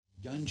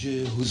گنج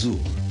حضور،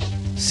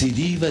 سی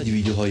دی و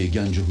دیویدیوهای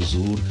گنج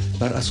حضور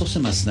بر اساس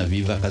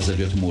مثنوی و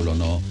غزلیات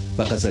مولانا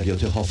و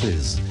غزلیات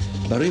حافظ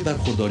برای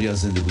برخورداری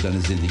از زنده بودن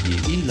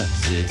زندگی این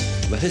لحظه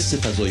و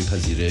حس فضای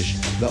پذیرش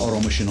و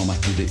آرامش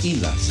نامحدود این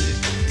لحظه،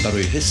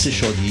 برای حس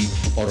شادی،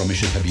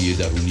 آرامش طبیعی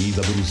درونی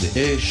و بروز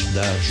عشق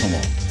در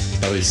شما،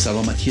 برای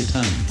سلامتی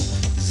تن،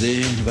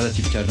 ذهن و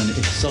لطیف کردن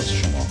احساس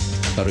شما،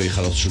 برای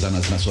خلاص شدن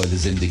از مسائل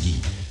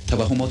زندگی،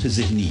 توهمات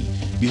ذهنی،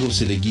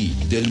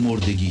 بی‌حوصلگی،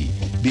 دلمردگی،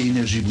 بی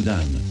انرژی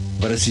بودن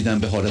و رسیدن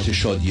به حالت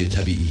شادی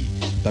طبیعی،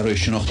 برای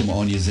شناخت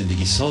معانی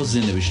زندگی ساز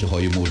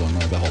نوشته‌های مولانا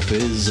و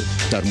حافظ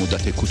در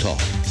مدت کوتاه.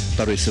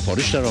 برای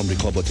سفارش در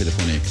آمریکا با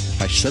تلفن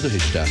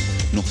 818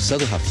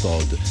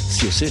 970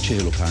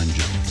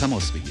 3345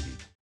 تماس بگیرید.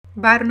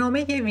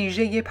 برنامه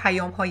ویژه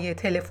پیام‌های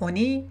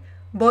تلفنی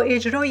با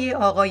اجرای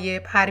آقای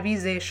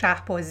پرویز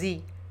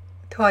شهبازی.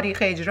 تاریخ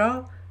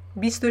اجرا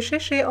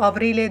 26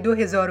 آوریل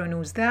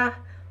 2019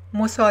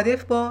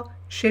 مصادف با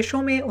 6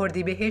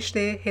 اردیبهشت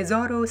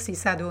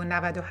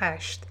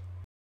 1398.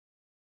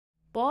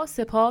 با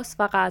سپاس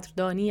و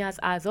قدردانی از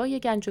اعضای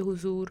گنج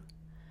حضور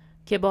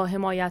که با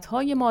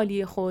حمایت‌های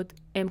مالی خود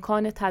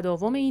امکان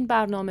تداوم این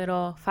برنامه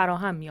را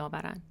فراهم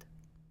می‌آورند.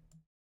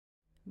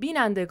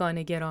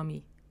 بینندگان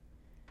گرامی،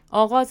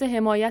 آغاز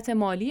حمایت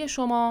مالی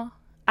شما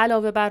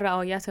علاوه بر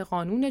رعایت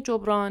قانون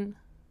جبران،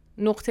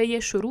 نقطه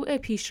شروع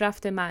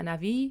پیشرفت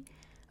معنوی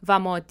و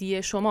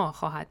مادی شما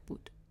خواهد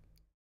بود.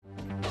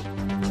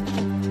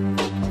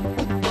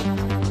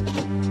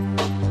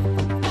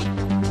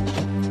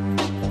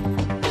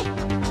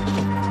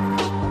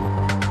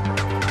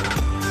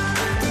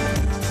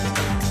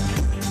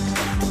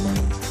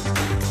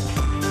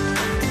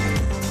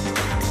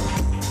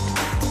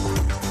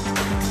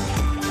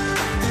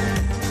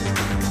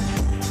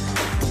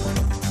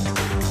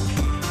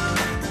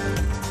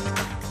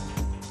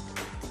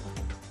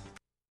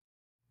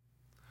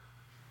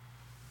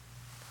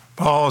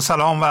 با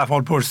سلام و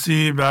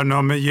احوالپرسی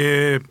برنامه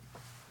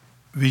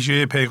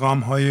ویژه پیغام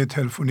های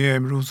تلفنی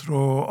امروز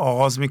رو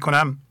آغاز می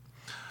کنم.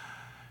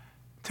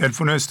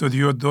 تلفن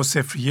استودیو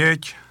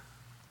 201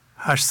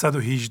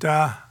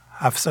 818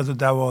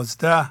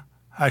 712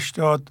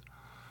 80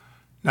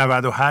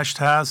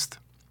 98 هست.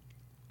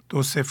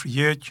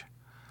 201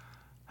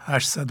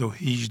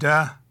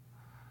 818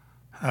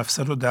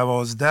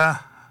 712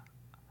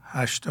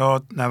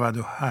 80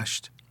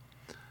 98.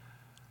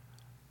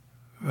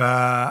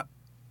 و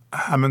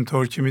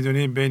همونطور که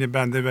میدونید بین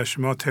بنده و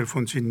شما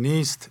تلفنچی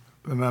نیست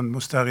و من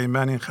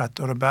مستقیما این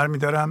خطا رو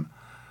برمیدارم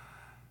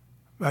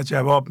و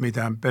جواب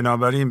میدم.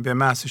 بنابراین به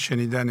محض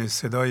شنیدن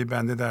صدای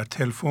بنده در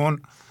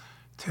تلفن،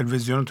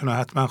 تلویزیونتون رو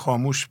حتما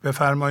خاموش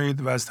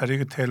بفرمایید و از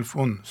طریق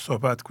تلفن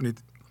صحبت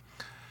کنید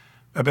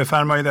و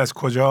بفرمایید از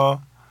کجا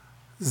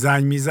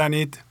زنگ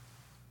میزنید.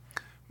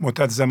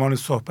 مدت زمان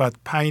صحبت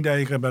 5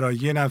 دقیقه برای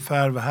یک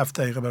نفر و 7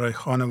 دقیقه برای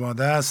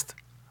خانواده است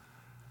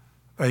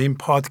و این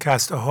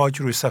پادکست ها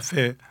که روی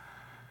صفحه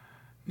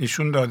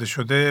نشون داده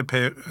شده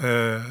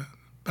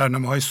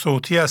برنامه های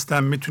صوتی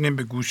هستن، میتونید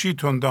به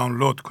گوشیتون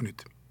دانلود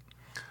کنید.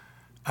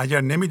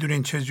 اگر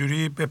نمیدونین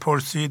چجوری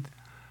بپرسید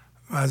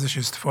و ازش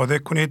استفاده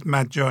کنید،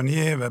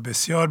 مجانیه و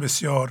بسیار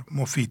بسیار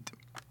مفید.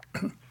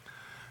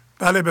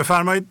 بله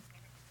بفرمایید.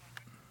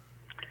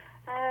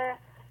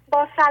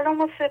 با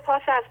سلام و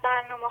سپاس از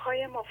برنامه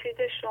های مفید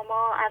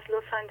شما از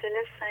لس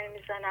آنجلس زنگ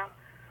میزنم.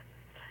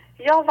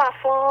 یا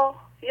وفا،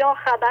 یا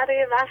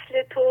خبر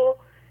وصل تو،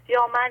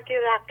 یا مرگ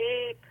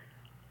رقیب،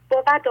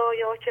 بود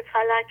آیا که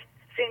فلک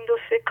زین دو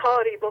سه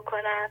کاری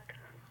بکند.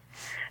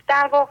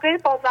 در واقع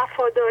با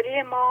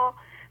وفاداری ما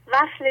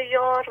وصل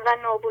یار و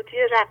نابودی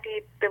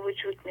رقیب به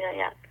وجود می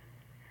آید.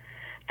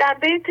 در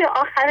بیت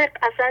آخر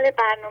غزل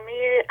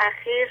برنامه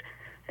اخیر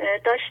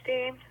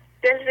داشتیم: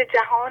 دل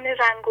جهان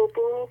رنگ و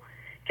بو،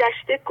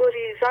 گشته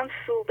گریزان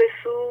سو به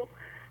سو،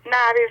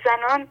 نعره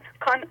زنان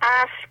کان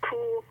اصل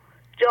کو،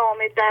 جام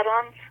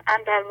دران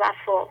اندر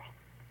وفا.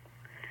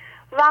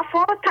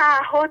 وفا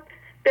تعهد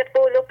به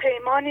قول و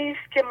پیمانی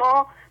است که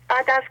ما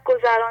بعد از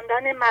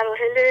گذراندن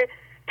مراحل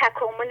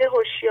تکامل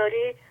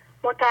هوشیاری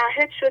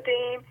متعهد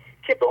شدیم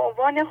که به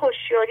عنوان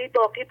هوشیاری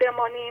باقی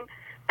بمانیم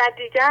و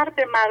دیگر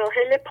به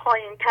مراحل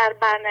پایین‌تر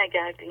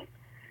برنگردیم.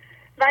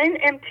 و این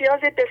امتیاز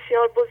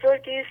بسیار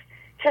بزرگی است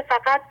که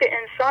فقط به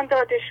انسان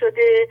داده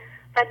شده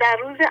و در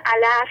روز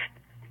الست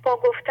با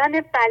گفتن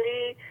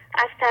بلی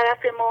از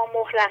طرف ما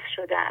محرف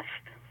شده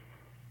است.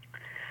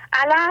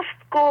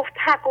 الست گفت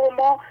حق و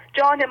ما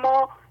جان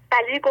ما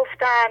بلی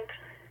گفتند،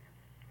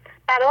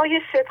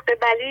 برای صدق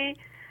بلی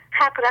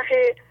حق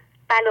ره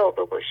بلا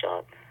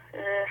بگشاد.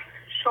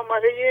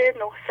 شماره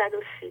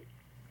 930.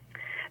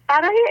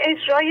 برای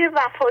اجرای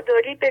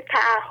وفاداری به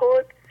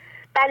تعهد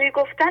بلی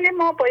گفتن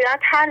ما باید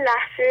هر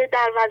لحظه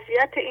در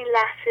وضعیت این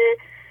لحظه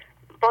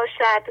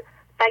باشد،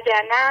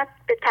 وگرنه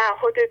به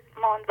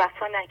تعهدمان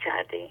وفا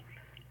نکردیم.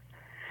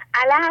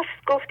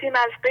 الست گفتیم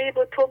از غیب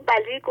و تو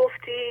بلی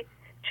گفتی،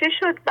 چه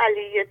شد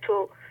بلی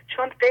تو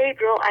چون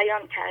غیب را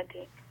عیان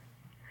کردیم.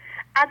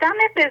 عدم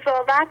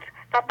قضاوت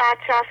و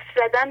برچسب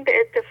زدن به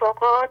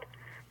اتفاقات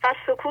و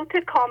سکوت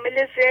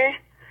کامل ذهن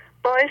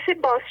باعث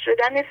باز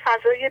شدن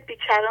فضای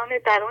بیکران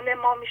درون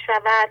ما می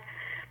شود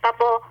و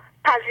با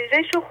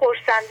پذیرش و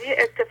خرسندی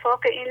اتفاق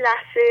این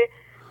لحظه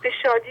به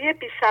شادی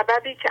بی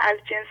سببی که از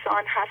جنس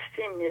آن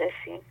هستیم می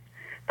رسیم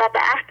و به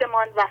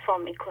عهدمان وفا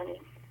می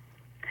کنیم.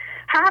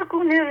 هر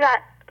گونه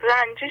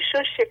رنجش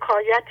و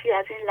شکایتی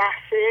از این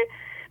لحظه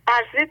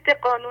بر ضد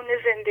قانون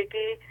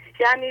زندگی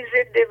یعنی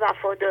ضد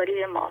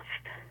وفاداری ماست.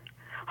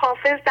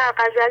 حافظ در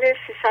غزل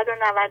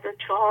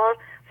 394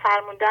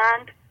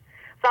 فرمودند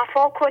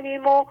وفا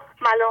کنیم و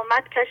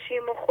ملامت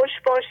کشیم و خوش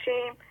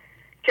باشیم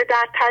که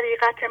در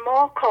طریقت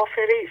ما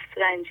کافری است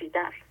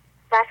رنجیدن.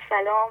 و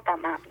سلام و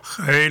ممنون.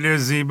 خیلی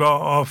زیبا،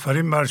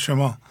 آفرین بر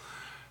شما.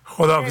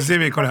 خداحافظی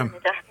میکنم.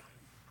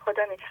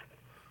 خدا نگهدار.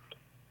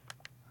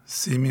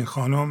 سیمین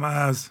خانم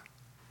از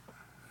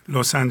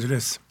لس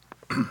آنجلس.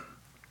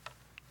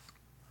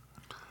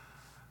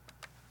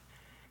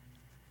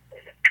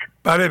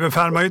 بله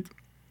بفرمایید.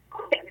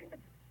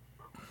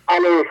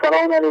 الو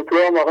سلام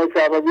علیکم آقای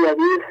شهبازی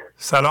عزیز.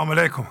 سلام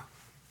علیکم.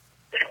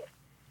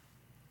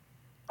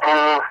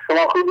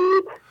 شما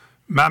خوبید؟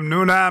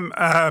 ممنونم.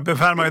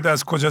 بفرمایید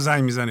از کجا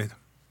زنگ میزنید؟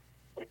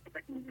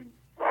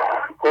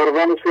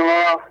 قربان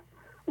شما،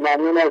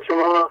 ممنون از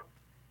شما.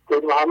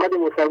 سید محمد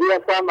موسوی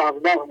هستم، از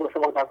بلخ با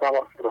شما در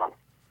تماس هستم.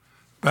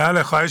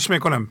 بله خواهش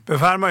میکنم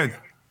بفرمایید.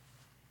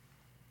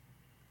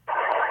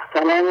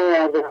 سلام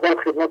از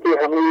خدمت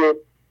همه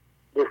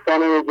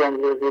دوستان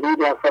جنگ‌جزیری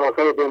در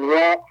سراسر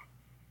دنیا.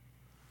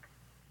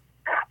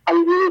 ای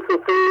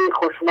یوسف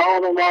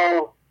خوشنام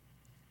ما،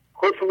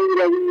 خوش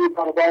می‌روی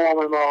بر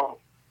بام ما.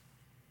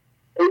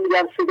 ای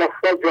در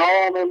شکسته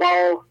جام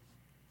ما،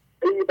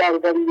 ای در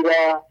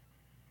دریده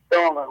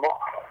دام ما.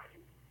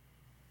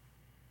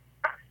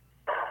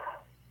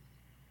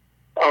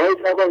 آقای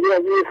شهبازی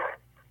عزیز،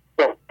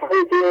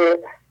 وقتی که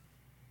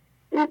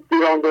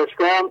ایران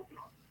داشتم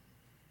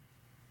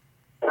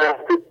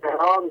تو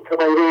تهران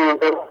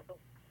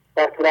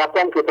وقتی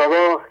رفتم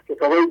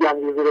کتابای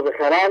جنگ‌جزیری رو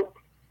بخرم،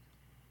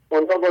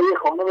 اونجا با یه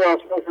خانم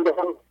آشنا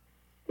شدم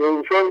که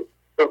ایشون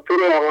دکتر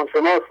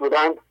روانشناس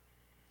بودن.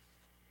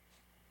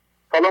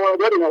 سلام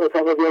داریم آقای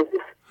شهبازی عزیز.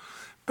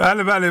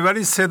 بله بله،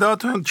 ولی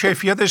صداتون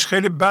کیفیتش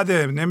خیلی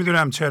بده،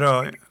 نمیدونم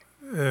چرا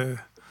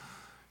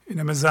این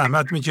همه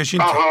زحمت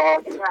میکشین.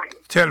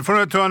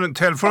 تلفنتون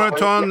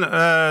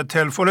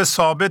تلفن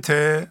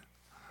ثابته؟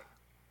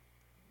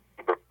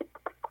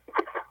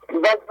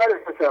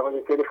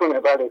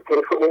 بله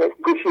تلفن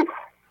گوشی.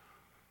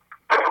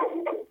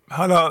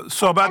 حالا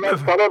صحبت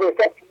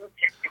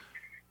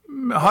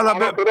حالا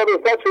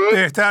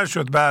بهتر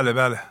شد. بله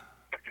بله.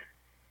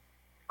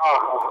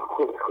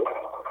 خوب.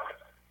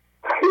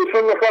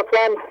 ایشون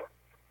میخواستن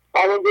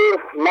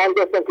همونجور من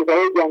داشتم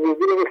کتابای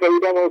جنگ‌جزیری رو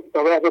میخریدم و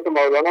کتابای حضرت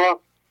مولانا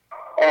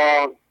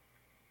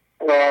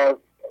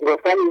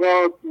گفتن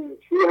اینا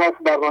چی هست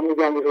برنامه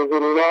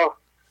جنگ‌جزیری را.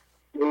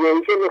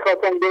 ایشون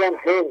میخواستن برن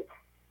هند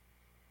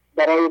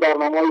برای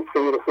برنامه های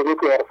سیر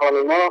سلوک و عرفان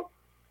اینا.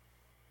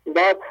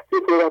 بعد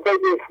توی صورتایی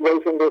که با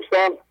ایشون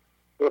داشتم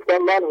گفتم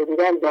من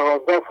حدودا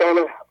 12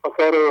 سال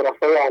آثار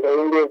رفای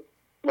علایند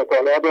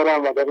مطالعه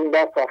دارم و در این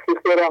بحث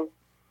تحقیق دارم.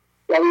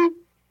 یعنی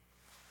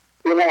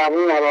این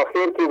همین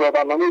اواخر که با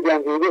برنامه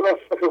جنگ‌جزیری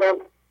آشنا شدم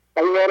و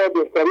این را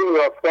بهترین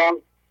یافتم.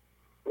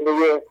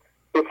 دیگه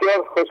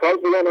بسیار خوشحال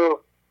شدن و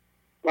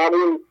من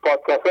این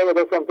پادکست ها رو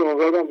داشتم که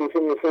موبایلم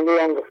بیشون نشون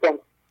دادم، گفتم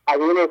از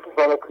این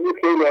استفاده کنید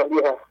خیلی عالی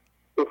هست.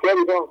 بسیار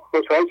ایشون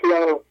خوشحال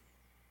شدن و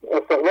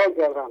استقبال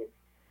کردن.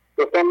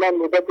 گفتم من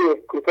مدت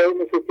کوتاهی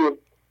میشه که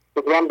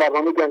بگم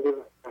برنامه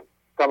جنگ‌جزیری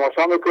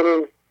تماشا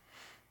میکنیم.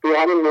 توی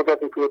همین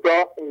مدت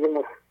کوتاه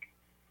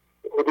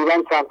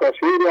حدودا چند تا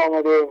شعری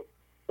آمده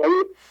و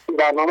این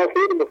برنامه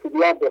خیلی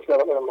مسئولیت داشته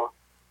برای ما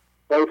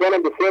و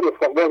ایشان بسیار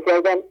استقبال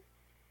کردن.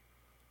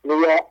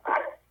 میگه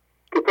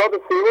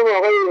کتاب سیمون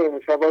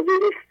آقای شهبازی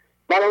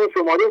من همین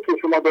شماره که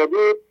شما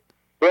دادید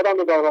برم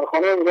به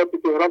داورخانه ایران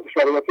تهران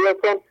شریعتی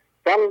هستم.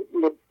 من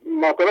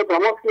مطالب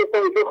تماس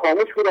گرفتم ایشون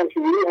خاموش بودم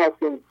چجوری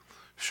هستیم.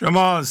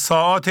 شما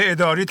ساعات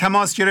اداری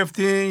تماس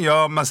گرفتین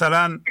یا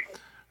مثلا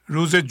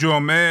روز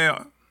جمعه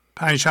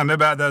پنجشنبه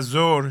بعد از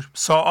ظهر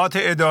ساعات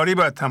اداری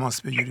باید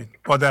تماس بگیرید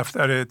با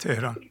دفتر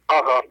تهران؟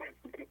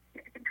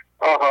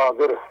 آها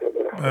درسته.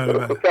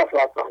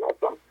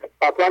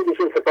 حتما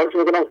بیشون سفارش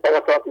میکنم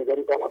ساعت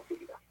اداری تماس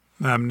بگیرم.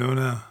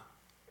 ممنونم.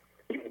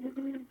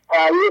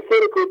 یه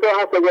سری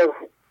کوتاه هست اگر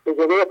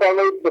اجازه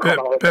بفرمایید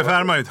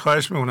بفرمایید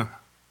خواهش میکنم.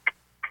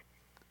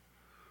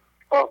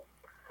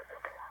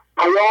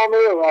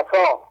 پیام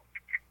وفا،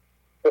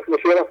 اسم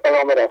شعر از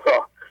پیام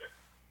وفا.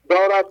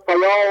 دارد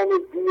پیام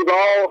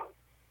زیبا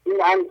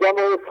این انجم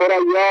و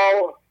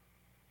ثریا،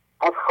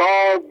 از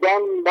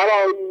خوابدان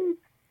برآیید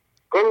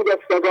گم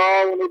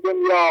گشتگان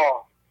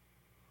دنیا.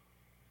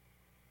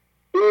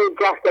 این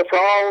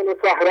کهکشان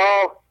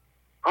صحرا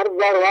هر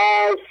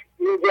ذره‌اش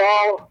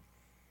اینجا،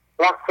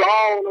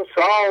 رقصان و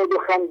شاد و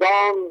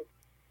خندان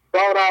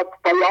دارد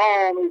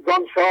پیام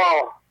زان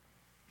شاه.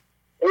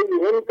 ای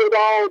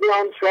امتداد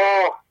آن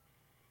شاه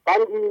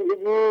بندی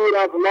بگیر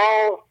از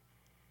ما،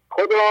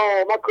 خود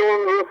را مکن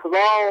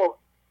رسوا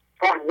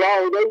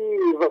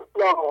شهزاده‌ای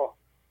وفا.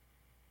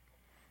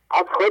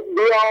 از خود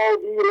بیا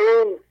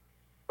بیرون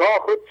تا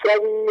خود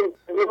شویم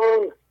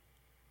بیرون.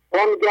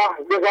 آنگه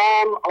ز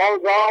غم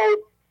آزاد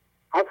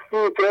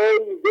هستی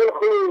کی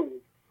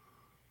دلخون.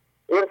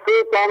 ارث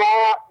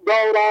طمع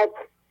دارد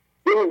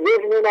این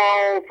ذهن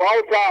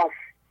ناپاکش،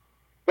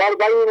 در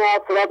بین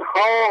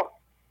اطردخواه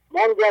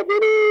مانده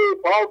دل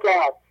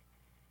پاکش.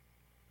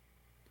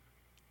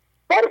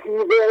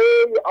 برخیزه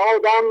ای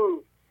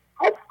آدم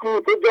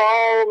هستی تو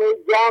جام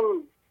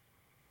جم،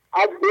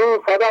 از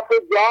این صدف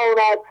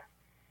جانت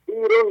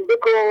بیرون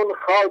بکن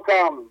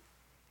خاکم.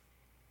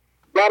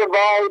 در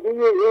وادی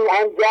این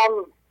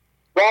انجم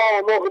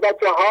با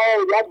مغدچه ها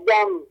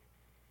یدم،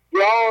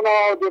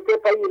 جانا دو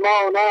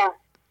پیمانه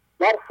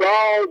در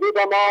ساز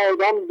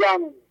دمادم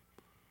زن.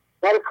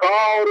 در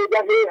کار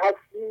گه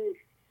هستی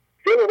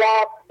دل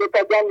رفت به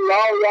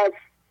تجلایش،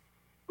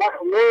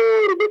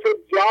 مخمور بشد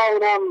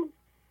جانم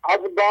از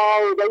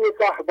باده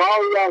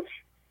صحبایش.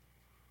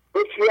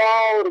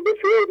 هوشیار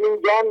بشد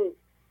این جان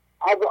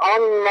از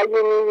آن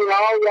می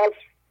مینایش،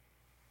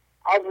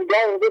 از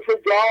گردش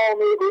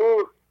جام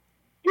او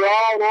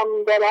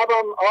جانم به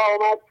لبم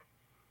آمد.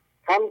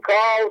 هم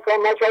کاس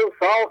مشو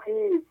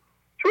ساخی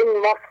چون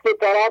وقت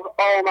طرب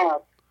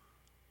آمد.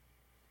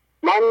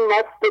 من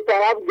مست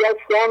طرب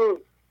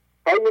گشتم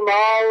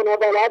پیمان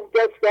بلد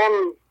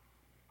گشتم،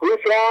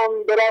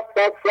 هوشم برفت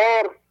از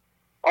سر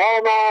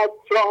آمد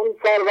چون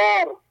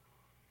سرور.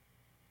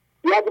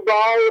 یک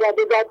بار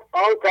بزد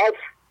آتش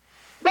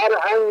در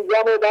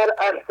انجم در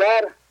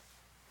اختر،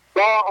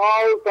 با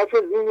آتش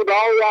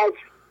زیبایش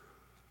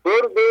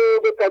برده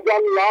به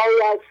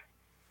تجلایش.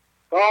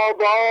 تا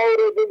بار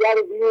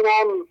دیگر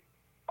بینم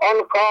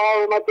آن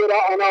قامت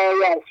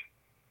رعنایش.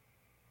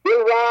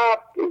 دل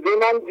رفت ز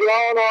من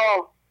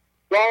جانا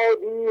با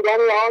دیدن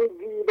آن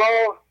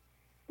زیبا،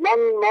 من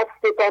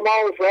مست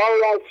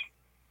تماشایش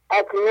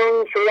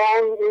اکنون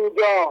شدم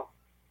اینجا.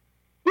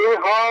 این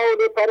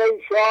حال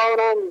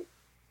پریشانم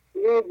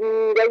این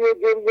دیده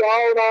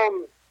جریانم،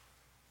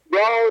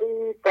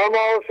 داری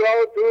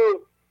تماشا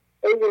تو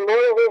ای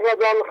مرغ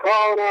غزل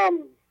خانم.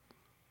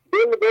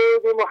 دل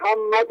بید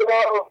محمد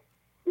را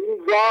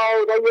این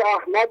زاده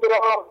احمد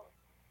را،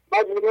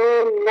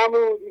 مجنون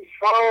نمودی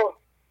شاه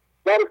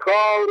در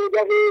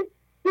کارگه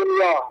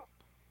دنیا.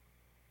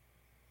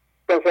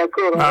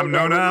 تشکر.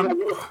 ممنونم.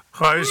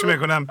 خواهش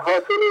میکنم.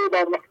 حاصلی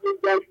در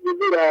محمود جنگ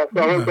بزیر است.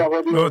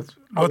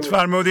 لطف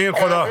فرمودین.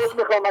 خدا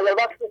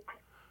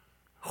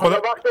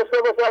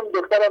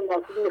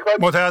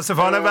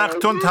متاسفانه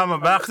وقتتون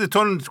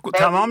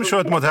تمام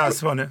شد.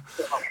 متاسفانه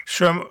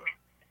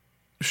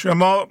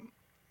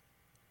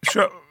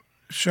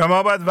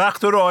شما باید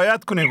وقت رو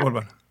رعایت کنید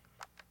قربان.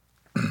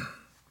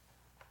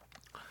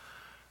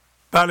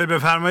 بله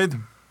بفرمایید.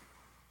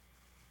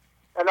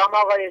 سلام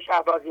آقای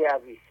شهبازی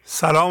عزیز.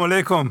 سلام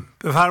علیکم.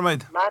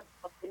 بفرمایید. من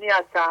حسینی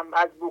هستم،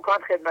 از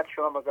بوکان خدمت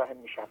شما مزاحم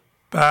میشم.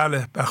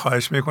 بله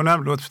بخواهش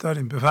میکنم، لطف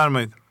داریم.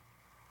 بفرمایید.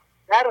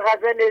 در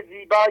غزل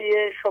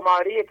زیبای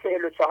شماره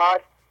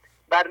 44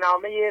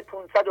 برنامه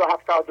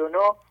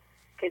 579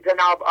 که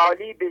جناب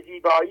عالی به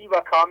زیبایی و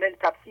کامل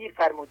تفسیر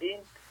فرمودین،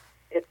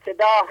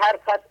 ابتدا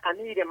حرف از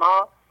امیر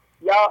ما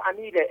یا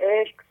امیر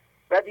عشق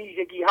و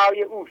ویژگی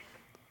های اوست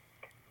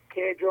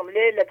که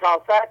جمله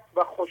لطافت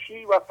و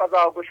خوشی و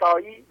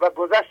فضاگشایی و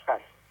گذشت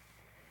است.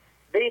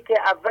 بیت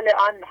اول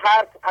آن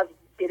حرف از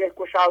گره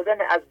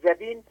گشادن از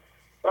زبین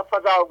و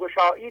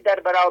فضاگشایی در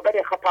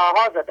برابر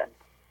خطاها زدند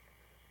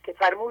که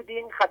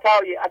فرمودین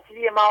خطای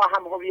اصلی ما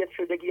هم هویت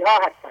شدگی ها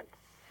هستند.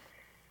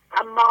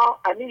 اما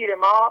امیر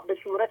ما به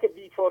صورت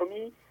بی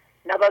فرمی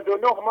 99%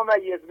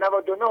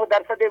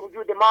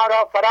 وجود ما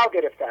را فرا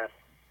گرفته است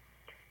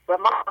و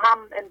ما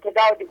هم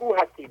امتداد او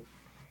هستیم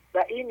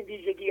و این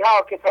ویژگی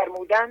ها که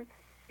فرمودن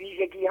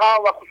ویژگی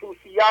ها و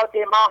خصوصیات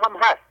ما هم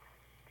هست.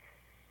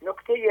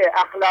 نکته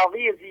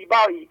اخلاقی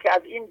زیبایی که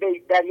از این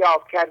بیت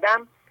دریافت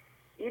کردم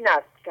این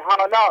است که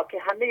حالا که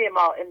همه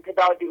ما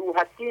امتداد او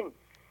هستیم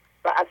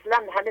و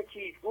اصلا همه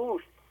چیز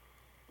اوست،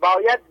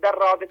 باید در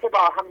رابطه با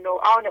هم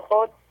نوعان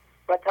خود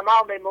و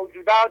تمام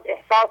موجودات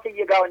احساس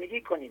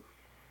یگانگی کنیم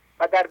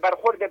و در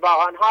برخورد با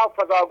آنها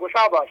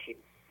فضاگشا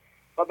باشیم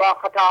و با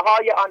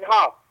خطاهای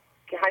آنها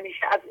که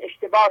همیشه از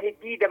اشتباه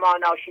دید ما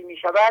ناشی می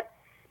شود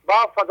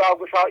با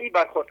فضاگشایی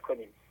برخورد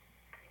کنیم.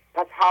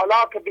 پس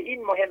حالا که به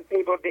این مهم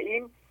پی برده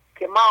ایم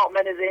که ما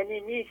من ذهنی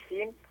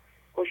نیستیم،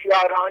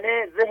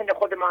 هوشیارانه ذهن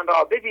خودمان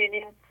را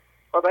ببینیم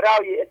و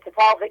برای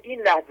اتفاق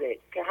این لحظه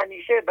که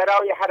همیشه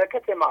برای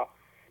حرکت ما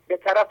به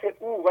طرف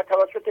او و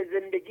توسط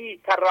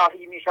زندگی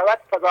طراحی می شود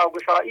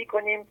فضاگشایی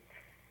کنیم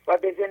و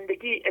به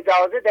زندگی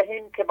اجازه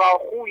دهیم که با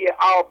خوی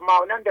آب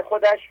مانند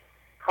خودش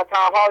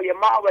خطاهای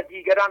ما و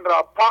دیگران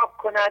را پاک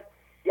کند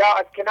یا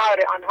از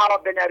کنار آنها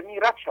به نرمی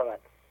رد شود.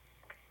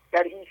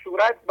 در این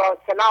صورت با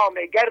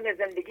سلام گرم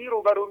زندگی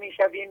روبرو می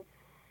شویم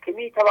که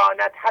می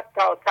تواند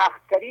حتی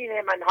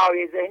سخت‌ترین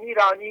منهای ذهنی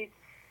را نیز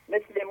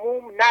مثل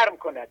موم نرم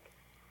کند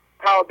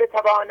تا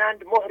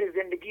بتوانند مهر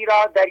زندگی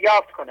را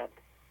دریافت کند.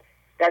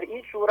 در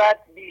این صورت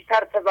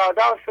بیشتر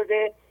تضادار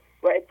شده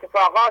و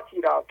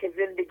اتفاقاتی را که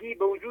زندگی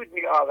به وجود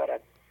می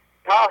آورد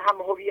تا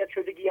هم هویت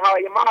شدگی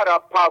های ما را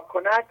پاک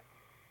کند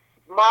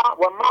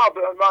ما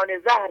به عنوان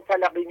زهر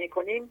تلقی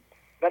میکنیم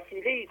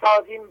وسیله‌ای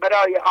سازیم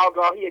برای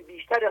آگاهی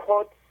بیشتر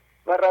خود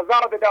و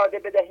رضا به داده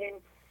بدهیم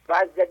و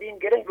از زبین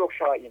گره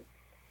بگشاییم.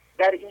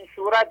 در این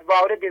صورت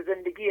وارد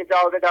زندگی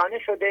جاودانه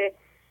شده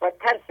و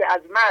ترس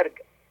از مرگ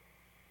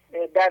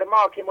در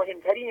ما که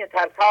مهمترین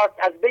ترس هاست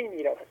از بین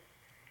می رود،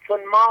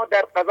 چون ما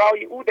در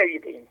قضای او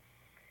دویدیم.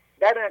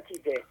 در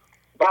نتیجه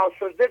با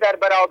سجده در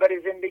برابر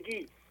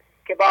زندگی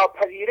که با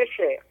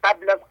پذیرش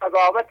قبل از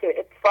قضاوت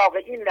اتفاق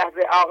این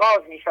لحظه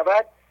آغاز می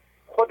شود،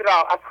 خود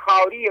را از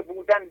خاری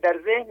بودن در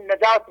ذهن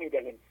نجات می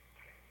دهیم.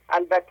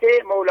 البته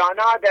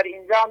مولانا در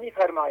اینجا می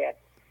فرماید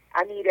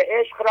امیر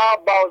عشق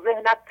را با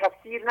ذهنت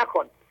تفسیر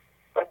نکن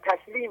و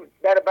تسلیم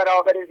در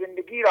برابر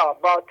زندگی را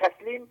با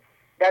تسلیم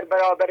در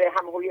برابر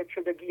همهویت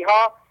شدگی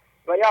ها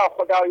و یا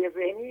خدای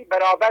ذهنی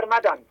برابر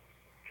مدان،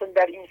 چون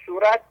در این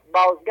صورت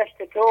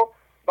بازگشت تو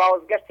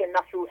بازگشت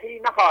نصوحی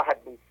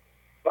نخواهد بود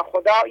و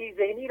خدایی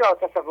ذهنی را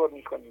تصور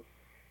می کنی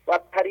و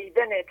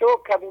پریدن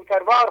تو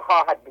کبوتروار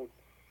خواهد بود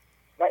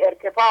و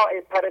ارتفاع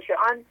پرش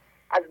آن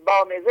از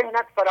بام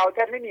ذهنت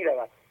فراتر نمی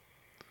رود.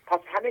 پس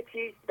همه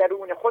چیز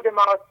درون خود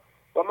ماست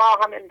و ما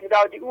هم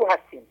امتداد او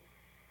هستیم،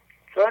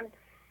 چون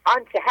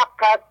آنچه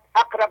حق است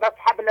اقرب از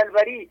حبل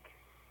الورید،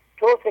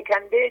 تو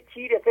فکنده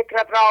تیر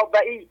فکرت را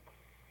بعید.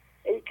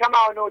 ای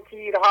کمان و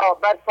تیرها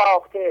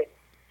برساخته،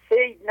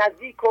 صید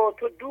نزدیک و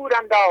تو دور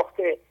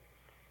انداخته.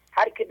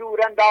 هر که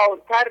دور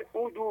اندازتر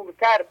او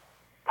دورتر،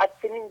 از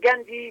چنین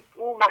گنجی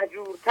او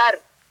مهجورتر.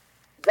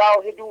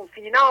 زاهدو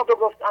فینا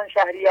بگفت آن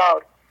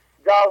شهریار،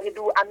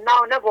 زاهدو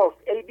انا نگفت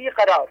ای بی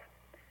قرار.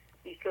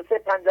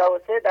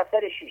 2353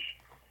 دفتر 6.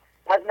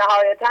 پس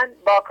نهایتاً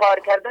با کار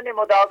کردن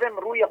مداوم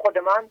روی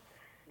خودمان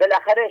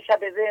بالاخره شب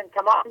ذهن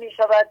تمام می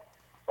شود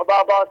و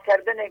با باز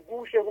کردن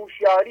گوش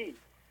هوشیاری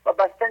و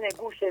بستن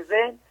گوش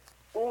ذهن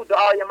او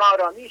دعای ما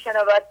را می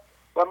شنود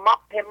و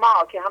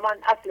ما که همان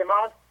اصل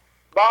ماست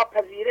با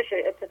پذیرش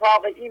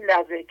اتفاق این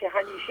لحظه که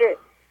همیشه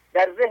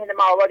در ذهن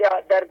ما و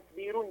در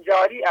بیرون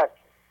جاری است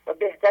و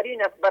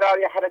بهترین است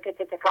برای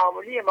حرکت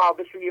تکاملی ما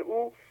به سوی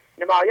او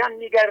نمایان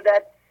می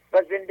گردد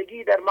و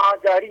زندگی در ما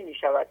جاری می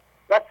شود.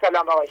 و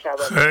سلام آقای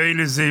شهبازی.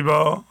 خیلی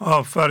زیبا،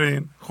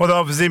 آفرین.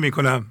 خداحافظی می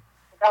کنم.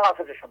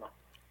 خداحافظ شما.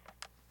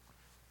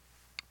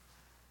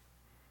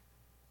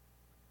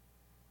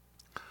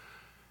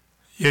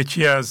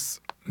 یکی از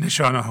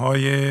نشانه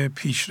های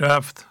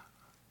پیشرفت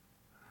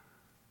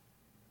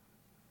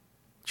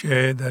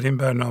که در این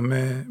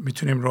برنامه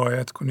میتونیم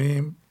رعایت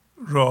کنیم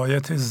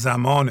رعایت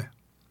زمانه.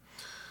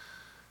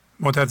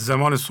 مدت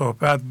زمان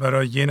صحبت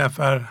برای یه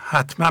نفر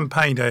حتما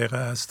 5 دقیقه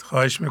است.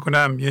 خواهش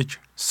میکنم 1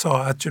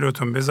 ساعت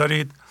جلوتون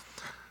بذارید،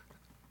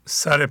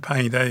 سر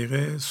 5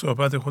 دقیقه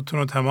صحبت خودتون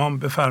رو تمام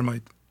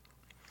بفرمایید.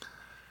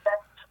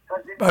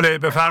 بله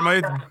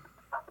بفرمایید.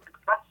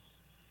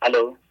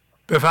 الو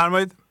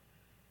بفرمایید.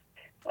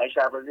 آقای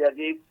شهبازی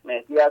عزیز،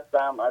 مهدی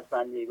هستم، از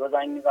سندیگو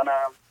زنگ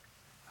میزنم.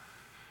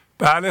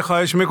 بله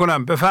خواهش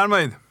میکنم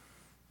بفرمایید.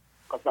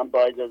 خواستم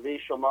با اجازه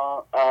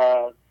شما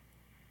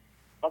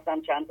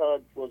چند تا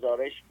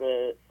گزارش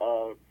به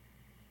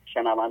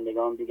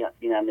شنوندگان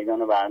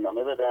بینندگان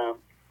برنامه بدم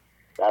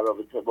در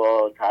رابطه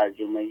با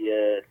ترجمه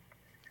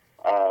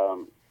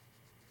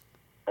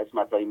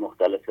قسمت‌های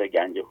مختلف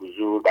گنج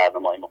حضور،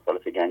 برنامه‌های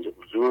مختلف گنج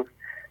حضور.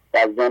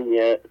 در ضمن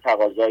یه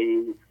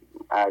تقاضایی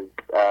از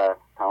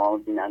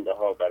تمام بیننده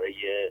ها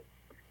برای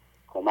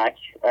کمک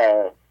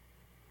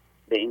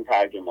به این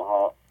ترجمه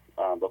ها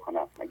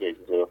بکنم، اگه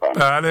اجازه بفرمایید.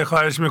 بله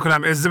خواهش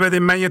میکنم. اجازه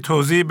بدیم من یه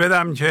توضیح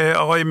بدم که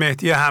آقای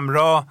مهدی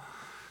همراه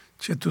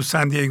که تو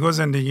سندیگو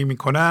زندگی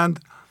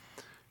میکنند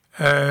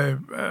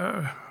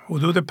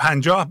حدود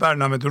 50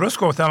 برنامه، درست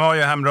گفتم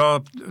آقای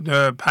همراه؟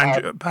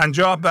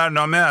 50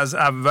 برنامه از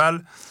اول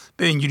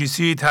به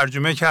انگلیسی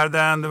ترجمه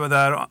کردند و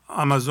در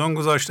آمازون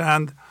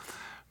گذاشتند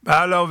به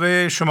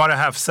علاوه شماره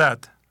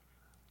 700.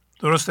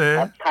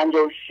 درسته؟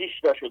 56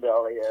 تا شده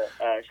آقای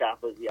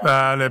شهبازی.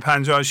 بله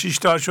 56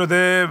 تا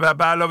شده و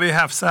به علاوه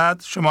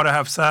 700 شماره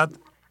 700.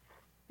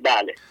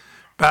 بله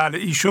بله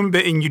ایشون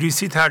به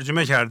انگلیسی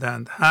ترجمه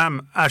کردند،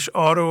 هم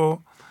اشعار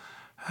رو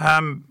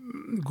هم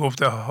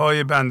گفته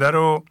های بنده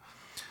رو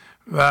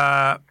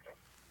و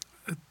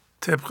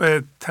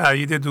طبق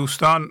تایید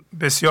دوستان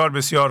بسیار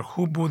بسیار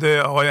خوب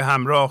بوده. آقای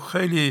همراه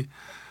خیلی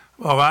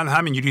واقعا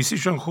هم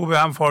انگلیسیشون خوبه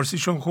هم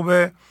فارسیشون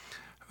خوبه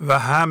و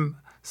هم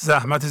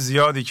زحمت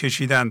زیادی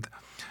کشیدند.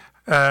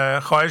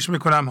 خواهش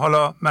میکنم،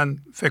 حالا من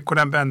فکر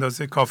کنم به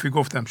اندازه کافی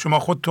گفتم، شما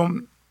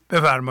خودتون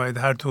بفرمایید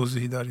هر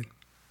توضیحی دارین.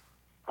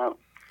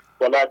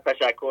 والا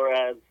تشکر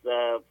از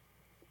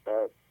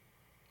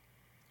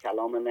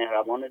کلام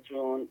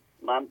مهربانتون.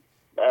 من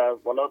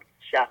والا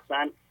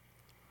شخصا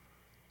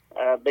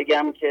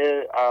بگم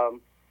که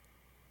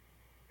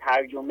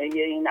ترجمه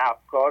این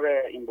افکار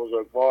این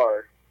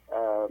بزرگوار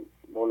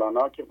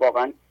مولانا که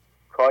واقعا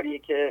کاریه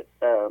که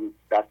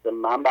دست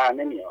من بر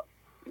نمیاد.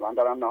 من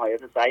دارم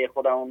نهایت سعی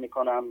خودمو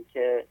میکنم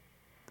که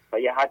تا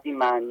یه حدی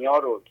معنیا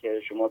رو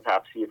که شما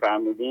تفسیر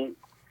فرمودین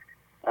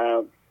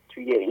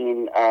توی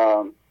این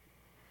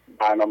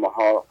برنامه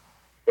ها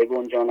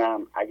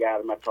بگنجانم.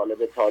 اگر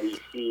مطالب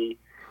تاریخی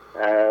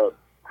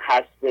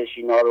هست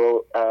اینا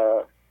رو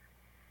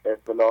به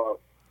اصطلاح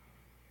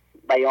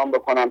بیان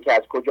بکنم که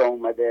از کجا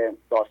اومده،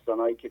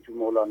 داستانایی که تو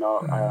مولانا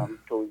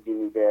توضیح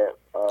میده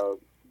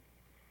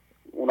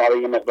اونا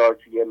رو یه مقدار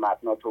توی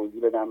متن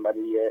توضیح بدم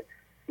برای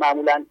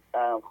معمولا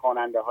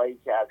خواننده هایی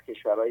که از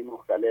کشورهای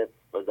مختلف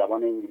با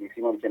زبان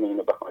انگلیسی ممکنه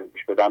اینو بخوان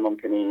گوش بدن،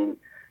 ممکنه این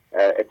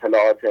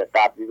اطلاعات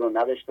قبلی رو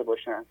نداشته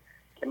باشن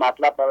که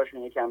مطلب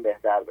براشون یکم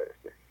بهتر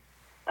برسه.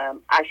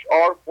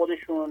 اشعار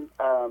خودشون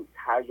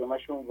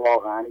ترجمهشون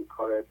واقعا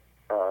کار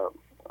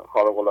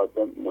خارق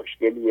العاده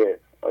مشکلیه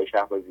آقای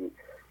شهبازی.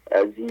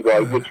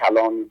 زیبایی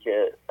کلامی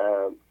که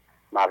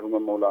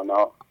مرحوم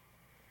مولانا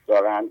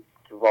دارن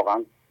که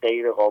واقعا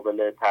غیر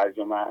قابل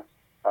ترجمه است.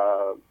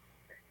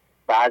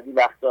 بعضی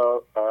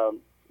وقتا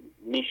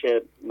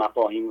میشه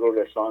مفاهیم رو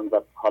رسان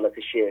و حالت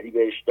شعری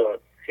بهش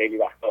داد، خیلی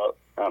وقتا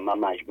من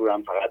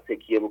مجبورم فقط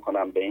تکیه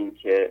بکنم به این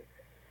که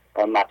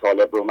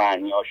مطالب رو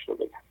معنیاش رو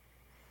بگم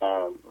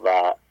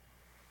و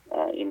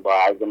این با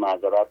عرض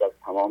معذرت از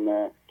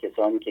تمام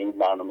کسانی که این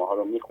برنامه ها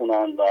رو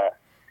میخونن و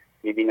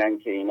میبینن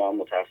که اینا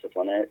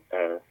متاسفانه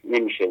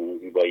نمیشه اون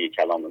زیبایی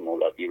کلام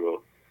مولادی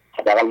رو،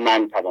 حداقل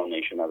من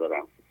تواناییشو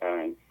ندارم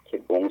که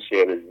به اون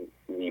شعر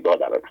زیبا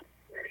درارم.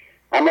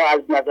 اما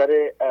از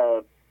نظر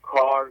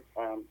کار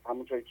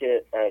همونطور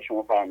که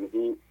شما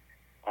فرمودین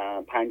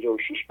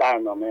 56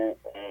 برنامه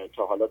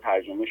تا حالا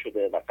ترجمه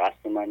شده و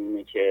قصد من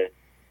اینه که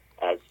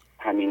از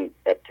همین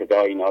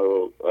ابتدا اینا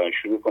رو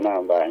شروع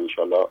کنم و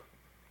انشالله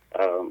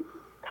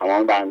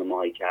تمام برنامه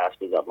هایی که هست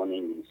به زبان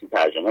انگلیسی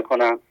ترجمه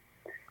کنم.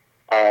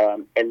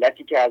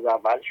 علتی که از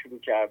اول شروع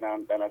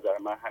کردم به نظر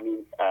من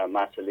همین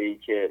مسئله‌ای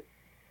که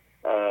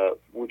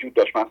وجود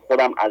داشت. من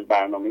خودم از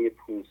برنامه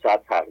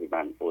 500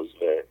 تقریبا عضو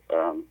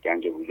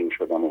گنج حضور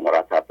شدم و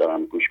مرتب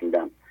دارم گوش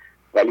میدم،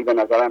 ولی به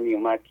نظرم می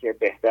اومد که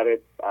بهتر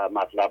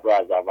مطلب رو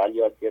از اول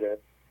یاد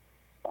گرفت،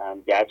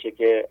 گرچه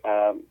که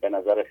به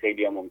نظر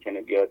خیلی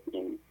ممکنه بیاد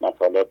این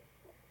مطالب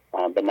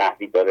به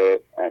نحوی داره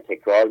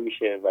تکرار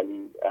میشه،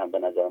 ولی به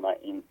نظر من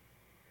این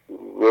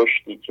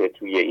رشدی که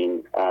توی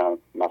این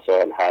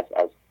مسائل هست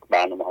از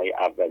برنامه‌های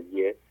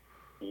اولیه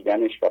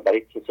دیدنش و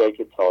برای کسایی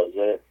که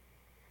تازه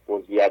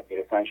عضویت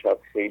گرفتن شاید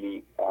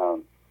خیلی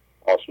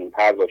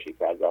آسان‌تر باشه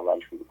که از اول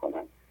شروع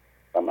کنن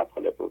و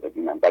مطالب رو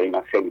ببینن. برای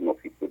من خیلی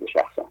مفید بوده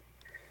شخصا.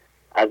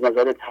 از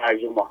نظر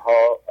ترجمه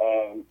ها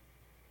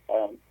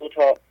دو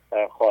تا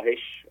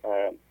خواهش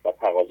و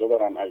تقاضا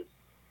دارم از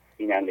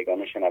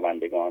بینندگان و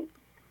شنوندگان.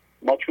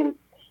 ما چون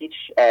هیچ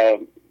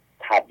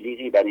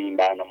تبلیغی برای این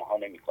برنامه ها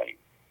نمی کنیم،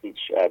 هیچ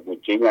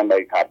بودجه‌ای هم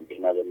برای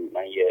تبلیغ نداریم.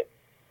 من یه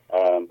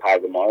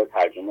برنامه ها رو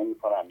ترجمه می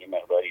کنم، یه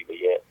مقداری به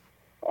یه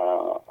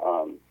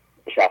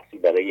شخصی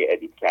برای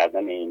ادیت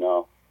کردن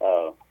اینا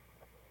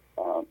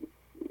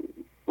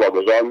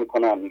واگذار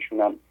میکنم،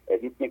 میشونم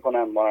ادیت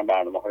میکنم، ما هم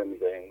برنامه ها رو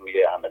میذاریم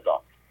روی آمازون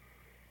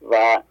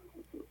و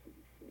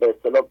به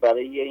اصطلاح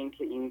برای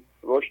اینکه این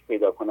رشد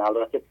پیدا کنه،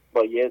 البته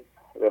با یه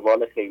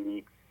روال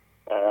خیلی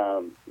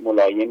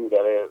ملایمی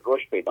داره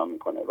رشد پیدا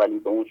میکنه، ولی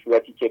به اون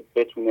صورتی که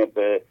بتونه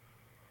به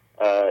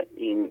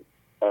این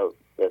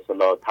به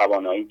اصطلاح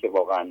توانایی که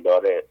واقعا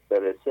داره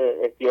برسه،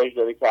 احتیاج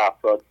داره که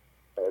افراد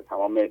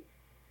تمام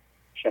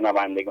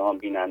شنوندگان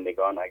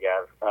بینندگان اگر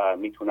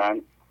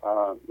میتونن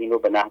این رو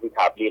به نحوی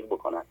تبلیغ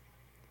بکنن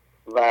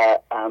و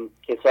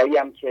کسایی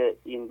هم که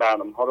این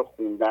برنامه ها رو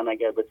خوندن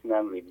اگر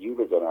بتونن ریویو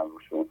بذارن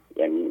روشون،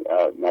 یعنی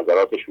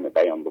نظراتشون رو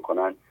بیان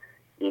بکنن،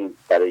 این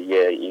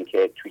برای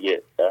اینکه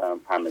توی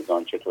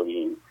آمازون چطوری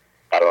این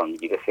قرار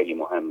میگیره خیلی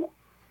مهمه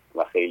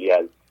و خیلی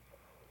از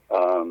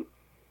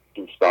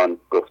دوستان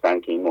گفتن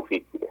که این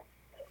مفید بوده.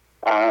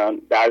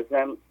 در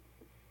ضمن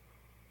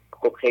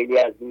خب خیلی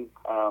از این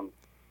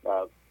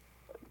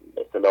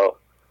به اصطلاح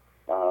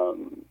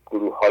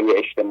گروه های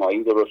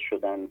اجتماعی درست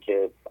شدن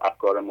که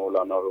افکار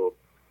مولانا رو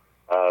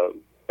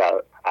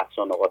در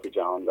اقصا نقاط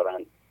جهان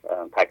دارن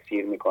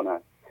تکثیر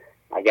میکنن.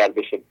 اگر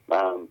بشه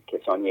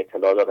کسانی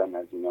اطلاع دارن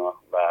از اینا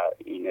و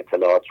این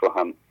اطلاعات رو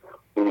هم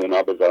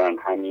اونا بذارن،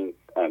 همین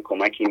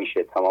کمکی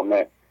میشه.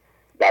 تمام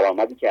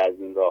درآمدی که از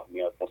این راه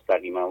میاد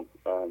مستقیما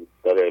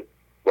داره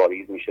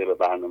واریز میشه به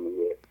برنامه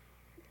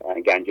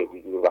گنج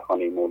حضور و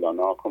خانه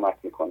مولانا کمک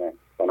میکنه.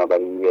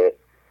 بنابراین یه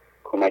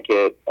کمک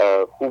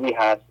خوبی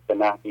هست، به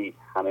نحوی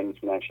همه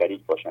میتونن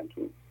شریک باشن.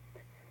 تو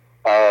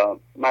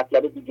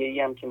مطلب دیگه ای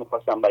هم که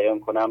میخواستم بیان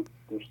کنم،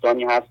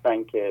 دوستانی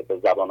هستن که به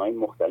زبانهای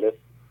مختلف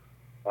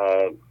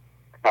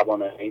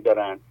توانایی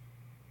دارن.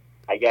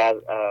 اگر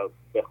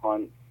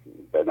بخوان،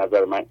 به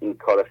نظر من این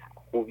کار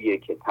خوبیه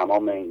که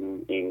تمام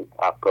این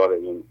افکار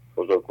این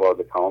بزرگوار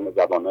به تمام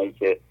زبانهایی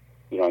که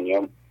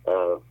ایرانیان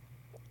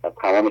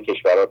تمام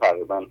کشورها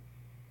تقریبا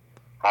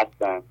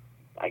هستن،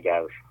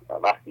 اگر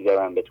وقتی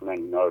دارن بتونن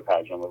اینا رو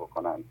ترجمه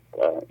بکنن،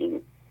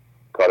 این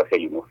کار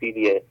خیلی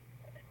مفیدیه.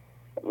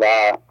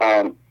 و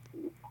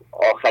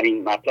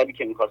آخرین مطلبی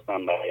که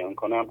میخواستم بیان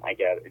کنم،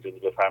 اگر اجازه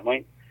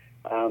بفرمایید،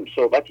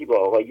 صحبتی با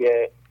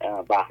آقای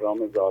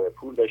بهرام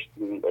زارپور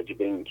داشتیم راجع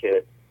به این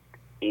که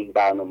این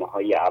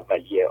برنامه‌های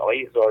اولیه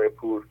آقای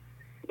زارپور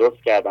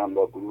درست کردن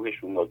با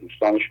گروهشون با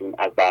دوستانشون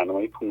از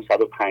برنامه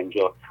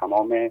 550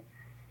 تمام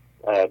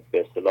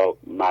به اصطلاح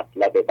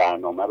مطلب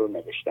برنامه رو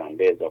نوشتن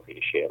به اضافه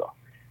شعرها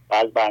و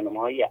از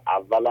برنامه‌های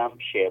اولم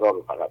شعرها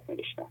رو فقط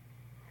نوشتن.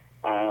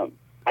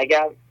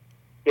 اگر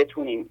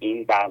بتونیم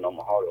این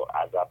برنامه‌ها رو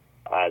از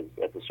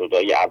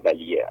اپیزودهای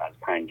اولیه از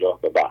 50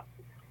 به بعد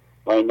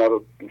و اینا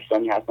رو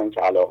دوستانی هستن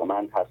که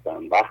علاقمند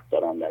هستن وقت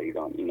دارن در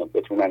ایران اینا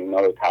بتونن اینا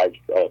رو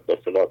به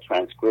اصطلاح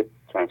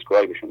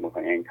ترانسکرایبشون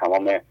بکنن، یعنی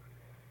تمام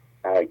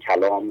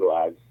کلام رو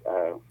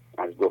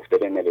از گفته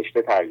به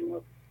نوشته ترجمه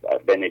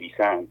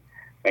بنویسن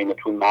و اینو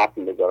تو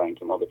متن بذارن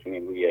که ما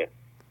بتونیم روی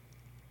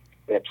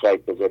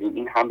وبسایت بذاریم.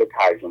 این هم به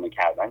ترجمه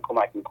کردن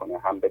کمک میکنه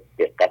هم به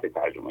دقت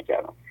ترجمه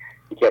کردن.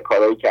 یکی از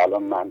کارهایی که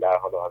الان من در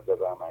حال حاضر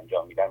دارم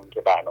انجام میدم این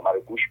که برنامه رو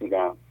گوش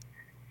میدم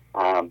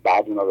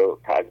بعد اونا رو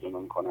ترجمه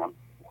میکنم.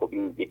 خب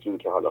این یکی این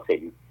که حالا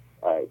خیلی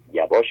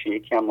یواشه،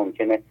 یکی هم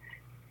ممکنه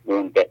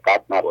اون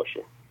دقت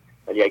نباشه،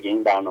 ولی اگه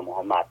این برنامه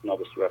ها متنا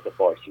به صورت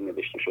فارسی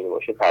نوشته شده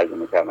باشه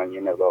ترجمه کردن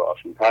یه مقدار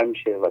آسان‌تر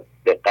میشه و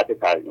دقت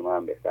ترجمه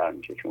هم بهتر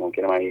میشه، چون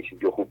ممکنه من یه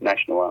چیزی خوب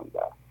نشنوم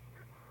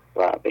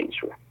و به این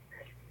صورت.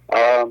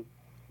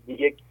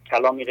 دیگه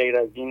کلامی غیر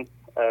از این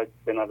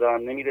به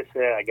نظرم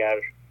نمیرسه. اگر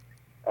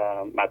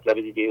مطلب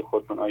دیگه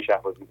خودتون آقای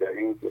شهبازی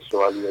دارین یه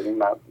سوالی دارین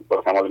من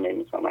با کمال میل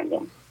میتونم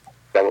انجام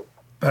بدم.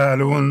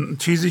 بله اون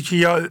چیزی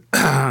که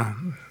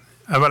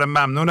اولا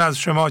ممنون از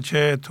شما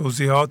که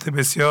توضیحات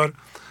بسیار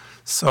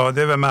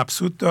ساده و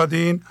مبسوط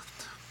دادین.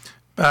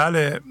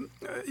 بله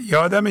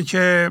یادمه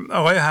که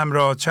آقای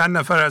همراه چند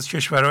نفر از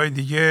کشورهای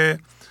دیگه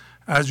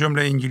از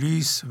جمله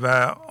انگلیس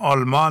و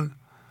آلمان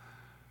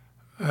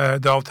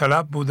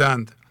داوطلب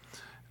بودند.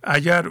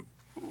 اگر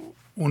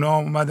اونا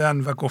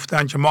اومدن و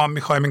گفتن که ما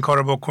میخوایم این کار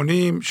رو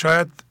بکنیم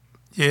شاید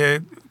یه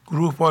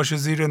گروه باشه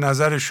زیر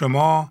نظر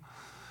شما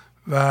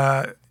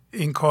و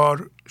این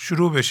کار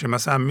شروع بشه.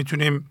 مثلا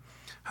میتونیم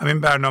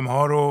همین برنامه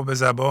ها رو به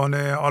زبان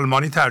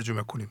آلمانی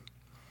ترجمه کنیم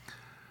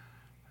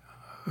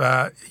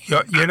و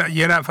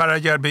یه نفر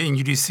اگر به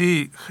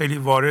انگلیسی خیلی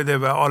وارده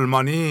و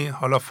آلمانی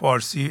حالا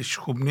فارسیش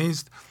خوب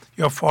نیست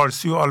یا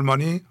فارسی و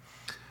آلمانی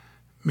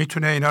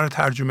میتونه اینا رو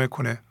ترجمه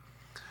کنه.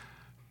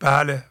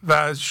 بله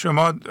و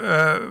شما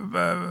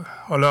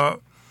حالا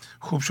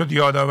خوب شد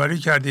یادآوری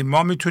کردیم.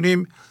 ما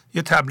میتونیم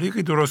یه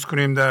تبلیغی درست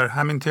کنیم در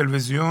همین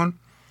تلویزیون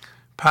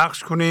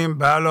پخش کنیم،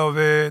 به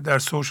علاوه در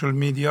سوشال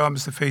میدیا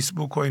مثل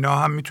فیسبوک و اینا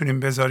هم میتونیم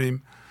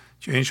بذاریم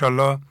که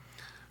انشالله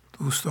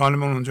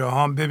دوستانمون اونجا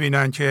هم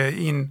ببینن که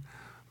این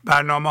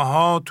برنامه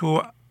ها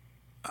تو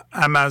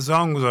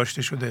آمازون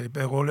گذاشته شده،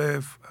 به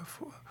قول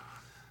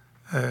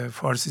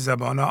فارسی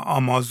زبان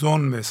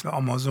آمازون مثل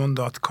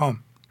amazon.com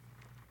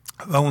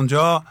و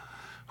اونجا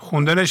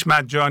خوندنش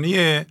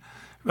مجانیه،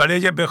 ولی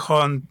اگه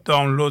بخوان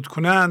دانلود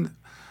کنن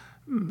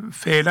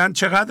فعلا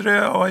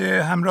چقدر آقای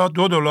همراه؟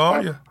 $2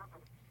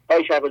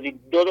 آقای شهبازی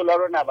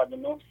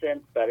 $2.99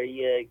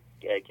 برای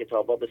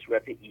کتابا به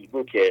صورت ای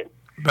بوکه.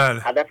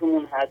 بله.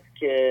 هدفمون هست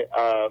که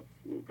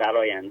در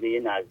آینده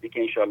نزدیک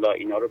انشالله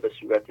اینا رو به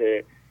صورت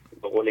به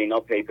قول اینا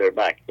پیپر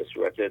بک به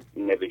صورت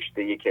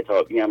نوشته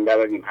کتابی هم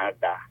داریم.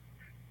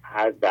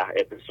 هر 10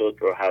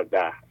 اپیزود رو هر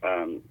 10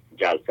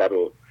 جلسه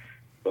رو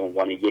به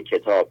عنوان یک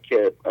کتاب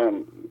که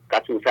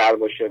قطورتر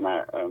باشه.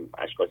 من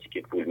اشخاصی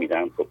که پول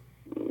میدن خب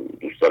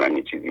دوست دارن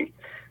یه چیزی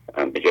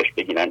به جاش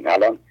بگیرن.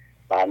 الان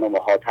برنامه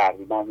ها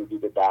تقریبا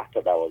حدود 10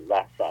 تا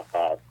 12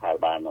 صفحه است هر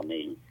برنامه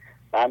ای.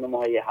 برنامه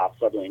های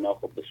 700 و اینا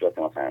خب به صورت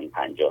مثلا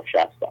 50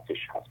 60 صفحه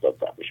 70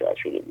 صفحه شاید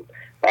شده بود.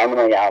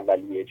 برنامه های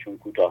اولیه چون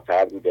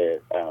کوتاه‌تر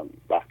بوده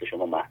وقت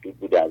شما محدود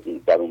بوده از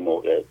این در اون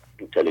موقع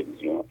تو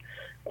تلویزیون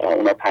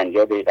اونا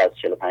 50 دقیقه از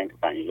 45 تا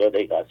 50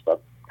 دقیقه است و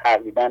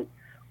تقریبا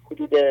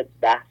حدود 10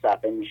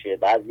 صفحه میشه.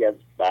 بعضی از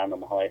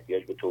برنامه‌ها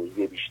احتیاج به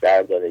توضیح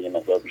بیشتر داره، یه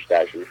مقدار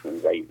بیشتر شده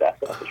 16 17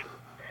 صفحه شده.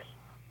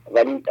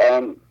 ولی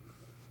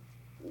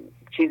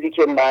چیزی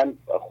که من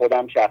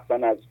خودم شخصا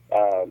از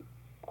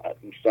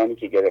دوستانی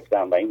که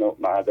گرفتم و اینو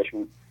من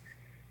ازشون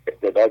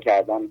استدعا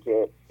کردم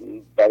که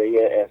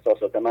برای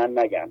احساسات من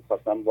نگن،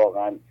 خواستم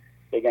واقعا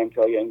بگم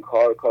که آیا این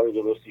کار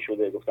درستی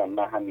شده. گفتم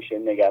من همیشه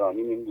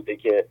نگرانیم این بوده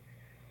که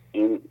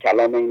این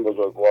کلام این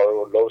بزرگوار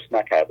رو لوس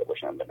نکرده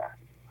باشن به من.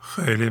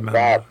 خیلی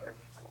ممنون.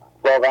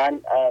 واقعا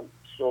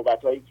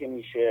صحبت هایی که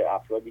میشه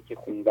افرادی که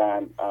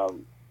خوندن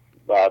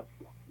و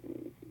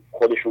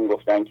خودشون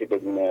گفتن که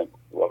بدون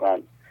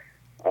واقعا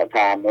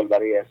تحمل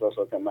برای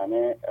احساسات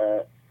منه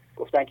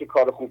گفتن که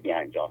کار خوبی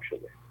انجام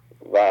شده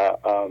و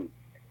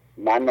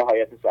من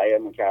نهایت سعی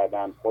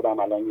میکردم. خودم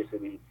الان یه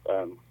سری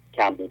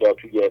کمبودا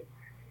توی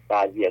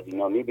بعضی از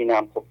اینا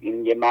میبینم. خب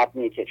این یه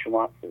متنیه که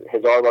شما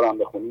 1000 بار هم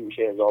بخونی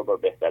میشه 1000 بار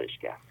بهترش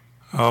کرد.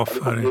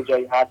 آفرین. یه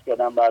جایی هست که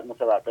آدم باید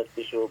متوقف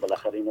بشه و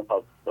بالاخره اینو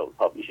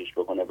پابلیشش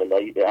بکنه.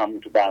 بلایی هم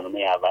تو برنامه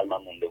اول من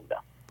مونده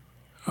بودم.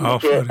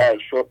 آفرین.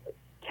 که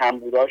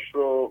کمبوداش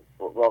رو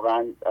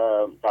واقعا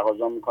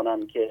تقاضا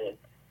میکنم که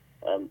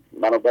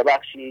منو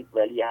ببخشید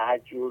ولی هر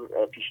جور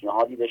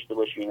پیشنهادی داشته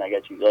باشین، اگر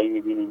چیزایی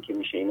میبینین که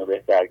میشه اینو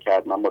بهتر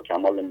کرد من با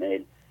کمال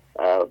میل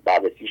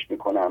بررسیش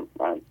میکنم.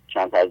 من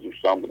چند تا از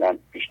دوستان بودن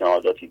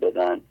پیشنهاداتی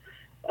دادن،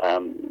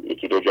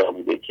 یکی دو جا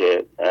بوده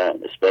که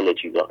اسپل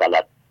چیزا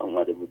غلط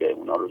اومده بوده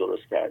اونا رو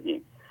درست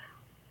کردیم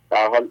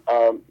در حال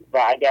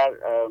و اگر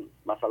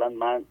مثلا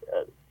من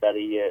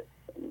برای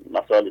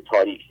مسائل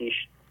تاریخیش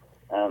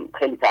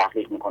خیلی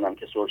تحقیق میکنم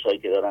که سورس هایی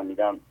که دارم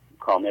میدم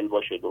کامل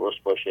باشه،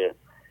 درست باشه.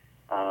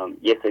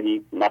 یه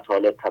سری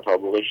مطالب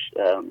تطابقش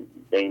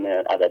بین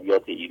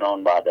ادبیات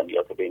ایران و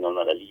ادبیات بین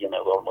المللی یه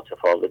مقدار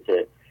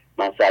متفاوته.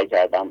 من سعی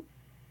کردم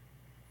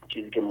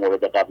چیزی که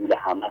مورد قبول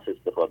همه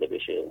استفاده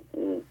بشه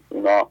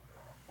اونا،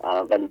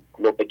 ولی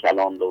لب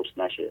کلام درست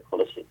نشه.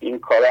 خلاصه این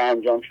کار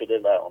انجام شده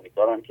و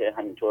امیدوارم که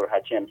همینطور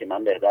هرچی هم که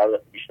من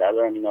بیشتر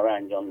دارم اینا رو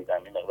انجام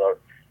میدم، این مقدار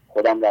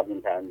خودم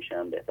روون‌تر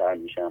میشم، بهتر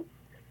میشم.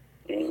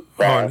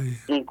 و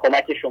این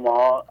کمک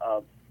شما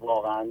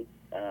واقعا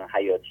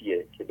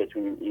حیاتیه که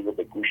بتونیم این رو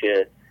به گوش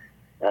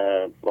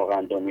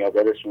واقعا دنیا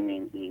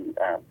برسونیم. این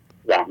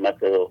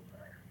زحمت و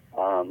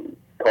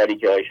کاری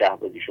که آقای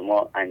شهبازی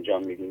شما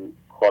انجام میدین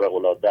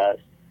خارق‌العاده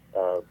است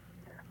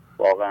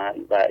واقعا،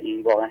 و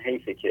این واقعا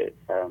حیفه که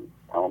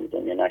تمام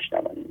دنیا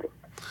نشنون این رو.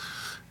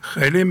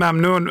 خیلی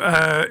ممنون.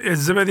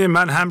 اجازه بدید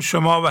من هم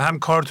شما و هم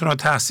کارتون رو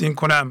تحسین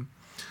کنم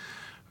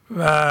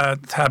و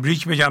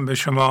تبریک بگم به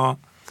شما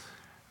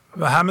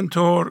و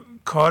همینطور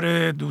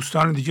کار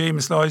دوستان دیگه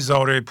مثل آقای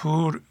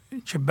زارعپور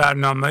که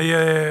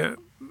برنامه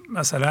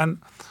مثلا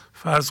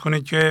فرض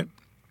کنید که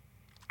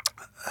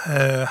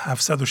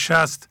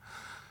 760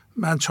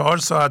 من 4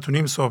 ساعت و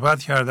نیم صحبت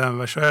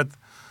کردم و شاید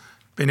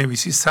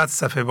بنویسی 100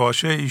 صفحه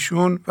باشه،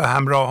 ایشون و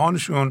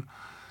همراهانشون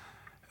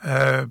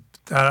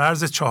در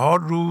عرض 4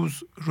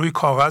 روز روی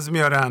کاغذ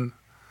میارن،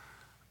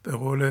 به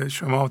قول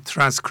شما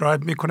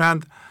ترانسکرایب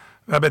میکنند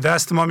و به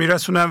دست ما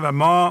میرسونن و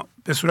ما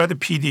به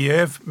صورت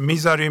PDF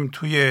میذاریم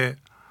توی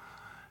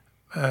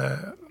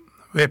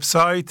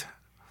وبسایت،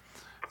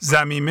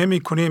 ضمیمه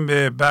میکنیم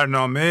به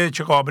برنامه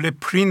که قابل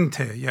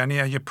پرینته،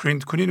 یعنی اگه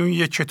پرینت کنید اون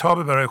یه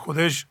کتاب برای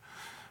خودش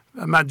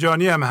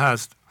مجانی هم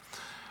هست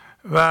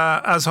و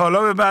از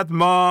حالا به بعد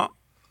ما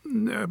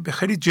به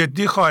خیلی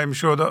جدی خواهیم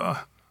شد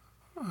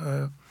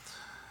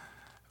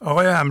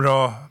آقای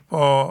همراه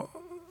با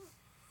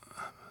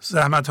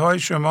زحمت‌های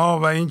شما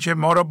و اینکه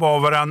ما را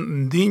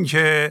باورندین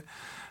که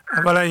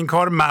اولا این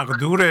کار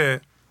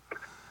مقدوره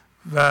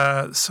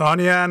و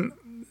ثانیاً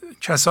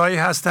کسایی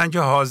هستند که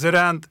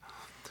حاضرند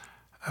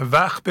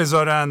وقت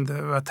بذارند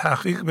و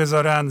تحقیق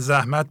بذارند،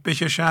 زحمت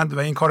بکشند و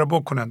این کار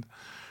بکنند.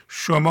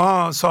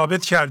 شما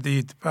ثابت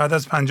کردید بعد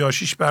از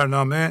 56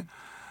 برنامه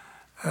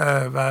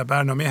و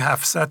برنامه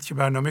 700 که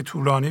برنامه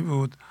طولانی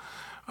بود،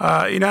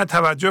 اینا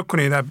توجه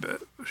کنید،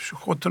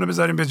 خودتون رو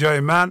بذارین به جای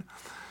من.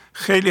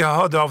 خیلی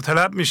ها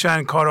داوطلب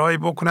میشن کارهایی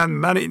بکنن،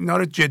 من اینا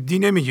رو جدی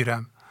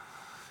نمیگیرم.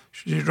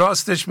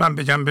 راستش من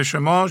بگم به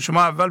شما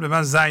اول به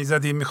من زنگ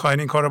زدید میخواین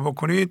این کار رو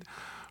بکنید،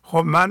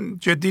 خب من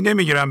جدی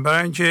نمیگیرم،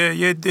 برای اینکه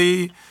یه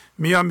عده‌ای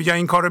میان میگن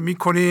این کار رو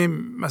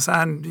میکنیم،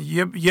 مثلا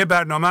یه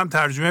برنامه هم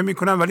ترجمه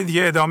میکنن ولی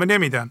دیگه ادامه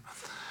نمیدن.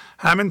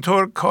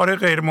 همینطور کار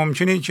غیر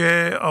ممکنی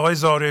که آقای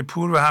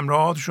زارعپور و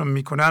همراهاتشون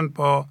میکنن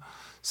با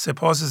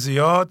سپاس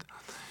زیاد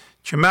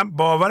که من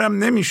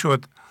باورم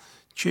نمیشد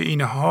که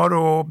اینها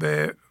رو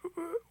به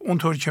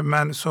اونطور که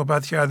من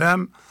صحبت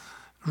کردم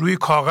روی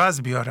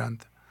کاغذ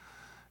بیارند.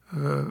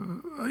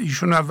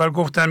 ایشون اول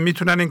گفتن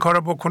میتونن این کار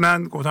رو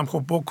بکنن، گفتم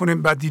خب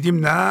بکنیم، بعد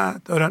دیدیم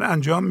نه دارن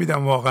انجام میدن.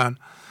 واقعا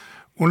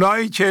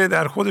اونایی که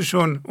در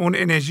خودشون اون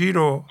انرژی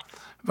رو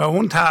و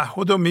اون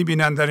تعهد رو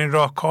میبینن در این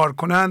راه کار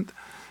کنند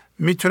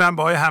میتونن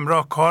با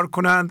همراه کار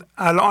کنند.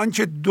 الان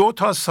که 2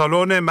 تا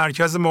سالن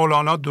مرکز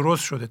مولانا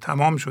درست شده،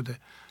 تمام شده،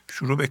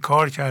 شروع به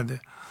کار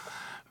کرده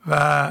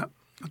و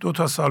 2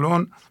 تا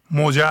سالن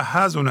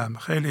مجهز، اونم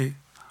خیلی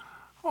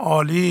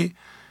عالی.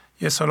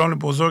 یه سالن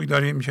بزرگ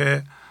داریم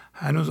که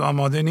هنوز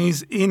آماده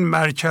نیست. این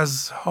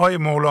مرکزهای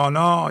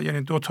مولانا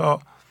یعنی 2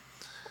 تا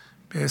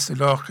به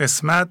اصطلاح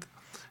قسمت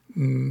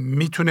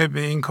میتونه به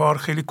این کار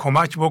خیلی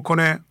کمک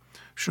بکنه.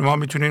 شما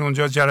میتونین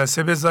اونجا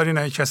جلسه بذارین،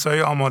 اگه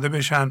کسایی آماده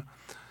بشن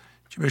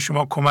که به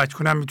شما کمک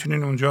کنن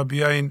میتونین اونجا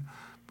بیاین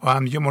با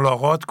هم دیگه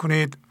ملاقات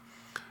کنید،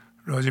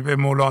 راجع به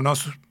مولانا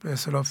به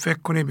اصطلاح فکر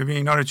کنید، ببین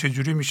اینا رو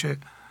چجوری میشه.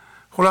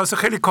 خلاصه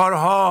خیلی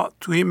کارها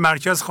توی این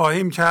مرکز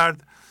خواهیم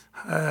کرد،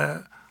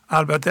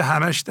 البته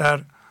همش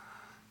در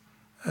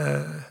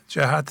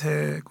جهت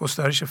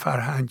گسترش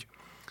فرهنگ،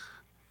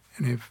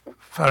 یعنی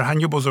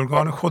فرهنگ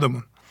بزرگان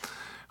خودمون.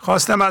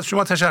 خواستم از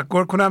شما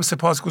تشکر کنم،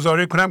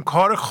 سپاسگزاری کنم،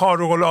 کار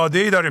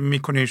خارق‌العاده‌ای داریم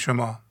میکنید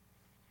شما،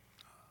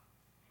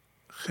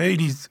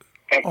 خیلی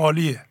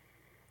عالیه.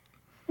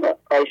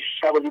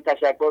 شبازی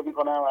تشکر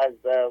میکنم از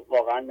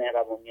واقعا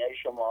مهربونی‌های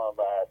شما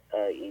و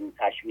این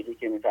تشویقی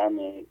که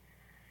میفرمایید.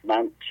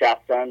 من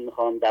شخصا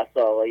میخوام دست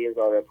آقای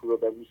زارعپور رو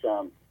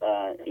ببوسم.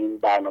 این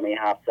برنامه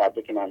 700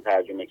 رو که من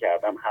ترجمه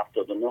کردم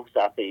 79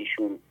 صفحه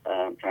ایشون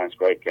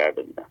ترانسکرایب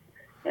کرده بودن،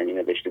 یعنی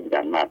نوشته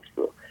بودن متن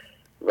رو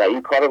و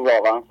این کار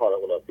واقعا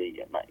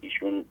خارق‌العاده‌ایه.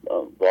 ایشون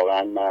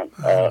واقعا من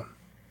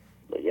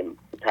یه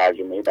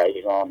ترجمه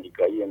دقیق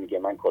آمریکایی میگه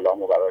من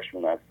کلامو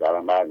براشون از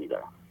سرم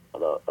برمی‌دارم.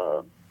 حالا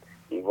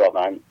این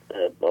واقعا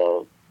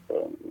با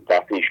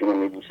دست ایشون رو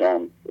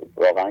میبوسم،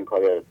 واقعا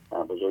کار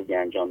بزرگی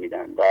انجام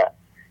میدن و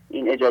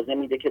این اجازه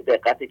میده که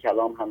دقت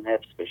کلام هم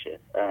حفظ بشه.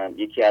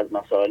 یکی از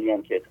مسائلی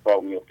هم که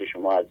اتفاق میفته،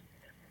 شما از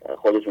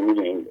خودتون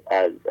میدونید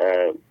از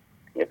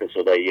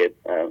اپیزودهای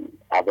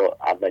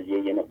اولیه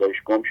یه مقدارش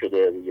گم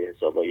شده روی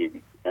حسابای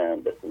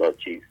به اصطلاح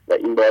چیز و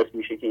این باعث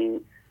میشه که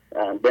این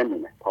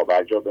بمونه،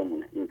 پابرجا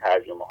بمونه. این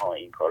ترجمه ها،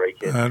 این کارهایی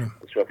که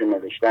صورت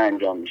نوشته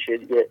انجام میشه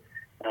دیگه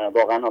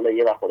واقعا حالا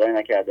یه وقت خدای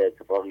نکرده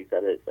اتفاقی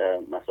سر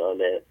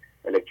مسائل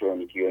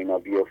الکترونیکی و اینا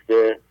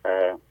بیفته،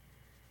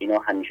 اینا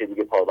همیشه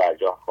دیگه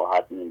پابرجا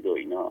خواهد موند و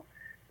اینا.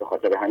 به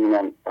خاطر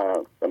همینم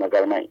به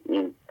نظر من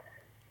این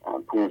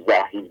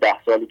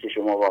 15-17 سالی که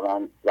شما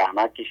واقعا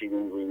زحمت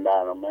کشیدین روی این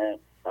برنامه،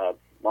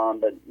 ما هم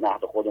به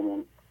نحو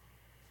خودمون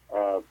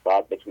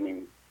باید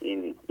بتونیم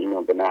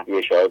اینو به نحوی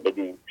اشاره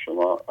بدیم.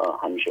 شما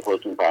همیشه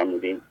خودتون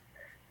فرمودین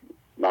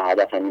من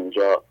هدفم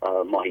اینجا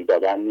ماهی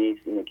دادن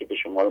نیست، اینه که به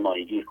شما رو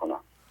ماهیگیر کنم.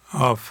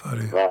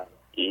 آفرین. و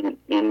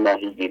این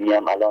ماهیگیری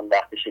هم الان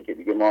وقتشه که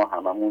دیگه ما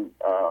هممون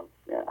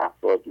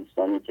افراد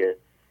دوستانی که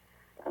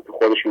تو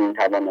خودشون این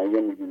توانایی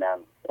رو میبینن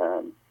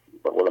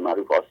به قول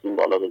معروف آستین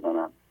بالا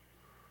بزنن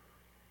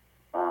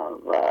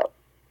و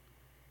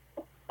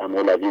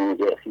مولوی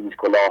میگه خیز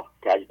کلاه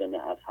کج بنه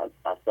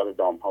از سر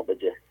دام ها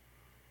بجه.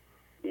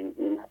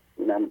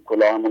 اینم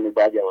کلاه همون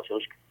باید یواش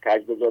یواش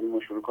کج بذاریم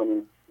و شروع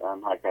کنیم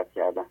حرکت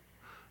کردن.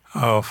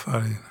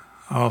 آفرین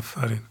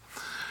آفرین.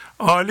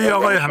 عالی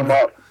آقای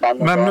همراه،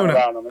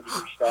 ممنونم.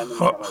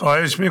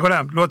 خواهش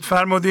میکنم، لطف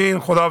فرمودین.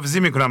 خداحافظی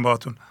میکنم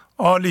باهاتون.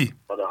 عالی.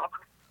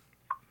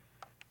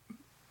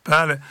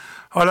 بله،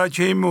 حالا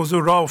که این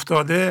موضوع راه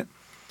افتاده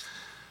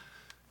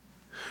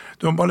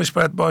دنبالش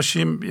باید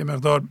باشیم، یه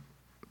مقدار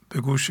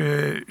به گوش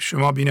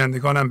شما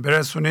بینندگانم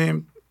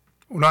برسونیم.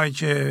 اونایی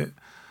که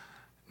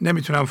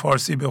نمیتونن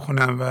فارسی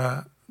بخونن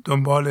و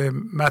دنبال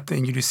متن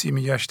انگلیسی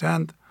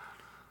میگشتند،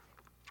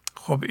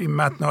 خب این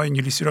متن‌های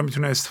انگلیسی رو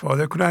میتونن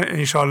استفاده کنن.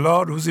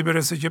 انشالله روزی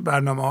برسه که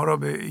برنامه ها رو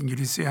به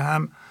انگلیسی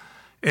هم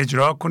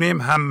اجرا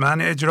کنیم، هم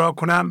من اجرا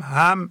کنم،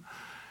 هم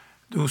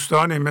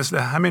دوستانی مثل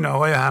همین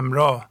آقای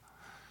همراه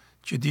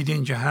که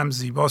دیدین که هم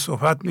زیبا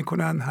صحبت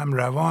میکنن، هم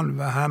روان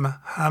و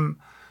هم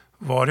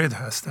وارد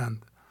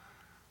هستند.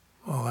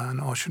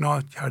 واقعا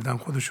آشنا کردن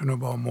خودشونو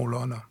با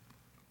مولانا.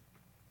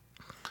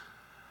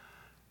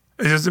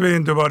 اجازه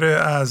بدین دوباره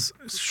از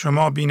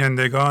شما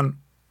بینندگان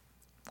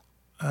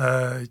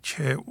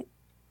که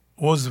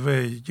عضو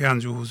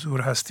گنج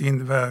حضور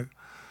هستین و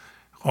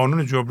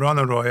قانون جبران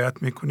رو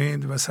رعایت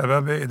میکنید و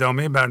سبب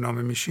ادامه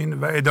برنامه میشین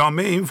و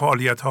ادامه این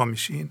فعالیت ها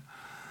میشین،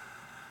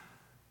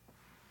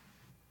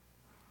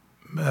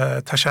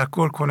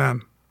 تشکر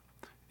کنم.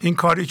 این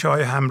کاری که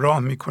آقای همراه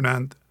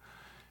میکنند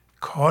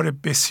کار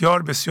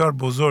بسیار بسیار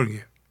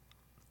بزرگه،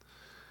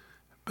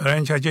 برای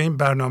اینکه اگه این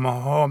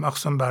برنامه ها،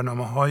 مخصوصا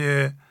برنامه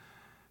های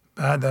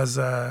بعد از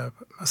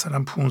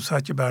مثلا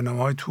 500 که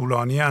برنامه های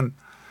طولانی هن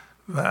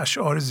و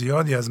اشعار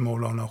زیادی از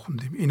مولانا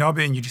خوندیم، اینا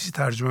به انگلیسی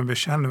ترجمه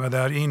بشن و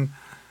در این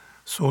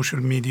سوشل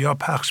میدیا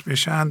پخش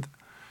بشند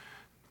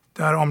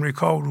در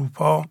آمریکا و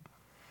اروپا،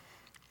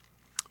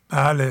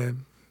 بله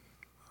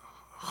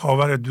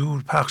خاور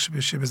دور پخش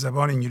بشه به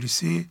زبان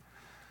انگلیسی،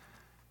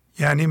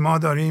 یعنی ما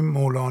داریم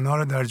مولانا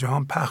رو در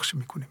جهان پخش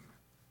میکنیم.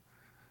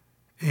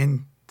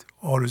 این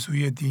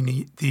آرزوی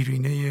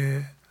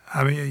دیرینه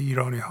همه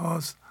ایرانی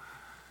هاست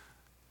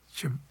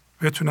که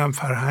بتونن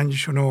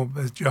فرهنگشون رو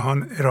به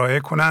جهان ارائه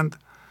کنند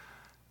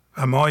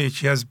و ما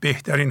یکی از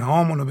بهترین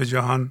هامون رو به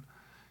جهان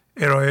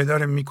ارائه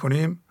داریم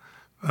میکنیم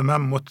و من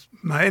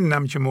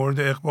مطمئنم که مورد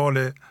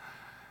اقبال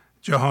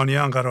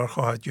جهانیان قرار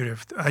خواهد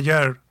گرفت.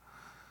 اگر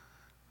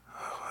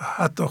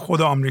حتی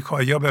خود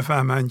آمریکایی‌ها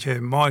بفهمن که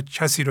ما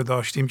کسی رو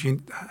داشتیم که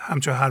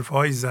همچون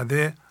حرفهایی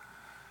زده،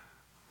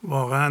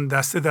 واقعا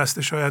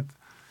دسته شاید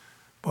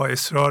با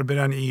اصرار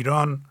برن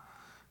ایران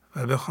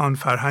و بخوان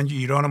فرهنگ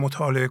ایران رو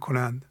مطالعه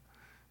کنند،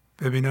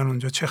 ببینن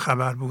اونجا چه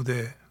خبر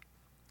بوده،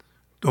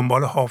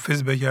 دنبال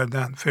حافظ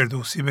بگردن،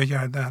 فردوسی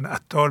بگردن،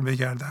 عطار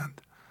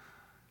بگردند،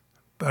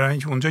 برای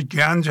اینکه اونجا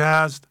گنج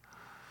هست.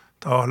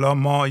 تا حالا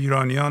ما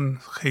ایرانیان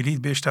خیلی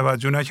بهش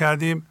توجه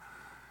نکردیم،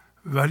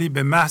 ولی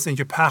به محض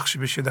اینکه پخش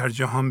بشه در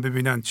جهان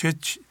ببینن چه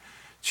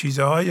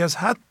چیزهایی از،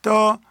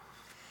 حتی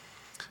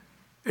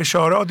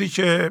اشاراتی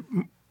که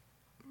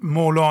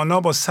مولانا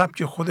با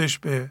سبک خودش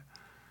به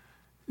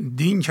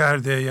دین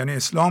کرده، یعنی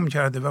اسلام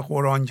کرده و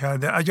قرآن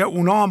کرده، اگر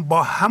اونا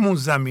با همون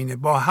زمینه،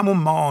 با همون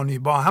معانی،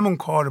 با همون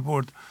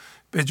کاربرد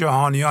به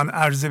جهانیان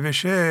عرضه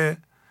بشه،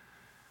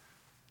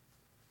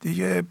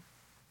 دیگه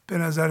به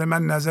نظر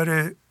من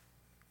نظر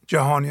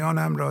جهانیان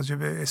هم راجع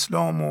به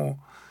اسلام و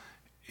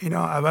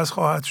اینا عوض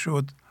خواهد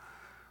شد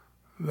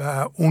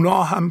و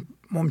اونا هم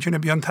ممکنه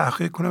بیان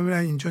تحقیق کنن ببینن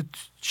اینجا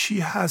چی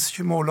هست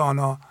که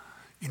مولانا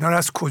اینا رو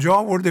از کجا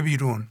آورده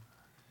بیرون.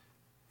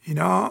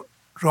 اینا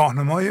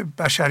راهنمای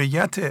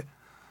بشریت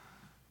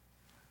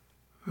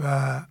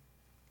و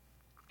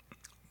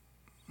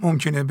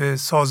ممکنه به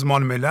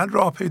سازمان ملل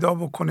راه پیدا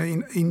بکنه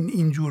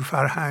این جور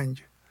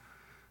فرهنگ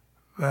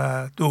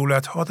و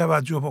دولت ها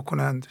توجه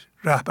بکنند،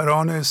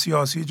 رهبران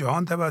سیاسی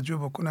جهان توجه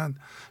بکنند.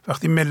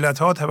 وقتی ملت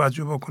ها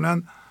توجه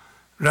بکنند،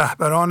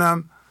 رهبران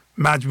هم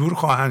مجبور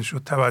خواهند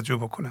شد توجه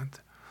بکنند.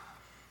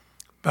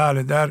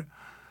 بله، در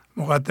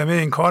مقدمه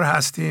این کار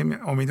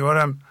هستیم.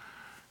 امیدوارم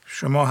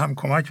شما هم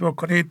کمک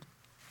بکنید،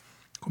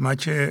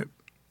 کمک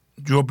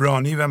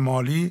جبرانی و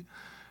مالی.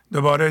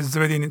 دوباره اجازه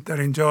بدین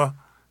در اینجا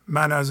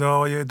من از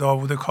آقای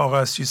داوود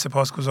کاغذچی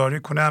سپاسگزاری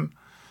کنم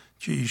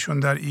که ایشون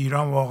در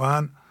ایران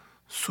واقعا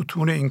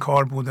ستون این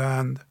کار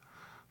بودند.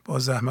 با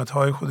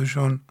زحمت‌های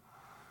خودشون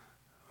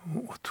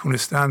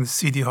تونستند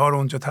CD ها رو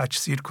اونجا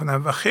تجسیر کنن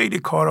و خیلی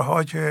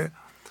کارها که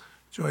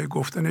جای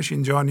گفتنش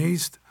اینجا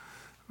نیست،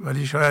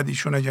 ولی شاید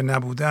ایشون اگه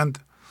نبودند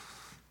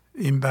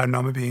این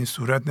برنامه به این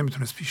صورت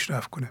نمیتونست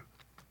پیشرفت کنه.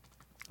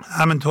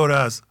 همینطور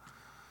از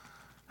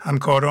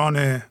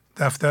همکاران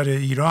دفتر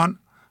ایران،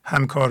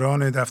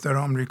 همکاران دفتر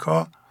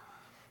آمریکا،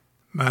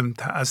 من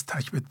از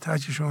تک به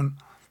تکشون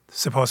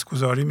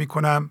سپاسگزاری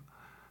میکنم.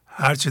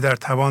 هرچی در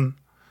توان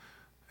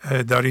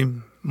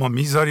داریم ما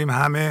میذاریم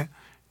همه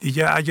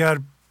دیگه. اگر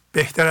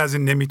بهتر از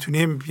این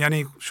نمیتونیم،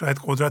 یعنی شاید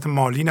قدرت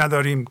مالی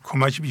نداریم،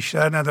 کمک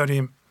بیشتر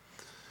نداریم.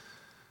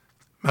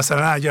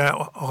 مثلا اگر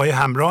آقای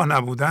همراه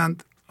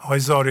نبودند، آقای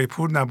زاره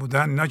پور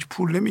نبودند، اینا که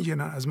پول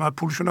نمیگیرن، از ما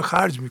پولشون رو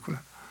خرج میکنن.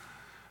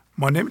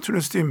 ما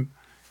نمیتونستیم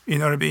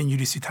اینا رو به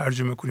انگلیسی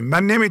ترجمه کنیم.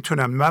 من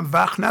نمیتونم، من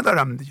وقت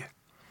ندارم دیگه.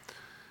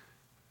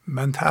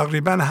 من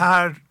تقریبا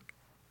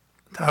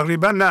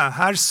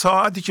هر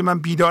ساعتی که من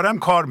بیدارم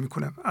کار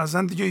میکنم.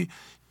 اصلا دیگه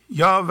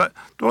یا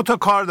 2 تا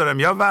کار دارم،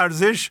 یا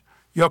ورزش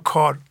یا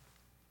کار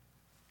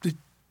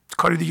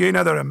دیگه ای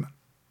ندارم من.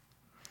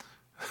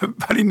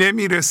 ولی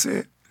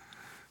نمیرسه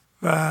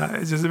و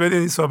اجازه بدید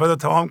این صحبت رو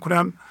تمام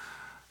کنم.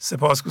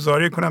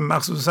 سپاسگزاری کنم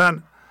مخصوصا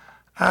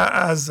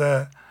از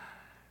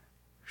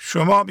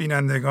شما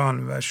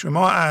بینندگان و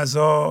شما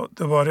اعضا.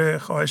 دوباره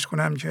خواهش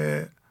کنم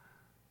که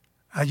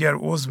اگر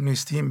عضو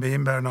نیستیم به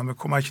این برنامه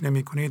کمک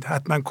نمی کنید،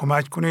 حتما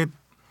کمک کنید.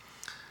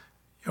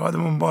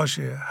 یادمون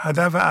باشه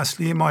هدف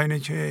اصلی ما اینه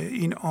که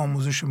این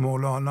آموزش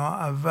مولانا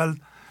اول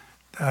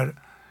در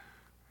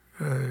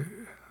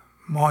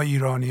ما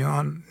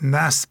ایرانیان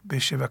نصب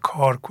بشه و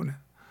کار کنه.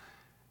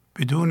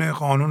 بدون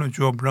قانون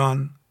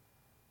جبران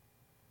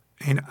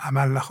این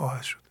عمل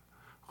نخواهد شد.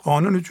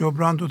 قانون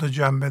جبران 2 تا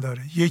جنبه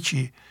داره.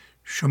 یکی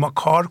شما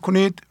کار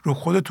کنید رو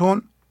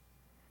خودتون،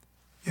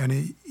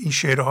 یعنی این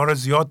شعرها رو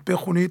زیاد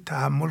بخونید،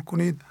 تحمل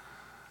کنید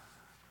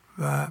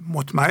و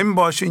مطمئن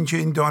باشین که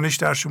این دانش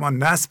در شما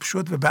نصب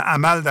شد و به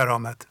عمل در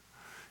آمد،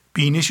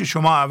 بینش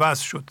شما عوض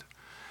شد.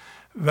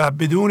 و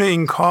بدون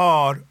این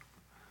کار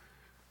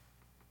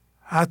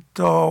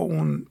حتی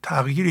اون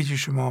تغییری که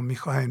شما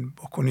میخواین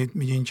بکنید،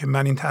 میگین که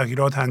من این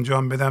تغییرات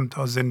انجام بدم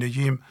تا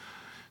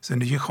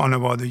زندگی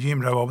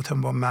خانوادگیم،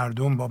 روابطم با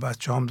مردم، با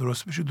بچه هم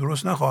درست بشه،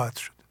 درست نخواهد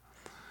شد.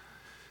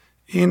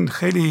 این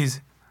خیلی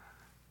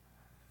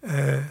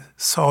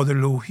ساده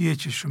لوحیه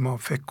که شما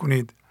فکر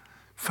کنید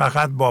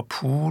فقط با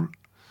پول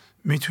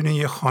میتونین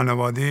یه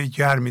خانواده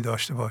گرمی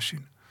داشته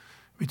باشین،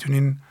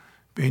 میتونین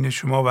بین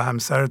شما و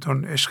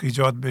همسرتون عشق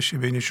ایجاد بشه،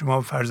 بین شما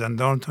و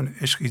فرزندانتون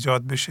عشق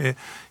ایجاد بشه،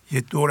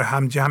 یه دور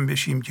هم جمع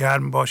بشیم،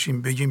 گرم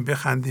باشیم، بگیم،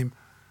 بخندیم.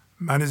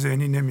 من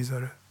ذهنی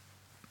نمیذاره،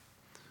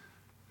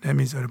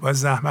 باید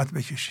زحمت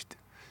بکشید.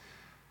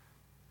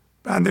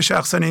 بنده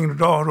شخصا این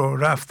راه رو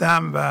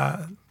رفتم و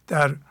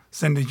در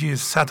زندگی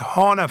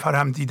صدها نفر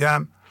هم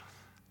دیدم.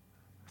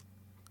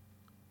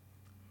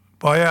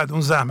 باید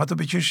اون زحمت رو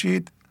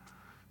بکشید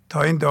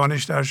تا این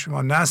دانش در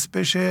شما نصب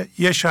بشه.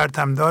 یه شرط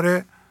هم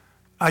داره،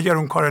 اگر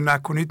اون کار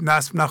نکنید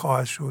نصب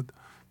نخواهد شد،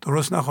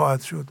 درست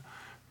نخواهد شد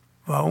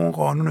و اون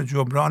قانون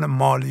جبران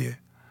مالیه.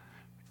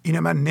 اینه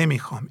من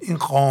نمیخوام، این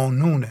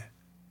قانونه.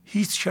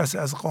 هیچ کس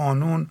از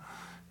قانون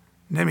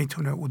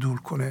نمیتونه عدول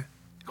کنه.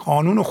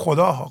 قانون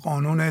خدا،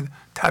 قانون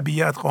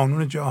طبیعت،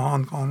 قانون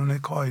جهان، قانون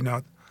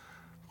کائنات،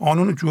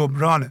 قانون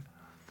جبرانه.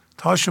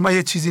 تا شما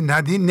یه چیزی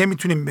ندین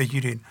نمیتونین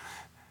بگیرین.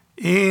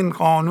 این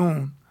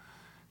قانون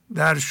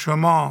در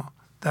شما،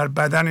 در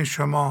بدن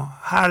شما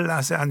هر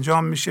لحظه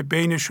انجام میشه.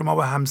 بین شما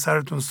و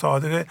همسرتون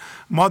صادقه.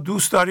 ما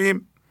دوست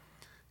داریم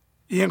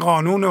این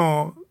قانون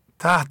رو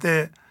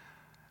تحت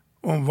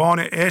عنوان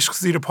عشق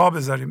زیر پا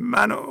بذاریم.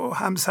 من و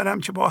همسرم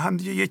که با هم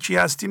دیگه یکی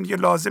هستیم، دیگه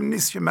لازم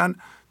نیست که من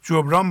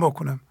جبران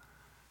بکنم.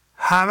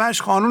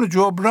 همش قانون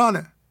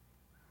جبرانه.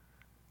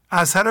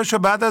 اثرشو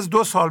بعد از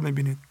 2 سال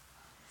میبینید.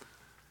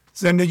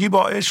 زندگی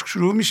با عشق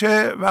شروع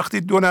میشه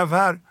وقتی 2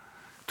 نفر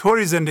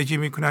طوری زندگی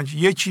میکنن که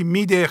یکی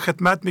میده،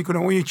 خدمت میکنه،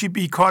 اون یکی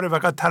بیکاره،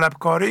 فقط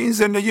طلبکاره. این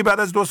زندگی بعد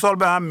از 2 سال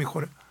به هم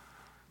میخوره.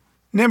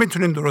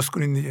 نمیتونین درست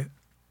کنین دیگه،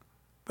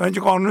 برای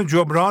اینکه قانون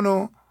جبران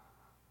رو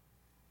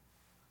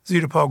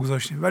زیر پا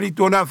گذاشتیم. ولی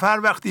 2 نفر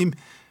وقتی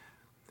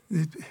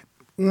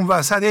اون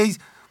وسط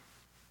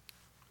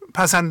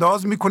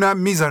پسنداز میکنن،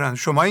 میذارن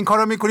شما این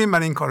کارو میکنین،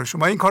 من این کارو،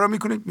 شما این کارو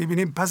میکنین،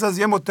 میبینیم پس از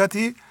یه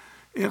مدتی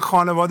این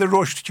خانواده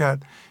رشد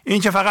کرد.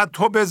 این که فقط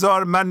تو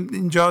بذار من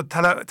اینجا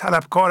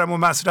طلبکارم و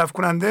مصرف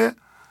کننده،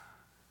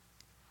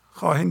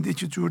 خواهید دید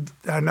که جور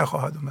در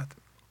نخواهد اومد.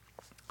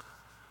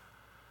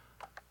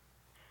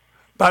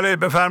 بله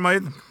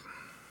بفرمایید.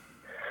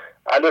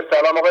 الو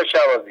سلام آقای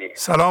شهبازی.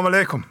 سلام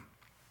علیکم.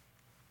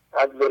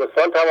 از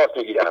لرستان تماس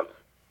میگیرم.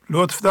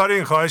 لطف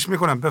دارین، خواهش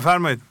میکنم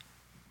بفرمایید.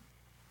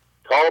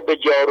 تا به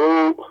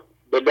جارو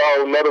به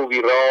لا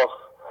نروی راه،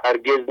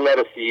 هرگز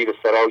نرسی به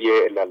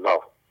سرای الله.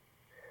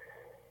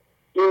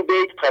 این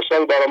بیت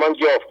قشنگ برای من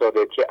جا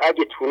افتاده که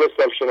اگه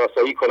تونستم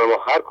شناسایی کنم و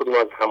هر کدوم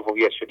از هم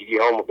هویت شدگی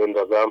هامو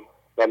بندازم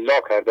و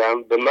لا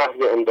کردم، به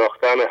محض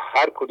انداختن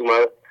هر کدوم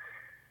از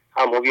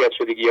هم هویت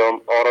شدگی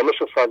هم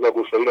آرامش و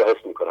فضاگوشایی رو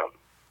حس میکنم.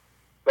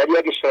 ولی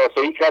اگه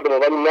شناسایی کردم و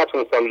ولی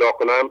نتونستم لا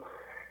کنم،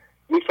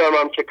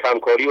 میفهمم که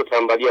کمکاری و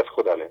تنبلی از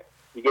خودمه.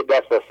 دیگه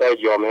دست از سر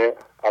جامعه،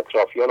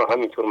 اطرافیان و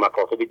همینطور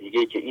مکاتب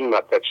دیگه‌ای که این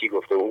مکتب چی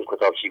گفته و اون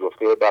کتاب چی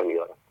گفته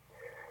برمیدارم.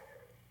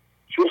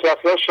 چون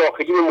اصلا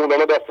شاخگی به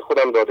مولانا دست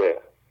خودم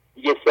داده،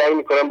 دیگه سعی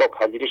میکنم با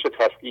پذیرش و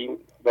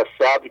تسلیم و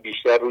صبر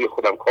بیشتر روی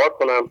خودم کار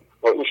کنم.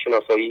 با این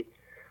شناسایی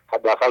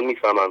حداقل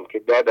میفهمم که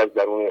درد از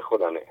درون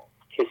خودمه،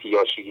 کسی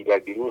یا چیزی در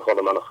بیرون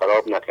حال منو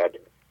خراب نکرده.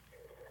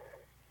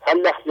 هر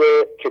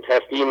لحظه که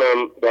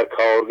تسلیمم در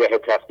کارگاه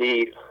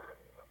تقدیر،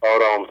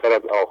 آرامتر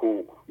از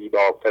آهو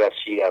بیباکتر از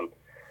شیرم.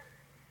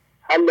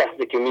 هر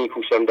لحظه که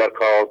میکوشم در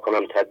کار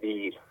کنم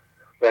تدبیر،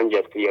 رنج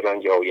از پی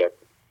رنج آید،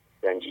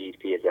 زنجیر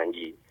پی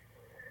زنجیر.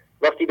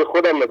 وقتی به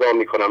خودم نگاه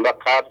میکنم و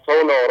قبض‌ها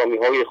و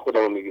ناآرامی‌های خودم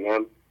رو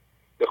میبینم،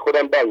 به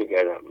خودم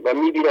برمیگردم و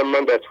میبینم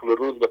من در طول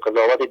روز به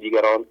قضاوت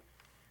دیگران،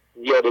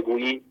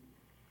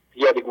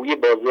 زیادگویی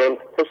با ذهن،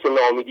 حس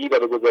ناامیدی و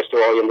به گذشته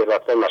و آینده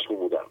رفتن مشغول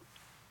بودم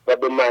و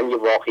به معنی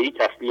واقعی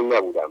تسلیم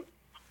نبودم.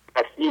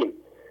 تسلیم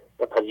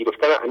و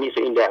پذیرفتن عمیق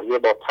این لحظه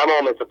با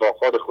تمام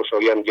اتفاقات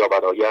خوشایند یا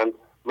بدایند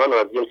منو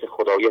از جنس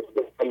خداییت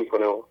بهتر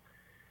میکنه و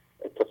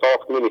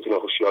اتفاق نمیتونه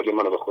هوشیاری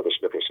منو به خودش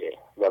بکشه.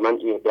 و من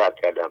اینو درک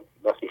کردم.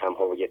 وقتی هم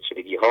هویت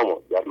شدگی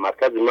هامو در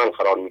مرکز من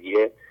قرار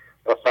میگیره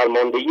و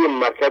فرماندهی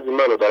مرکز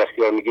منو در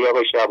اختیار میگیره،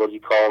 آقای شهبازی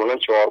کاملا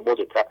چهاربعد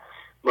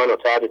منو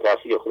تحت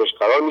تاثیر خودش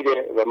قرار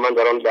میده و من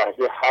در آن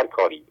لحظه هر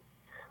کاری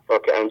را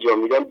که انجام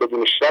میدم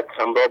بدون شک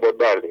همراه با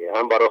درده،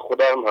 هم برای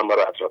خودم هم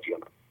برای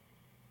اطرافیانم.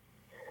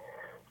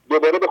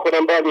 دوباره به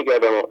خودم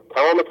برمیگردم و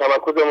تمام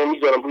تمرکزم رو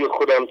میذارم روی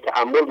خودم،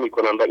 تأمل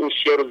میکنم و این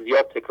شعر رو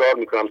زیاد تکرار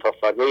میکنم تا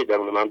فضای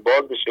درون من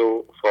باز بشه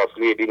و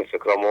فاصله بین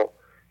فکرامو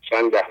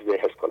چند لحظه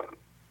حس کنم.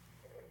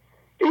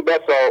 ای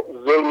بسا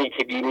ظلمی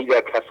که بینی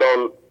در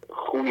کسان،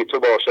 خوی تو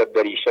باشد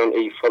در ایشان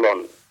ای فلان.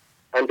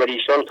 اندر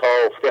ایشان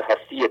تافته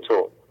هستی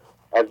تو،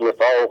 از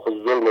نفاق و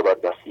ظلم و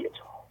بدنفسی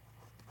تو.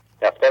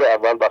 دفتر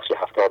اول بخش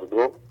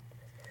 72.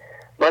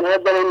 من هر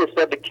زمان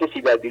نسبت به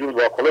کسی در بیرون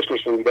واکنش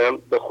نشون میدم،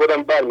 به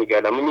خودم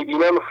برمیگردم و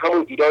میبینم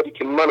همون ایرادی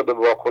که منو به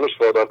واکنش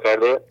وادار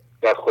کرده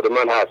در خود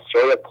من هست،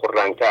 شاید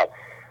پررنگتر.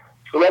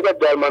 چون اگر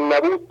در من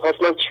نبود پس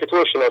من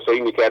چطور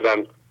شناسایی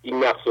میکردم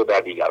این نقص رو در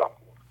دیگران؟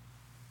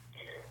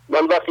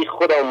 من وقتی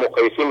خودم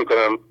مقایسه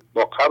میکنم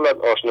با قبل از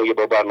آشنایی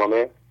با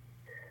برنامه،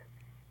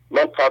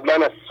 من قبلا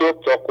از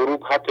صبح تا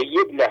غروب حتی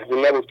یک لحظه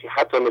نبود که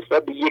حتی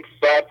نسبت به یک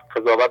فرد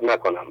قضاوت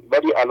نکنم،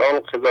 ولی الان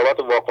قضاوت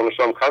و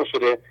واکنشام کم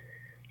شده،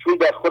 چون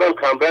در خودم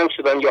کمرنگ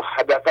شدن یا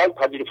حداقل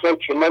پذیرفتم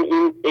که من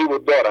این عیبو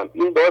دارم.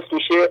 این باعث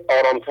میشه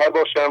آرامتر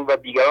باشم و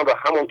دیگران را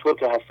همونطور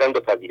که هستن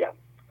بپذیرم.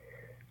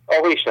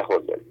 آقای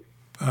شهبازی،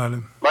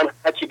 من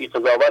هرچی بی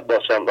قضاوت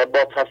باشم و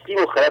با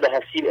تسلیم و خرد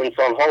حسیر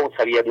انسانها و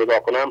طبیعت نگاه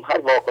کنم، هر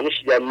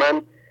واکنشی در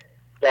من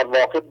در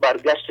واقع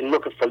برگشت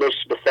نوک فلش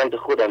به سمت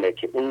خودمه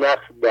که اون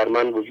نقص در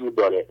من وجود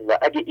داره. و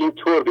اگه این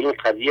طور به این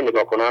قضیه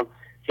نگاه کنم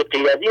که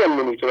غیر از اینم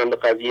نمیتونم به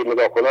قضیه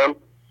نگاه کنم،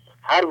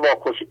 هر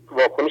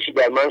واکنشی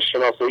در من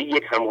شناسایی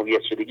یک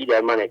هم‌هویت شدگی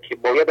در منه که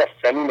باید از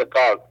صمیم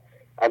قلب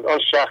از آن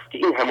شخص که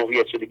این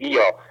هم‌هویت شدگی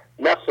یا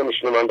نقص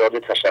نشون من داده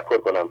تشکر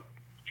کنم.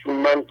 چون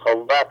من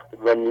تا وقت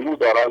و نیرو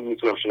دارم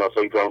میتونم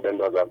شناسایی رو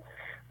بندازم.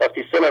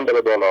 وقتی سنم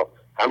بره بالا،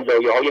 هم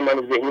لایه‌های من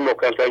ذهنی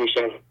محکم‌تر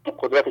میشن،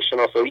 قدرت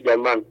شناسایی در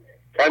من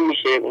کم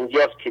میشه.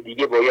 اونجاست که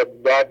دیگه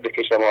باید درد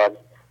بکشم و از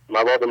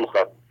مواد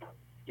مخدر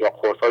یا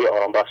قرص‌های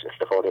آرامبخش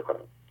استفاده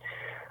کنم.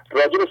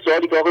 راجع به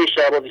سوالی که آقای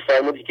شهبازی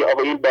فرمودی که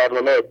آقا این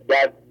برنامه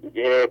در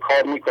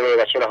کار میکنه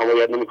و چرا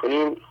حمایت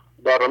نمیکنیم،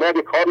 برنامه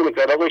اگه کار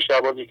نمیکنه آقای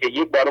شهبازی که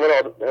یک برنامه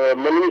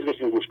ما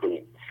نمیتونیم گوش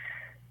کنیم،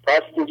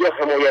 پس اینجا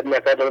حمایت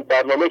نکردن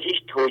برنامه هیچ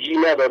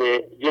توجیه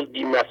نداره جز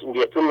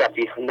بی‌مسئولیتی و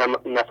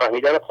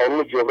نفهمیدن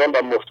قانون جبران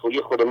و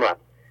مفتخوری خود من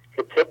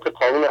که طبق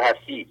قانون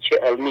هستی چه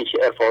علمی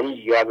چه عرفانی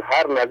یا از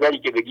هر نظری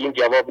که بگیم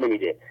جواب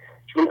نمیده.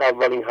 چون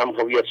اولین هم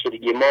هویت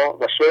شدگی ما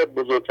و شاید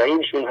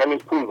بزرگترینشون همین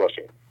پول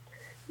باشه.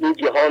 این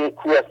جهان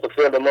کو است و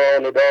فعل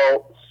ما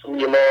ندا،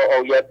 سوی ما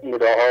آید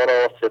نداها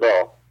را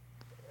صدا.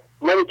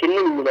 من که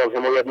نمیدونم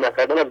حمایت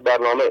نکردن از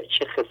برنامه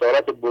چه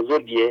خسارت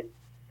بزرگیه،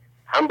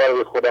 هم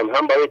برای خودم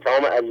هم برای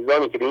تمام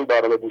عزیزانی که به این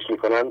برنامه گوش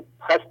میکنن،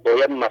 پس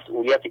باید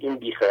مسئولیت این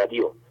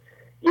بیخردی و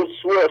این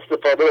سوء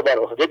استفاده رو بر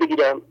عهده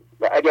بگیرم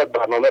و اگر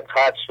برنامه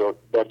قطع شد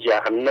در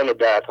جهنم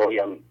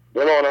دعتهایم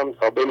بمانم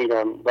تا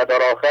بمیرم. و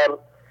در آخر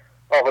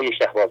آقای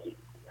شهبازی،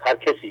 هر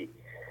کسی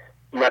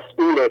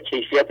مسئول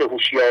کیفیت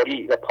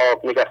هوشیاری و پاک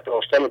نگه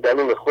داشتن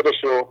درون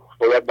خودش رو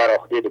باید بر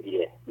عهده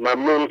بگیره.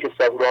 ممنون که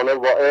صبورانه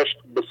و عشق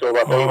به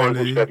صحبت‌های من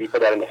گوش کردید.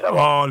 پدر مهربان.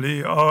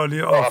 عالی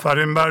عالی،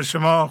 آفرین بر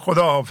شما.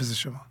 خدا حافظ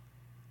شما.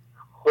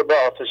 خدا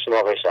حافظ شما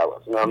آقای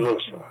شهباز. ممنون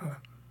شما.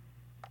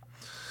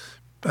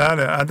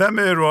 بله، عدم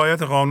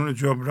رعایت قانون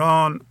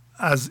جبران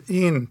از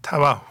این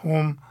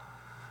توهم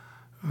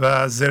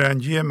و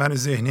زرنگی من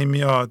ذهنی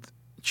میاد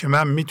که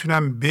من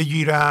میتونم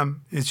بگیرم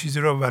یه چیزی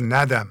رو و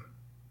ندم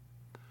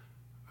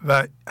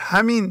و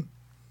همین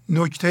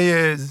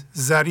نکته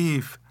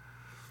ظریف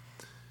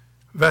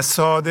و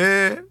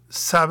ساده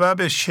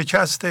سبب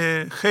شکست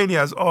خیلی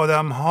از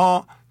آدم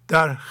ها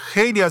در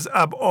خیلی از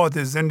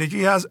ابعاد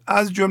زندگی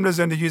از جمله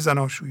زندگی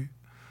زناشویی،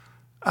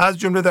 از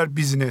جمله در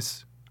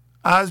بیزنس،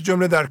 از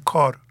جمله در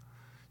کار،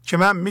 که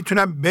من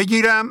میتونم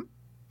بگیرم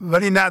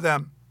ولی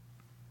ندم.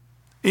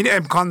 این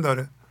امکان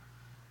داره.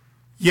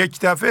 یک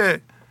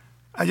دفعه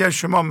اگر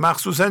شما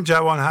مخصوصا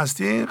جوان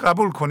هستین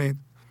قبول کنید،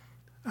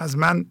 از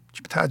من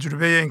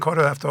تجربه این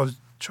کار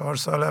 74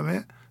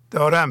 سالمه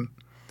دارم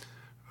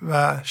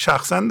و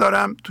شخصا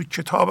دارم، تو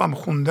کتابم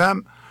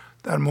خوندم،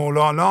 در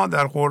مولانا،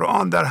 در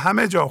قرآن، در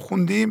همه جا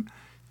خوندیم.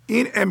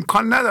 این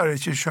امکان نداره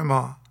که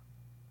شما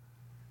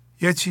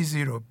یه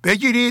چیزی رو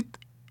بگیرید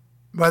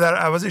و در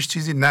عوضش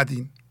چیزی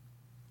ندین.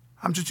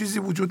 همچون چیزی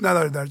وجود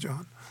نداره در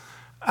جهان.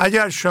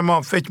 اگر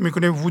شما فکر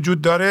میکنید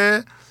وجود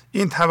داره،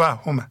 این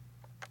توهمه.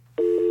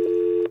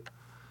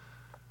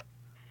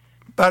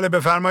 بله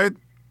بفرمایید.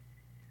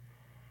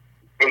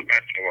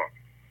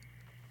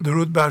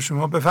 درود بر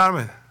شما،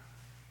 بفرمایید.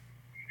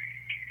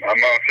 من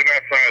محسن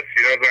هستم از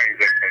شیراز زنگ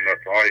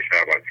زدم. آقای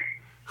شهبازی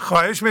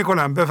خواهش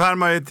میکنم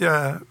بفرمایید.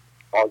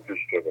 حالتون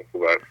چطوره؟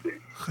 خوب هستی؟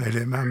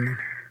 خیلی ممنون.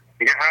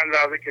 میگه هر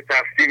لحظه که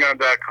تصمیمم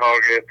در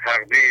کار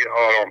تقدیر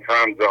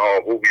آرامترم ز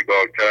آهو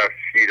بیبارتر از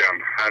شیرم.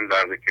 هر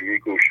لحظه که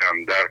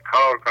میگوشم در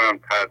کار کنم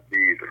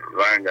تدبیر.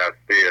 رنگ از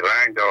پی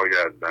رنگ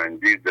آید،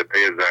 زنجیر ز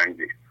پی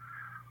زنجیر.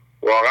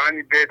 واقعا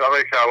این بیت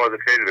آقای شهبازی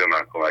خیلی به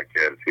من کمک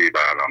کرد توی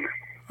برنامه.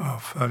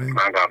 آفرین.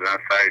 من قبلا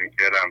سعی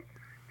میکردم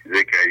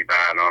چیزی که این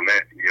برنامه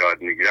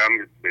یاد میگیرم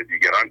به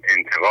دیگران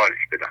انتقالش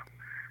بدم.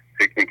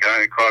 فکر میکنم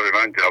این کار به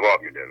من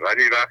جواب میده،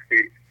 ولی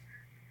وقتی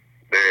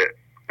به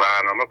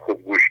برنامه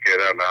خوب گوش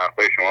کردم، به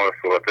حرفای شما و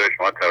صحبتهای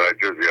شما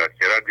توجه زیاد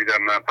کردم،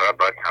 دیدم من فقط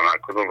باید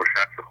تمرکزم رو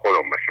شخص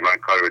خودم باشه. من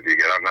کار به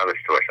دیگران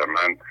نداشته باشم.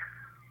 من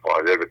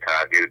قادر به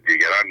تغییر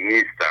دیگران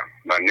نیستم.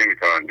 من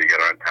نمیتونم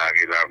دیگران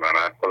تغییر بدم و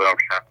من خودم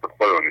شخص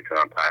خودم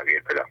میتونم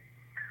تغییر بدم.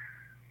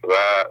 و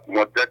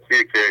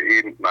مدتی که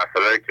این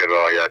مسئله که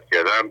رعایت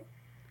کردم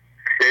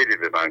خیلی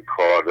به من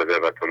کار داده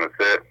و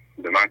تونسته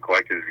به من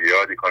کمک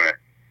زیادی کنه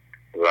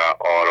و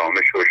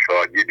آرامش و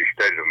شادی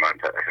بیشتری رو من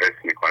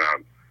حس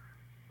میکنم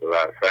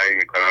و سعی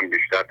میکنم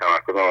بیشتر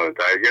تمرکزم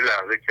در یه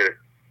لحظه که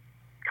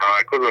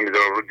تمرکزم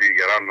میذارم رو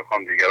دیگران،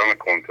 میخوام دیگران رو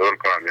کنترل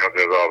کنم یا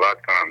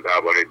قضاوت کنم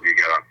درباره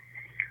دیگران،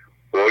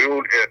 با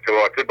اون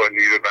ارتباطه با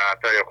نیروی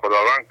برتر یا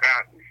خداوند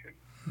قطع میشه.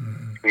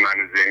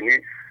 من ذهنی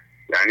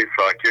یعنی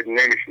ساکت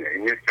نمیشینه.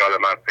 این نیست که حالا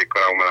من فکر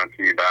کنم من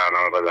توی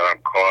برنامه و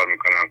دارم کار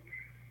میکنم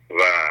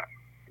و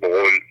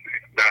بقول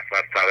دست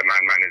از سر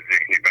من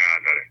ذهنی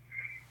برداره.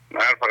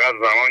 من فقط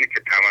زمانی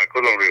که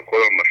تمرکزم روی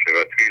خودم باشه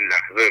و توی این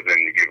لحظه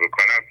زندگی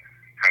بکنم،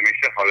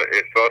 همیشه حالا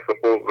احساس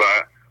خوب و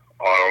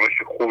آرامش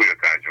خوبی رو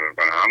ترجمه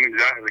میکنم. همین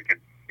لحظه که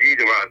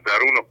دیدم از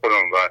درون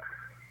خودم و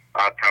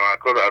از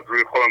تمرکز از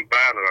روی خودم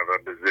بردارم و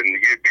به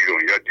زندگی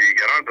بیرون یا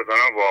دیگران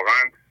بزنم،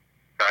 واقعا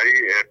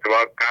سریع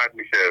ارتباط قطع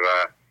میشه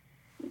و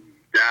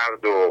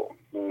درد و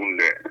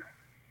اون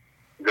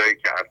جایی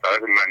که از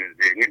طرف من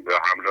ذهنی و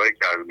حملهایی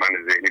که از من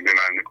ذهنی به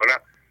من میکنه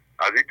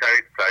از این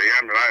طریق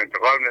سریعا به من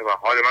انتقال میده و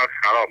حال من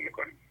خراب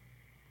میکنه.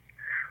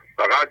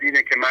 فقط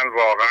اینه که من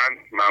واقعا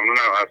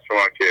ممنونم از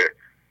شما که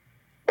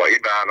با این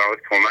برنامه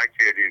کمک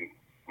کردین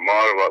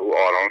ما رو و او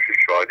آرامش و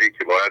شادی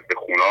که باید به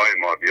خونه های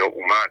ما بیا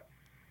اومد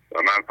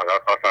و من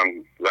فقط خواستم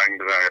زنگ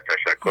بزنم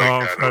تشکر کردم.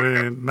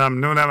 آفرین،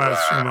 ممنونم از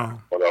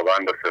شما.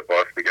 خداوند رو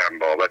سپاس بگم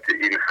بابت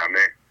این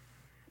همه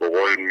به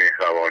قول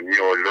مهربانی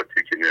و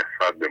لطفی که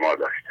نسبت به ما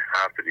داشته.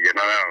 حرف دیگه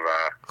ندارم و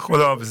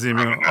خداحافظی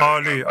میکنم.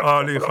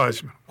 عالی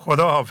خواهش میکنم.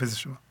 خدا حافظ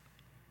شما.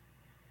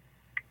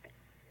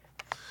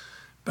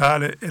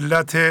 بله،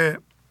 علت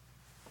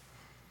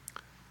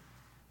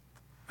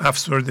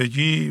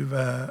افسردگی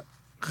و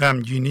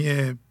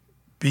غمگینی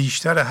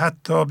بیشتر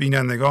حتی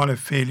بینندگان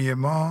فعلی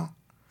ما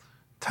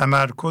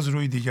تمرکز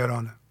روی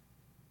دیگرانه.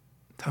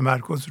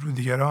 تمرکز روی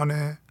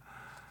دیگرانه.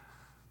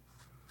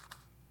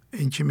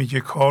 این که میگه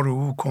کار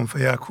او کن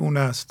فیکون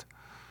است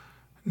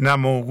نه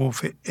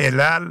موقوف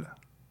علل.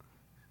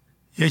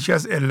 یکی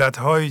از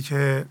علتهایی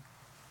که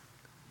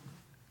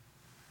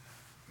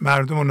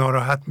مردم رو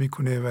ناراحت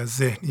میکنه و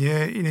ذهنیه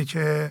اینه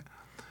که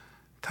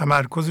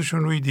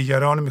تمرکزشون روی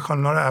دیگران میخوان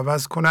اونا رو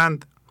عوض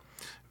کنند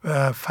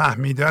و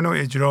فهمیدن و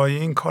اجرای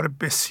این کار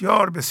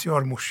بسیار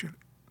بسیار مشکل.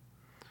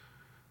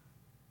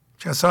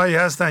 کسایی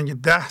هستن که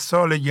 10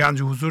 سال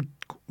گنج حضور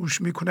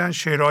گوش میکنن،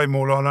 شعرهای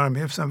مولانا رو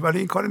حفظن، ولی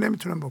این کار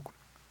نمیتونن بکنن.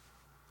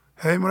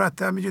 هی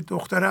مرتب میگه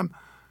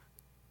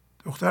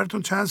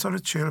دخترتون چند ساله؟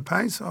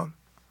 45 سال.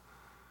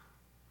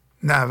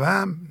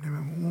 نوام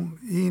اون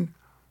این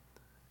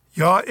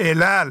یا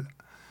علل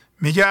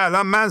میگه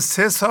الان من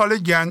 3 سال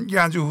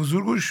گنج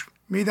حضور گوش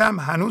میدم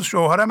هنوز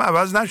شوهرم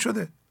عوض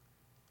نشده.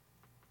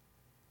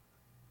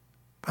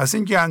 پس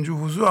این گنج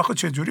حضور آخه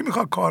چجوری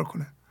میخواد کار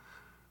کنه؟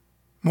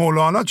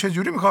 مولانا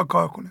چجوری میخواد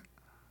کار کنه؟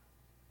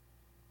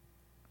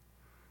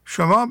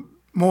 شما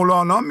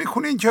مولانا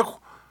میخونین که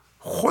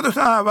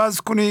خودتون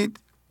عوض کنید.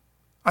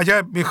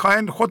 اگر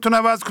میخواین خودتون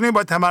عوض کنید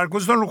باید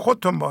تمرکزتون رو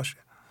خودتون باشه.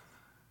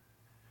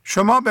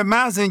 شما به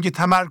محض اینکه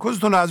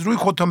تمرکزتون از روی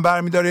خودتون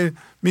برمیداره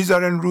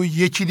میذارن روی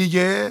یکی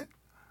دیگه،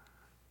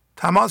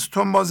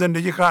 تماستون با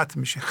زندگی قطع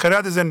میشه،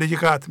 خرد زندگی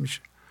قطع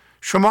میشه،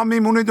 شما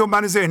میمونید و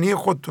من ذهنی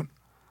خودتون.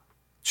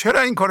 چرا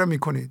این کارو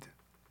میکنید؟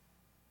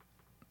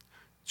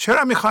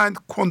 چرا میخواید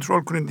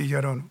کنترل کنید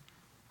دیگرانو؟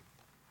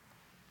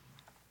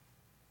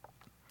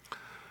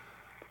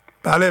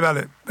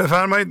 بله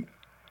بفرمایید.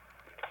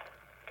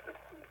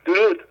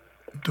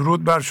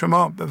 درود بر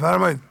شما،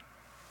 بفرمایید.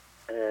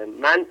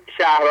 من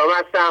شهرام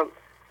هستم،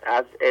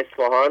 از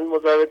اصفهان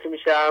مزاحمتون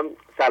میشم.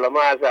 سلام و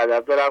عرض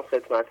ادب دارم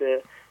خدمت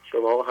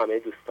شما و همه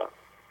دوستان.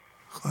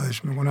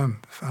 خواهش میکنم،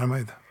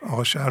 بفرمایید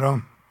آقا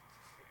شهرام.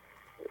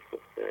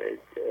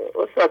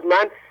 استاد،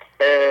 من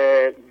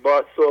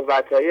با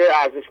صحبت‌های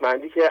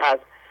ارزشمندی که از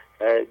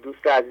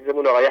دوست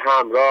عزیزمون آقای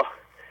همراه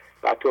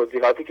و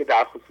توضیحاتی که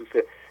در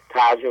خصوص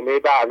ترجمه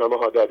برنامه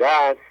ها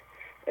دادن،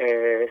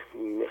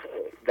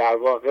 در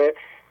واقع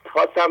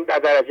خواستم در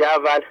درجه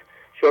اول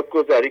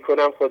شکرگزاری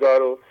کنم خدا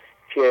رو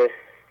که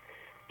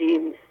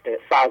این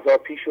فضا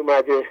پیش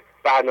اومده.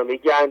 برنامه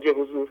گنج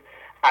حضور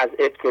از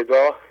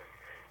ابتدا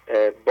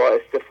با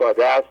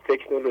استفاده از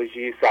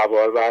تکنولوژی،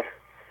 سوار بر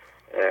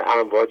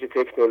امواج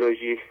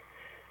تکنولوژی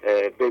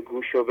به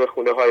گوش و به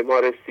خونه های ما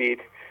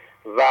رسید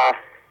و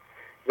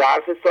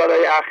ظرف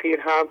سالهای اخیر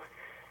هم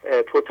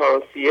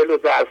پتانسیل و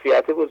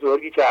ظرفیت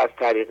بزرگی که از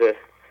طریق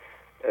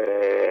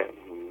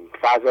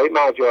فضای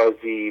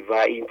مجازی و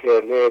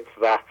اینترنت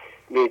و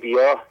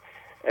مدیا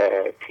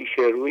پیش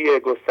روی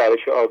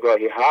گسترش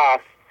آگاهی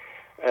هست،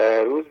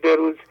 روز به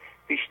روز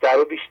بیشتر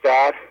و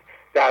بیشتر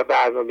در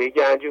برنامه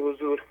گنج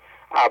حضور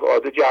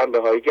ابعاد و جنبه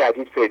های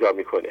جدید پیدا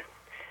میکنه.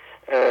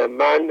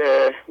 من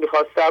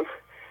میخواستم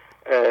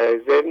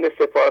ضمن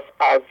سپاس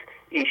از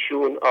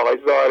ایشون، آقای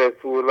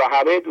زارپور و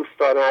همه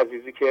دوستان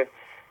عزیزی که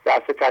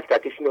دست تک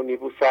تکشون رو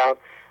میبوسم،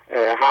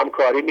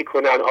 همکاری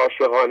میکنن،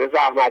 عاشقانه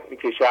زحمت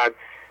میکشن.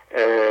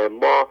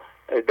 ما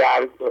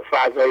در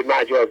فضای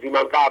مجازی،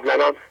 من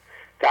قبلا هم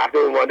تحت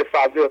عنوان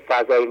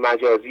فضای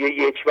مجازی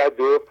 1 و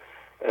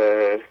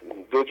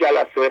 2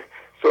 جلسه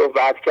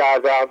صحبت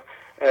کردم.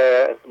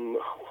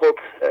 خب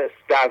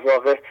در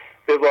واقع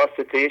به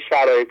واسطه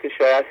شرایط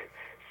شاید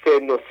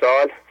سن و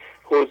سال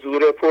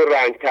حضور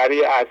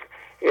پررنگتری از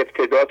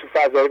ابتدا تو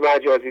فضای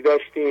مجازی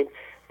داشتیم،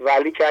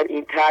 ولی که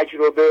این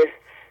تجربه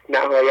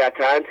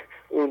نهایتاً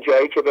اون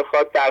جایی که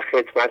بخواد در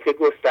خدمت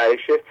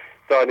گسترش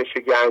دانش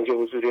گنج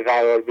حضوری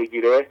قرار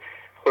بگیره،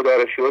 خدا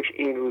رو شکر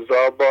این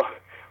روزا با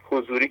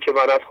حضوری که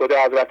من از خود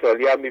حضرت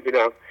عالی هم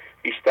میبینم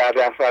بیشتر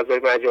در فضای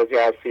مجازی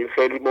هستیم،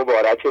 خیلی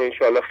مبارکه.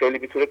 انشالله خیلی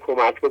میتونه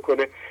کمک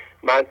بکنه.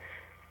 من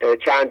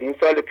چندین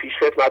سال پیش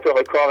خدمت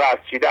آقای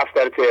کاغذچی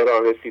دفتر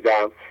تهران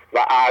رسیدم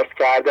و عرض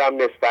کردم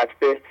نسبت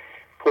به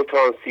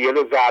پتانسیل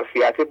و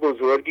ظرفیت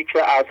بزرگی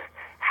که از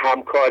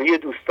همکاری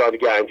دوستان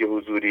گنج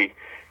حضوری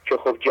که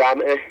خب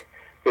جمع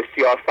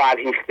بسیار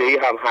فرهیخته‌ای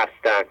هم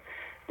هستن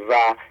و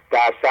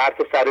در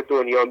سر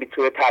دنیا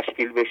میتونه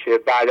تشکیل بشه.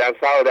 بعداً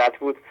سعادت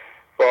بود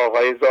با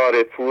آقای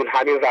زارپور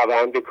همین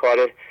روند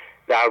کار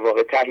در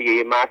واقع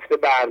تهیه متن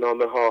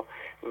برنامه ها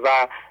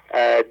و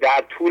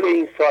در طول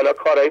این سالا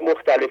کارهای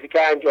مختلفی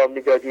که انجام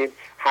میدادیم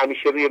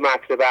همیشه روی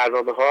متن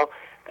برنامه ها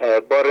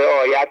با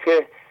رعایت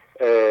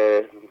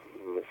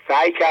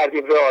سعی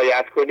کردیم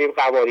رعایت کنیم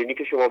قوانینی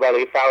که شما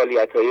برای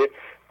فعالیت‌های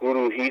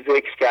گروهی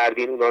ذکر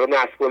کردین، اونا رو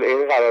نصب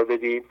العین قرار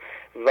بدیم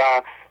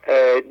و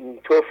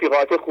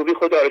توفیقات خوبی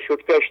خدا رو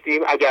شکر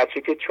داشتیم،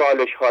 اگرچه که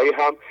چالش‌هایی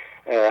هم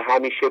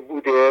همیشه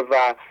بوده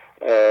و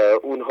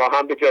اونها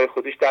هم به جای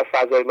خودش در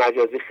فضای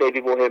مجازی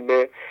خیلی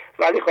مهمه.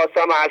 ولی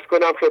خواستم عرض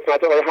کنم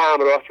خدمت آقای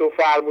همراه، چون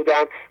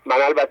فرمودن،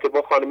 من البته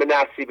با خانم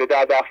نصیبه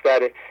در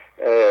دفتر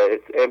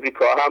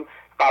امریکا هم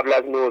قبل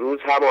از نوروز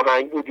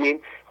هماهنگ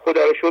بودیم.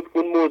 خدا رو شکر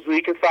اون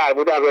موضوعی که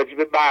فرمودن راجع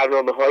به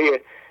برنامه‌های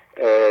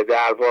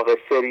در واقع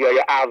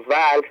سریای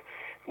اول،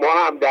 ما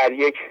هم در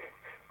یک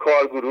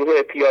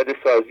کارگروه پیاده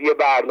سازی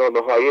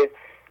برنامه‌های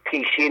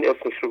پیشین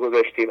اسمش رو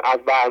گذاشتیم، از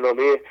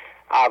برنامه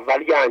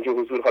اول گنج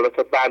حضور حالا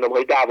تا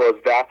برنامه‌های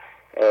 12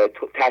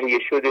 تهیه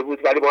شده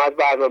بود، ولی ما از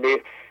برنامه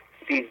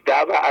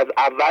 13 و از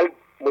اول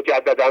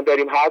مجددا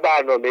داریم هر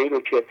برنامه‌ای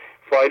رو که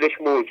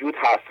فایلش موجود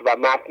هست و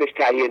متنش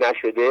تهیه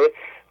نشده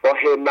با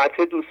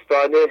همت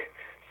دوستان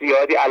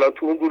زیادی، الان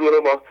تو اون گروه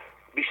رو ما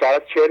بیشتر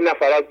از 40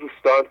 نفر از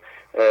دوستان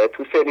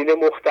تو سنین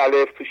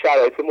مختلف، تو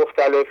شرایط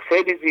مختلف،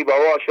 خیلی زیبا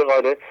و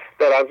عاشقانه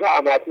دارن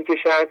زحمت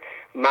میکشن.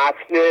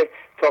 متن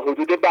تا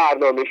حدود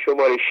برنامه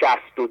شماره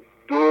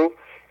 62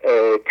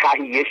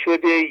 تهیه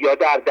شده یا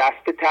در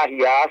دست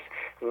تهیه است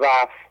و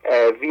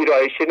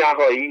ویرایش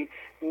نهایی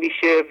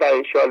میشه و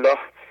انشالله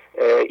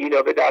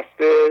اینا به دست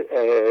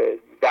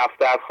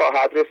دفتر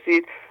خواهد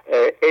رسید.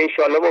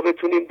 انشالله ما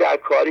بتونیم در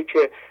کاری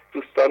که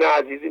دوستان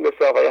عزیزی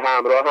مثل آقای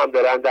همراه هم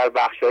دارن در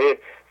بخشای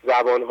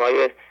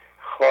زبانهای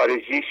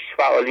خارجیش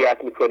فعالیت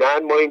میکنن،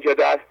 ما اینجا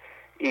در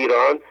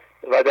ایران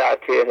و در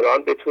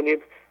تهران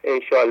بتونیم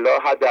انشالله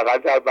حداقل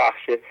در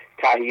بخش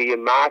تهیه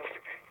متن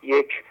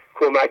یک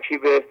کمکی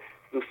به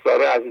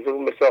دوستان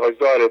عزیزمون مثل آقای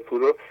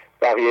زارپور و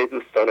بقیه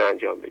دوستان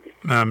انجام بدیم.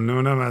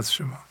 ممنونم از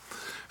شما،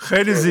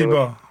 خیلی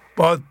زیبا.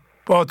 با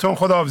باهاتون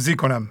خداحافظی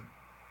کنم.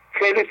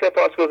 خیلی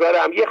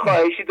سپاسگزارم. یه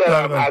خواهشی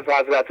دارم از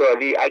حضرت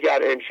عالی، اگر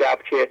امشب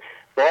که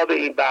باب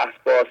این بحث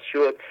باز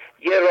شد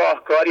یه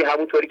راهکاری،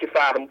 همونطوری که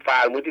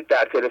فرمودید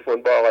در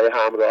تلفن با آقای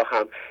همراه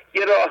هم،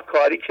 یه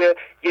راهکاری که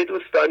یه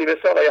دوستانی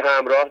مثل آقای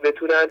همراه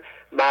بتونن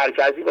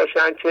مرکزی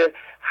باشن که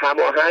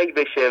هماهنگ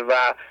بشه و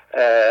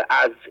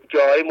از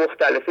جاهای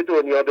مختلف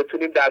دنیا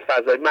بتونیم در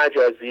فضای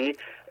مجازی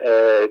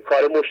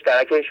کار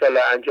مشترک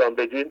انشالله انجام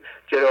بدیم.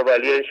 جناب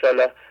عالی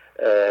انشالله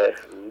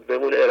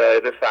بهمون ارائه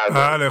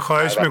بفرمایید. بله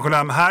خواهش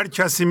میکنم. هر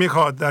کسی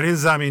میخواد در این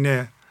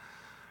زمینه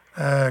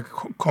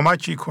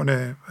کمکی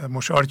کنه،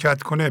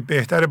 مشارکت کنه،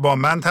 بهتره با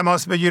من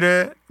تماس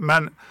بگیره.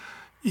 من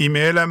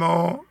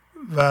ایمیلمو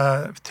و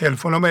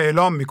تلفنمو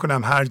اعلام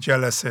میکنم هر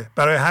جلسه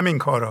برای همین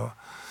کارها.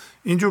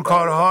 اینجور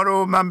کارها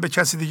رو من به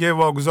کسی دیگه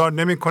واگذار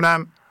نمی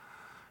کنم.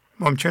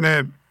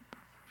 ممکنه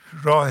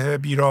راه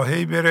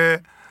بیراهی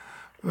بره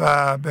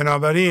و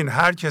بنابراین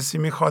هر کسی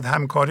میخواد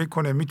همکاری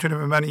کنه میتونه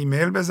به من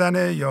ایمیل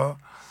بزنه، یا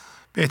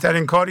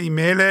بهترین کار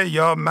ایمیله،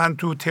 یا من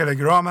تو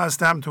تلگرام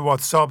هستم، تو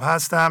واتساپ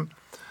هستم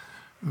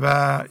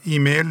و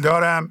ایمیل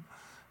دارم،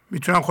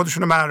 میتونم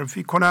خودشونو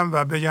معرفی کنم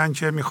و بگن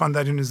که میخوان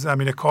در این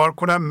زمینه کار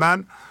کنم.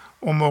 من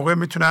اون موقع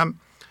میتونم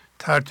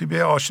ترتیب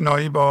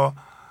آشنایی با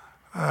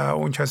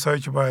اون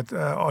کسایی که باید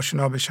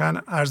آشنا بشن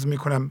عرض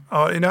میکنم.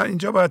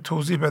 اینجا باید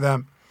توضیح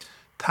بدم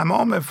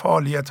تمام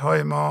فعالیت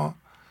های ما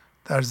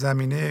در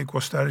زمینه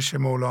گسترش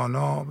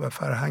مولانا و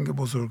فرهنگ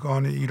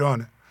بزرگان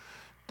ایرانه،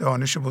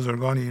 دانش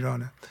بزرگان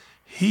ایرانه.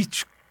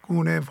 هیچ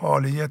گونه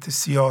فعالیت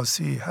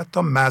سیاسی حتی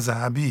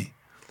مذهبی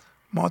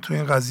ما تو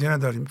این قضیه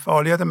نداریم.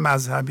 فعالیت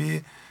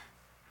مذهبی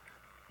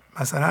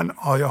مثلا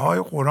آیه های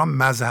قرآن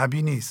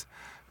مذهبی نیست.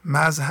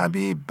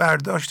 مذهبی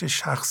برداشت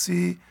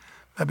شخصی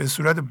و به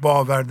صورت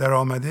باور در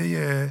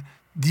آمده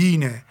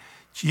دینه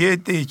که یه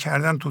عده‌ای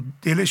کردن تو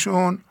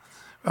دلشون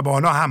و با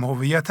آنها هم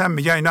هویت هم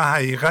میگن اینا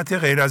حقیقت،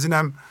 غیر از این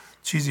هم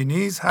چیزی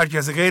نیست. هر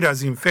کسی غیر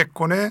از این فکر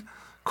کنه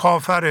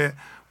کافره،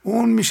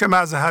 اون میشه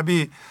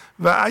مذهبی.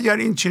 و اگر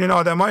این چنین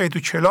آدمایی تو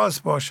کلاس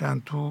باشن،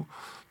 تو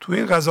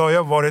این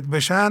قضایا وارد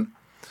بشن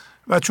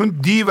و چون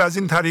دیو از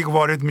این طریق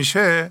وارد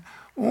میشه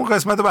اون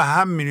قسمت به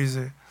هم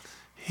میریزه.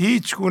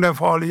 هیچ گونه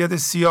فعالیت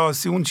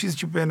سیاسی، اون چیزی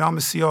که به نام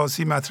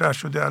سیاسی مطرح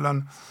شده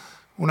الان،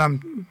 اونم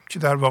که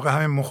در واقع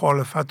همین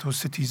مخالفت و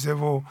ستیزه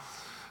و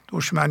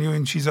دشمنی و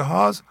این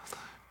چیزهاست،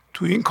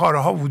 تو این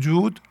کارها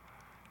وجود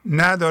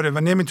نداره و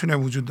نمیتونه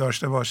وجود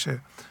داشته باشه.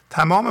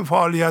 تمام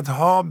فعالیت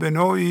ها به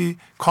نوعی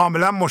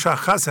کاملا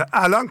مشخصه.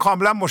 الان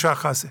کاملا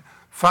مشخصه.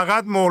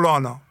 فقط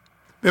مولانا.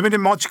 ببینید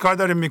ما چیکار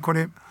داریم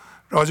میکنیم.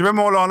 راجب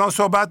مولانا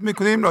صحبت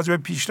میکنیم، راجب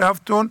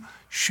پیشرفتون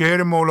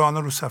شعر مولانا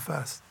رو صفحه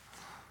است.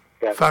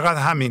 فقط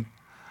همین.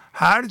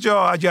 هر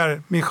جا اگر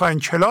میخواین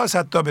کلاس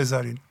حتی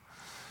بذارین،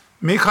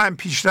 میخوایم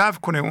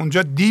پیشرفت کنه،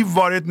 اونجا دیو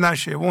وارد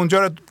نشه،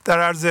 اونجا رو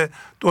در عرض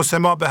 2-3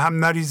 ماه به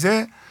هم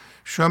نریزه،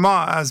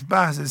 شما از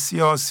بحث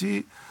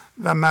سیاسی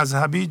و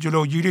مذهبی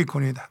جلوگیری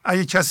کنید.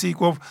 اگه کسی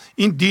گفت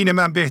این دین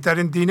من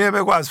بهترین دینه،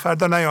 بگو از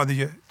فردا نیاد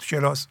دیگه تو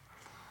کلاس.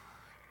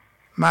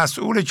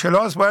 مسئول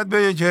کلاس باید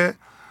بگه که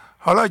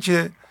حالا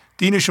که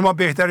دین شما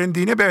بهترین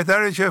دینه،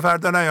 بهتره که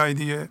فردا نیاد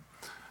دیگه.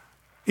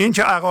 این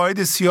که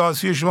عقاید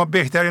سیاسی شما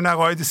بهترین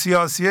عقاید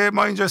سیاسیه،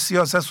 ما اینجا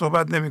سیاست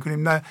صحبت نمی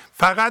کنیم. نه،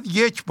 فقط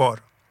یک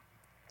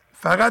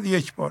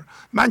بار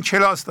من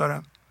کلاس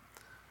دارم.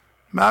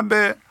 من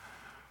به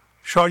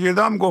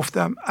شاگردام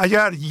گفتم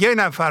اگر یه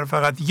نفر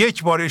فقط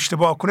یک بار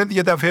اشتباه کنه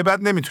دیگه دفعه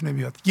بعد نمیتونه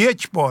بیاد.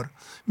 یک بار.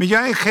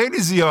 میگن این خیلی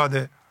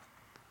زیاده.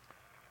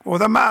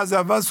 گفتم من از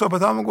اول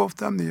صحبتامو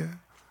گفتم دیگه.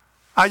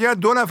 اگر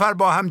 2 نفر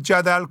با هم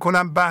جدل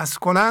کنن، بحث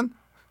کنن،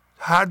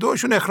 هر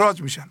دوشون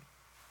اخراج میشن.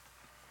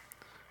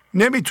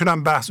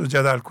 نمیتونن بحث و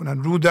جدل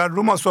کنن. رو در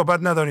رو ما صحبت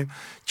نداریم.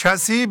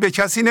 کسی به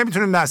کسی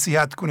نمیتونه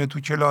نصیحت کنه تو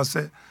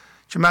کلاسه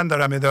که من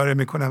دارم اداره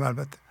میکنم.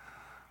 البته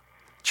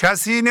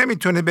کسی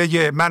نمیتونه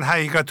بگه من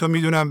حقیقت رو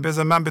میدونم،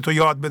 بذار من به تو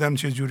یاد بدم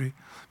چه جوری.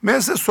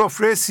 مثل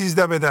سفره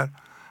 13 بدر،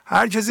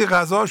 هر کسی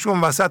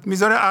غذاشون وسط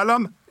میذاره.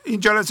 الان این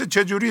جلسه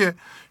چه جوریه؟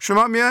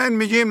 شما میایین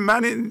میگین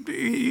من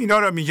اینا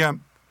رو میگم.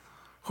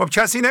 خب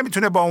کسی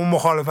نمیتونه با اون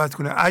مخالفت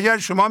کنه. اگر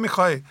شما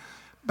میخوای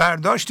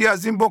برداشتی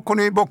از این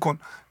بکنی بکن.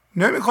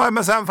 نمیخوای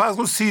مثلا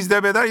فرض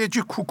 13 بدر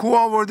یکی کوکو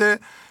آورده،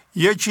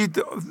 یکی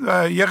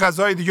یه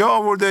غذای دیگه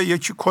آورده،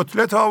 یکی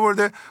کتلت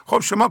آورده. خب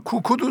شما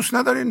کوکو دوست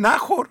نداری،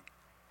 نخور.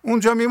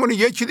 اونجا میمونه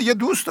یکی دیگه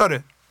دوست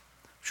داره.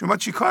 شما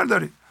چی کار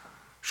داری؟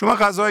 شما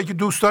غذایی که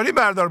دوست داری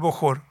بردار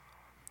بخور.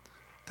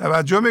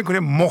 توجه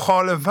میکنیم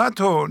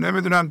مخالفت و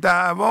نمیدونم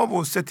دعوا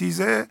و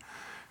ستیزه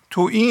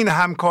تو این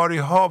همکاری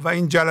ها و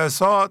این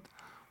جلسات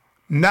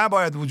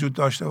نباید وجود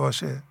داشته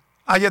باشه.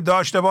 اگه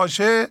داشته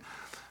باشه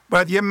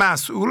باید یه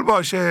مسئول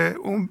باشه.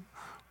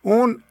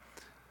 اون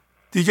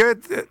دیگه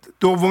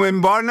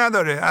دومین بار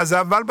نداره. از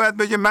اول باید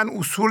بگه من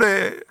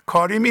اصول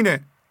کاریم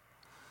اینه.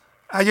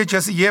 اگه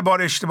کسی یه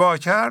بار اشتباه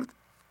کرد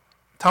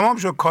تمام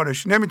شد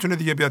کارش، نمیتونه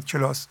دیگه بیاد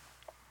کلاس.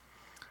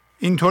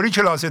 اینطوری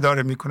کلاس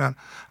اداره میکنن.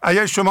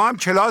 اگر شما هم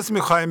کلاس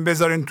میخوایم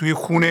بذارین توی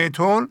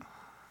خونهتون،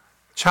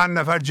 چند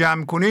نفر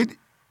جمع کنید،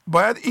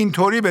 باید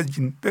اینطوری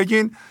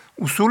بگین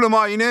اصول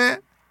ما اینه،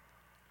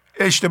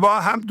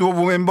 اشتباه هم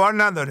دومین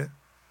بار نداره.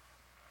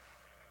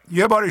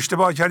 یه بار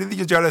اشتباه کردی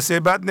دیگه جلسه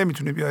بعد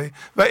نمیتونی بیای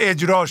و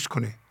اجراش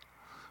کنی.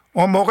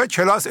 اون موقع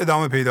کلاس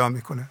ادامه پیدا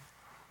میکنه.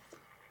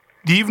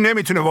 دیو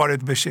نمیتونه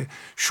وارد بشه.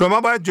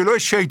 شما باید جلوی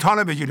شیطان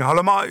رو بگیرید.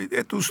 حالا ما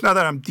دوست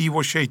ندارم دیو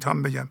و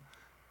شیطان بگم،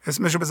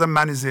 اسمشو بزن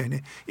من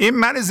ذهنی. این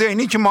من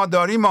ذهنی که ما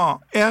داریم،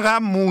 ما اینقدر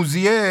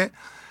موذیه،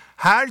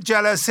 هر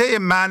جلسه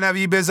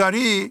معنوی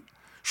بذاری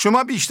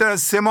شما بیشتر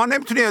از 3 ماه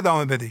نمیتونی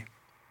ادامه بدی.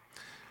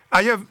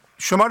 اگه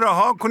شما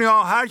رها کنی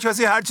هر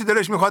کسی هر چی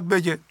دلش میخواد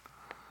بگه،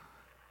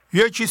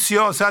 یکی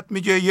سیاست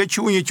میگه،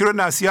 یکی اون یکی رو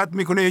نصیحت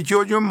میکنه، یکی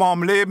اون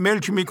معامله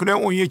ملک میکنه،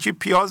 اون یکی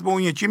پیاز به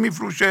اون یکی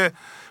میفروشه،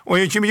 اون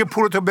یکی میگه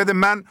پولتو بده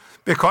من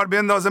به کار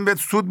بندازم بهت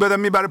سود بدم،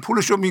 میبره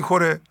پولشو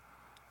میخوره.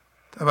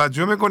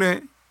 توجه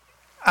میکنه؟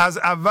 از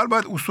اول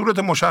باید اصولت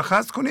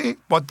مشخص کنی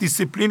با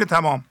دیسیپلین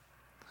تمام.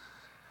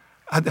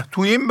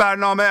 تو این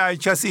برنامه ای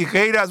کسی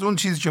غیر از اون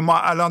چیزی که ما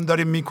الان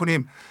داریم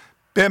میکنیم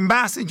به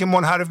محض اینکه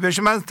منحرف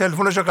بشه من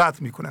تلفنش رو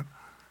قطع میکنم.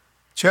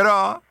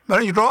 چرا؟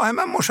 برای راه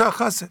من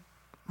مشخصه،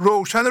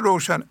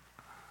 روشن.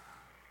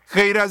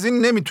 غیر از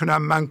این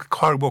نمیتونم من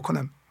کار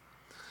بکنم.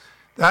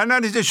 در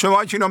نتیجه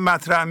شما که اینو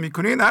مطرح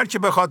میکنین، هر کی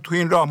بخواد تو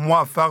این راه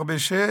موفق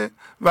بشه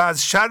و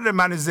از شر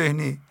من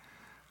ذهنی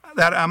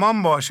در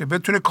امان باشه،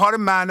 بتونه کار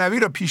معنوی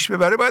رو پیش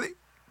ببره، باید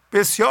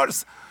بسیار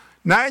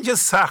نه اینکه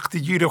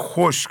سختگیر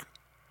خشک،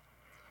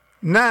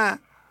 نه،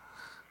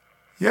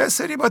 یه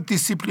سری با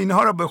دیسیپلین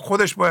ها رو به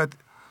خودش باید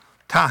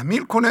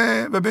تحمیل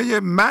کنه و بگه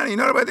من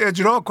اینا رو باید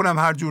اجرا کنم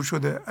هر جور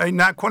شده. اگه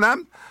نکنم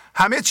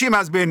همه چیم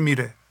از بین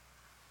میره.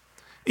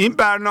 این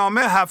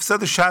برنامه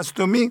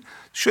 760می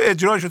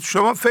اجرا شد.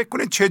 شما فکر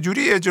کنید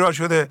چجوری اجرا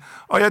شده؟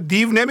 آیا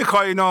دیو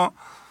نمیخواد اینا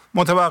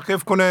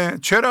متوقف کنه؟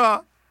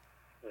 چرا؟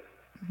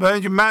 برای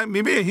اینکه من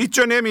میبینی هیچ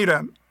جا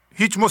نمیرم،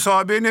 هیچ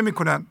مصاحبه نمی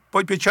کنم،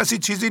 به کسی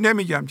چیزی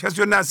نمیگم،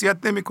 کسی رو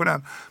نصیحت نمی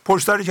کنم،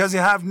 پشت سر کسی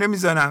حرف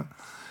نمیزنم،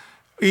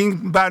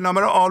 این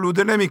برنامه رو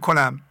آلوده نمی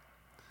کنم،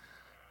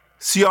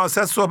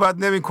 سیاست صحبت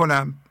نمی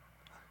کنم،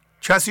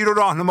 کسی رو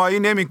راهنمایی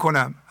نمی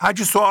کنم. هر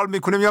کی سوال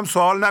میکنه میگم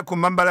سوال نکن،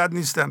 من بلد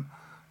نیستم.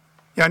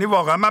 یعنی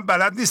واقعا من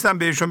بلد نیستم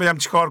بهشون بگم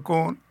چیکار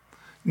کن؟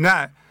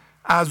 نه،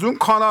 از اون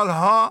کانال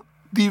ها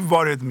دیو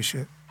وارد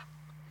میشه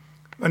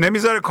و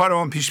نمیذاره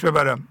کارمون پیش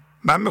ببرم.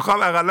 من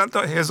میخوام اقلا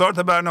تا 1000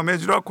 تا برنامه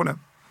اجرا کنم.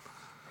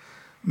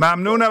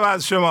 ممنونم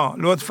از شما،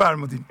 لطف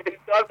فرمودین.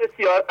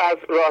 بسیار از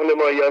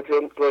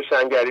راهنماییاتون،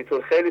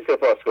 روشنگریتون خیلی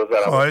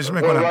سپاسگزارم. خواهش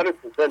میکنم.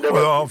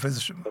 خدا حافظ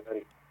شما.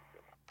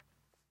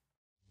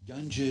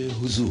 گنج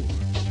حضور،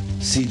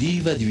 CD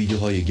و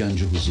دیویدیوهای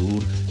گنج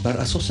حضور بر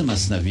اساس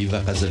مثنوی و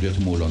غزلیات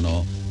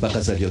مولانا و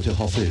غزلیات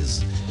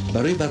حافظ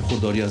برای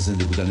برخورداری از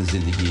زنده بودن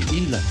زندگی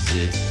این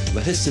لحظه و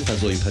حس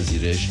فضای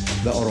پذیرش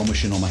و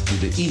آرامش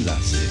نامحدود این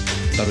لحظه،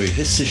 برای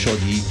حس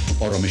شادی،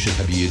 آرامش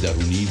طبیعی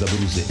درونی و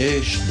بروز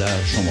عشق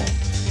در شما،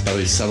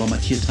 برای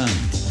سلامتی تن،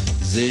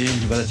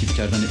 ذهن و لطیف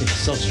کردن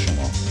احساس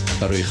شما،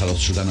 برای خلاص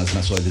شدن از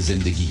مسائل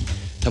زندگی،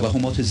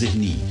 توهمات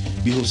ذهنی،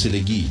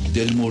 بی‌حوصلگی،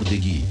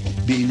 دلمردگی،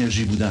 بی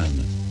انرژی بودن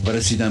و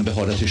رسیدن به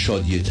حالت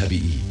شادی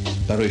طبیعی،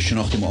 برای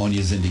شناخت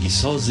معانی زندگی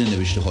ساز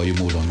نوشته های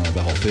مولانا و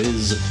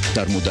حافظ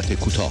در مدت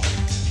کوتاه.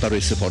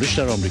 برای سفارش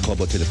در آمریکا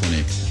با تلفن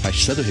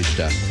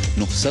 818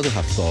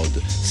 970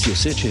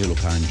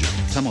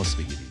 3345 تماس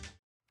بگیرید.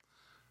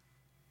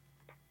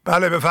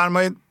 بله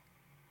بفرمایید.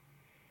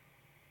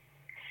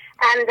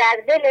 اندر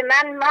دل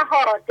من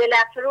مها دل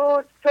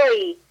افروز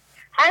تویی،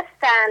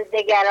 هستند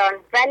دگران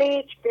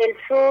ولیک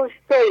دلسوز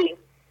تویی.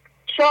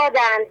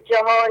 شادند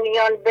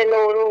جهانیان به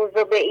نوروز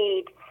و به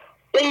عید،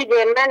 عید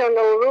من و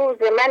نوروز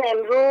من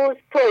امروز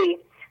تویی.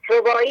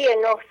 رباعی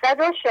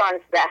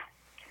 916.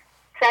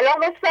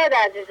 سلام استاد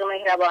عزیز و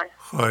مهربان.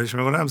 خواهش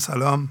میکنم.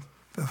 سلام،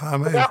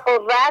 بفرمایید. خدا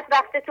قوت،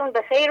 وقتتون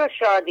بخیر و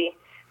شادی.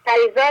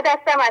 پریزاد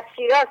هستم، از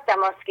شیراز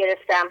تماس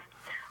گرفتم.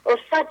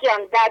 استاد جان،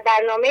 در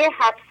برنامه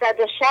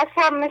 760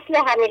 هم مثل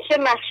همیشه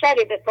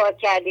محشری به پا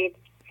کردید.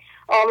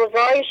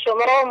 آموزهای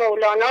شما و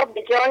مولانا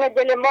به جان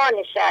دل ما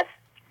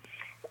نشست.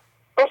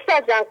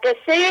 استاد جان،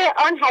 قصه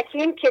آن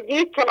حکیم که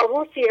دید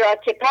طاووسی را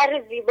که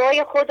پر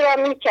زیبای خود را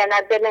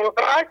میکند به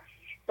منقار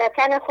و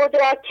تن خود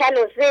را کل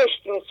و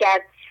زشت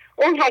میکرد.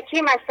 اون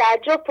حکیم از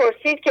تعجب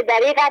پرسید که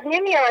دریغت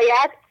نمی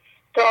آید؟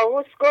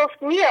 طاووس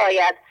گفت می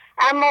آید،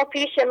 اما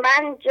پیش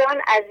من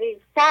جان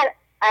عزیزتر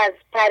از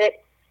پر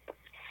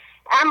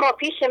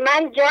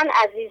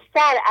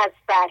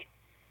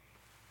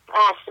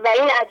است و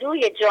این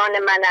عدوی جان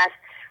من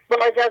است. با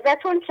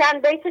اجازتون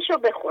چند بیتشو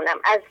بخونم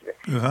از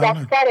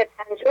دفتر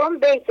 5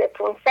 بیت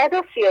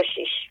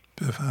 536.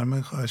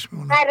 بفرمایید. خواهش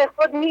می‌کنم. پر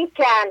خود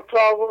میکند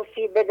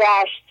طاووسی به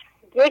دشت،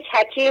 یک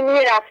حکیمی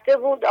رفته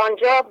بود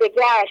آنجا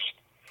بگشت.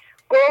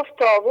 گفت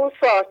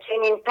طاووسا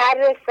چنین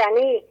پر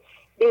سنی،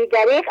 بی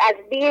دریغ از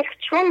بیخ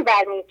چون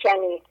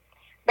برمیکنی.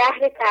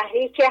 بهر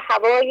تحریک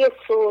هوای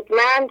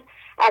سودمند،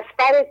 از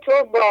پر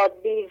تو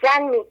باد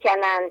بیزن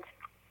میکنند.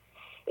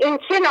 این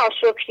چه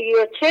ناشکری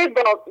و چه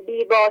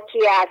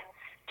بیباکی است،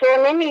 تو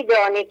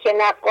نمیدانی که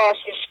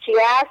نقاشش کی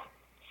است؟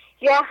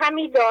 یا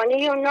همی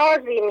دانی و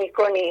نازی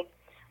میکنی،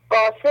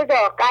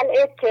 قاصدا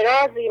قلع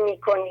ترازی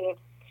میکنی.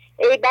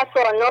 ای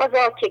بسا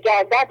نازا که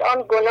گردد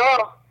آن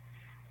گناه،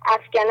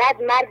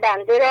 افکند مر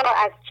بنده را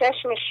از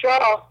چشم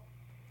شاه.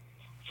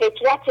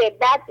 فکرت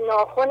بد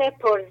ناخن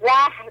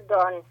پرزهر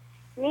دان،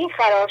 می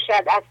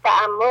خراشد از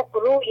تعمق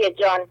روی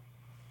جان.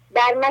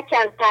 در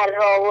مکن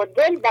پرها و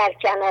دل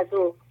برکن از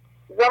او،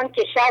 زان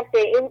که شرط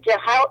این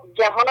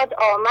جهاد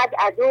آمد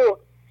عدو.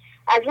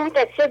 از این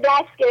قصه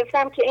دست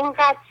گرفتم که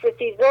اینقدر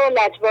ستیزه و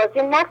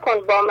لجبازی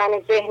نکن با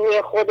من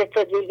ذهنی خودت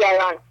و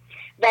دیگران.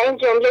 و این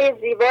جمله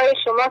زیبای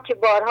شما که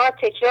بارها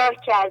تکرار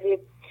کردید،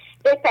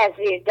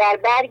 بپذیر در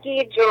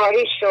برگیر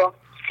جاری شو،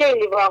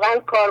 خیلی واقعا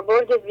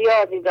کاربرد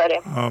زیادی داره.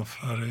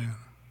 آفرین.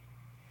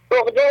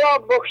 عقده را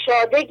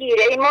بگشاده گیر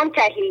ای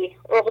منتهی،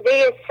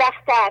 عقده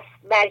سخت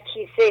است بر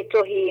کیسه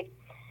تهی.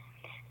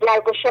 در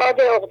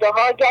گشاد عقده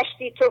ها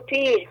گشتی تو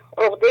پیر،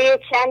 عقده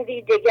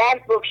چندی دگر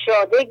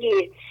بگشاده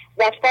گیر.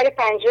 دفتر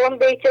 5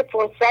 بیت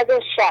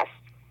 560.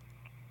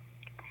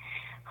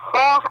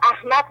 خواه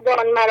احمق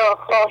دان مرا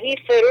خواهی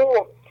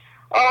فرو،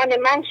 آن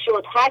من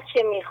شد هر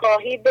چه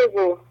میخواهی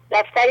بگو.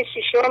 دفتر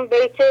 6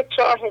 بیت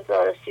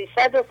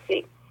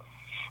 4330.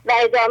 و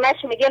ادامش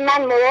میگه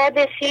من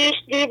مراد خویش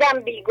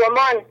دیدم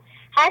بیگمان،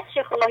 هر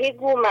چه خواهی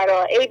گو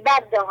مرا ای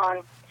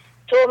بددهان.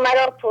 تو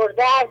مرا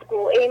پردرد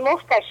گو ای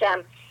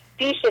محتشم،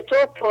 پیش تو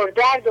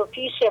پردرد و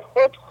پیش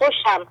خود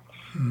خوشم.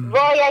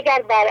 وای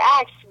اگر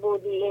برعکس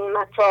بودی این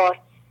مطار،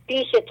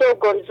 پیش تو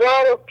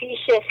گلزار و پیش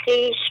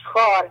خویش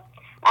خار.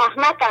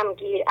 احمقم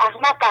گیر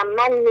احمقم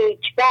من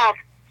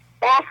نیکبخت،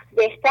 بخت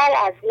بهتر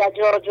از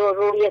لجاج و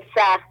روی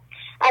سخت.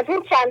 از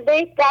این چند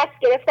بیت دست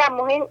گرفتم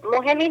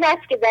مهم این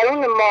است که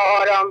درون ما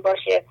آرام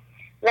باشه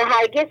و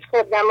هرگز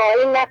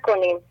خودنمایی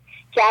نکنیم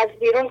که از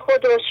بیرون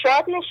خود رو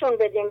شاد نشون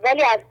بدیم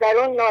ولی از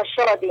درون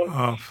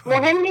ناشادیم.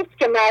 مهم نیست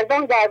که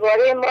مردم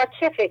درباره ما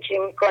چه فکری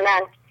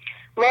میکنن،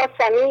 ما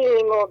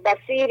سمیعیم و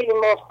بصیریم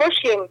و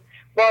خوشیم،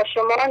 با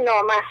شما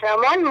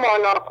نامحرمان ما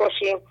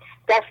ناخوشیم.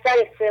 دفتر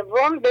 3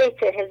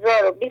 بیت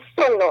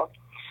 1029.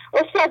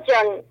 استاد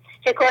جان،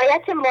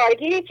 حکایت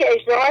مارگیری که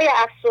اژدهای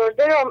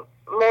افسرده رو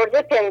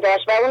مرده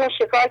پنداشت و اونو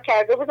شکار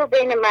کرده بود و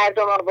بین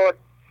مردم آورد.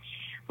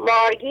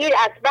 مارگیر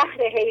از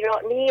بحر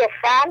حیرانی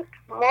خلق،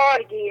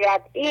 مار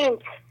گیرد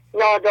این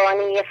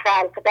نادانی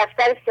خلق.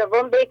 دفتر 3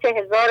 بیت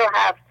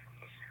 1007.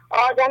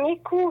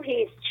 آدمی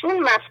کوهیست چون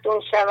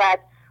مفتون شود،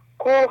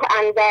 کوه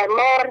اندر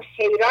مار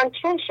حیران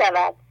چون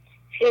شود.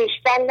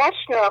 خویشتن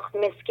نشناخت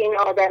مسکین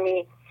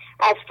آدمی،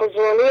 از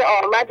فزونی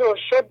آمد و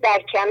شد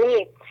در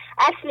کمی.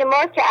 اصل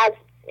ما که از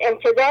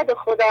امتداد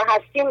خدا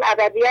هستیم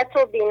ابدیت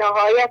و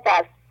بینهایت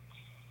است.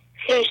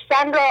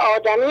 خویشتن را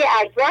آدمی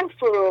ارزان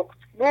فروخت،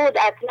 بود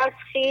اطلس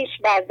خویش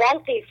بر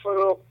دلقی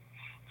فروخت.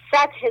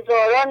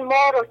 100,000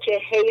 مار رو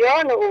که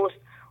حیران اوست،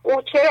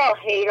 او چرا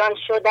حیران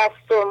شده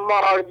است و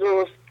مار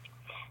دوست.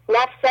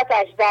 نفست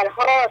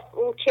اژدرهاست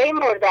او کی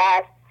مرده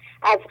است،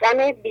 از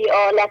غم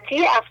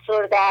بی‌آلتی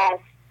افسرده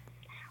است.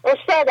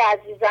 استاد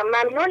عزیزم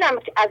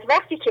ممنونم از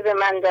وقتی که به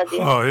من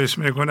دادید. خواهش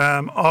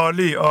میکنم.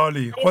 عالی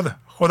عالی.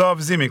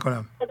 خداحافظی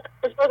میکنم.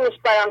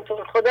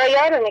 خدا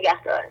یار و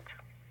نگهدارت.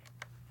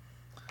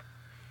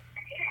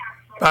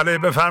 بله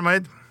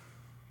بفرمایید.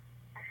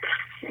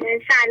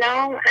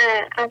 سلام،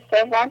 از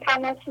تهران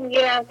تماس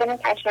میگیرم.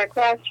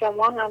 تشکر از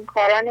شما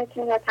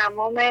همکارانتون و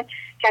تمام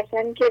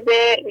کسانی که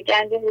به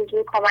گنج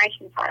حضور کمک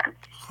میکنن.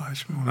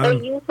 خواهش میکنم. ای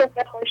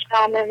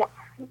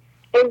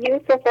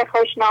یوسف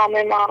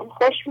خوشنام ما،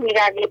 خوش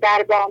میروی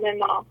در بام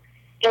ما.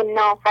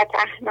 انا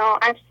فتحنا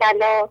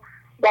الصلا،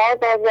 باز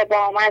از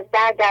بام از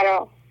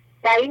درا.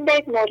 در این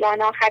بیت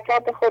مولانا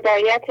خطاب به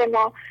خدایت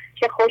ما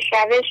که خوش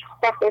روش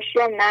و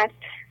خوشیوم است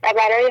و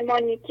برای ما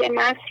نیکی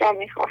محض را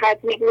میخواهد.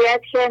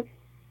 میگوید که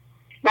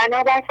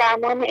بنابر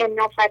فرمان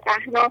انا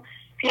فتحنا،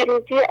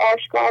 پیروزی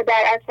آشکار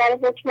در اثر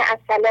حکم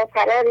الصلا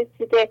فرا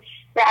رسیده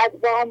و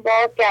از بام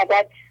باز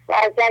گردد و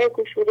از در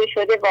گشوده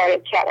شده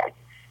وارد شود.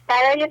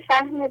 برای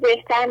فهم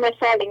بهتر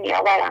مثالی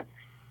میآورم.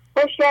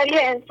 هوشیاری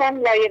انسان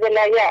لایه به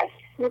لایه است.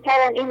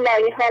 میتوان این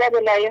لایه ها را به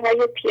لایه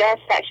های پیاز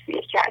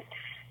تشبیه کرد.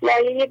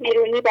 لایه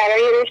بیرونی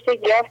برای رشد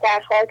گیاه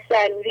در خاک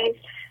ضروری است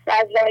و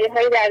از لایه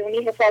های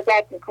درونی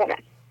حفاظت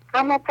میکند.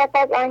 اما پس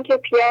از آنکه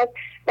پیاز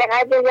به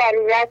قدر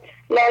ضرورت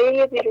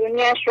لایه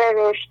بیرونیش را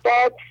رشد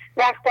داد،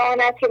 وقت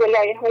آن است که به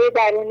لایه های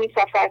درونی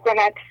سفر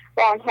کند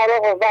و آنها را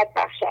قوت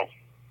بخشد.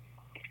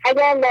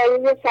 اگر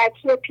لایه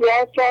سطحی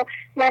پیاز را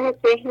من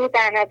ذهنی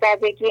در نظر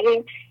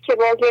بگیریم که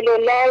با گل و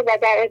لال و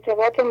در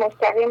ارتباط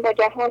مستقیم با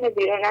جهان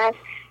بیرون است،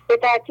 به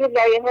ترتیب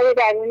لایه های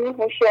درونی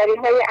هوشیاری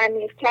های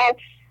عمیق‌تر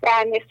و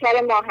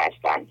عمیق‌تر ما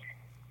هستند.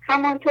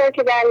 همانطور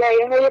که در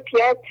لایه های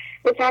پیاز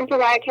به سمت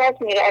مرکز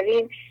می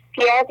رویم،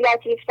 پیاز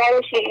لطیفتر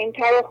و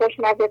شیرینتر و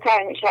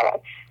خوشمزه‌تر می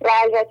شود و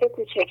البته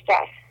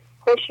کوچکتر.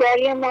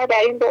 هوشیاری ما در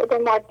این بعد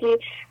مادی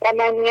و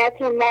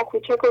منیت ما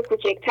کوچک و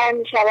کوچکتر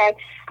می شود،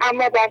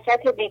 اما در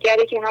سطح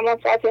دیگری که همان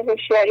سطح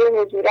هوشیاری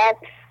حضور است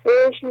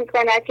رشد می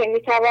کند که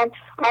می توان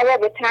آن را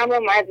به طعم و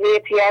مزه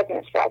پیاز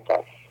نسبت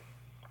داد.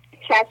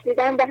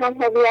 چسبیدن به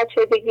هم هویت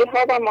شدگی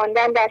ها و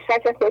ماندن در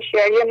سطح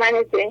هوشیاری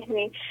من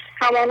ذهنی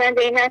همانند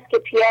این است که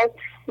پیاز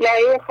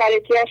لایه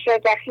خارجیش را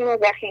ضخیم و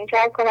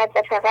ضخیم‌تر کند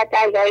و فقط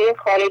در لایه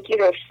خارجی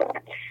رشد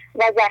کند.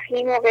 و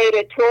ضخیم و غیر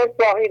ترد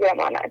باقی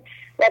بماند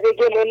و به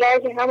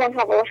گلوله‌ای که همان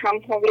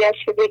هم هویت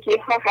شدگی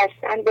ها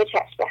هستند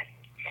بچسبد.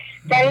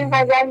 در این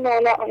غزل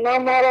مولانا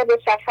ما را به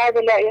سفر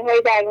به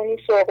لایه‌های درونی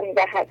سوق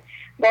می‌دهد.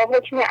 با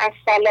حکم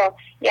الصلا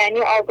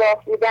یعنی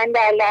آگاه بودن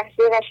در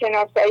لحظه و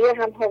شناسایی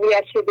هم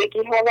هویت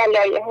شدگی ها و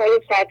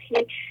لایه‌های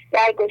سطحی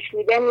در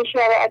گشوده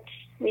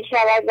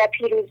می‌شود و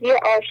پیروزی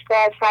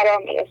آشکار فرا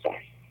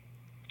می‌رسد.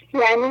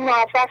 یعنی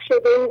موفق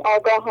شده این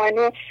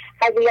آگاهانه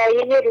از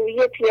لایه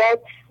رویی پیاز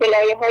به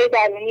لایه‌های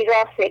درونی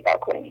راه پیدا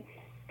کنیم.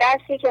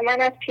 درسی که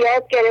من از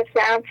پیاز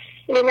گرفتم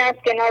این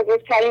است که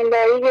نازک‌ترین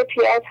لایه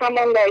پیاز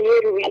همان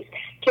لایه رویی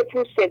است که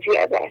پوست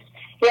پیاز است.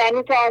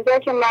 یعنی تا آنجا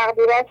که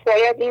مقدور است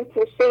باید این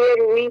پوسته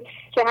رویی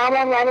که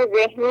همان من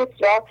ذهنی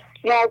را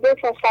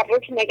نازک و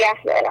سبک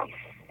نگه دارم.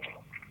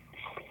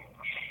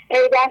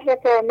 ای بحر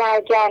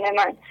پرمرجان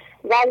من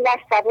والله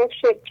سبک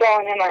شد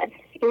جان من،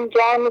 این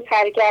جان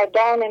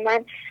سرگردان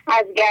من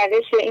از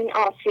گردش این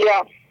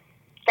آسیا.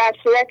 در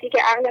صورتی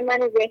که عقل من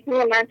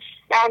ذهنی من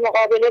در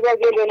مقابله با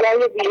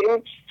گلوله‌های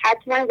بیرون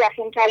حتما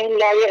ضخیم‌ترین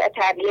لایه را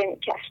تبیین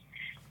می‌کرد.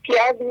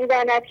 پیاز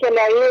می‌داند که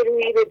لایه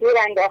رویی به دور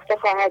انداخته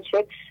خواهد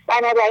شد،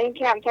 بنابراین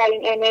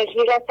کمترین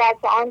انرژی را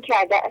صرف آن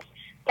کرده است،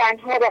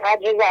 تنها به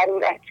قدر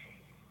ضرورت.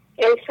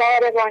 ای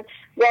ساربان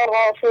با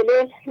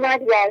غافله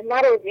نگذر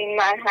مرو زین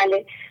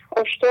مرحله،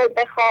 اشتر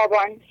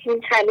بخوابان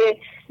این تله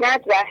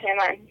ند بهر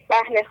من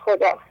بهر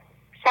خدا.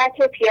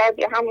 سطح پیاز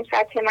یا همون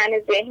سطح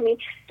من ذهنی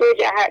دو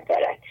جهت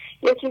دارد.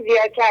 یکی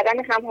زیاد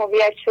کردن هم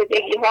هویت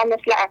شدگی ها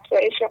مثل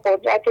افزایش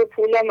قدرت و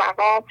پول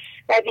مقام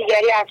و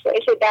دیگری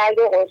افزایش درد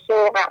و غصه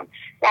و غم،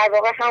 در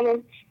واقع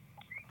همون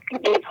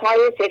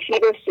دیدهای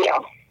سفید و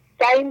سیاه.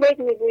 در این بیت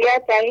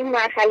میگوید در این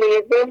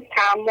مرحله ذهن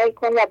تأمل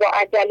کن و با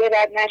عجله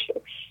رد نشو،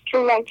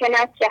 چون ممکن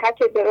است جهت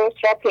درست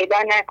را پیدا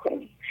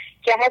نکنی.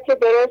 جهت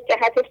درست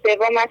جهت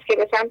سوم است که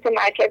به سمت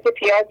مرکز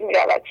پیاز می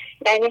رود،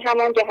 یعنی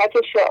همان جهت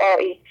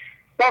شعاعی.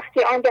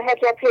 وقتی آن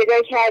جهت را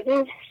پیدا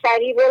کردی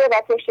سریع برو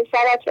و پشت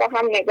سرت را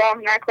هم نگاه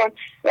نکن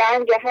و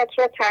آن جهت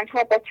را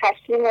تنها با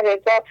تسلیم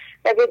رضا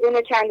و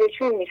بدون چند و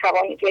چون می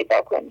توانی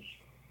پیدا کنی.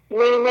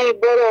 نی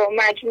برو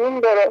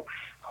مجنون برو،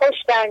 خوش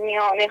در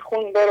میان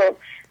خون برو،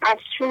 از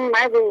چون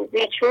مگو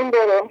بی چون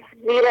برو،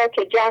 زیرا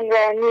که جان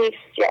را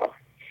نیست جا.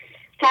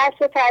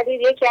 ترس و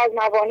تردید یکی از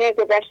موانع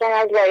گذشتن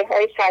از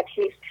لایه‌های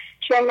سطحی است،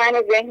 چون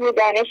من ذهنی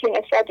دانشی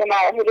نسبت به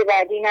مراحل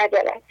بعدی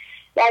ندارد.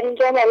 در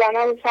اینجا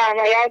مولانا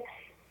می‌فرماید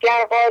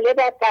گر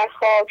قالبت در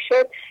خواب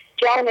شد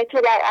جان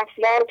تو در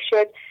افلاک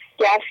شد،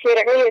 گر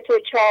خرقه تو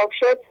چاک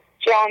شد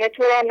جان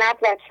تو را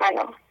نبود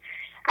فنا.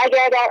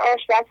 اگر در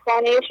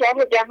آشپزخانه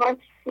شاه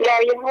جهان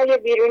لایه‌های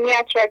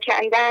بیرونیت را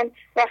کندند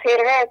و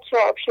خرقه‌ات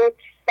چاک شد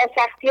و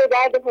سختی و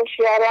درد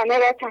هوشیارانه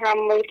را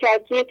تحمل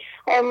کردی،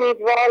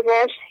 امیدوار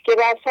باش که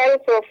بر سر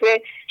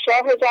سفره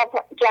شاه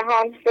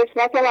جهان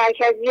قسمت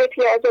مرکزی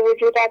پیاز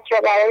وجودت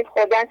را برای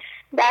خودن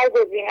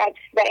برگزیند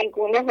و این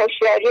گونه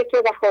هوشیاری تو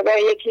و خدا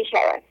یکی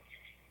شود.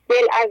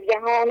 دل از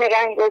جهان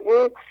رنگ و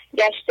بو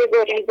گشته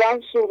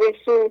گریزان سو به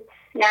سو،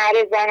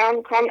 نعره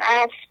زنان کن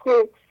عفو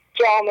کو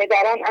جامه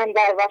دران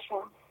اندر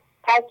وفا.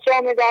 پس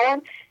جامه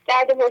دران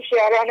درد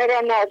هوشیارانه را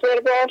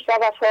ناظر باش و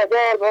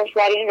وفادار باش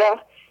بر این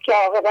راه که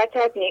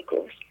عاقبتت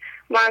نیکوست.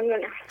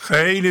 ممنونم.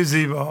 خیلی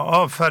زیبا،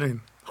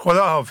 آفرین.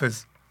 خدا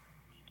حافظ.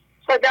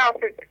 خدا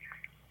حافظ.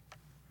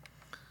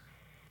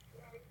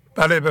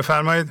 بله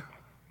بفرمایید.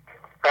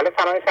 بله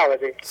سلام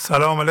شهبازی.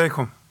 سلام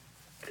علیکم.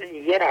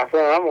 یه لحظه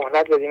من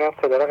مهلت بدیم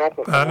صدا رو قطع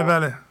بله بکنم.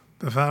 بله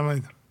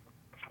بفرمایید.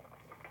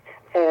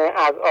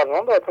 از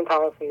آلمان باهاتون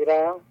تماس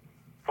میگیرم.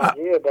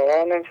 عجیبه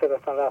باور نمیشد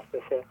اصلا رفت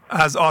بشه.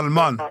 از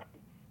آلمان؟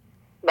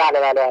 بله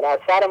از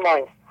شهر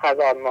ماینز از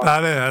آلمان.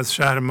 بله از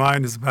شهر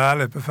ماینز.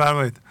 بله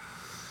بفرمایید.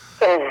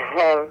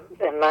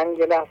 من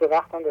یه لحظه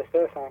وقتم داشته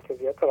باشم که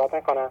زیاد صحبت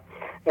نکنم.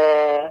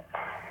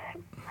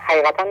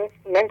 حقیقتا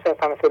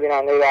نمیتونستم مثل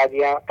بیننده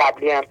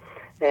قبلیم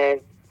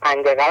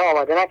 5 دقیقه رو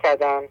آماده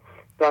نکردم.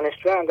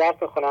 دانشجو هم درس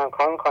میخونم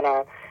کار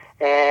میکنم،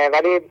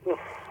 ولی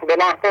به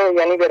نحوه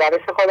یعنی به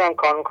روش خودم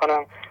کار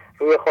میکنم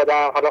روی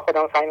خودم. حالا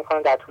خودم سعی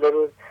میکنم در طول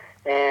روز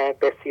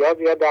بسیار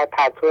زیاد در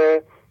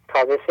پرتو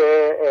تابش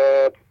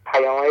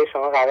پیام‌های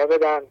شما قرار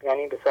بدم،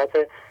 یعنی به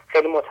صورت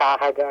خیلی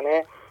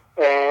متعهدانه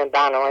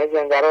برنامه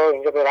زنده رو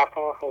اینجا به وقت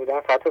ما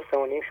بودن ساعت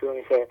 3:30 شروع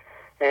میشه.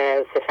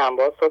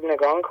 سه‌شنبه صبح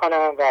نگاه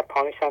میکنم و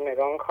پا میشم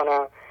نگاه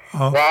میکنم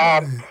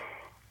و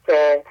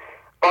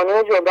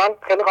قانون جبران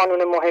خیلی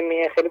قانون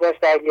مهمیه، خیلی باش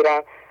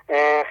درگیرم،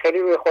 خیلی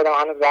روی خودم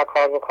هنوز باید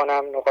کار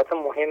بکنم. نقاط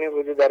مهمی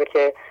وجود داره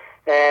که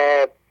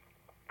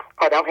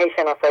آدم هی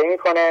شناسایی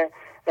میکنه،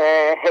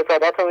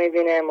 حسادت رو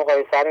میبینه،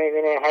 مقایسه رو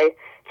میبینه، هی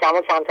کم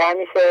و کمتر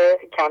میشه،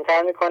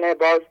 کمتر میکنه.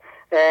 باز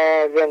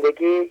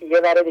زندگی یه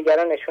ور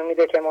دیگر رو نشون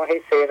میده که ما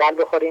هی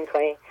سیغل بخوریم تا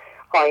این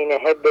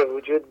آینه به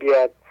وجود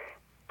بیاد،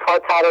 تا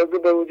ترازو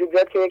به وجود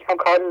بیاد که یکم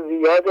کار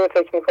زیاده.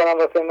 فکر میکنم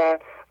واسه من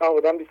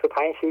بودم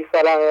 25-6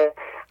 سالمه،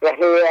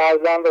 ولی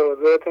عرضم به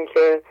حضورتون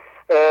که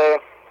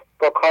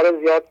با کار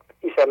زیاد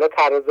ایشالله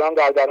ترازو هم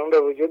در درون به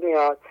وجود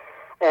میاد.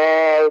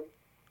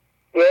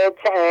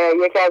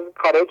 یکی از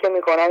کارهایی که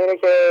میکنم اینه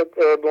که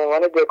به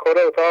عنوان دکور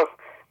اتاق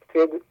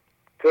توی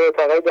تو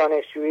اتاق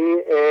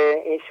دانشجویی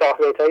این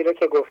شاهرتایی رو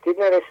که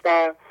گفتید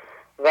نوشتم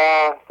و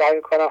سعی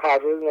میکنم هر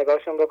روز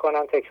نگاهشون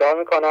بکنم، تکرار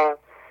میکنم.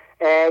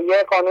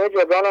 یه قانون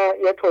جبران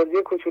رو یه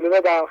توضیح کوچولو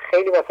بدم،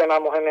 خیلی واسه من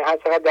مهمه. هر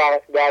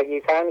چقدر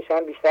درگیرتر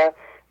میشم بیشتر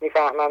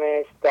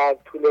میفهممش. در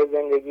طول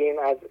زندگیم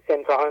از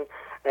امتحان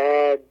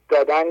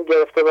دادن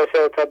گرفته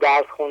باشه تا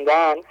درس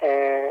خوندن،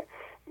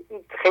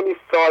 خیلی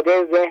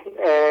ساده ذهن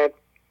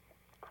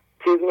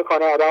چیز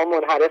میکنه، آدم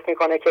منحرف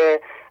میکنه که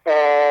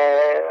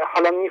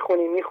حالا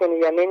میخونی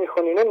یا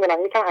نمیخونی.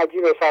 نمیدونم، یکم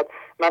عجیبه، شاید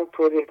من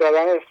توضیح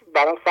دادنش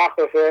برام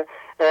سخت باشه،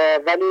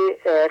 ولی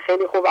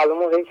خیلی خوب از اون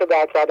موقعی که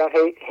درک کردم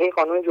هی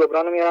قانون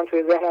جبران رو میارم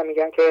توی ذهنم،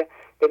 میگن که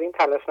ببین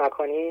تلاش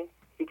نکنی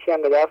هیچی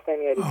هم به دست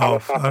نمیاری،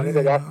 تلاش نکنی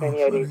به دست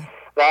نمیاری.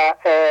 و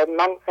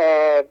من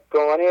به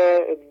عنوان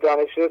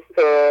دانشجو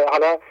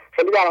حالا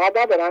خیلی درآمد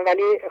ندارم،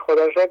 ولی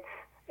خدا رو شکر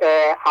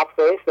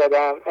افزایش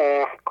دادم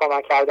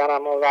کمک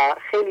کردنم و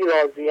خیلی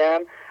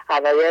راضیم.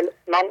 اوایل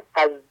من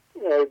از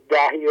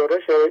 10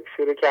 یورو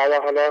شروع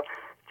کردم، حالا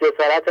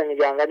جسارت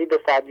میگم، ولی به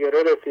 100 یورو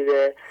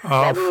رسیده.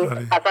 ولی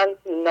اصلا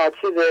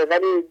ناچیزه،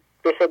 ولی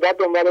به شدت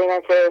دنبال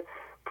اینم که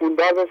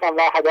پولدار بشم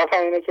و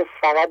هدفم اینه که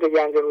فقط به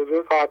گنج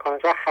حضور کمک کنم.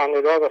 چون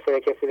خنده‌دار باشه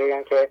کسی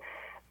بگم که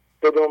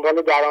به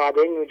دنبال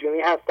درآمدهای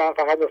نجومی هستم،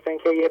 فقط واسه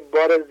اینکه یه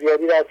بار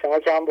زیادی در شما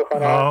کم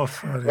بکنم.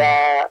 و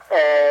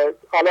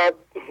حالا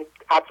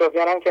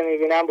اطرافیانم که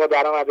میبینم با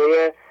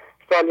درآمدهای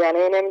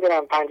سالیانه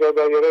نمیدونم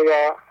 50,000 یورو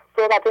یا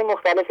صحبت‌های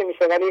مختلفی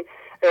میشه، ولی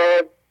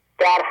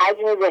در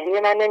حجم ذهنی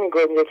من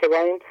نمیگنجه که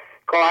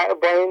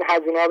با این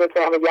هزینه‌ها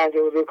بتونم به گنج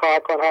حضور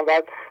کمک کنم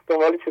و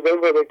دنبال چیزای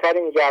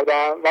بزرگتری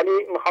میگردم.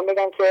 ولی میخوام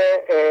بگم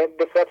که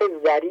به صورت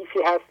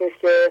ظریفی هستش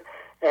که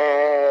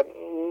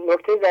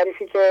نکته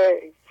ظریفی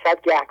که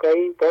شاید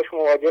گهگاهی باش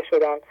مواجه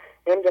شدم،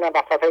 نمیدونم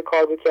وسطای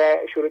کار بود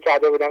که شروع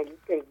کرده بودم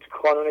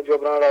قانون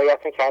جبران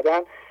رعایت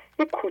میکردم،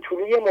 یه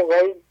کوچولو یه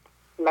موقعی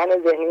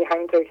من ذهنی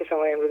همینطوری که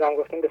شما امروز هم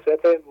گفتیم به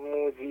صورت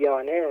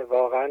موذیانه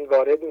واقعا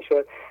وارد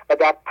میشد و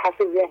در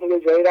پس ذهن یه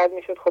جایی رد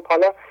میشد. خب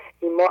حالا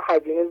این ماه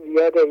هزینه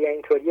زیاده یا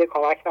اینطوری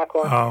کمک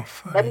نکن.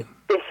 ولی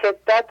به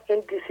شدت این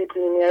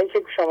دیسیپلینیایی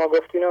که شما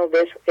گفتین رو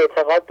بهش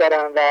اعتقاد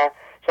دارم و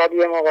شاید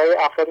یه موقعی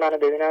افراد منو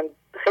ببینن،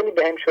 خیلی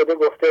بهم شده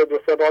گفته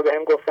 2-3 بار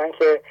بهم گفتن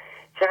که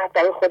چقدر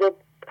برای خودت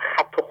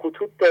خط و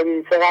خطوط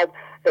داری، چقدر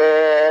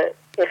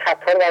این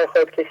خطا رو برای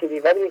خودت کشیدی،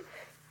 ولی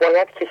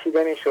باید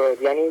کشیده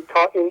میشد. یعنی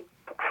تا این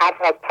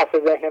حرف از پس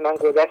ذهن من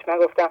گذشت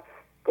نگفتم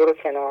برو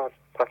کنار،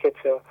 ساکت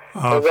شو،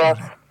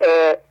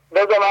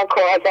 بذار من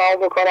کمکم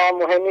بکنم.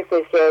 مهم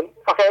نیستش که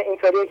آخه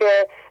اینطوری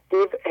که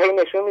دیو هی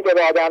نشون میده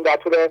به آدم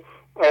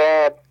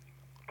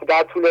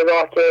در طول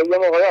راه که یه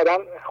موقعی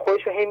آدم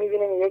خودش رو هی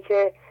میبینه، میگه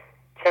که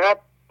چقدر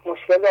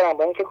مشکل دارم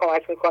با اینکه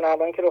کمک میکنم،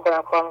 با اینکه رو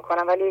خودم کار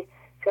میکنم، ولی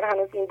چرا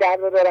هنوز این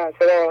درد رو دارم،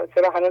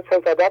 چرا هنوز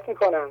حسادت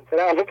میکنم،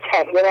 چرا هنوز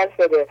کنده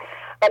نشده.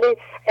 ولی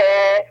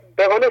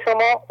به قول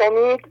شما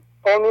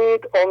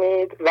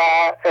امید و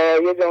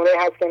یه جمله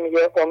هست که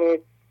میگه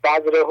امید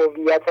بذر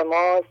هویت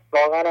ماست،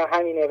 واقعا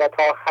همینه و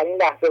تا آخرین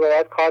لحظه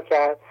باید کار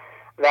کرد.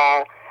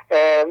 و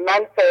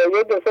من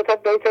یه 2-3 تا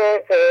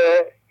بیت،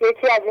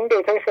 یکی از این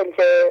بیتای خیلی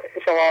که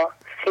شما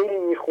خیلی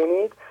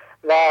میخونید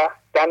و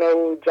دم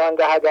او جان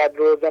دهد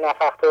روز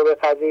نفخت و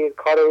بپذیر،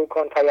 کار او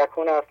کن تا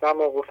یکون است نه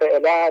موقوف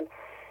علل.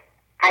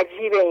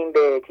 عجیب این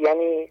بیت،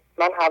 یعنی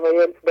من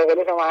اوایل به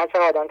قول شما هر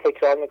چقدر آدم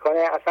تکرار میکنه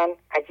اصلا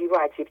عجیب و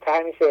عجیب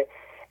تر میشه.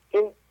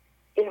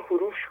 این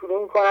حروف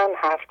شروع میکنن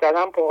حرف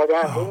زدن با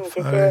آدم، این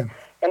میگه که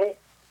یعنی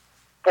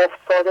با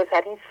ساده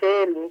ترین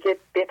فعل میگه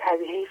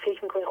بپذیر،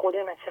 فکر میکنی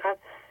خدا من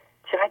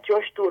چقدر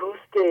جاش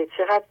درسته،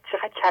 چقدر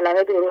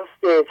کلمه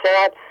درسته،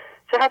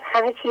 چقدر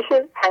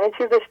همه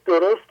چیزش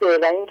درسته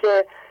و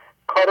اینکه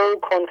کارو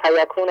کن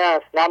فیکون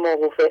است نه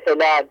موقوف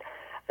علل.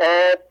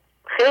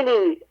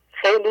 خیلی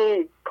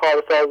خیلی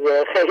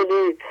کارسازه،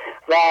 خیلی.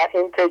 و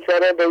این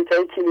تکرار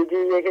بیتای کلیدی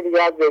یکی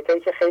دیگه از بیتایی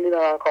که خیلی به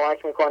من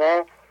کمک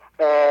میکنه،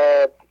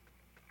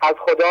 از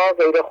خدا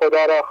غیر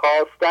خدا را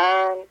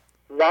خواستن،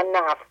 ظن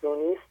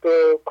افزونیست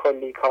و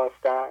کلی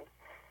کاستن.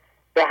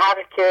 به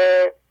حق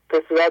که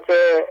به صورت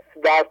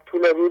در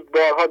طول روز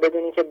بارها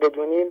بدونی که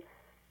بدونیم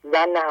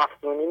ظن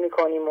افزونی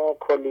میکنیم و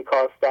کلی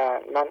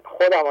کاستن. من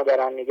خودم رو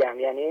دارم میگم،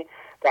 یعنی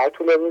در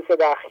طول روز که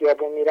در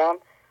خیابون میرم،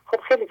 خب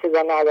خیلی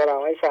چیزا ندارم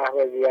های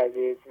شهبازی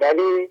عزیز،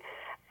 ولی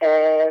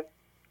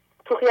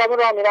تو خیابون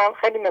راه میرم،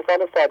 خیلی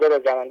مثال ساده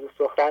بزنم، دوست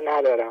دختر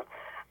ندارم،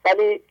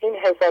 ولی این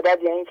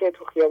حسادت یا این که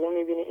تو خیابون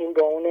میبینی این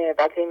با اونه،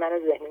 بعد این من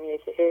ذهنی میگه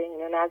که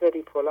اینو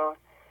نداری فلان،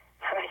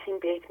 همش این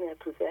بیت میاد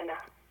تو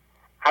ذهنم.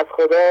 از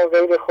خدا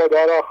غیر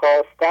خدا را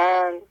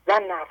خواستن،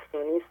 ظن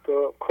افزونیست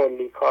و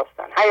کلی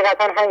کاستن.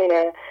 حقیقتا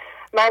همینه.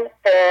 من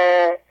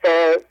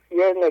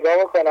یه نگاه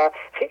بکنم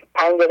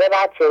 5 دقیقه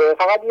بعد شده،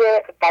 فقط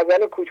یه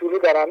غزل کوچولو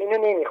دارم، اینو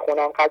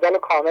نمیخونم، غزل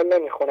کامل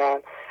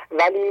نمیخونم،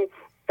 ولی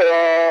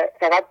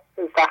اینقدر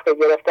سخت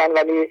گرفتن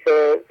ولی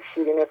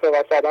شیرین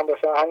صحبت کردن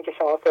باشه، همین که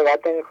شما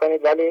صحبت نمی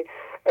کنید ولی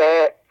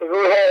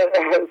روح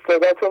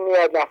صداتون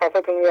میاد،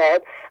 نفستون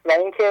میاد. و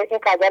اینکه این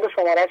غزل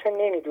شماره‌اش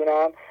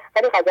نمیدونم،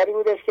 ولی غزلی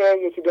بودش که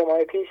یکی دو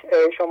ماه پیش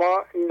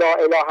شما لا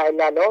اله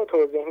الا الله رو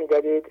توضیح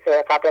میدادید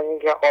قبل از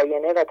اینکه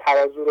آینه و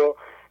ترازو رو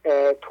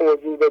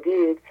توضیح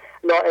بدید.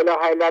 لا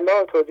اله الا الله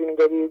رو توضیح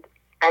میدادید.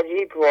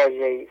 عجیب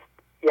واژه‌ای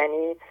است،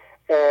 یعنی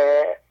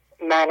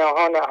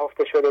معناها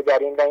نهفته شده در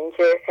این، و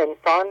اینکه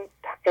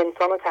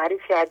انسان رو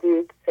تعریف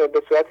کردید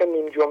به صورت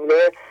نیم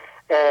جمله.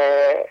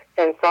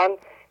 انسان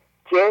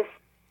جسم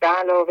به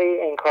علاوه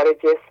انکار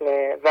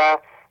جسمه و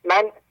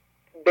من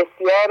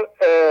بسیار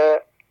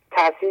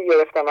تاثیر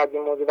گرفتم از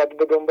این موضوع و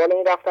به دنبال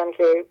این رفتم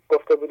که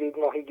گفته بودید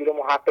ماهیگیر و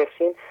محقق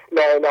شین.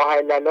 لا اله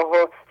الا الله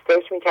رو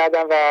سرچ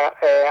میکردم و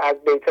از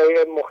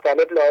بیتای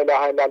مختلف لا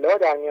اله الا الله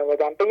در می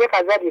آوردم. به یه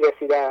غزلی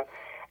رسیدم.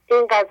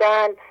 این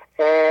غزل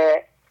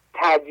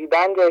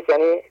ترجیبندش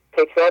یعنی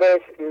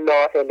تکرارش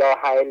لا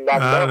اله الا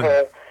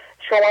الله،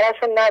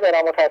 شماره‌شو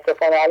ندارم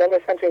متاسفانه. الان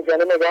داشتم تو اینجا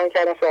نگاه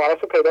می‌کردم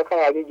شماره‌شو پیدا کنم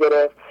اگه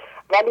گرفت،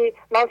 ولی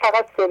من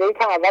فقط 3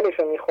 بیت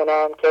اولشو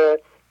میخونم که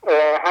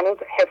هنوز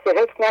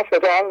حفظ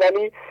نشدم،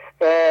 ولی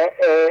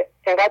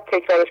اینقدر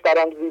تکرارش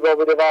برام زیبا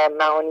بوده و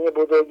معانی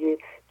بزرگی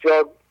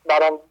جا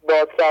برام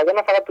باز کرده.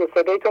 من فقط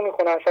 2-3 بیتو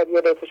میخونم، شاید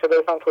یه بیتشو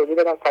برسم توضیح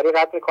بدم،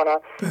 سریع رد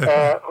میکنم.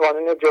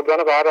 قانون جبران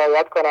رو باید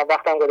رعایت کنم.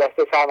 وقتم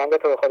گذشته، شرمنده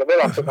تو خدا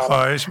ببخشید.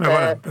 خواهش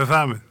میکنم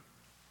بفهمید.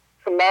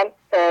 من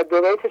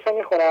 2 بیتشو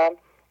میخونم.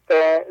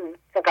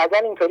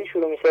 غزل اینطوری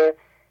شروع میشه: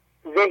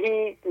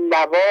 زهی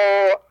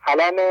لوا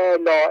علم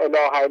لا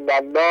اله الا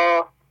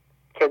الله،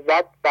 که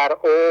زد بر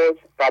اوج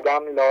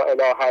قدم لا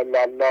اله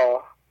الا الله.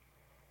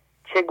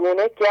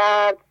 چگونه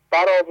گرد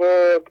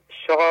برآورد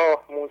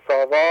شاه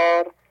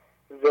موساوار،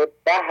 ز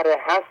بحر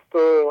هست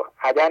و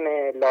عدم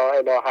لا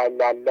اله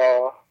الا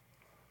الله.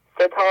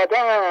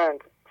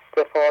 ستادند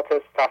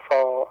صفات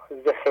صفا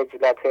ز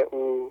خجلت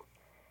او،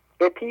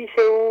 به پیش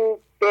او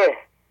به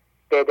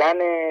بدن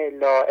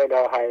لا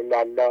اله الا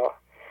الله.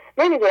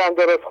 نمیدونم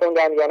درست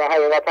خوندم یا نه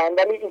حقیقتا،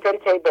 ولی اینطوری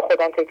که به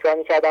خودم تکرار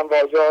میکردم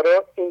واژه‌ها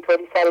رو،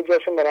 اینطوری سر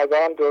جاشون به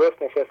نظرم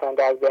درست نشستن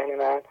در ذهن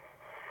من.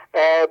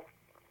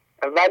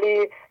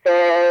 ولی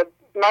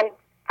من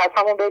از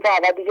همون بیت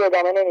اول دیگه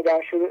ادامه نمیدم،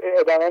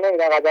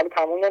 غزل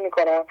تموم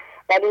نمیکنم،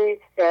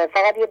 ولی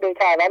فقط یه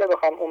بیت اول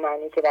بخوام اون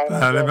معنی که برای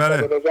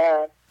من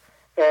بگم.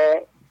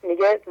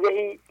 میگه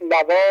زهی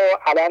لوا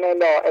علم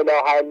لا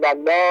اله الا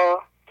الله،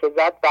 که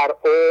زد بر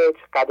اوج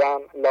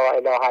قدم لا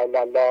اله الا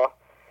الله.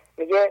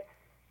 میگه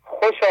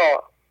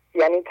خوشا،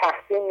 یعنی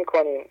تحسین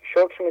میکنیم،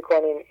 شکر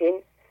میکنیم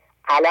این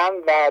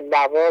علم و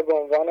لوا به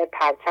عنوان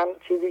پرچم،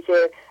 چیزی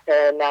که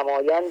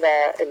نمایان و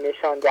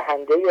نشان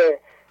دهنده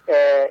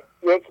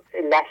یک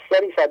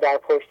لشکری شاید در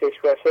پشتش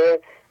باشه،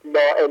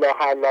 لا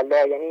اله الا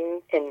الله،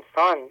 یعنی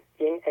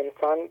این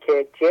انسان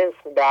که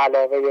جسم به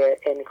علاوه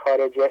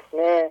انکار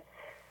جسمه،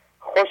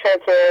 خوشا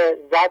که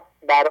زد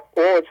بر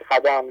اوج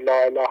قدم لا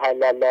اله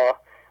الا الله.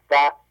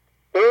 و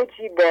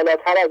اوجی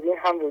بالاتر از این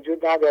هم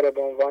وجود نداره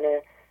به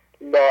عنوان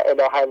لا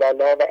اله الا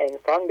الله و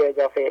انسان به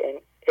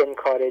اضافه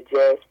انکار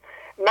جسم.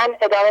 من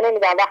ادامه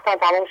نمیدم، وقتم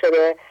تمام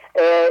شده.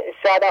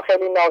 شاید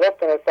خیلی ناقص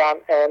تونستم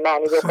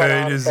معنی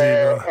بکنم. خیلی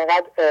زیبا.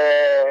 اینقدر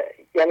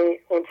یعنی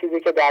اون چیزی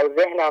که در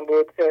ذهنم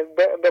بود،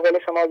 به قول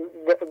شما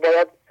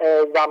باید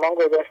زمان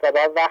گذاشت و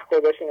باید وقت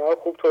گذاشت اینا رو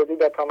خوب توضیح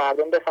داد تا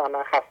مردم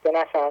بفهمن، خسته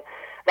نشن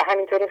و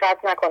همینطوری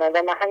قطع نکنن.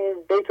 و من همین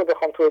بیتو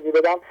بخوام توضیح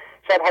بدم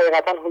شاید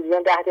حقیقتا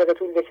حدودا 10 دقیقه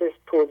طول بکشه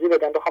توضیح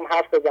بدم، بخوام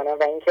حرف بزنم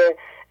و اینکه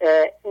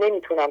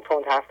نمیتونم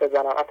تند حرف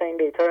بزنم. اصلا این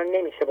بیتا رو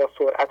نمیشه با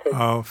سرعت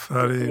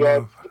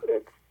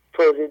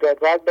توضیح داد.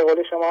 باید به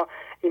قول شما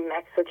این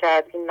مکسو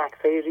کرد. این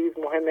مکسای ریز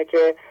مهمه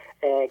که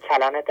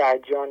کلمه در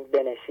جان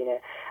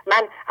بنشینه.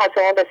 من از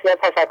شما بسیار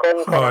تشکر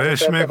میکنم.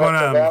 خواهش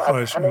میکنم.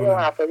 همه اون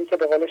افرادی که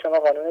به قول شما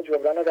قانون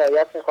جبران رو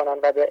رعایت میکنن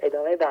و به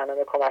ادامه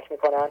برنامه کمک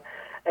میکنن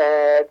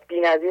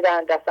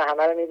بی‌نظیرن. دست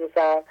همه رو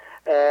میبوسم.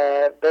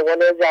 به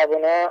قول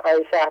جوونا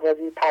آقای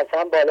شهبازی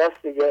پرچم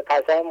بالاست دیگه،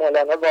 پرچم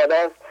مولانا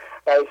بالاست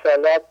و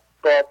انشالله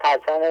با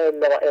پرچم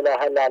لا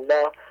اله الا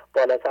الله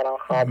بالاترم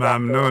خواهد.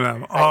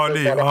 ممنونم.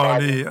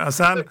 عالی.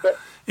 اصلا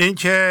این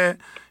که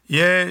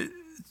یه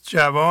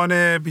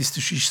جوان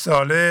 26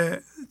 ساله،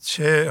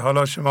 چه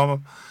حالا شما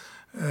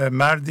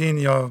مردین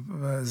یا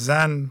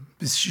زن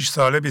 26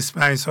 ساله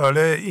 25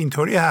 ساله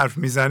اینطوری حرف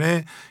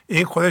میزنه،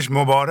 این خودش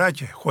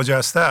مبارکه،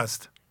 خجسته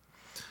است.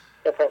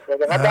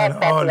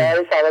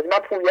 من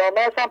پویام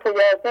هستم،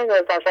 پویام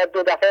نمیدونستم، شاید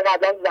 2 دفعه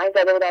قبلا زنگ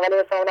زده بودم ولی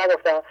اسممو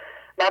نگفتم.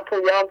 من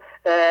پویام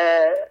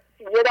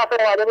یه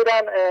دفعه اومده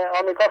بودم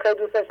آمریکا، خیلی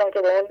دوست داشتم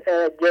که به اون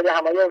گرد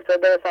همایی اکتبر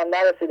برسم،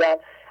 نرسیدم.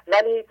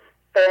 ولی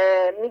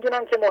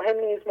میدونم که مهم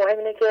نیست، مهم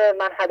اینه که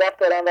من هدف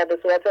دارم و به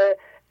صورت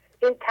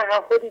این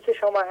تعهدی که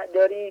شما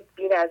داری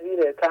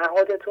بی‌نظیره.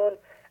 تعهدتون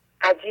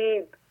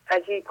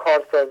عجیب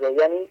کارسازه،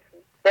 یعنی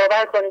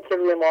باور کنید که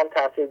روی ما هم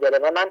تاثیر داره.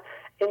 و من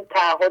این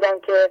تعهدم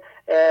که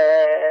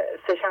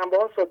 3 شنبه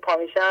ها صبح پا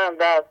میشم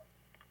و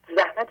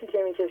زحمتی که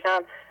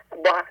میکشم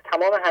با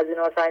تمام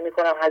هزینه ها سعی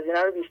میکنم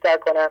هزینه رو بیشتر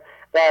کنم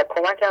و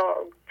کمکم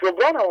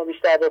جبرانم رو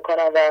بیشتر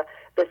بکنم و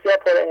بسیار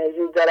پر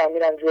انرژی دارم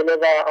میرم جلو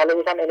و حالا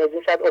یکم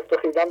انرژی شاید افت و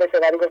خیزان بشه،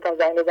 ولی گفتم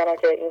زنگ بزنم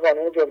که این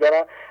قانون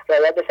جبران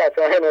رعایت بشه، از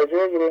شما انرژی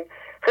بگیریم.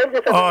 خیلی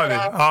دوست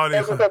دارم.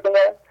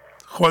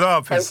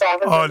 خداحافظ.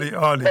 عالی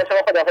عالی.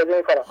 خداحافظی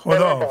میکنم.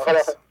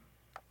 خداحافظ.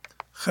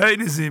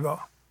 خیلی زیبا.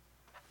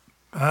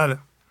 بله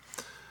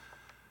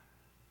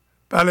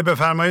بله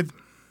بفرمایید.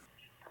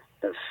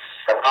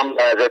 سلام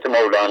به حضرت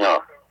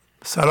مولانا.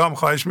 سلام،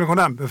 خواهش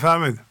میکنم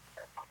بفرمایید.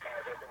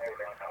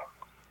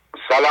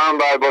 سلام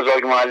بر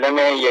بزرگ معلم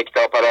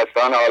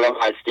یکتاپرستان عالم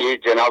هستی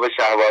جناب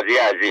شهبازی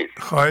عزیز.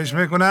 خواهش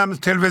میکنم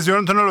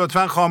تلویزیونتون رو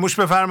لطفا خاموش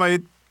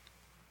بفرمایید.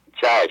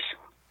 چشم.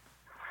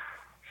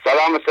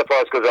 سلام و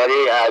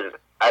سپاسگزاری از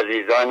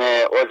عزیزان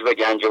عضو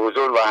گنج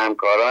حضور و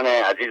همکاران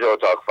عزیز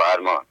اتاق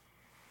فرمان.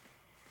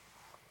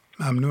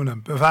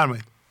 ممنونم،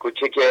 بفرمایید.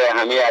 کوچک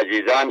همه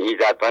عزیزان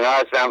ایزدپناه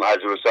هستم از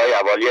روستای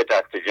اوالی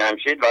تخت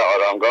جمشید و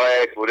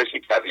آرامگاه کوروش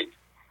کویر.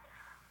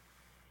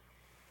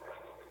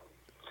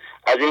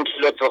 از این که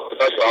لطف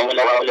خدا شامل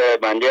حال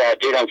بنده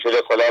حقیرم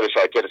شده خدا رو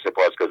شاکر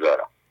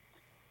سپاسگزارم.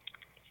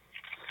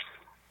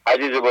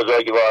 عزیز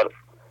بزرگوار،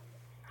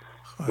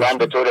 من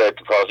به طور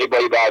اتفاقی با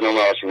این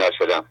برنامه آشنا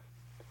شدم.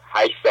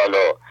 8 سال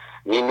و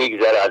نیم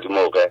میگذره از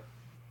موقع.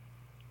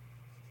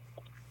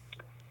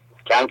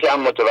 کم کم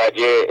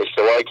متوجه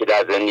اشتباهی که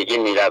در زندگی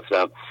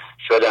میرفتم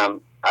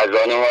شدم. از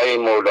راهنمای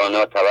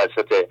مولانا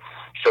توسط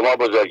شما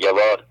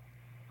بزرگوار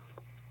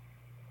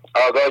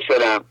آگاه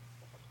شدم.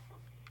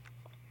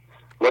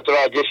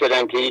 متوجه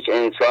شدم که هیچ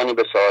انسانی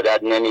به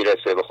سعادت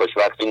نمیرسه، به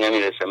خوشبختی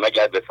نمیرسه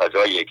مگر به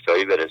فضای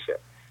یکتایی برسه.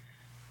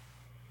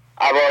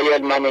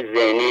 اوایل من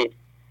ذهنی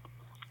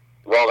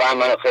واقعا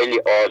من خیلی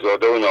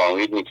آزاده و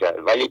ناامید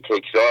میکرد، ولی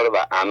تکرار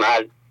و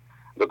عمل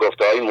به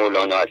گفته‌های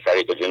مولانا از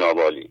طریق جناب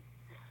عالی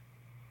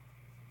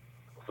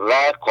و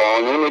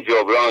قانون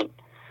جبران،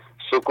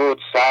 سکوت،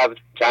 صبر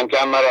کم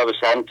کم مرا به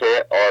سمت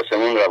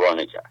آسمون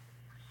روانه کرد.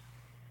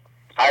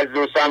 از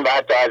دوستان و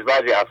حتی از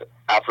بعضی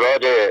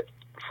افراد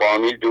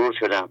فامیل دور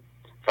شدم.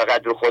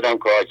 فقط رو خودم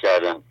کار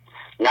کردم.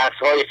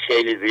 نقص‌های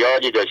خیلی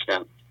زیادی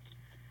داشتم.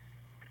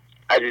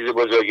 عزیز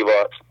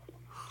بزرگوار،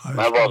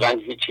 من واقعا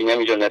هیچی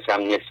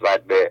نمی‌دونستم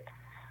نسبت به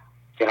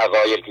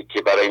حقایقی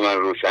که برای من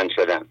روشن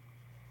شدن.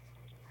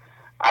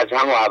 از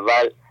همون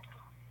اول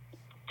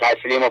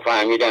تسلیم و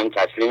فهمیدم،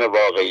 تسلیم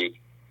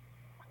واقعی،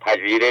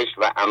 پذیرش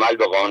و عمل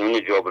به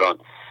قانون جبران.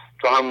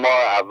 تو هم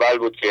ماه اول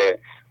بود که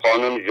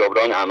قانون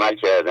جبران عمل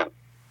کردم.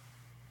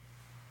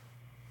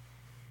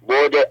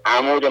 بود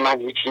عمود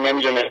من هیچی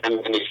نمیدونستم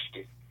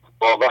بنشتی.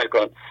 باور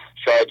کن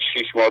شاید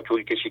 6 ماه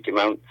طول کشی که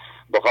من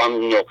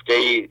بخوام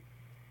نقطه‌ای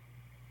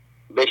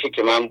بشه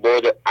که من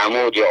بود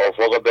عمود یا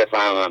افق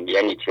بفهمم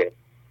یعنی چه.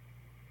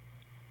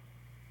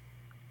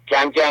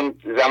 کم کم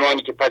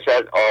زمانی که پس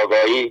از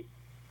آگاهی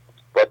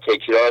با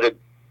تکرار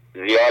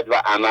زیاد و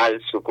عمل،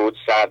 سکوت،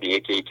 صبر،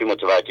 یکی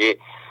متوجه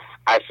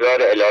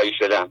اسرار الهی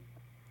شدم.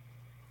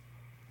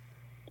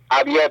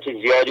 ابیات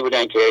زیادی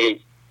بودن که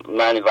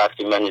من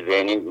وقتی من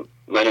ذهنی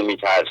منو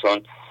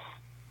میترسون،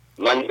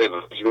 من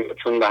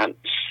چون من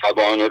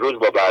شبانه روز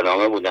با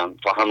برنامه بودم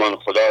تا همان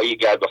خدایی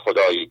گر به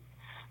خدایی،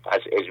 پس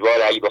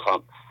اجبار اگه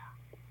بخوام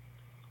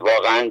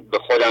واقعا به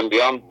خودم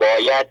بیام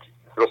باید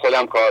رو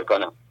خودم کار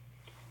کنم،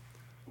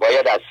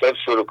 باید از صفر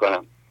شروع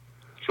کنم.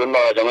 چون ما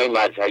آدمای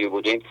مذهبی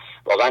بودیم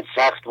واقعا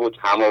سخت بود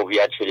هم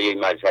هویت شده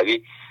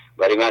مذهبی،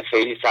 برای من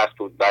خیلی سخت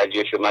بود.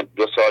 بعضیش من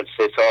 2 سال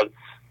 3 سال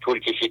طول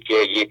کشید که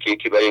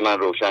یکی برای من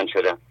روشن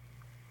شدم.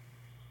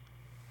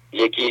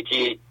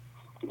 یکی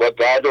با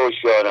درد و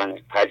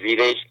هوشیارانه،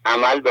 پذیرش،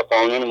 عمل به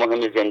قانون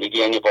مهم زندگی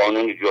یعنی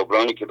قانون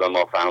جبرانی که به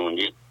ما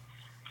فهموندید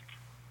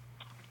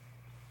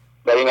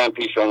برای من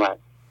پیش اومد.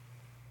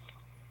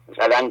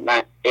 مثلا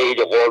من عید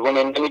قربون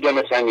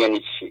نمیدونستم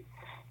یعنی چی،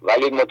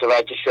 ولی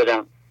متوجه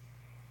شدم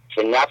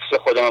که نفس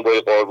خودم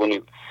باید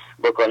قربونی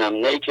بکنم،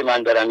 نه که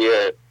من دارم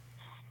یه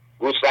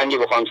گوسفندی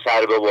بخوام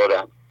سر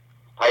ببرم.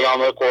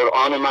 پیام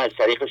قرآن من از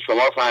طریق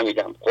شما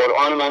فهمیدم،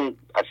 قرآن من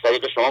از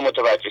طریق شما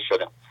متوجه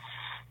شدم.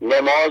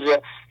 نماز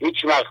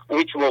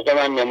هیچ موقع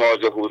من نماز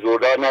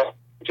حضوردار نه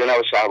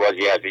جناب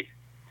شهبازی عزیز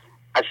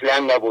اصلا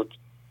نبود.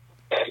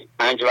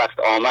 5 وقت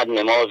آمد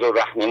نماز و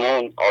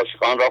رهنمون،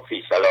 عاشقان را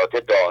فی صلات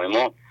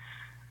دائمون.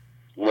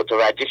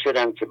 متوجه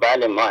شدم که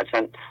بله ما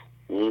اصلا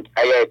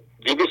اگر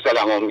 200 سال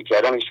هم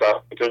میکردم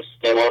ایشان میتونست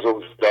نماز و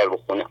حضوردار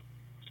بخونم،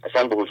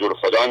 اصلا به حضور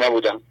خدا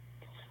نبودم.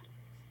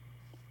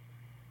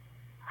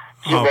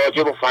 چه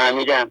واجب و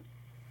فهمیدم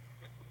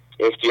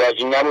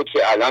احتیاجی نبود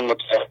که الان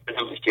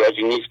متأسفم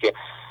احتیاجی نیست که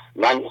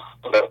من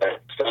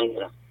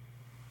دارم.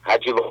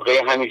 حج واقعی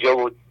همینجا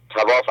بود.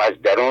 طواف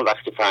از درون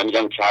وقتی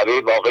فهمیدم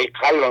کعبه واقعی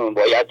قلبم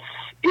باید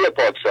بیا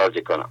پاک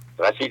سازی کنم.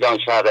 رسید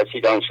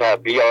آن شهر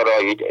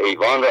بیارایید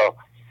ایوان را،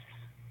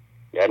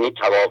 یعنی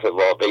طواف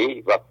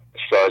واقعی و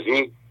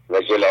شازی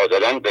و جلا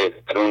دادن به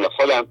درون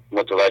خودم.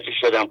 متوجه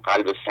شدم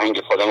قلب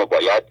سنگ خودم رو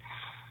باید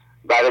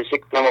بررسی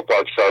کنم و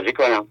پاک سازی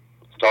کنم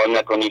تا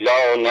نکنی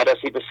لا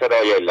نرسی به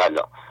سرای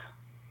الله.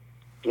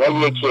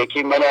 نه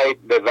یکی من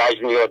به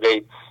وجه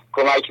میاده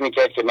کمک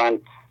میکرد که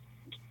من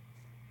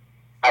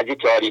از این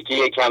تاریکی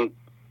یکم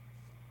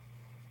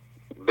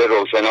به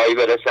روشنایی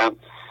برسم،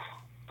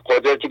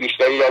 قدرتی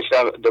بیشتری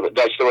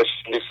داشته باشم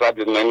نسبت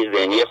به من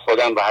ذهنی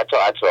خودم و حتی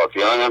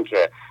اطرافیانم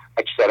که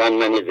اکثرا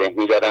من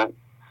ذهنی دارن.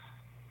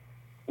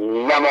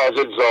 نماز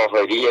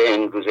ظاهری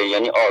این روزه،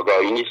 یعنی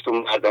آگاهی نیست تو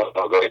مردم،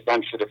 آگاهی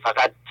هم شده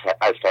فقط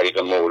از طریق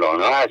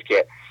مولانا هست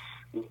که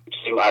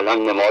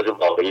الان نماز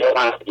واقعی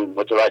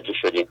متوجه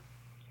شدیم.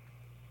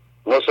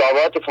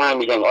 مساوات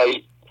فهمیدم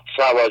آی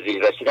شهبازی،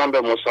 رسیدم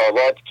به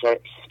مساوات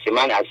که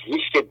من از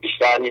هیچ که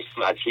بیشتر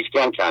نیستم، از هیچ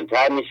که هم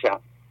کمتر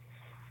نیستم.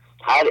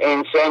 هر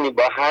انسانی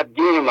با هر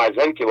دین و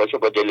مذهبی که باشه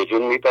با دل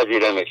جون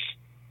میپذیرمش.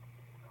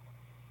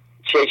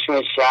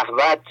 چشم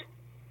شهوت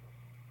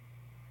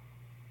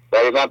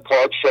برای من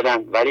پاک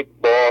شدن، ولی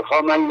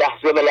بارها من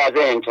لحظه به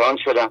لحظه امتحان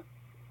شدم،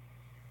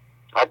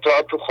 حتی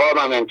تو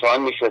خوابم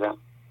امتحان می شدم.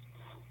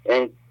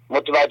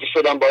 متوجه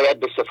شدم باید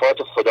به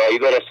صفات خدایی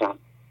برسم،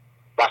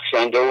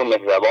 بخشنده و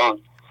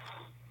مهربان.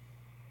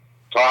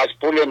 تا از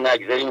پول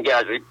نگذاریم که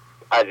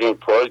از این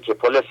پل که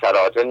پل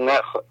سراته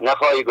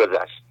نخواهی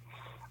گذشت،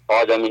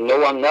 آدمی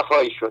نو هم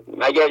نخواهی شد،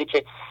 مگری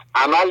که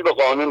عمل به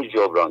قانون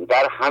جبران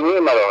در همه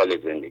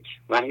مراحل زندگی.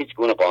 من هیچ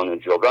گونه قانون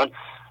جبران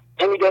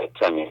نمیدارم،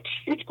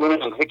 هیچ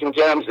گونه فکر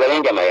میکردم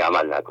زرنگم ای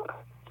عمل نکنم،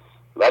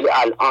 ولی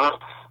الان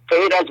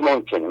غیر از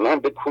ممکنه. من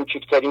به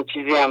کوچکترین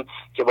چیزی هم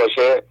که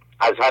باشه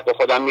از حق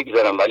خودم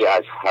میگذارم، ولی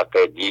از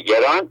حق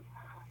دیگران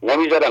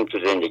نمیذارم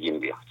تو زندگیم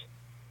بیاد.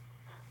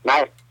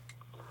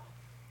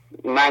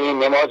 من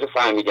این نماز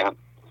فهمیدم،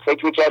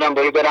 فکر میکردم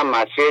باید برم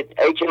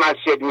مسجد، ای که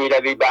مسجد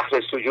میروی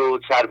بحر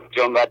سجود سر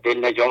جان و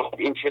دل نجات،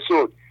 این چه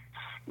سود؟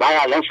 من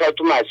الان شاید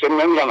تو مسجد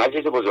نمیرم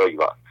عزیز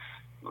بزرگوار،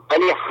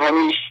 ولی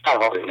همیشه در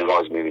حال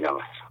نماز میبینم.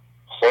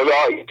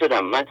 خدایی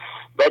تدم من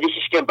بعد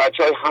هیچ که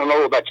بچه های همه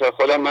و بچه های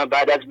خودم، من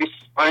بعد از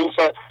 25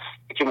 سال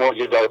که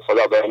معجزه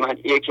خدا برای من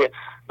ایه که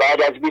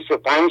بعد از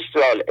 25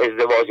 سال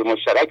ازدواج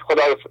مشترک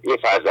خدا یه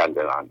فرزند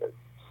به من داد.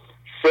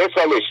 3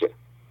 سالشه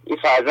این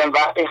فرزند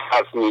وقتی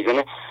حرف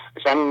میزنه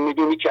اصلا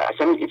میدونی که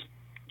اصلا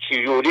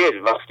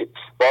چجوریه. وقتی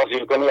بازی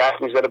میکنه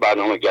حرف میذاره،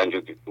 برنامه گنج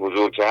و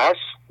حضور که هست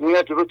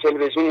میاد رو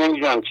تلویزیون،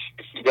 نمیدونم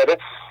چی داره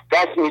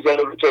دست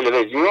میذاره رو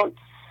تلویزیون،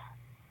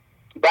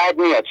 بعد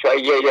میاد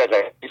شاید یه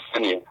دقیقه 20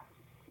 ثانیه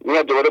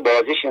میاد دوباره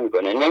بازیش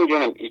میکنه،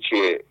 نمیدونم این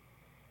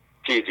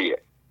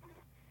چیزیه.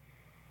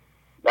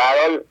 در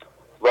حال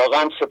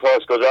واقعا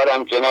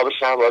سپاسگزارم جناب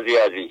شهبازی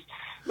عزیز.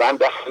 من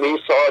به همه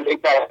سوالی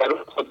که در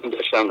خودم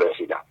داشتم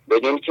رسیدم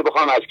بدون که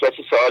بخوام از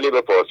کسی سوالی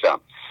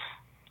بپرسم.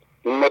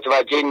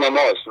 متوجه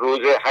نماز روز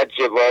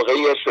حج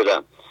واقعی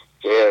شدم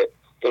که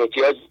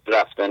احتیاج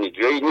رفتن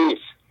جایی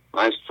نیست.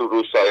 من تو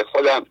روستای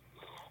خودم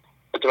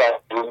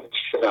متوجه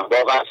شدم.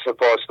 واقعا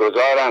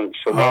سپاسگزارم.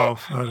 شما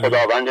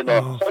خداوند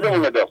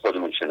خودمون به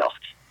خودمون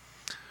شناختید،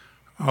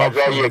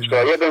 فضای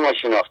یکتایی به ما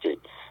شناختید.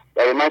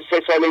 برای من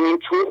 3 سال نیم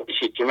طول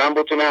کشید که من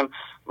بتونم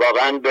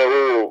واقعا به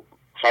او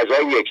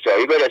فضای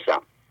یکتایی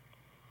برسم.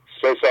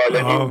 3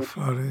 سال نیم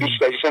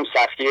بیشتریشم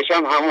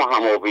سختیشم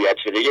همون هویت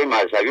شده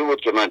مذهبی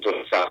بود که من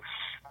تونستم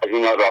از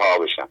اینا رها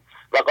بشم.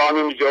 و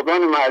قانون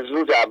جبران من از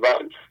روز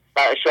اول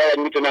شاید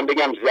میتونم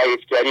بگم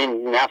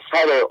ضعیفترین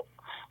نفر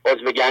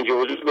عضو گنج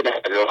و حضور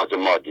به لحاظ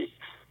مادی،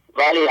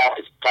 ولی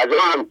از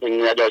غذا هم که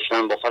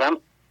نداشتم بخورم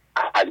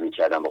عمل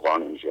میکردم با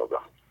قانون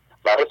جبران.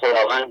 برای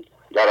خداوند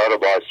درها رو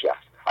باز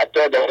کرد،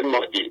 حتی در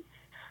مادی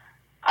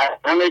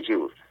همه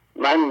جور.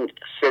 من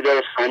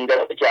صدای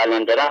خنده که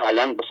الان دارم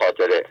الان به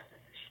خاطر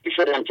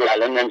شدم که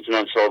الان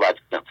نمیتونم صحبت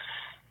کنم.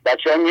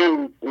 بچه ها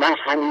میان من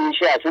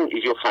همیشه اصلا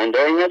ایجو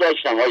خنده هایی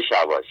نداشتم های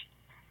شهبازی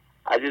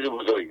عزیز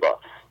بزرگوار.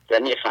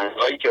 یعنی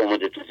خنده هایی که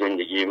اومده تو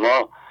زندگی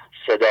ما،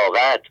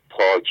 صداقت،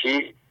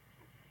 پاکی،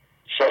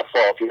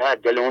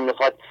 شفافیت. دلمون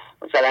میخواد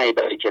مثلا ای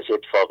برای کسی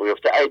اتفاق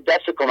بیفته ای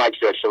دست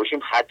کمک داشته باشیم،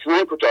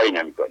 حتما کوتاهی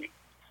نمیکنیم.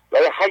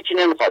 ولی هر کی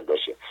نمیخواد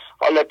باشه،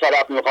 حالا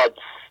طرف میخواد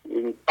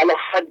حالا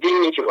هر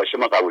دینی که باشه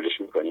ما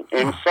قبولش میکنیم.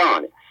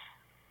 انسان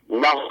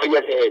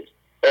نهایت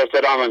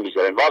احترام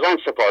میذاریم. واقعا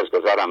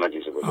سپاسگزارم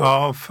عزیز بزرگ.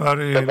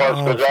 آفرین.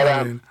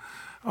 سپاسگزارم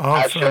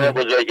از شما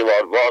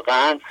بزرگوار.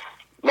 واقعا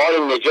ما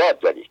رو نجات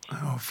دادید.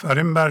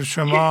 آفرین بر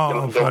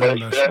شما.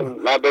 آفرین بر شما.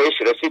 من بهش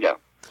رسیدم.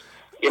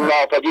 این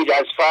ناپدید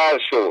از فرض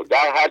شو،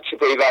 در هر چی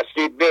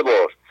پیوستی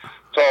ببر،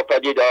 تا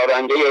پدید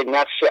آرنده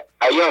نقش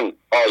عیان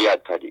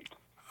آید پدید.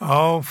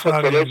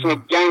 آفرین.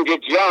 اسم گنج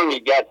جانی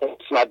گر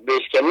قسمت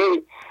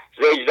بشکنی،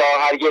 زجرا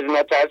هرگز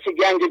نترسی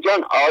گنج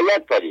جان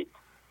آید پدید.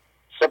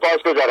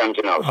 سپاسگزارم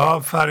جناب.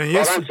 آفرین.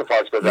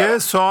 یه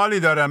سوالی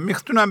دارم،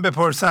 میتونم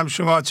بپرسم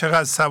شما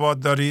چقدر سواد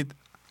دارید؟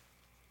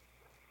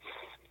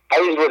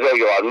 عزیز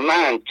بزرگوار،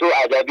 من تو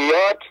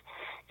ادبیات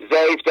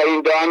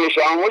ضعیفترین دانش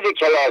آموز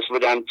کلاس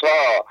بودم،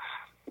 تا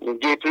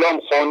دیپلم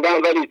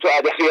خوندم، ولی تو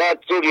ادبیات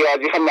تو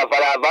ریاضی هم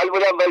نفر اول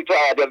بودم، ولی تو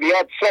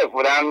ادبیات 0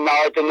 بودم.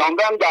 نهایت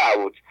نمرم 10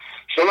 بود.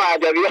 شما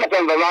ادبیات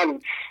هم به من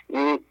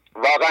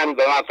واقعا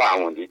به من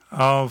فهموندید.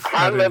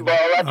 همه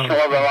بابت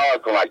شما به ما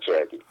کمک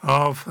کردید.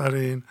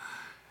 آفرین.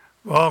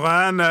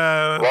 واقعا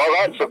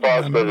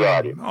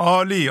سپاسگزاریم.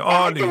 عالی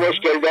عالی. اگه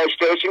مشکل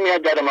داشته باشی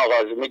میاد در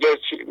مغازه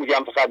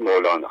میگم فقط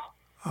مولانا.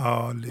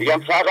 عالی. میگم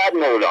فقط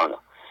مولانا.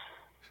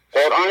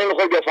 قرآن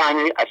میخوای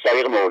بفهمی از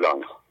طریق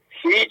مولانا.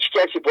 هیچ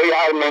کسی پای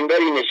هر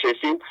منبری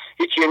نشستیم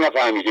هیچی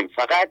نفهمیدیم،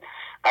 فقط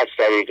از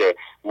طریق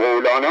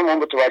مولانا ما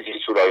متوجه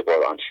سورای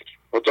قرآن شدیم،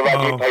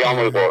 متوجه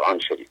پیام قرآن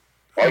شدیم.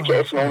 ما که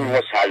اسم اون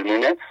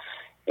مسلمونه،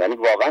 یعنی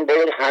واقعا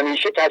باید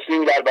همیشه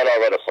تسلیم در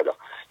برابر خدا.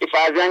 این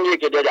فرزندیه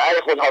که داره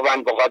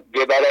خداوند بخواد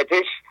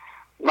ببرتش،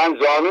 من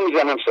زانو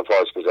میزنم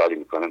سپاسگزاری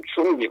میکنم،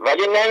 چون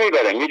ولی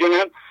نمیبره.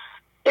 میدونم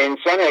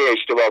انسان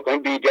اشتباه کنه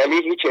بی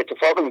دلیل هیچ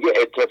اتفاق میگه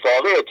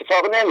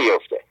اتفاق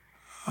نمیفته.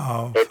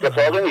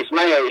 اتفاقی نیست.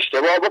 من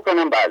اشتباه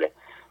بکنم بله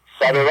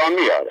سر راه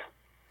میاره.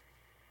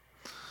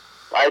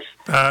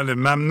 بله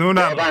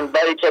ممنونم. واقعا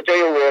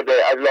برکتای آورده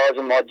از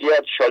لحاظ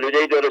مادیات،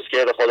 شالوده‌ای درست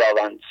کرده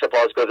خداوند.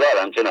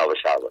 سپاسگزارم جناب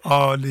شعبان.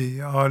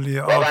 عالی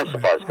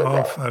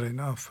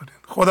آفرین.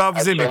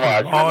 خداحافظی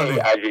میکنم. عالی.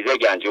 عزیز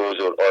گنج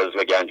حضور،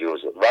 عضو گنج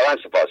حضور. واقعا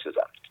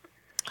سپاسگزارم.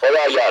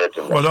 خدا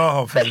یارتون باشه.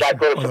 خداحافظ.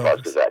 تشکر و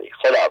سپاسگزاری.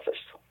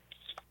 خداحافظ.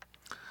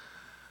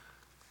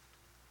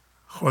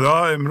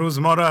 خدا امروز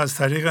ما را از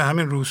طریق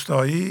همین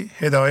روستایی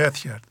هدایت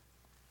کرد.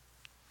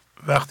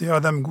 وقتی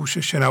آدم گوش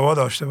شنوا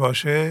داشته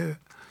باشه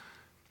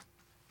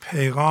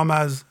پیغام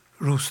از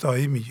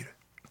روستایی میگیره.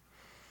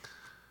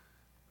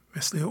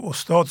 مثل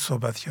استاد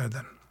صحبت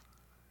کردن.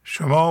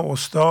 شما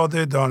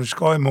استاد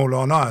دانشگاه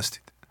مولانا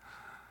هستید.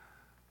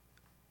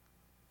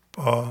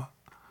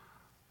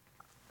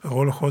 به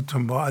قول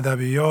خودتون با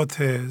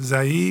ادبیات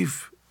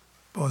ضعیف،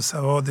 با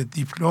سواد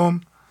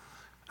دیپلم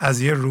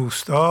از یه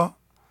روستا،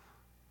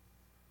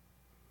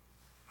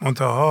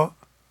 منتها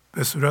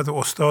به صورت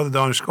استاد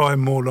دانشگاه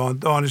مولانا،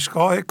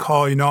 دانشگاه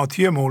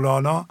کائناتی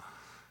مولانا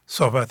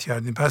صحبت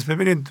کردیم. پس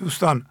ببینید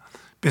دوستان،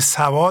 به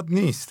سواد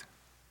نیست.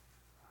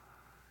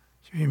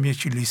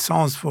 یکی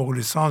لیسانس، فوق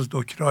لیسانس،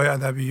 دکترای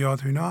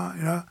ادبیات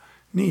اینا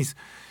نیست.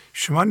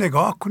 شما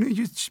نگاه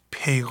کنید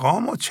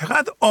پیغام رو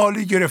چقدر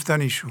عالی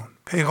گرفتن ایشون،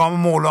 پیغام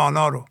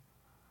مولانا رو.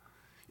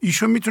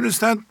 ایشون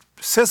میتونستن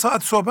 3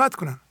 ساعت صحبت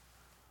کنن،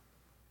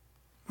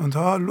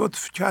 منتها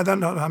لطف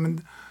کردن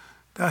همین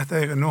 10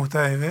 دقیقه 9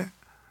 دقیقه.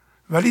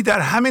 ولی در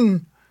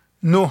همین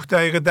 9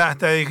 دقیقه 10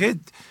 دقیقه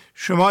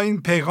شما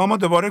این پیغام رو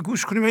دوباره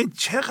گوش کنید و این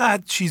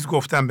چقدر چیز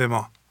گفتن به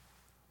ما.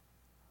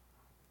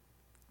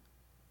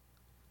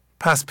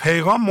 پس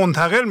پیغام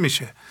منتقل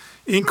میشه.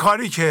 این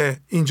کاری که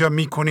اینجا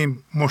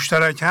میکنیم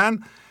مشترکاً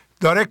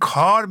داره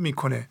کار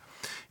میکنه.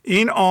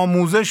 این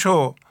آموزش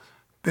رو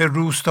به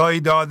روستایی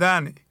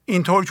دادن،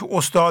 اینطور که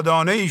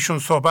استادانه ایشون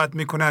صحبت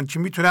میکنن که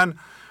میتونن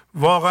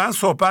واقعا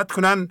صحبت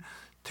کنن،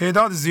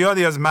 تعداد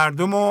زیادی از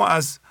مردم رو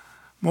از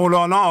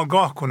مولانا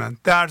آگاه کنن،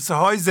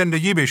 درسهای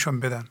زندگی بهشون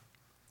بدن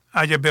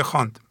اگه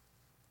بخواند.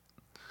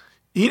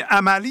 این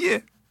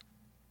عملیه.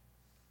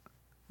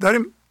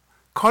 داریم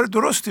کار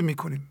درستی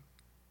میکنیم.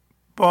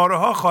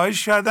 بارها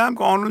خواهش کردم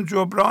قانون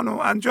جبران رو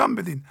انجام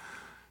بدین،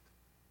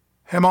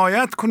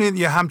 حمایت کنید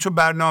یه همچو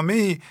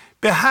برنامه‌ای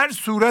به هر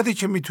صورتی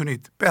که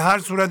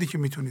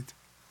میتونید،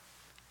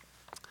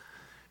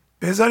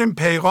 بذاریم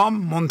پیغام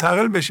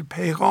منتقل بشه.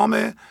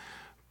 پیغام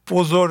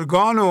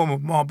بزرگان رو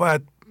ما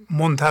باید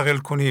منتقل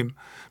کنیم.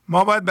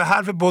 ما باید به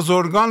حرف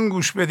بزرگان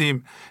گوش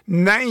بدیم،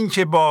 نه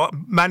اینکه با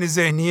من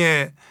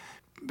ذهنی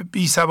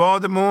بی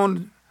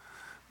سوادمون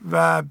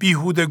و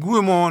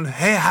بیهودگومون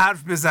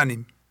حرف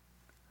بزنیم.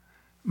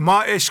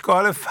 ما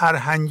اشکال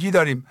فرهنگی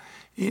داریم.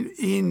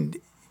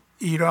 این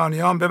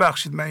ایرانیان،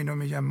 ببخشید من اینو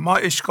میگم، ما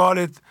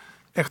اشکال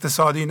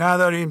اقتصادی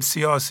نداریم،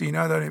 سیاسی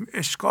نداریم،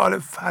 اشکال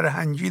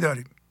فرهنگی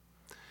داریم.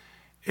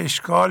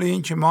 اشکال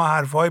این که ما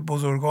حرفهای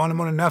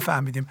بزرگانمون رو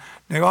نفهمیدیم.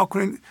 نگاه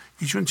کنید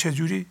ایشون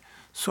چجوری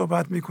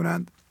صحبت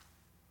میکنند،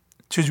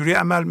 چجوری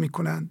عمل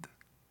میکنند،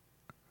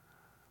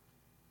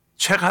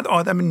 چقدر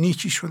آدم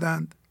نیکی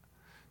شدند،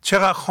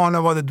 چقدر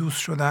خانواده دوست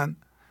شدند،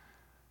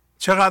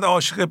 چقدر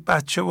عاشق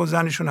بچه و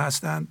زنشون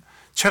هستند،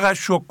 چقدر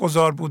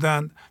شکرگزار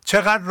بودند،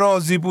 چقدر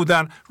راضی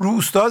بودند.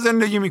 روستا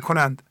زندگی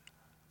میکنند،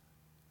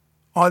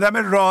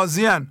 آدم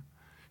راضیان.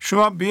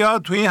 شما بیا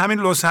توی همین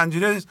لس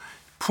آنجلس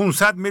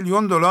 500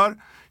 میلیون دلار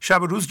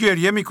شب و روز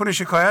گریه میکنه،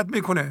 شکایت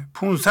میکنه.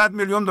 500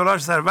 میلیون دلار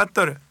ثروت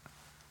داره.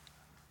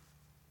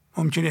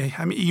 ممکنه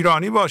همین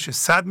ایرانی باشه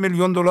 100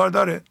 میلیون دلار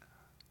داره.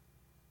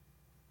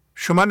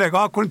 شما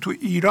نگاه کنید تو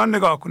ایران،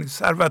 نگاه کنید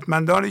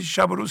ثروتمندانی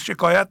شب و روز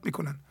شکایت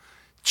میکنن.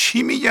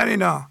 چی میگن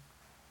اینا؟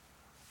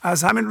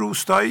 از همین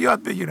روستایی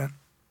یاد بگیرن.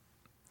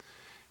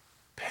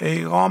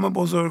 پیغام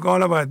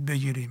بزرگان رو باید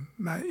بگیریم.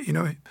 من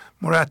اینو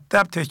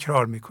مرتب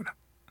تکرار میکنم.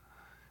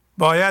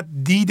 باید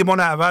دیدمون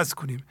رو عوض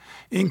کنیم.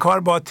 این کار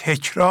با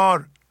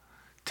تکرار.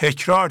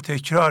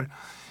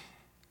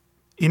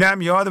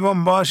 اینم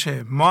یادمون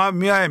باشه. ما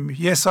میایم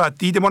 1 ساعت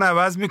دیدمون رو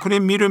عوض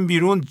میکنیم، میریم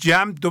بیرون،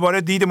 جمع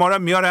دوباره دید ما رو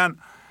میارن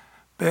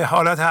به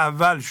حالت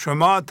اول.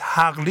 شما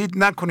تقلید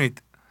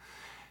نکنید،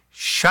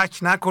 شک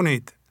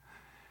نکنید.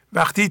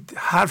 وقتی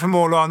حرف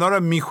مولانا رو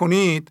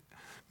میخونید،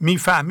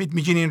 میفهمید،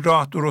 میگین این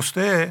راه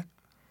درسته،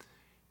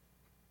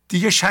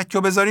 دیگه شک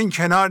رو بذارین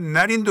کنار،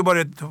 نرین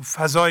دوباره تو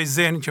فضای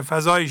ذهن که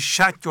فضای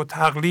شک و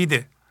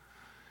تقلیده.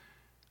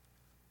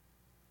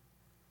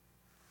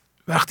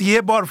 وقتی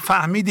یه بار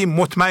فهمیدین،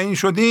 مطمئن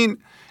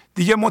شدین،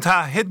 دیگه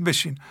متعهد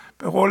بشین.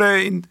 به قول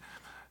این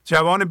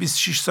جوان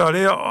 26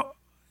 ساله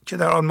که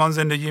در آلمان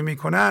زندگی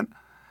میکنن،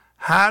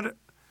 هر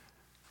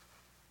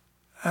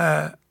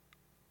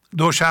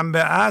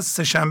دوشنبه از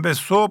 3 شنبه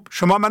صبح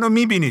شما منو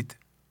میبینید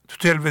تو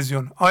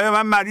تلویزیون. آیا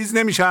من مریض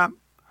نمیشم؟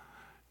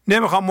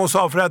 نمیخوام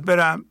مسافرت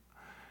برم؟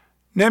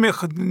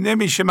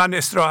 نمیشه من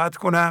استراحت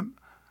کنم؟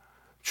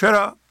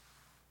 چرا؟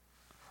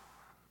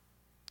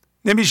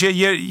 نمیشه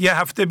یه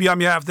هفته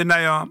بیام یه هفته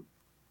نیام؟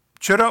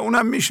 چرا؟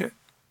 اونم میشه،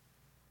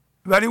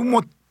 ولی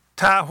اون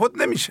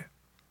تعهد نمیشه.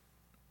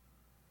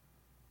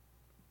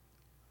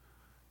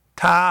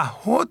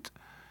 تعهد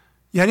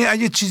یعنی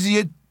اگه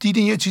چیزی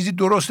دیدین یه چیزی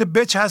درسته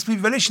بچسبی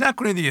ولش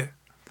نکنید دیگه.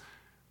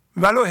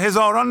 ولو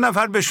هزاران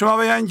نفر به شما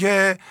بگن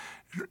که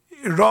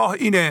راه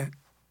اینه.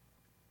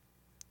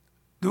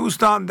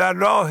 دوستان، در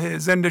راه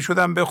زنده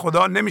شدن به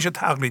خدا نمیشه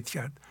تقلید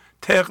کرد.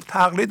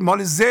 تقلید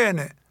مال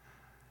ذهنه.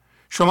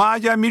 شما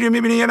اگر میری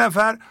میبینی یه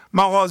نفر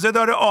مغازه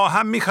داره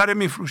آهن میخره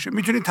میفروشه،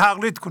 میتونید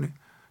تقلید کنید.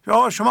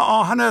 یا شما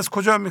آهن از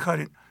کجا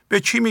میخرین؟ به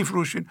چی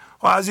میفروشین؟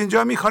 از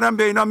اینجا میخرم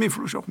به اینا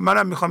میفروشم،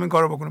 منم میخوام این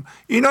کارو بکنم.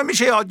 اینا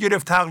میشه یاد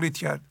گرفت تقلید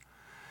کرد.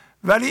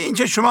 ولی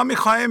اینکه شما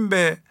میخوایم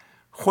به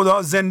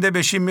خدا زنده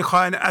بشیم،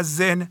 میخواین از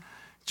ذهن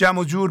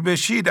جمع جور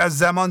بشید، از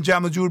زمان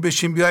جمع جور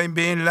بشیم بیایم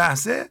به این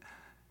لحظه،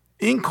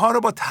 این کار رو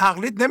با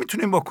تقلید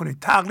نمیتونیم بکنید.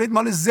 تقلید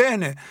مال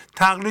ذهنه.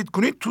 تقلید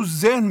کنید تو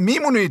ذهن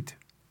میمونید.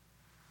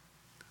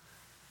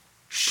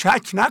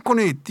 شک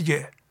نکنید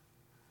دیگه.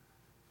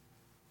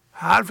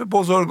 حرف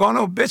بزرگان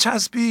رو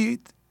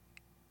بچسبید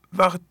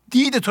و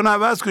دیدتون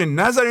عوض کنید.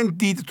 نذارین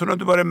دیدتون رو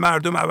دوباره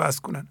مردم عوض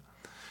کنن.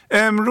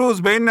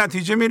 امروز به این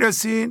نتیجه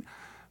میرسین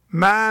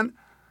من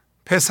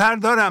پسر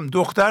دارم،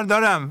 دختر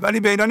دارم، ولی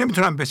به اینا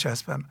نمیتونم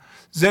بچسبم.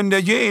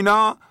 زندگی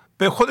اینا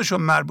به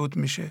خودشون مربوط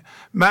میشه.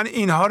 من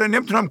اینها رو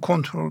نمیتونم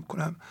کنترل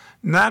کنم.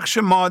 نقش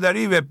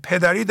مادری و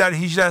پدری در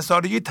 18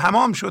 سالگی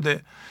تمام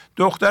شده.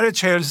 دختر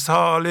 40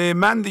 ساله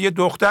من دیگه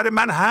دختر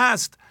من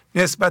هست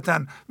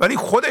نسبتاً، ولی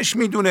خودش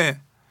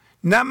میدونه.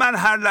 نه من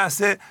هر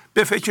لحظه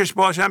به فکرش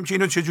باشم که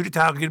اینو چجوری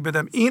تغییر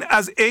بدم. این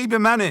از عیب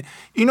منه.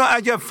 اینو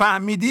اگه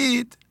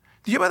فهمیدید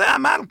دیگه باید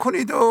عمل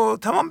کنید و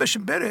تمام بشه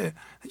بره.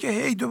 اگه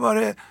هی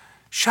دوباره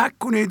شک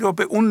کنید و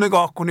به اون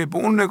نگاه کنید، به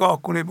اون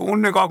نگاه کنید، به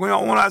اون نگاه کنید،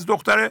 اون از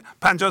دختر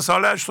 50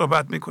 ساله‌اش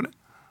صحبت میکنه.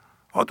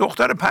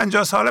 دختر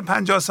 50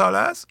 ساله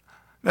است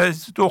و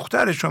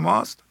دختر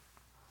شماست.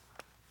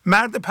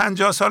 مرد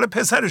 50 ساله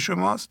پسر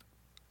شماست.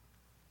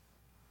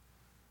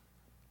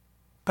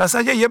 پس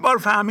اگه یه بار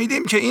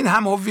فهمیدیم که این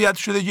هم هویت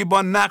شدگی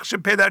با نقش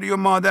پدری و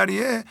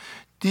مادریه،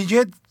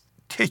 دیگه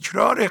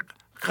تکرار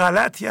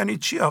غلط یعنی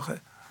چی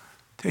آخه؟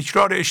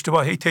 تکرار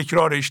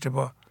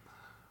اشتباه.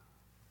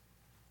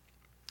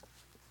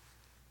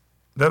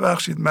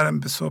 ببخشید منم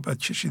به صحبت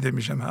کشیده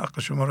میشم، حق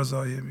شما رو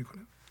ضایع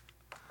میکنم.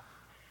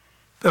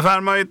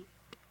 بفرمایید.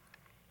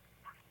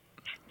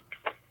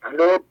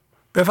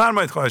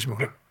 بفرمایید، خواهش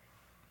میکنم.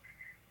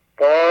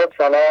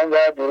 سلام و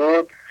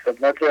درود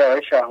خدمت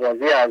آقای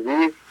شهبازی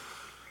عزیز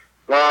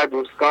و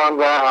دوستان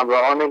و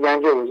همراهان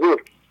گنج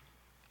حضور.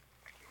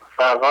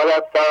 فرهاد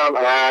هستم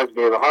از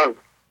بیرهان.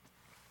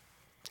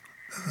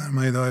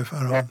 بفرمایید آقای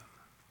فرهاد.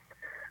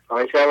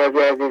 آقای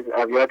شهبازی عزیز،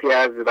 ابیاتی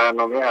از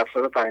برنامه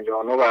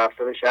 759 و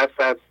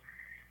 760 هست،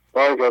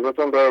 با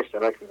اجازهتون به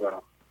اشتراک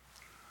میذارم.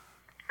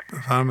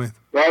 بفرمایید.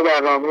 در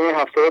برنامه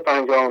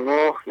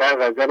 759 در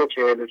غزل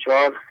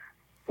 44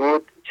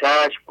 بود: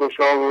 چشم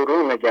گشا و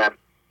رو نگر،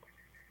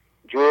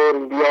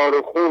 جرم بیار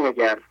و خون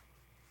نگر،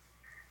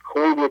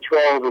 خوی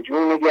چوب و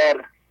جو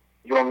نگر،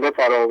 جمله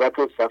تراوت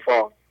و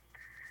صفا.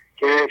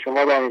 که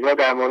شما در اینجا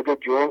در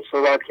مورد جرم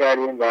صحبت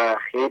کردیم و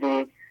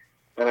خیلی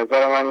به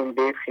نظر من این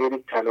بیت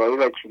خیلی طلایی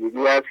و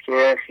کلیدی است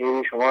که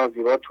خیلی شما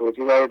زیبا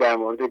توضیح دارید در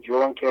مورد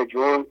جرم که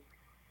جرم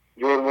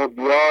و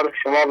بیار.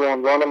 شما به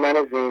عنوان من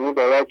ذهنی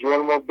باید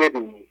جرم رو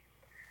ببینید.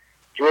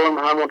 جرم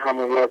همون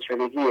همویت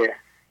شدگیه.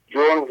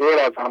 جرم غیر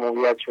از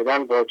همویت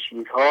شدن با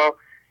چیزها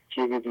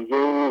چیزی دیگه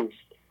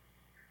نیست.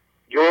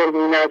 جرم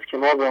این است که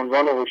ما به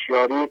عنوان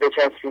هوشیاری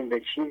بچسبیم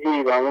به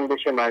چیزی و اون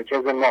بشه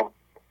مرکز ما.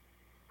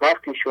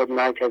 وقتی شد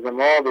مرکز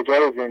ما، به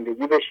جای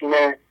زندگی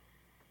بشینه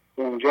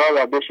اونجا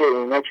و بشه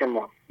عینک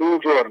ما. این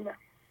جرمه.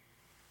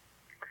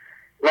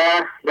 و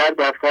در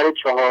دفتر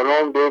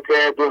 4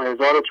 بیت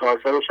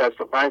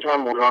 2465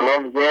 هم مولانا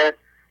میگه: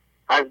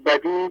 از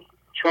بدی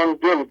چون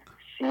دل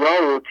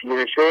سیاه و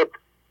تیره شد،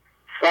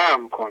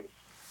 فهم کن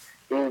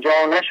اینجا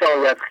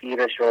نشاید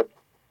خیره شد،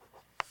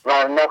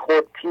 ورنه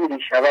خود تیری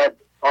شود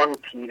آن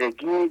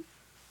تیرگی،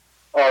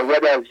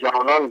 آید از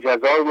جهانان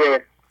جزای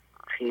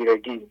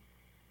خیرگی.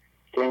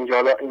 که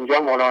اینجا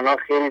مولانا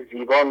خیلی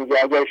زیبا میگه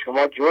اگر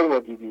شما جرم رو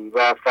دیدی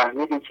و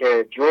فهمیدی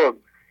که جرم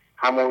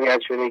همویت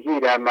شدگی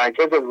در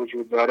مرکز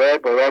وجود داره،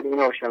 باید این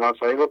رو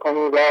شناسایی بکنی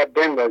و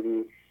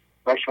بندازی.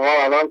 و شما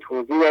الان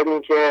توضیح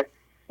دادین که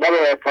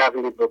نباید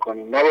تقلید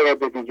بکنیم، نباید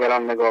به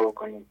دیگران نگاه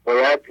بکنیم،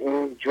 باید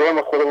این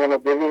جرم خودمون رو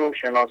ببینیم،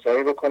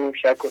 شناسایی بکنیم،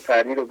 شک و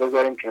تردید رو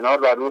بذاریم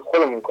کنار و روی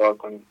خودمون کار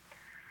کنیم.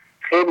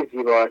 خیلی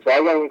زیبا است.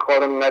 اگر این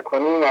کار رو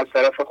نکنیم، از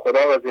طرف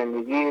خدا و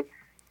زندگی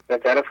به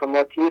طرف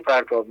ما تیر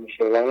پرتاب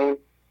میشه و این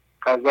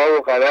قضا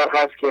و قدر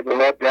هست که به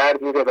ما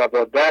درد میده و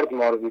با درد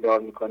ما رو بیدار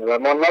میکنه و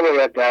ما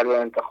نباید درد رو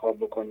انتخاب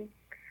بکنیم.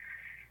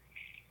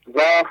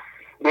 و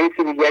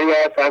بیت دیگری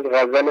هست از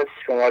غزل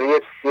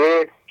شماره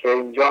 3 که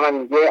اینجا هم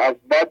میگه: از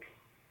بد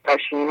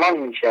پشیمان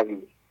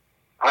میشوی،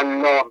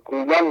 الله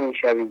گویان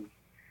میشوی.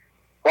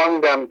 آن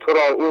دم تو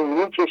را او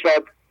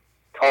میکشد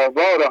تا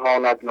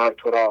وارهاند مر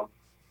تو را.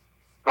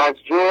 از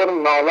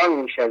جرم نالان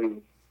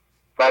میشوی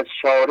و از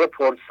شاره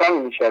پرسان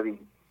میشوی.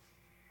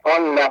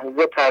 آن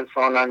لحظه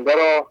ترساننده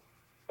را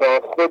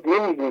با خود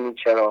نمیبینی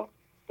چرا.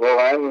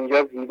 واقعا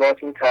اینجا زیباست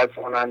این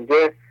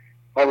ترساننده.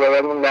 ما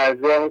باید اون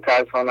لحظه اون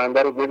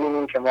ترساننده رو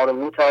ببینیم که ما رو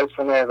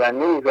میترسونه و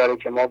نمیذاره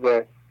که ما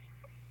به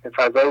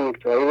فضای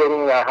یکتایی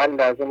بریم و هر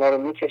لحظه ما رو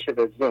میکشه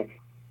به ذهن.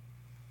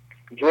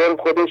 جرم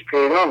خودش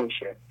پیدا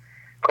میشه،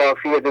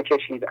 کافیه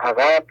بکشید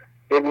عقب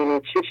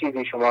ببینید چه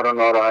چیزی شما رو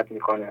ناراحت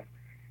میکنه.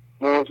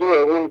 موضوع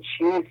اون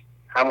چیز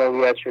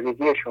همویت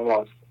شدگی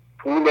شماست،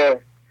 پول،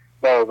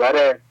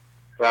 باور،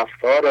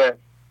 رفتار.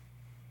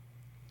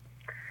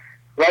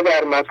 و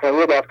در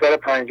مثنوی دفتر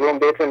 5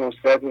 بیت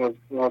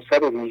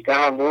 918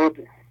 هم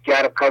بود: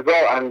 گر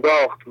قضا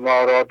انداخت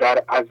ما را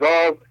در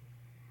عذاب،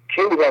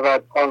 کی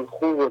رود آن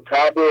خو و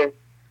تب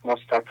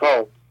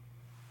مستطاب.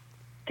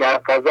 گر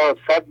قضا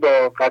 100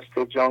 بار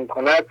قصد جان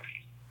کند،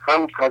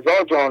 هم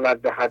قضا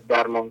جانت دهد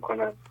درمان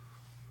کند.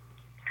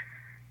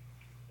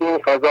 این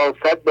قضا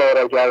 100 بار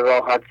اگر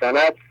راحت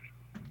زند،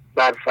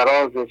 بر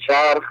فراز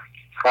چرخ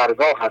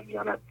خرگاهت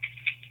زند.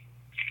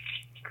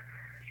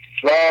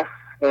 و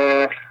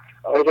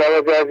آقای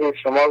عزیز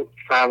شما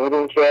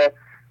فهمیدین که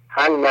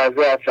هر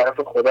لحظه از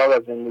طرف خدا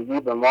و زندگی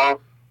به ما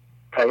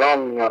پیام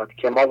میاد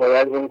که ما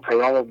باید این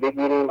پیام رو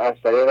بگیریم از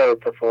طریق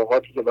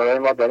اتفاقاتی که برای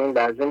ما در این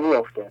لحظه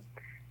میفته.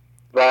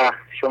 و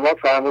شما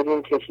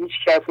فهمیدین که هیچ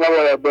کس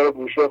نباید بره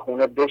گوشه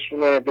خونه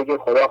بشینه بگه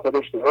خدا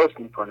خودش درست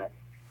میکنه.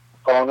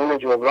 قانون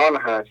جبران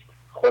هست.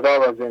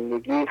 خدا و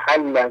زندگی هر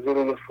لحظه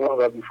روی فرم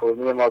و بی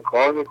فرمی ما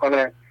کار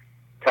میکنه.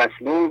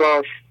 تسلیم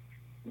باش،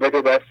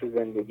 بده دست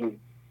زندگی.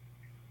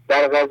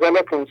 در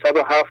غزل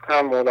 507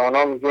 هم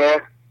مولانا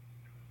میگه: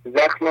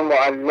 زخم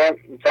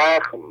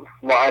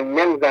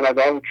معلم زند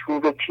آن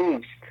چوب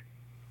کیست،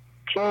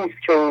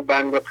 کیست که او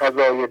بند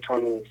قضای تو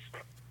نیست.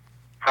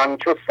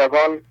 همچو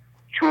سگان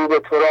چوب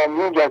تو را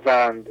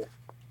میگزند،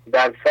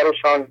 در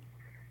سرشان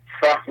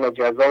فهم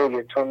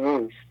جزای تو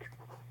نیست.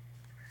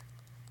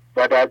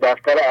 و در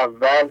دفتر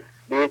اول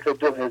بیت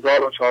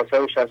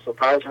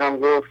 2465 هم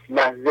گفت: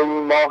 لحظه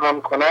ما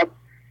هم کند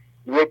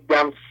یک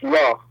دم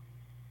سیاه،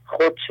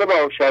 خود چه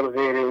باشد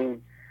غیر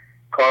این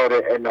کار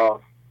اله.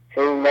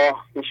 هی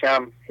ماه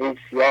میشم هی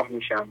سیاه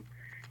میشم.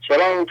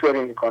 چرا اینطوری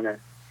میکنه؟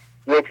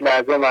 یک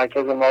لحظه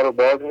مرکز ما رو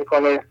باز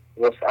میکنه،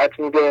 وسعت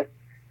میده،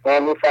 ما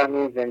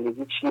میفهمیم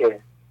زندگی چیه.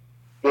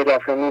 یه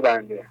دفعه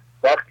میبنده.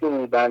 وقتی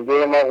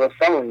میبنده ما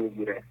غصه‌مون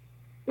میگیره،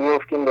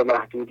 میفتیم به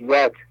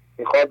محدودیت.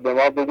 میخواد به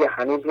ما بگه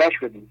هنوز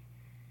نشدی،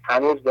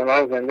 هنوز به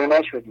من زنده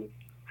نشدی،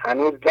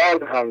 هنوز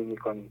درد هم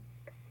میکنی.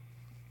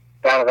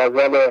 در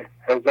غزل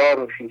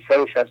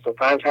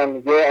 1665 هم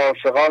میگه: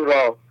 عاشقان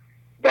را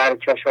در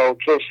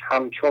کشاکش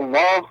همچون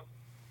ماه،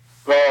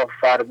 گاه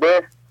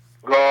فربه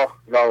گاه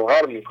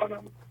لاغر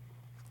میکنم.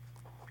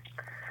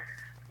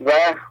 و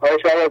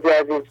آقای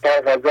عزیز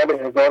در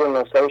غزل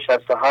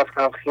 1967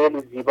 هم خیلی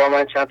زیبا،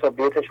 من چند تا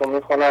بیتشو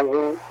میخونم.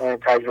 این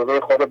تجربه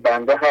خود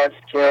بنده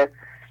هست که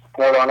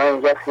مولانا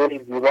اینجا خیلی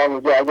زیبا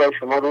میگه: اگر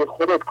شما روی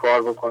خودت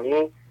کار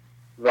بکنی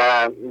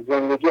و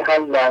زندگی هر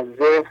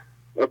لحظه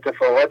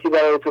اتفاقاتی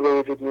برای تو به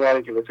وجود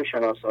میاره که به تو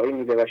شناسایی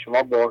میده و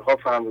شما بارها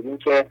فهمیدین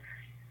که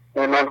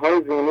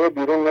منهای ذهنی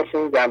بیرون مثل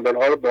این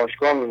دنبل‌های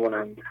باشگاه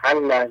میمونن، هر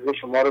لحظه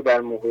شما رو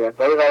در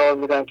موقعیت‌هایی قرار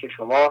میدن که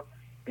شما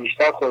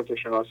بیشتر خودتو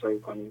شناسایی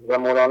کنید. و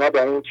مولانا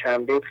در این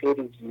چند بیت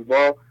خیلی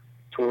زیبا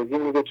توضیح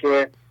میده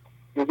که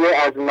میگه: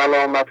 از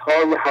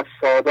ملامت‌های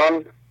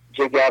حسادان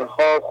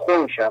جگرها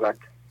خون شود،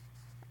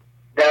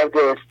 درد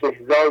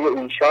استهزای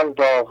ایشان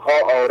داغ‌ها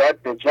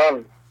آرد به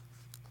جان.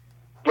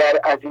 گر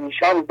از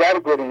ایشان در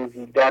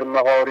گریزی در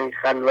مغاره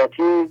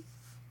خلوتی،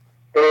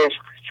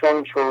 عشق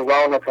چون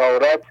چوگان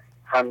تارد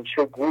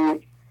همچو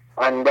گوی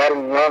اندر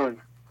میان.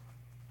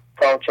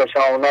 تا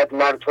کشاند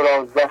مر تو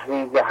را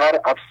زهری زهر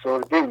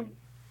افسردی،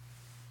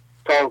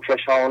 تا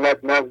کشاند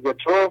نزد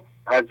تو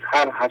از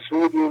هر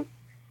حسودی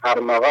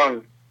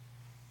ارمغان.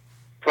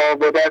 تا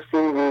به دست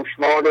این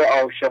گوشمال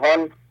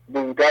عاشقان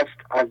بودست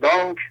از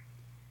آنک،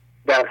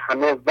 در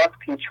همه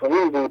وقتی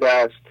چنین بوده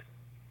است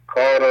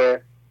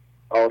کار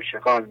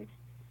عاشقان.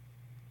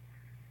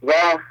 و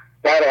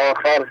در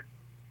آخر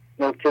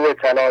نکته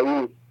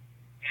طلایی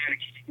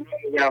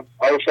میگم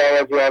آقای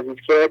شهبازی عزیز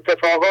که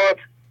اتفاقات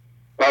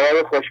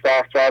برای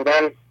خوشبخت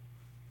کردن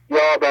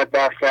یا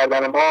بدبخت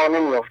کردن ما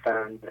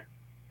نمیافتند،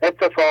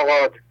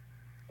 اتفاقات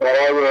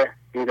برای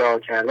بیدار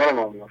کردن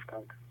ما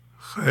میافتند.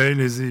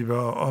 خیلی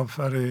زیبا،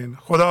 آفرین.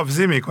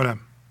 خداحافظی میکنم.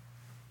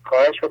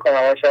 خواهش میکنم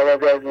آقای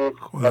شهبازی عزیز.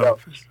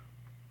 خداحافظ.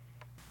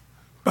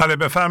 بله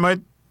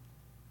بفرمایید.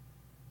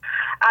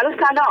 الو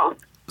سلام.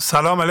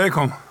 سلام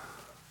علیکم.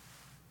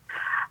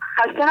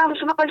 خسته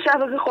نباشید آقای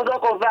شهبازی، خدا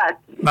قوت.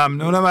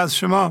 ممنونم از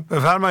شما،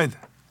 بفرمایید.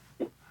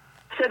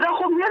 صدا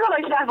خوب میاد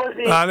آقای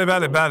شهبازی؟ بله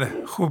بله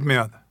بله خوب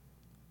میاد.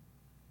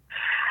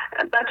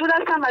 بطول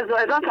هستم از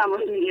زاهدان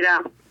تماس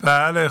میگیرم.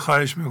 بله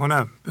خواهش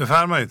میکنم،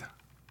 بفرمایید.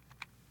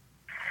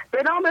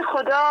 به نام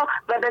خدا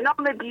و به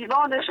نام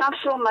دیوان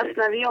شمس و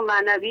مثنوی و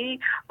معنوی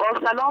با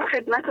سلام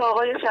خدمت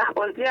آقای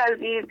شهبازی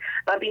عزیز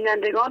و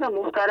بینندگان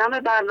محترم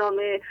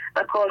برنامه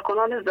و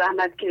کارکنان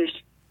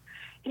زحمتکش.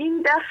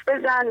 این دست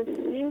بزن،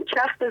 این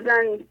کف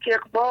بزن که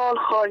اقبال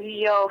خواهی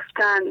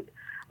یافتن.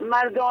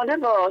 مردانه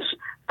باش،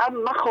 غم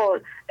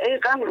مخور ای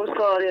غم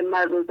گسار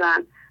مرد و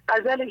زن.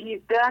 غزل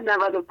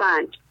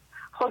 1795.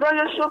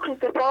 خدایا شکر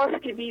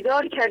سپاس که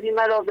بیدار کردی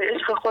مرا به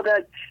عشق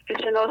خودت که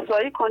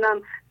شناسایی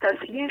کنم،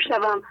 تسلیم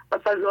شوم و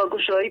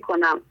فضاگشایی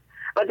کنم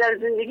و در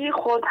زندگی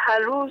خود هر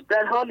روز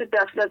در حال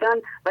دف زدن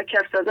و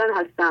کف زدن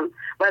هستم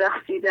و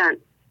رقصیدن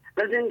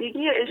و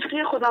زندگی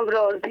عشقی خودم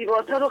را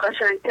زیباتر و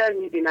قشنگتر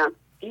میبینم.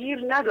 گیر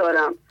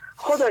ندارم.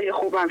 خدای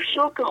خوبم،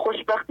 شکر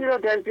خوشبختی را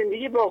در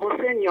زندگی با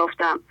حسین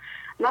یافتم،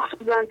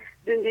 مخصوصا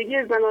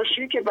زندگی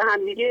زناشویی که به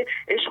هم دیگه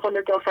عشق و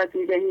لطافت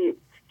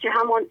میدهیم که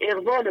همان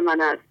اقبال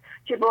من است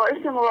که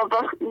باعث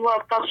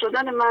موفق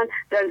شدن من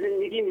در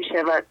زندگی می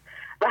شود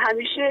و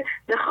همیشه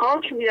به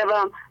خاک می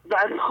روم و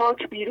از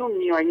خاک بیرون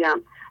می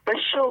آیم و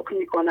شکر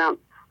می کنم.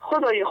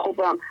 خدای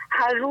خوبم،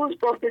 هر روز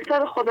با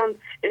پسر خودم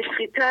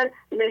عشقی‌تر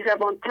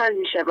مهربانتر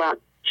می شوم.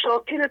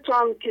 شاکر تو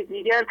هم که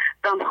دیگر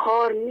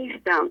غمخوار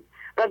نیستم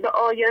و به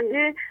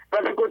آینده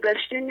و به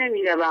گذشته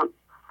نمی روم.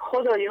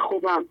 خدای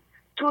خوبم،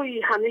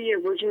 توی همه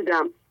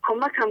وجودم،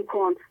 کمکم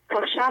کن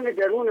تا شمع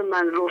درون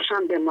من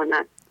روشن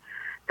بماند.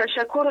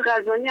 تشکر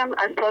غزانی هم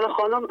از سال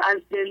خانم از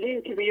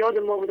برلین که به یاد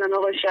ما بودن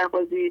آقای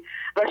شهبازی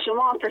و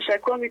شما هم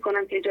تشکر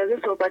میکنم که اجازه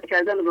صحبت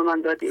کردن رو به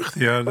من دادید.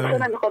 اختیار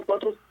دارید. میخواد با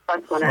تو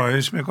صحبت کنم.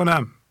 خواهش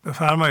میکنم،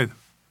 بفرمایید.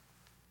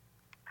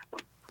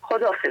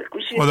 خداحافظ.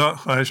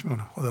 خواهش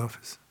میکنم.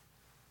 خداحافظ.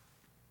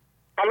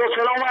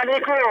 سلام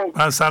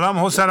علیکم.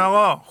 سلام حسین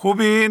آقا،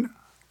 خوبین؟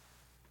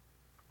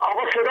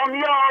 آقا صدا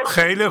میاد؟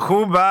 خیلی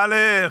خوب،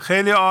 بله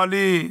خیلی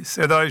عالی،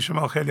 صدای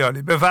شما خیلی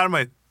عالی،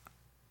 بفرمایید.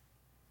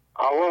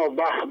 آقا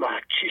به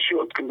چی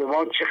شد که به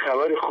ما چه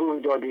خبر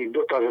خوبی دادی؟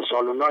 2 تا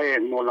رساله‌های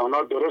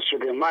مولانا درست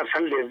شده، من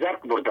اصلا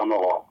لذت بردم.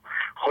 آقا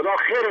خدا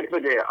خیرت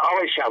بده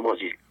آقای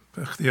شهبازی.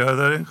 اختیار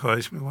دارین،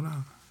 خواهش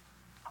میکنم.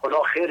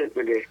 خدا خیرت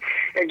بده.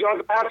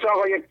 اجازه هست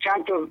آقا یک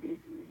چند تا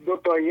 2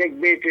 تا یک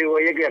بیت و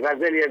یک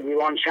غزل از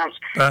دیوان شمس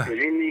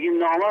زندگی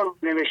نامه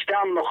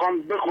نوشتم،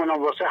 میخوام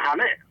بخونم واسه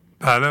همه.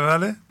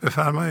 بله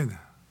بفرمایید.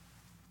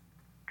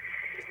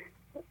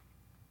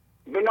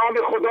 به نام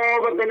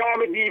خدا و به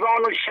نام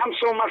دیوان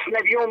شمس و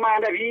مثنوی و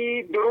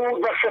معنوی،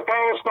 درود و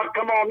سپاس بر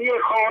تمامی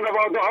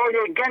خانواده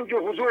های گنج و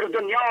حضور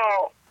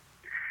دنیا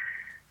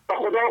و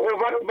خدا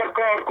قوت بر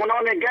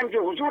کارکنان گنج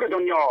و حضور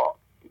دنیا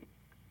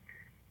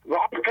و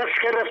آن کس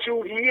که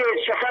رسولی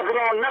شفق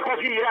را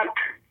نپذیرد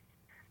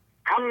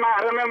هم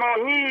محرم ما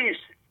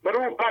نیست، بر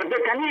او پرده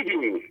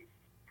تنیدیم.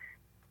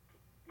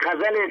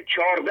 غزل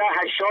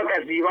 1480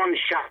 از دیوان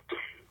شمس.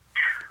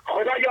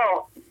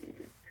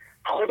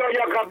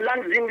 خدایا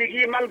قبلا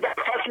زندگی من در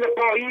فصل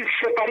پاییز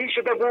سپری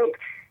شده بود،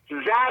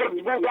 زرد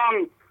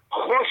بودم،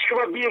 خشک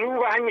و بیرو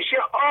و همیشه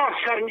آه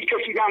سر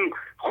میکشیدم.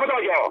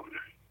 خدایا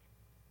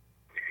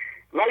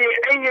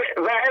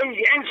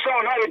ای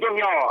انسان های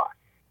دنیا،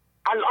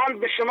 الان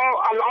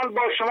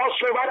با شما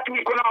صحبت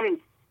میکنم،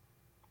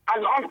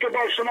 الان که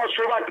با شما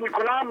صحبت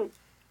میکنم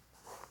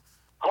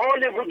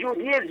حال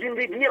وجودی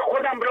زندگی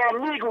خودم را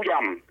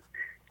میگویم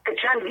که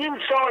چندین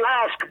سال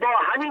است با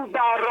همین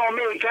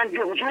برنامه گنج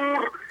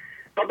حضور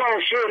و با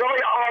شعرهای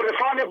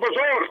عارفان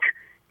بزرگ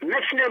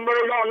مثل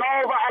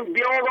مولانا و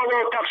انبیا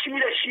و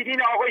تفسیر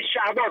شیرین آقای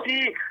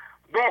شهبازی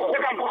با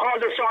خودم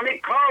خالصانه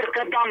کار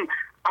کردم،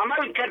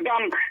 عمل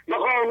کردم و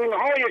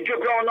قانونهای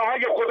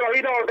جبرانه‌های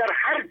خدایی را در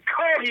هر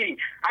کاری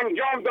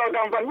انجام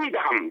دادم و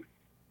میدهم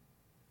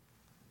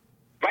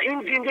و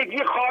این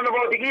زندگی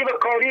خانوادگی و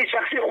کاری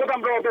شخصی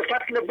خودم را به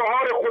سطح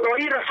بهار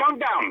خدایی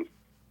رساندم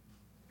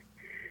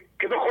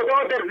که به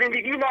خدا در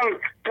زندگی من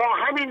تا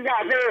همین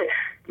لحظه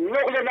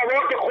نقل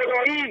نوات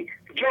خدایی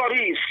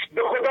جاری است.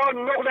 به خدا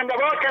نقل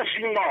نوات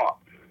هستیم ما.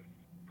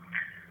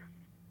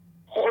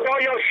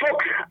 خدایا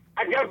شکر،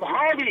 عجب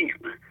حالی،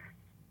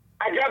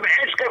 عجب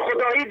عشق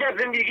خدایی در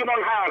زندگی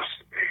من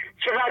هست.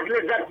 چقدر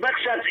لذت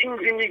بخش از این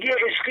زندگی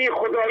عشقی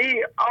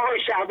خدایی آقای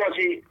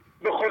شهبازی.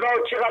 به خدا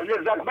چقدر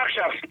لذت بخش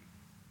است.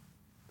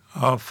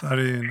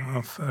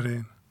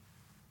 آفرین.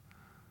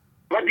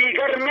 و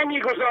دیگر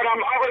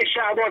نمیگذارم آقای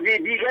شهبازی،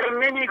 دیگر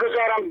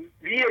نمیگذارم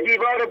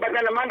دیوار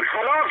بدن من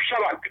خراب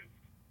شود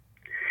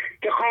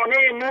که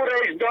خانه نور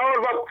ازدهار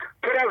و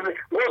پر از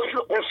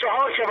غصه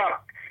ها شود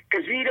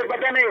که زیر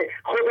بدن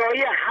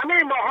خدایی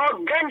همه ماها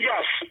گنج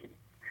است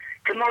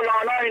که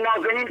مولانای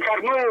نازنین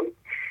فرمود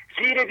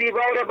زیر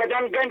دیوار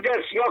بدن گنج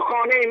است یا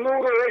خانه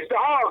نور و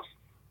ازدهار.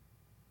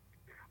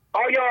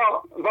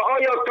 آیا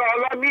تا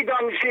حالا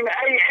میدانستیم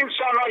ای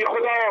انسانهای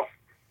خدا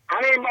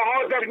همه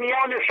ماها در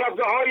میان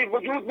سبزه های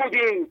وجود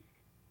بودیم،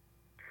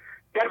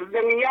 در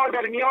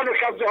میان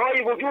سبزه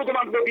های وجود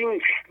من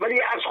بودیم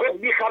ولی از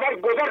خود بیخبر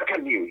گذر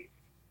کردیم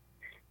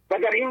و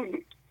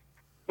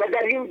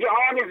در این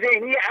جهان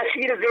ذهنی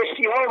اسیر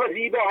زشتی ها و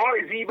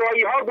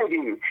زیبایی ها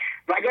بودیم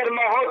و اگر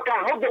ماها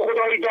تعهد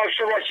خدایی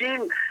داشته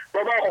باشیم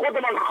و با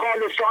خودمان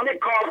خالصانه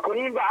کار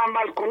کنیم و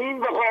عمل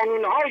کنیم و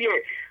قانونهای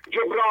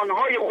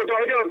جبرانهای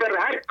خدایی را در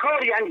هر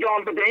کاری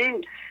انجام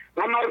بدهیم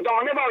و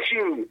مردانه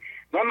باشیم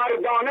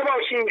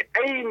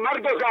ای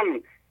مرد و زن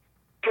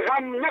که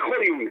غم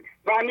نخوریم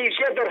و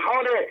همیشه در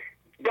حال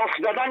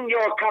دست دادن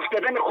یا کف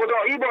دادن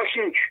خدایی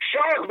باشیم،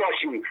 شاد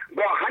باشیم،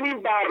 با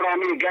همین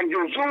برنامه گنج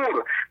و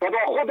زور و با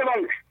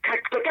خودمان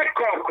تک به تک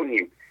کار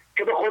کنیم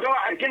که به خدا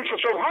از جنس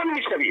سبحان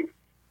میشویم،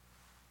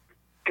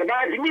 که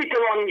بعد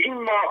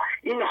میتوانیم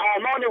این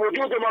حامان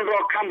وجودمان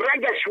را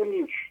کمرنگش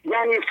کنیم،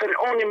 یعنی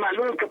فرعون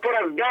معلوم که پر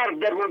از درد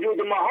در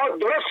وجود ماها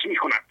درست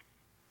میکند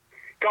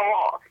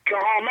که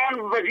حامان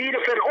وزیر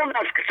فرعون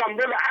است که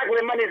سمبل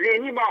عقل من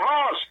ذهنی ما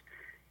هاست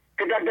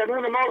که در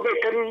درون ما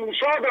بهترین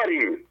موسی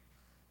داریم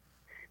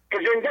که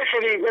زنده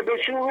شویم و به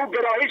سوی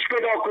گرایش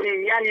پیدا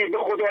کنیم، یعنی به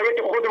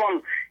خدایت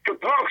خودمان که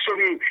پاک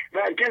شویم و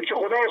جنس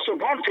خدا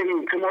سبحان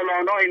شویم که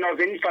مولانای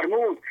نازنین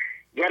فرمود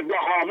گر به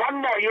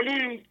حامان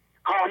مایلی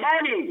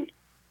حامانی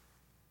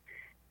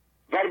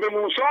و به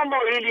موسی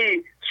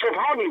مایلی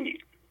سبحانی.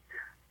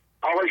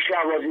 آقای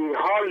شهبازی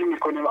حال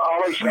میکنیم،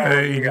 آقای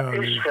شهبازی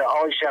عشق،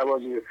 آقای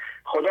شهبازی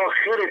خدا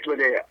خیرت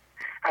بده.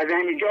 از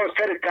اینجا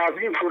سر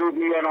تعظیم فرود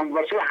میارم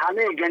واسه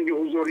همه گنج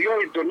حضوری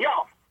های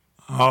دنیا.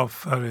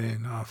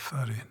 آفرین.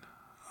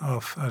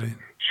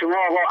 شما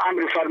آقا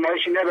امر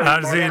فرمایشی ندارید.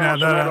 عرضی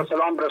ندارم.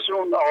 سلام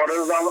رسون آقا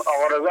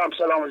رضا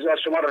سلام از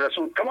شما را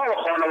رسون. تمام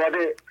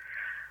خانواده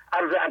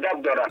عرض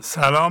ادب دارم.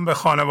 سلام به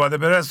خانواده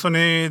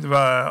برسونید و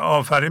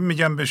آفرین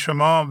میگم به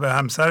شما به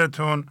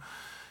همسرتون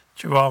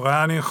که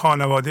واقعا این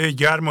خانواده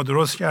گرم و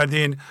درست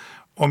کردین.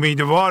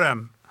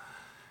 امیدوارم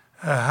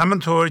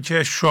همونطور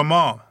که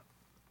شما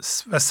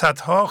و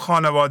صدها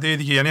خانواده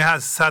دیگه، یعنی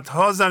از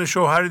صدها زن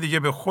شوهر دیگه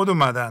به خود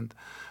اومدند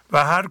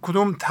و هر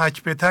کدوم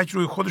تک به تک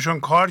روی خودشون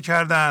کار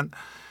کردند،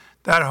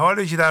 در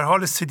حالی که در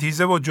حال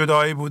ستیزه و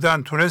جدایی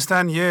بودن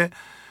تونستن یه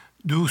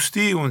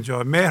دوستی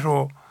اونجا، مهر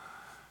و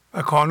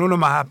کانون و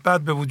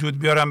محبت به وجود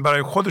بیارن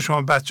برای خودشون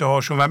و بچه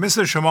هاشون و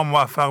مثل شما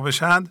موفق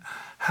بشند.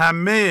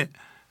 همه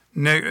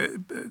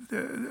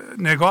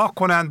نگاه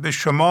کنند به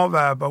شما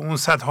و به اون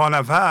صدها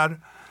نفر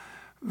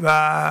و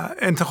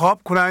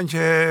انتخاب کنند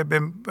که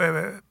به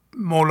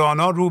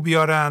مولانا رو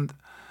بیارند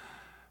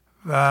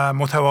و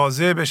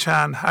متواضع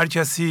بشن. هر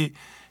کسی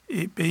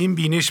به این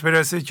بینش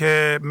برسه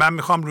که من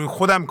میخوام روی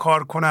خودم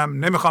کار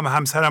کنم، نمیخوام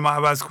همسرم رو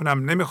عوض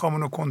کنم، نمیخوام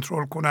اونو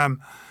کنترل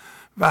کنم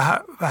و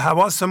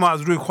حواس ما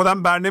از روی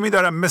خودم بر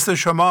نمیدارم مثل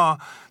شما،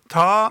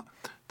 تا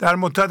در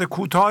مدت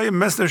کوتاهی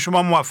مثل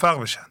شما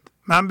موفق بشند.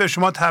 من به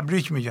شما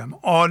تبریک میگم.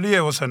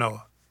 عالیه حسین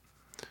آقا،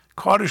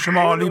 کار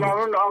شما عالی بود.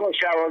 آقا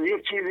شهبازی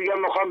یک چیز دیگه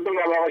میخوام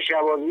بگم. آقا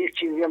شهبازی یک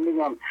چیز دیگه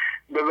بگم.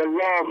 به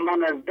والله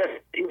من از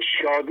دست این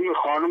شادی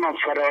خانمم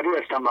فراری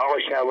هستم. آقا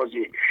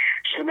شهبازی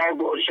شما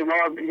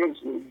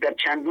در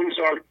چندین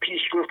سال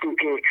پیش گفتیم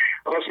که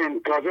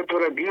حسین تازه تو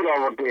را گیر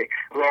آورده.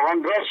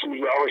 واقعا راست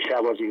میگه آقا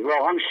شهبازی.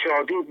 واقعا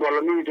شادی بالا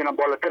نمیدونم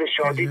بالاتر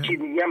شادی چی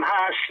دیگه هم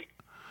هست.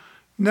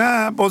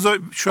 نه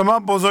شما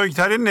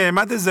بزرگترین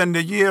نعمت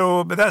زندگی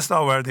رو به دست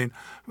آوردین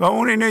و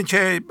اون اینه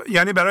که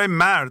یعنی برای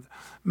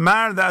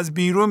مرد از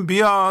بیرون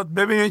بیاد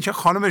ببینه که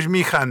خانمش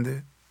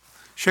میخنده،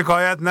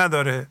 شکایت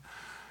نداره،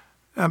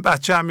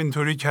 بچه هم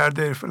اینطوری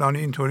کرده، فلانی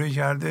اینطوری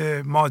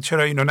کرده، ما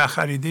چرا اینو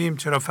نخریدیم،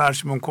 چرا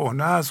فرشمون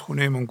کهنه است،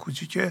 خونهمون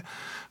کوچیکه.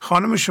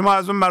 خانم شما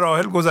از اون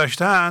مراحل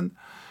گذشتن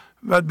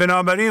و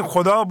بنابراین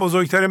خدا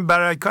بزرگترین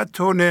برکت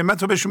و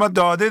نعمت رو به شما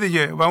داده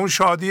دیگه و اون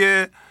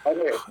شادی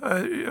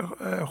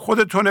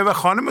خودتونه و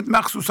خانمت،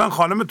 مخصوصا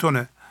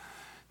خانمتونه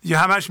دیگه.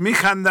 همش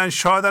میخندن،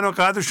 شادن و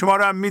قدر شما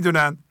رو هم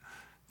میدونن.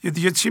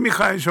 دیگه چی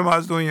میخواین شما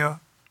از دنیا؟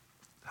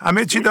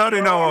 همه چی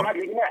دارین آقا.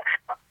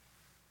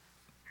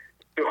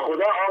 به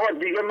خدا آقا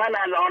دیگه من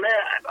الان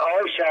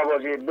آقای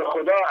شهبازی به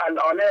خدا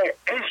الان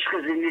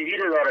عشق زندگی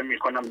رو دارم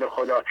میکنم. به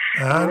خدا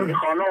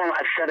خانم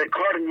از سر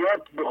کار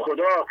میاد به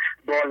خدا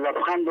با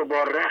لبخند و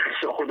با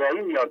رقص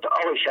خدایی میاد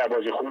آقای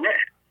شهبازی خونه.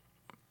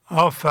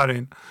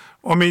 آفرین.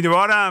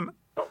 امیدوارم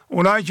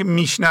اونایی که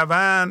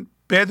میشنون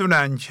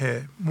بدونن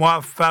که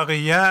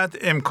موفقیت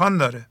امکان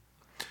داره،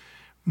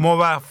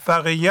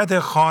 موفقیت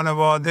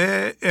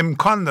خانواده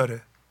امکان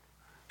داره.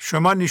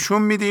 شما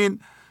نشون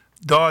میدین،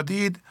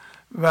 دادید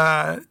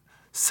و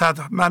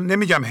من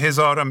نمیگم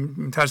هزاران،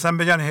 میترسم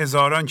بگن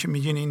هزاران که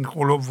میگین این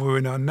قلوب و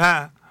اینا،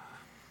 نه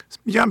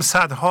میگم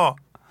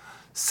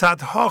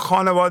صدها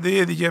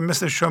خانواده دیگه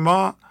مثل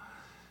شما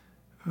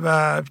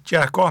و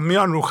گهگاه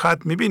میان رو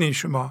خط میبینین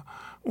شما،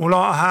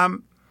 اونا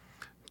هم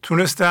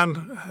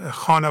تونستن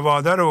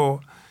خانواده رو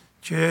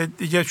که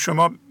دیگه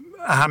شما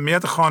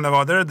اهمیت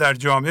خانواده رو در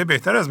جامعه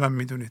بهتر از من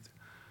میدونید.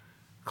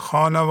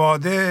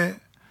 خانواده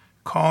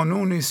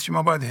کانونی است که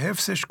ما باید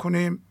حفظش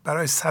کنیم،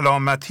 برای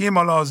سلامتی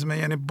ما لازمه.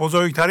 یعنی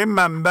بزرگترین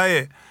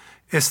منبع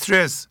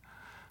استرس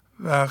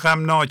و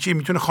غمناکی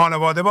میتونه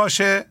خانواده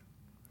باشه.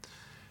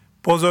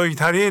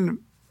 بزرگترین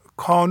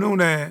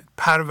کانون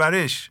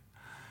پرورش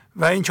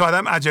و این که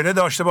آدم عجله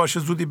داشته باشه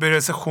زودی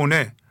برسه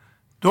خونه.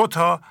 2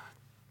 تا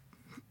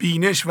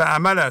بینش و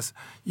عمل است.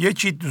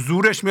 یکی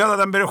زورش میاد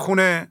آدم بره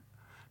خونه،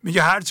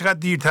 میگه هر چقدر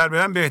دیرتر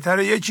برم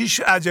بهتره. یکیش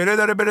عجله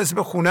داره برسه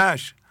به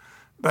خونهش،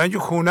 برای اینکه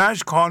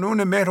خونهش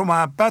کانون مهر و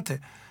محبته،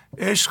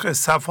 عشق،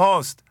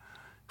 صفاست،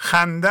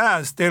 خنده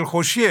است،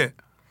 دلخوشیه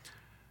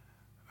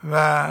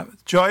و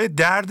جای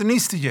درد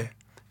نیست دیگه.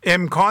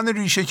 امکان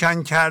ریشه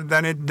کن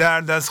کردن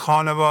درد از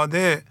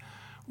خانواده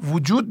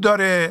وجود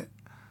داره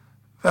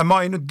و ما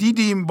اینو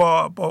دیدیم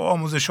با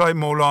آموزش های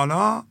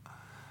مولانا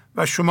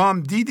و شما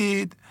هم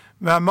دیدید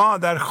و ما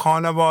در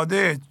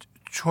خانواده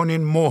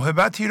چنین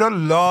موهبتی را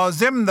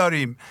لازم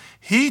داریم.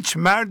 هیچ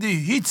مردی،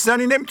 هیچ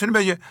زنی نمیتونه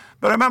بگه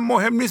برای من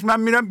مهم نیست، من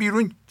میرم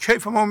بیرون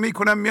کیفمو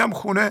میکنم میام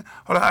خونه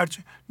حالا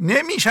هرچی.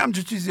 نمیشه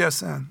همچه چیزی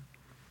هستن،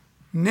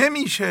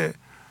 نمیشه.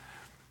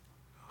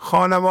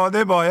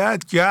 خانواده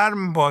باید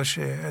گرم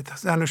باشه،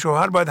 زن و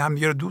شوهر باید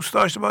همدیگه رو دوست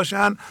داشته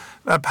باشن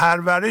و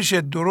پرورش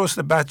درست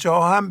بچه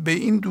ها هم به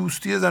این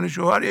دوستی زن و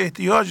شوهر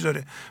احتیاج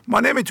داره. ما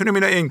نمیتونیم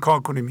اینا انکار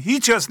کنیم،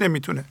 هیچ کس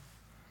نمیتونه.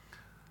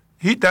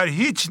 در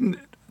هیچ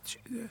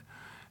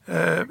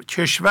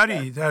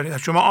کشوری، در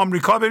شما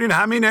آمریکا برین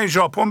همینه،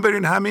 ژاپن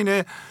برین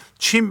همینه،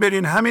 چین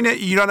برین همینه،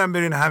 ایران هم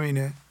برین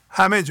همینه،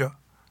 همه جا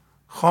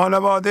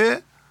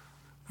خانواده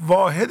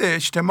واحد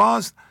اجتماع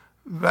است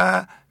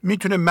و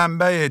میتونه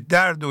منبع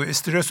درد و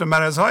استرس و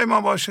مرضهای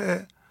ما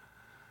باشه،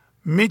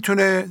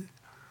 میتونه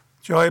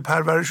جای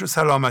پرورش و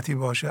سلامتی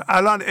باشه.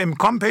 الان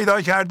امکان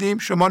پیدا کردیم،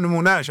 شما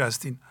نمونهش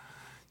هستین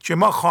که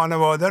ما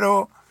خانواده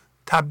رو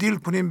تبدیل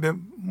کنیم به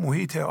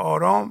محیط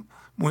آرام،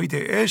 محیط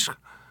عشق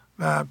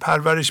و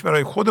پرورش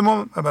برای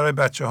خودمون و برای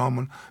بچه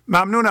هامون.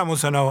 ممنونم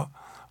حسین آقا،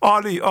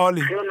 عالی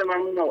عالی،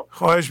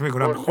 خواهش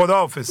میکنم،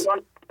 خداحافظ.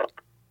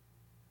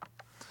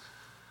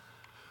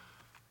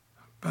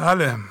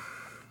 بله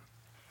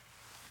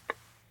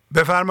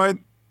بفرمایید.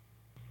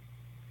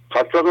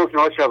 خسته نباشید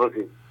آقای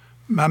شهبازی.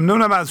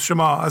 ممنونم از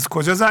شما. از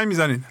کجا زنگ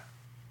میزنید؟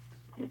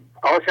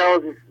 آقای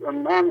شهبازی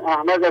من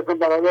احمد هستم،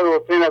 برادر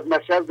حسین از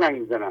مشهد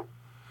زنگ میزنم.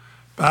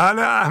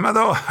 بله احمد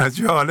آقا،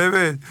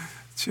 جالبه،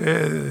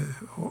 چه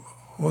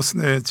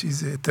حسن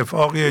چیز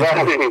اتفاقیه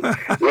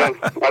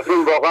از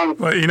این واقعا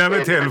با این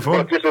همه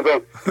تلفن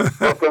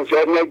گفتم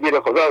شاید نگیره،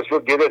 خدا شکر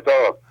گرفت.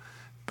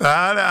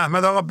 بله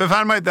احمد آقا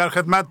بفرمایید، در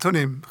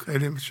خدمتتونیم.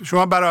 خیلی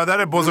شما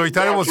برادر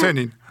بزرگتر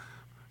حسینین.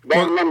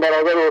 من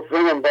برادر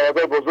حسینم،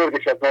 برادر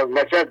بزرگش از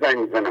مشهد زنگ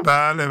میزنم.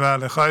 بله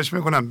بله خواهش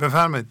میکنم،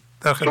 بفرمایید،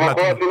 در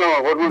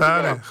خدمتتونم.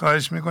 بله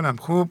خواهش میکنم.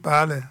 خوب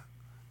بله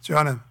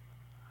جانم.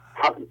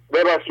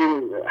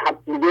 ببخشید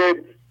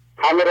میگه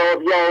همه را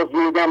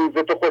بیازمودم ز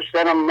تو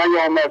خوشترم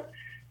نیامد،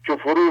 که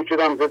فرو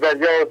شدم ز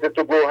دریا ز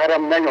تو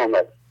گوهرم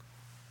نیامد.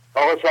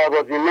 آقا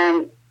شهبازی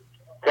من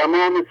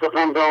تمام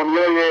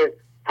سخنرانی‌های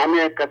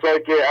همه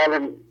کسایی که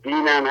علم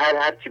دینن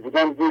هر چی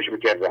بودن گوش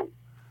میکردم.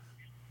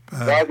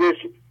 بعدش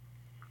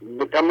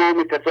به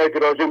تمام کسایی که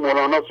راجع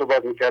مولانا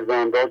صحبت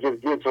میکردن، راجع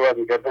دین صحبت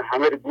میکردن،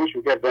 همه رو گوش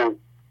میکردم،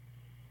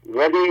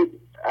 ولی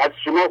از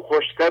شما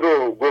خوشتر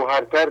و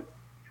گوهرتر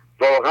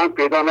واقعا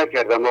پیدا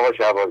نکردم. آقا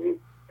شهبازی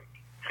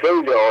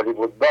خیلی عالی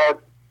بود. بعد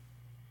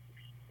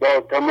با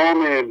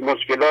تمام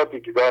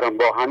مشکلاتی که دارم،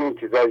 با همین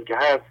چیزایی که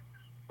هست،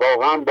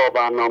 واقعا با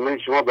برنامه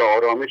شما به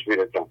آرامش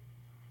میرسم.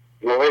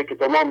 موقعی که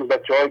تمام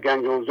بچه های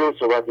گنج حضور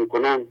صحبت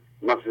میکنن،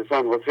 مخصوصا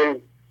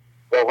حسین،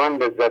 واقعا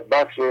لذت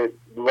بخش،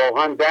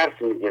 واقعا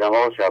درس میگیرم.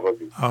 آقا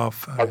شهبازی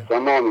از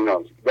تمام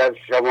اینا در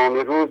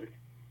شبانه روز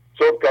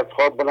صبح که از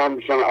خواب بلند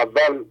میشم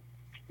اول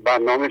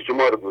برنامه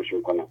شما رو گوش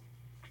میکنم،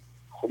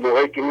 خب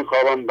موقعی که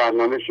میخوابم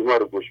برنامه شما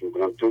رو گوش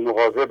میکنم، تو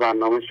مغازه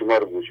برنامه شما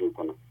رو گوش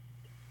میکنم.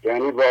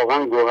 یعنی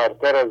واقعا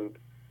گوهرتر از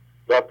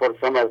و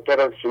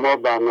پرثمرتر از شما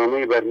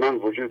برنامه بر من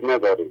وجود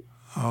نداره.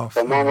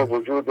 تمام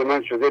وجود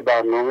من شده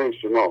برنامه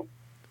شما،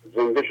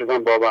 زنده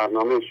شدم با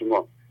برنامه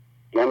شما.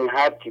 یعنی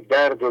هر کی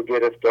درد و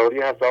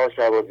گرفتاری هست آقا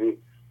شهبازی،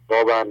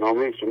 با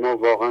برنامه شما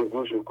واقعا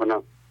گوش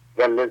میکنم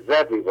و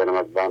لذت میبرم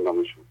از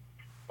برنامه شما.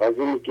 از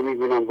اینی که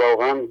میبینم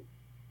واقعا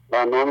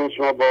برنامه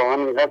شما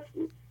واقعا اینقدر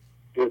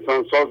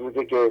انسان ساز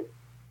بوده که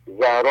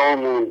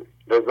زهرامون،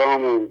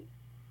 رضامون،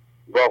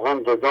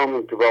 واقعا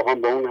رضامون که واقعا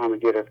با اون همه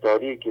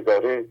گرفتاری که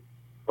داره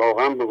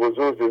واقعا به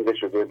حضور زنده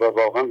شده و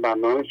واقعا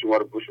برنامه شما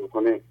رو گوش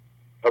میکنه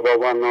و با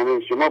برنامه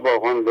شما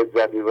واقعا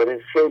لذت میبره.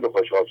 خیلی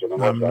خوشحال شدم.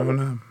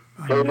 ممنونم.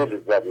 خیلی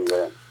لذت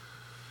میبرم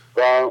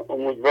و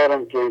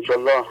امیدوارم که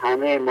انشالله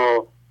همه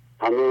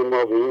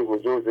ما به این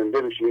حضور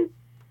زنده بشیم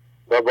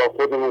و با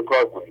خودمون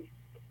کار کنیم.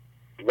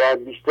 و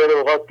بیشتر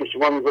اوقات که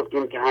شما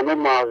میگفتیم که همه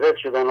معذب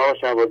شدن آقا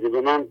شهبازی،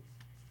 به من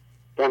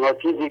تنها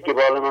چیزی که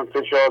بالا من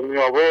فشار می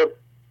آورد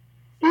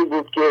این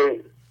بود که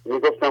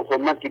میگفتم خب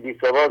من که بی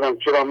سوادم،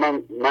 چرا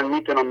من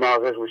میتونم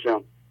معذب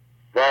بشم؟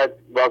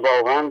 و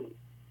واقعا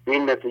به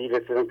این نتیجه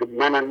رسیدم که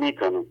منم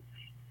میتونم،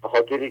 به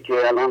خاطری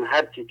که الان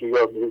هر چی که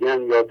یاد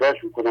میگن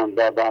یادداشت میکنم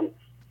و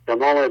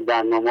تمام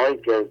برنامه‌هایی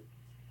که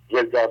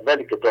جلد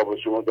اول کتاب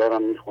شما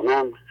دارم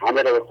میخونم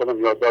همه رو به خودم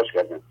یادداشت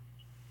کردم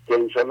که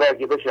انشالله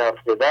اگه بشه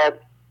هفته بعد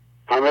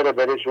همه رو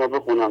برای شما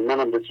بخونم.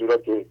 منم به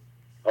صورت،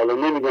 حالا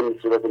نمیگم به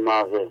صورت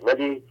مغزه،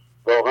 ولی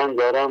واقعا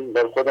دارم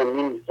بر خودم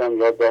مینویسم،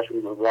 یادداشت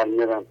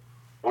میبرم.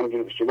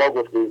 همونجور که شما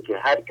گفتیم که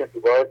هر کسی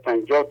باید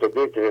 50 تا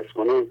بیت حفظ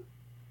کنه،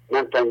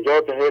 من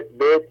 50 تا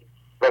بیت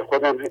بر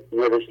خودم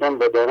نوشتم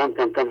و دارم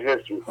کم کم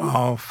حفظ میکنم.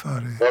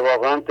 آفرین. و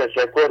واقعا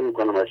تشکر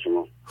میکنم از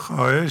شما.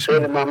 خواهش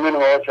خیلی ممنون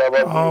آقای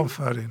شهبازی.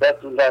 آفرین.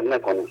 دستتون درد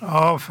نکنه.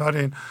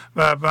 آفرین.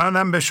 و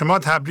منم به شما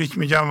تبریک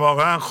میگم.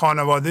 واقعا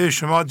خانواده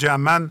شما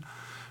جمعاً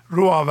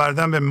رو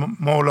آوردن به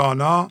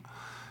مولانا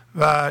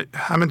و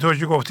همینطور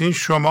که گفتین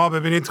شما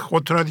ببینید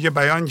خودتون رو دیگه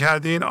بیان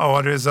کردین، آقا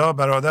رضا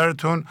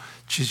برادرتون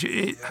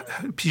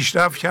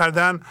پیشرفت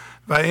کردن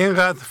و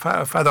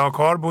اینقدر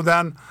فداکار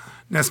بودن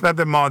نسبت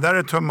به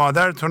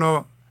مادرتون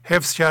رو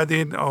حفظ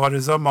کردین. آقا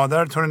رضا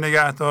مادرتون رو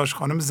نگه داشت،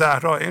 خانم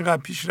زهرا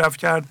اینقدر پیشرفت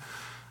کرد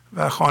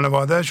و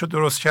خانوادهش رو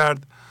درست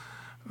کرد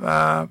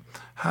و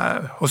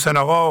حسین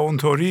آقا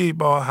اونطوری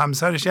با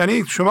همسرش.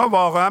 یعنی شما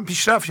واقعا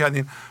پیشرفت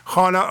کردین.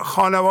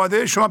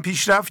 خانواده شما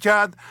پیشرفت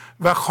کرد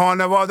و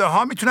خانواده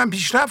ها میتونن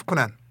پیشرفت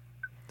کنن.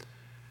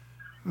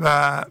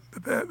 و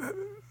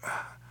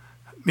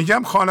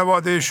میگم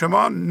خانواده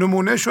شما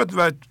نمونه شد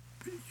و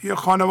یه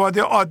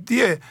خانواده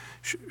عادیه.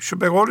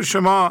 به قول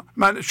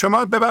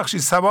شما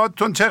ببخشید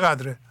سوادتون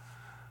چقدره؟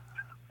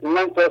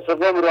 من تا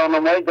سوم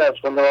راهنمایی درس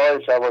خوندم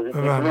آقای شهبازی،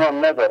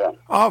 دیپلم ندارم.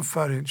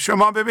 آفرین.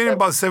 شما ببینید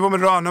با سوم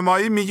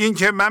راهنمایی میگین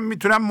که من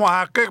میتونم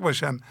محقق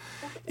باشم.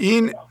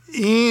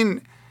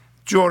 این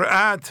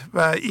جرأت و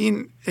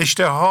این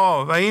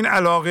اشتها و این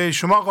علاقه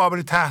شما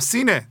قابل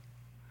تحسینه.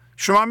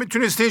 شما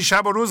میتونستید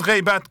شب و روز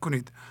غیبت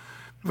کنید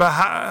و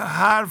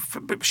حرف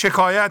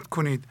شکایت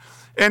کنید،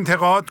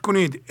 انتقاد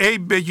کنید،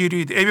 عیب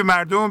بگیرید، عیب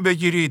مردم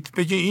بگیرید،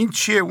 بگید این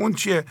چیه اون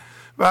چیه.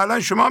 و الان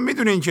شما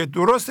میدونین که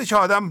درسته که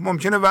آدم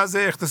ممکنه وضع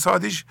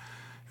اقتصادیش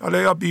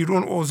حالا یا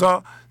بیرون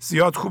اوضاع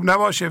زیاد خوب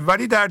نباشه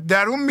ولی در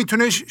درون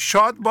میتونه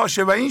شاد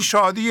باشه و این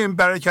شادی، این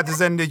برکت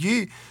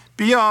زندگی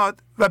بیاد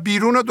و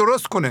بیرون رو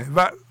درست کنه.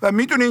 و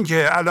میدونین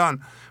که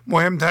الان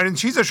مهمترین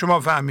چیز شما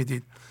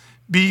فهمیدید،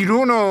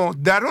 بیرون و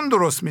درون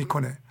درست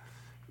میکنه.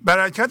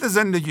 برکت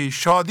زندگی،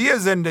 شادی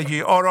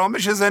زندگی،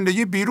 آرامش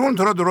زندگی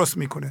بیرونتون رو درست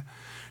میکنه.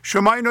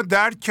 شما اینو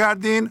درک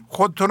کردین،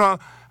 خودتون رو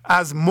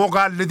از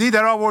مقلدی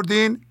در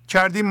آوردین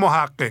کردین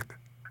محقق.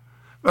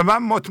 و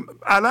من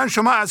الان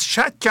شما از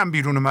شکم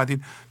بیرون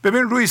اومدین.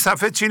 ببین روی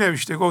صفحه چی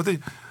نوشته، گفته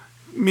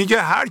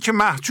میگه هر که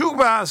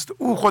محجوب است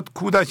او خود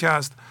کودک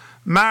است،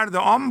 مرد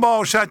آن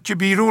باشد که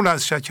بیرون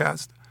از شک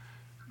است.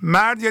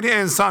 مرد یعنی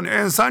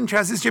انسان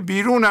کسی است که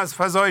بیرون از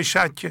فضای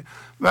شک.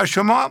 و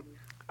شما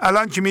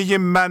الان که میگه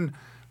من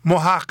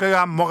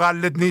محققم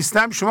مقلد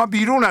نیستم، شما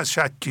بیرون از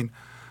شکین.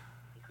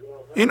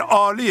 این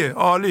عالیه،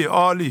 عالی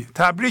عالی.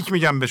 تبریک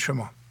میگم به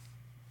شما.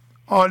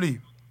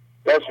 عالی.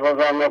 دست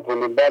مزم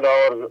نکنید.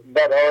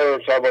 بعد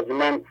آقای شهبازی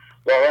من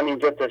واقعا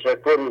اینجا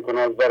تشکر میکنم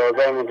از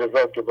برادرمون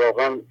رضا که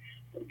واقعا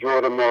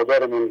جور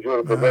مادرمون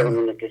جور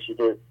پدرمون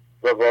کشیده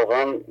و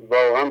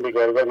واقعا به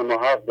گردن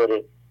ما حق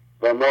داره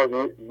و ما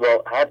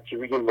هر چی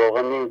بگیم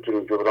واقعا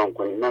نمیتونیم جبران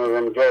کنیم. من از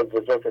اینجا از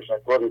رضا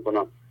تشکر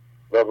میکنم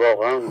و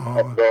واقعا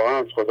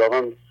از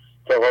خداوند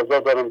تقاضا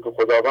دارم که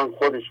خداوند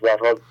خودش به هر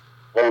حال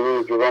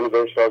قانون جوان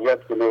بهش رعایت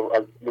کنه و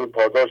از این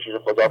پاداشش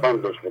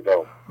خداوند بهش بده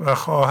و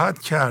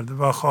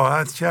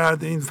خواهد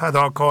کرد. این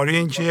فداکاری،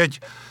 این که یک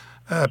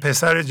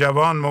پسر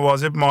جوان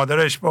مواظب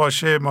مادرش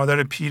باشه،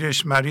 مادر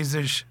پیرش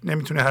مریضش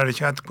نمیتونه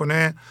حرکت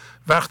کنه،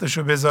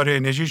 وقتشو بذاره،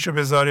 انرژیشو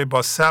بذاره،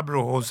 با صبر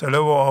و حوصله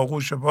و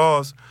آغوش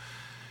باز.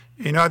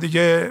 اینا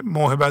دیگه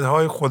موهبت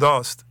های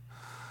خداست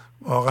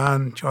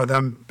واقعا که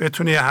آدم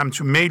بتونه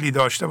همچون میلی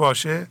داشته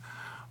باشه.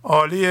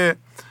 عالیه.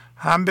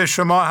 هم به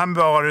شما، هم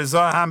به آقا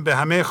رضا، هم به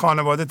همه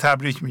خانواده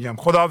تبریک میگم.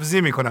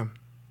 خداحافظی میکنم.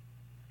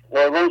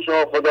 قربان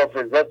شما.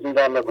 خداحافظت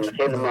میدم نکنه.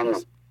 خیلی ممنون.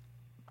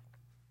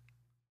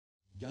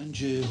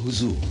 گنج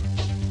حضور،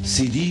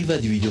 سی دی و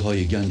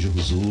دیویدیوهای گنج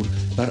حضور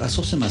بر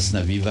اساس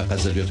مثنوی و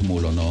غزلیات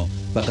مولانا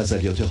و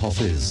غزلیات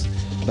حافظ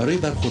برای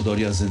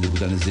برخورداری از زنده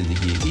بودن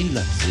زندگی این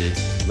لحظه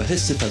و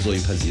حس فضای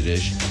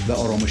پذیرش و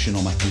آرامش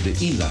نامحدود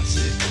این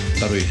لحظه،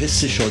 برای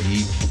حس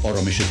شادی،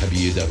 آرامش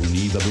طبیعی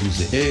درونی و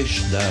بروز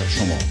عشق در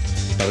شما،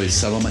 برای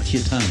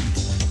سلامتی تن،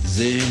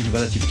 ذهن و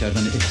لطیف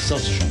کردن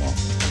احساس شما،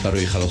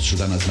 برای خلاص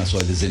شدن از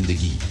مسائل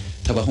زندگی،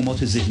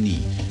 توهمات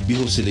ذهنی،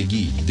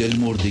 بی‌حوصلگی،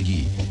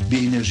 دلمردگی،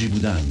 بی انرژی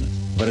بودن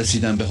و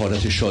رسیدن به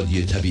حالت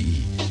شادی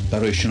طبیعی،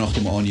 برای شناخت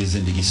معانی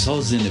زندگی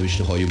ساز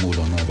نوشته های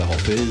مولانا و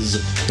حافظ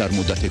در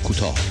مدت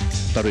کوتاه.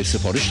 برای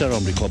سفارش در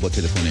آمریکا با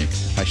تلفن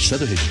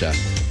 818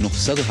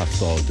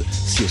 970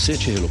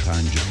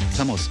 3345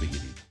 تماس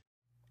بگیرید.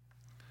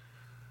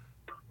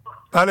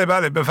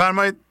 بله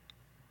بفرمایید.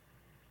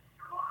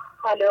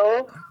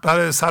 الو.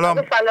 بله سلام.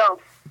 سلام.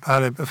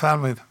 بله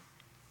بفرمایید.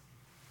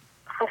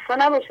 خسته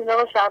نباشید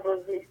آقا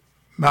شهبازی.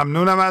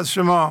 ممنونم از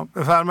شما.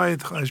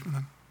 بفرمایید. خواهش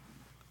می‌کنم.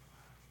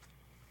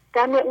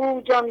 دم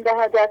او جان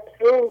دهدت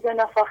روز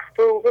نفخت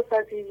و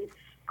بپذیر،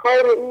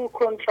 کار او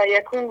کن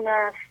فیکون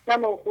است نه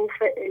موقوف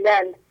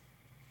علل.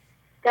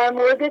 در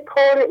مورد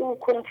کار او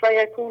کن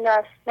فیکون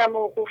است نه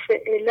موقوف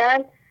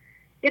علل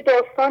یه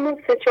داستان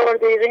 3-4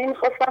 دقیقه‌ای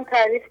می‌خواستم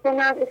تعریف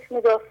کنم. اسم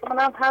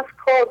داستانم هست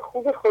کار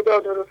خوب خدا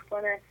درست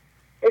کنه.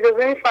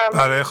 اجازه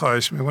می‌فرمایید؟ بله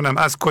خواهش می‌کنم.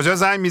 از کجا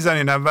زنگ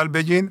می‌زنین اول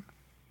بگین؟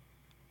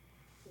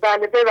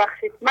 بله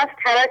ببخشید، من از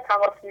کرج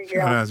تماس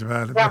میگیرم.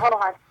 بله. رها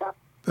هستم.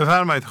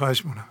 بفرمایید.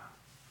 خواهش می‌کنم.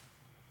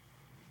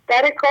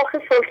 در کاخ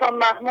سلطان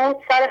محمود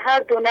سر هر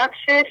دو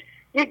نقشش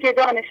یه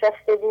گدا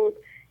نشسته بود.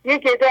 یه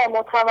گدا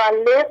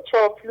متملق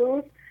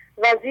چاپلوس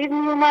وزیر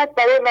می اومد،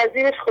 برای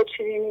وزیرش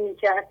خودشیرینی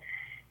میکرد،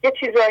 یه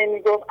چیزایی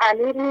میگفت.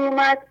 امیر می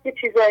اومد یه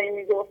چیزایی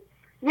میگفت.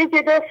 یه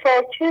گدا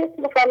ساکت،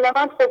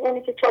 مسلما خب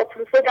اونی که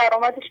چاپلوسه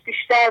درآمدش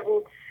بیشتر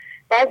بود.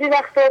 بعضی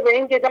وقتا به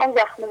این گدام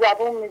زخم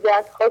زبون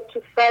میزد، خود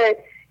تو سرت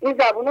این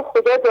زبون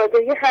خدا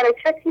داده، یه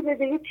حرکتی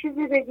بده، یه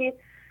چیزی بگی،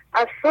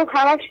 از صبح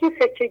همش یه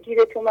سکه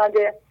گیرت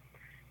اومده.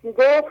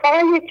 میگفت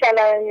فقط یک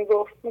کلمه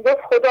میگفت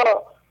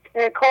خدا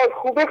کار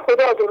خوبه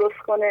خدا درست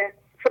کنه،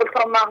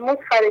 سلطان محمود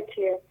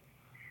خرکیه.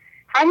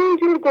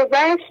 همینجور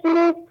گذشت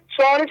و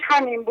شعارش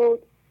همین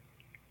بود.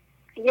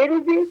 یه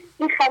روزی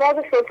این خبر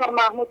به سلطان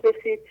محمود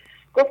رسید،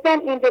 گفتن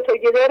این دو تا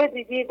گدا رو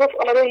دیدی؟ گفت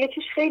آره،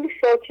 یکیش خیلی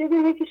ساکته،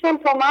 یکیشم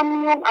تا من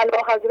میام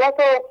اعلیحضرت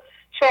و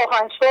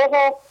شاهنشاه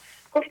و.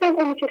 گفتن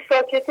اونی که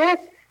ساکته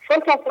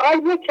سلطان فقط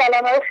یک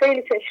کلمه رو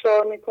خیلی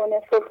تکرار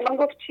میکنه. سلطان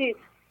گفت چی؟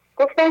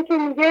 گفتن که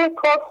میگه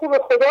کار خوب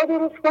خدا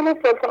درست کنه،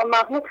 سلطان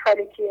محمود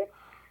خرکیه.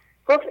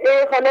 گفت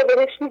حالا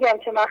بهش میگم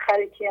که من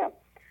خرکیم.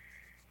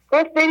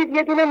 گفت برید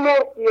یه دونه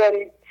مرغ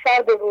بیارید،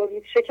 سر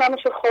ببرید،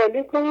 شکمش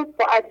خالی کنید،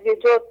 با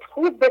ادویجات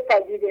خوب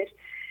بپزیدش.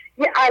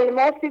 یه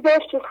الماسی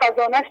داشت تو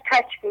خزانش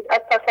تک بود، از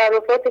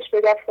تصرفاتش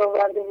به دست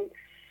آورده بود،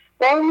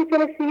 با اون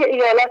میتونستی یه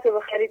ایالت رو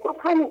بخری. گفت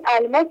همین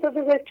الماس رو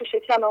بذارید تو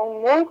شکم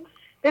اون مرغ،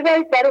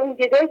 بذارید برای اون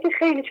گدایی که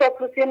خیلی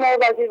چاپلوسی ما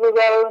وزیر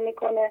وزرا رو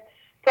میکنه،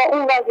 تا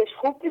اون وضعش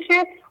خوب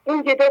بشه،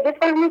 اون گدا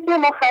بفهمه که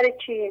ما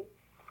خرکیم.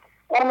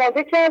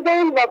 آماده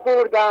کردن و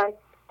بردن.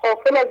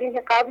 غافل از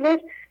اینکه قبلش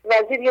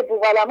وزیر یه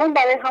بوقلمون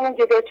برای همون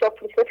گدا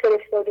چاپلوسه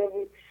فرستاده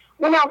بود،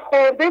 اونم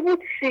خورده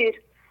بود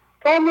سیر.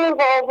 تا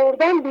مرغ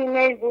آوردن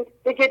بیمیل بود.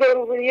 به گدا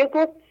روبرویه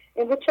گفت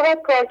امروز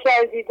چقدر کار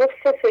کردی؟ گفت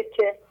 3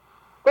 سکه.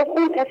 گفت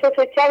اون 3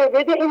 سکه رو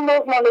بده، این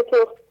مرغ مال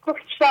تو.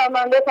 گفت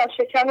شرمنده تن،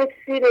 شکم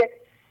سیره.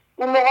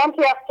 اون موقع هم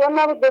تو یخچال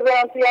نبود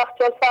بذارن تو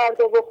یخچال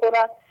فردا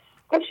بخورن.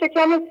 گفت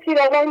شکم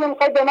سیره، اگه اینو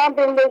میخوای به من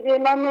بندازی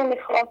من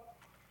نمیخوام.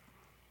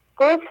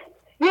 گفت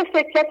یه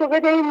سکه تو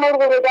بده، این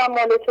مرغ رو بدم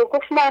مال تو.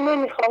 گفت من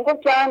نمیخوام.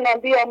 گفت جهنم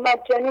بیا،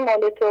 مجانی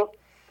مال تو.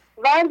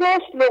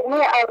 ورداشت لقمه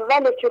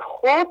اول که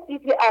خورد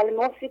دید یه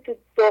الماسی تو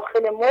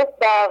داخل مرغ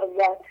برق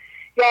زد.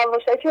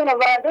 یواشکی اونو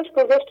ورداشت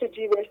گذاشت تو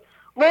جیبش.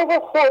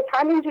 مرغ خورد،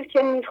 همینجور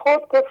که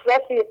میخورد گفت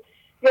رفیق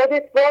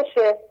یادت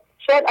باشه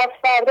شاید از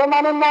فردا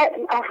منو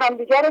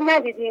همدیگر رو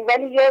ندیدیم،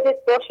 ولی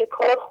یادت باشه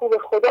کار خوب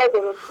خدا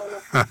درست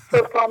کنه،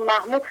 سلطان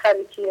محمود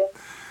خرکیه.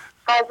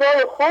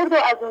 غذای خورد و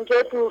از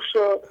اونجا دور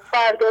شد.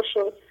 فردا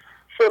شد،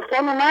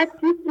 سلطان اومد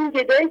دید این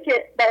گدایی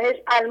که بهش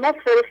الماس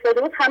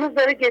فرستاده بود هنوز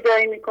داره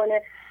گدایی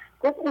میکنه.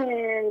 گفت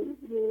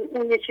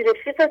اون یکی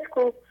رفیقت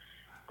کو؟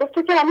 گفت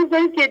تو که هنوز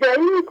داری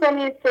گدایی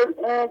میکنی.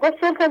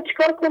 گفت سلطان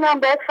چیکار کنم؟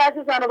 باید خرج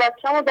زن و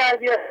بچه‌مو در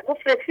بیارم.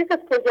 گفت رفیقت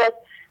کجاست؟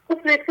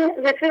 گفت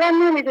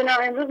رفیقم نمیدونم،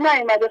 امروز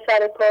نیومده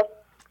سر کار.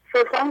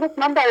 سلطان گفت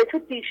من برای تو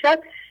دیشب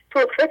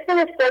تحفه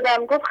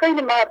فرستادم. گفت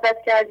خیلی محبت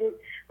کردید،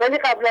 ولی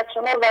قبل از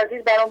شما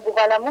وزیر برام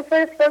بوقلمون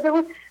فرستاده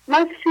بود،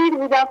 من سیر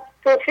بودم،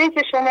 تحفه‌ای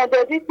که شما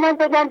دادید من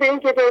دادم به این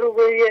گدا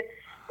روبرویه.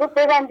 گفت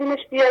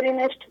ببندینش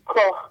بیارینش تو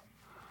کاخ،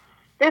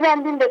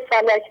 ببندین به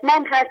فلک،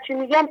 من هرچی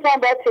میگم تو هم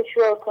باید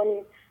تکرار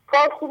کنی،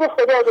 کار خوب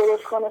خدا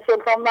درست کنه،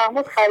 سلطان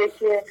محمود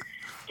خرکیه.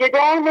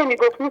 گدا هم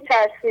نمیگفت،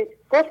 میترسید.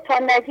 گفت تا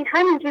نگی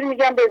همینجور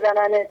میگم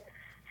بزننه.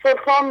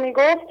 سلطان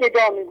میگفت،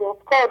 گدا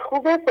میگفت کار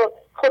خوبه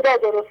خدا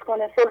درست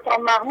کنه،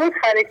 سلطان محمود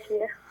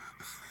خرکیه.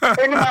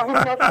 خیلی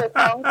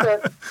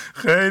ممنون.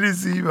 خیلی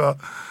زیبا،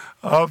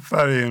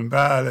 آفرین.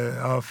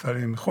 بله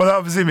آفرین.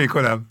 خداحافظی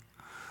میکنم.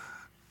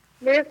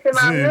 مرسی،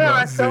 ممنونم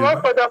از شما.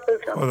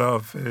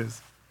 خداحافظ.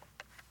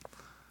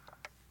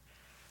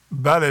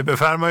 بله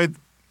بفرمایید.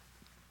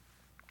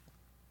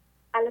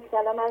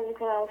 سلام عرض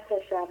میکنم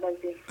استاد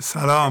شهبازی.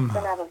 سلام.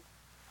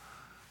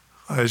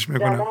 خواهش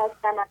میکنم.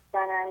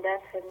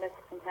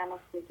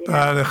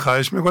 بله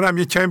خواهش میکنم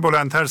یک کمی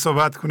بلندتر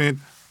صحبت کنید.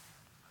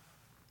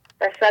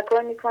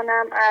 تشکر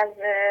میکنم از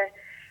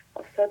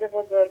استاد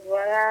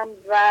بزرگوارم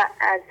و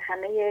از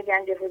همه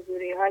گنج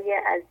حضوری های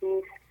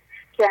عزیز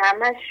که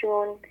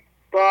همشون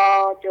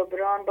با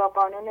جبران، با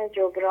قانون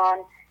جبران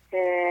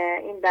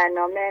این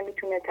برنامه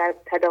میتونه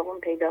تداوم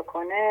پیدا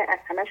کنه. از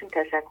همشون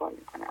تشکر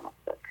میکنم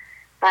استاد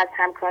و از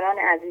همکاران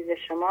عزیز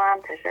شما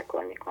هم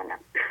تشکر میکنم.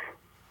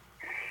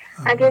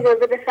 اگه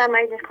اجازه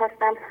بفرمایید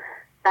میخواستم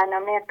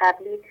برنامه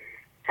قبلی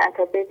چند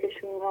تا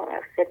بیتشون رو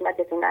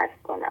خدمتتون عرض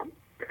کنم.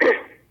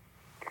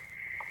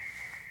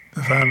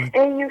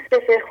 ای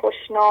یوسف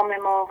خوشنام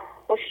ما،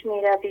 خوش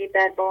میروی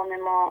بر بام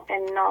ما،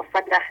 انا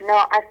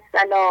فتحنا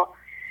الصلا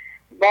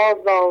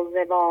بازا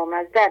ز بام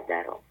از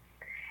درا.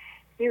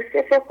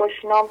 یوسف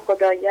خوشنام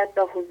خدایت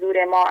با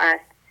حضور ما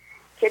است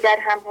که در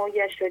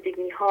همه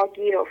شدگی ها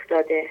گیر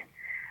افتاده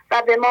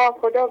و به ما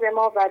خدا به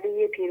ما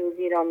وعده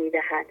پیروزی را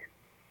میدهد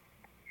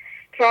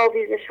که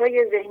آویزش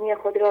های ذهنی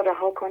خود را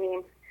رها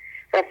کنیم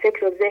و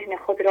فکر و ذهن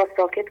خود را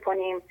ساکت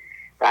کنیم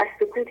و از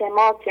سکوت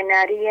ما که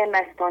نری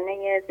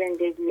مستانه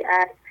زندگی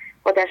است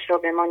خودش را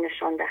به ما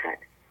نشان دهد.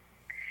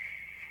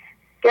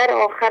 گر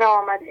آخر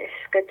آمد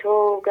عشق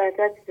تو،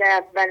 گردد ز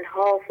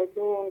اولها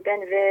فزون.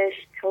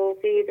 بنوشت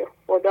توحید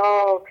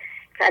خدا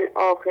که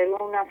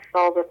الاخرون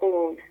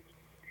السابقون.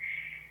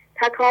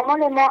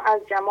 تکامل ما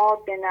از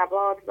جماد به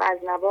نبات و از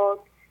نبات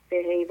به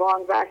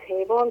حیوان و از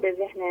حیوان به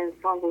ذهن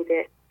انسان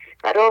بوده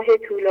و راه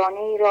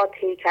طولانی را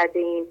طی کرده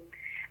ایم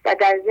و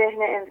در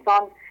ذهن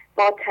انسان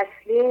با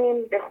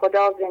تسلیم به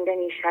خدا زنده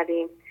می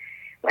شویم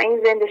و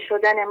این زنده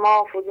شدن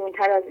ما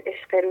فزونتر از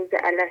عشق روز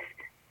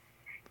الست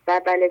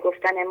و بله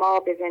گفتن ما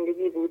به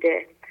زندگی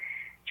بوده.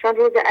 چون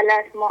روز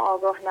الست ما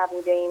آگاه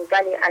نبوده ایم،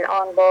 ولی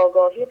الان با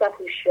آگاهی و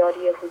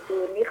هوشیاری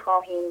حضور می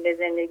خواهیم به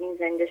زندگی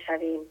زنده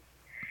شویم.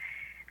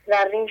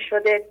 زرین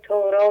شده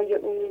تورای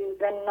او،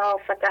 زنا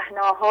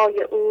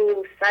فتحناهای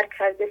او، سر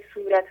کرده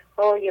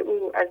صورتهای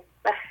او از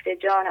بحر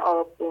جان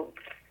آبگون.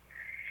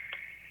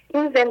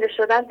 این زنده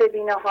شدن به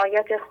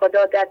بی‌نهایت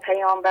خدا در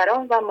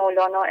پیامبران و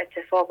مولانا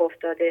اتفاق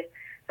افتاده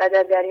و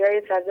در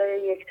دریای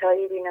فضای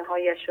یکتایی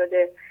بی‌نهایت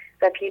شده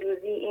و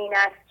پیروزی این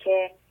است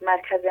که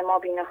مرکز ما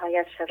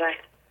بی‌نهایت شود.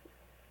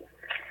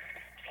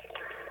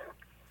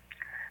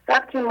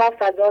 وقتی ما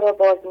فضا را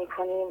باز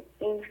می‌کنیم،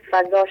 این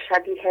فضا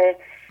شبیه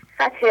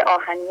سطح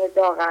آهنی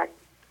داغ است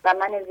و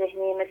من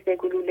ذهنی مثل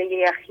گلوله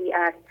یخی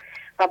است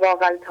و با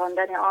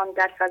غلطاندن آن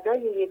در فضای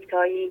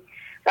یکتایی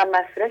و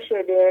مفرش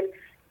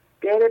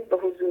دل به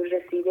حضور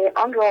رسیده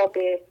آن را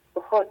به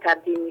بخار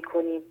تبدیل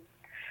می‌کنیم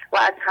و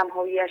از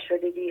همهویت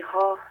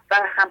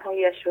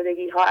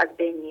شدگی ها از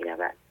بین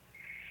می‌رود.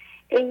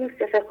 ای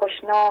یوسف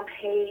خوشنام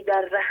هی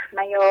در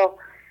رحمه یا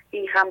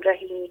بی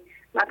همرهی،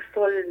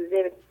 مکسل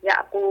ز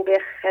یعقوب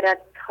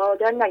خرد تا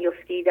در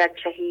نیفتی در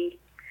چهی.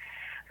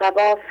 و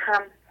باز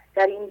هم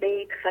در این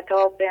بیت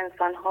خطاب به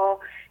انسان‌ها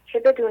که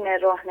بدون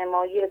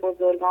راهنمایی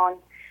بزرگان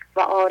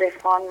و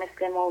عارفان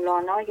مثل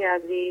مولانای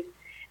عزیز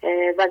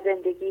و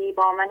زندگی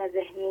با من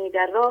ذهنی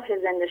در راه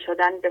زنده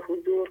شدن به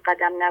حضور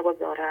قدم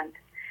نگذارند.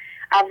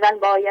 اول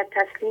باید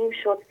تسلیم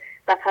شد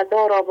و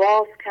فضا را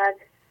باز کرد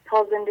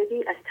تا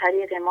زندگی از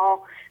طریق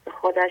ما به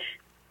خودش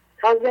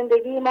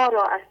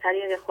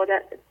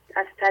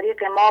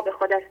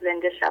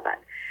زنده شود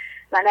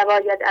و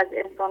نباید از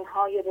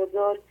انسان‌های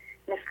بزرگ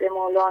مثل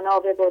مولانا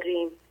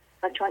ببریم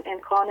و چون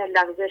امکان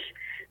لغزش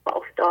و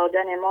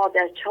افتادن ما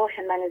در چاه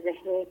من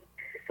ذهنی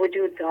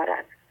وجود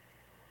دارد.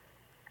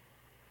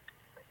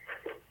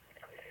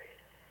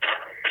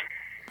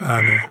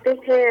 بله.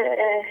 بیت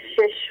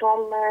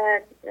ششم،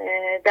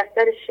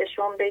 دفتر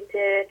ششم،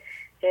 بیت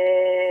 46-24.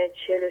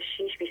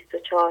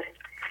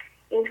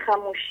 این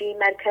خاموشی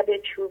مرکب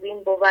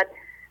چوبین بود،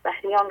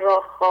 بحریان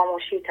را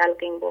خاموشی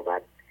تلقین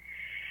بود.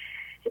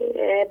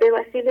 به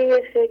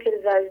وسیله فکر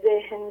و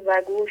ذهن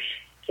و گوش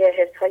که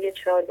حسهای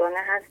چهارگانه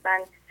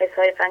هستند،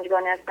 حسهای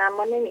پنجگانه هستند،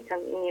 ما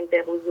نمیتونیم به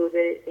حضور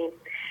برسیم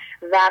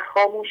و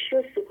خاموشی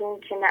و سکون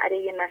که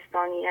نعره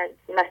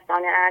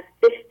مستانه است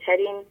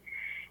بهترین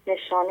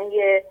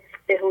نشانه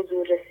به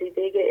حضور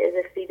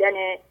رسیدن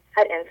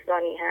هر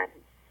انسانی هست.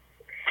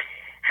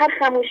 هر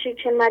خاموشی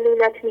که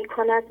ملولت می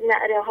کند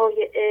نعره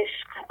های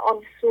عشق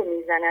آن سو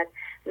می زند.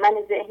 من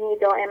ذهنی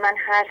دائما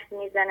حرف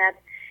می زند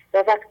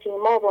و وقتی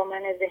ما با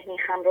من ذهنی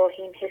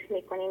همراهیم حس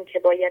می کنیم که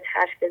باید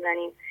حرف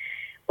بزنیم.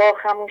 با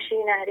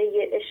خاموشی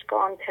نعره عشق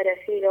آن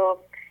طرفی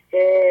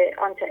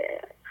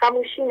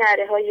خاموشی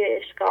نعره های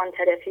عشق آن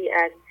طرفی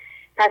است.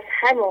 پس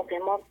هر موقع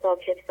ما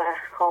ساکت و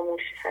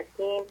خاموش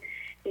هستیم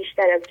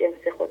بیشتر از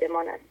جنس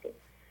خودمان هستیم.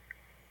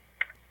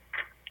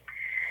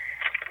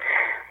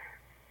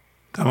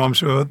 تمام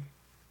شد؟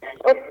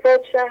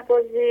 استاد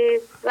شهبازی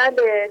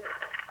بله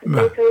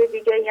بیتای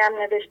دیگه هم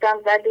نوشتم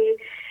ولی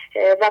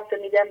وقت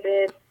میدم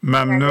به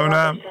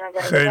ممنونم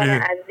خیلی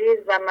عزیز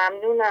و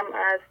ممنونم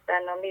از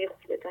برنامه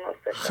خوبتون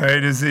استاد.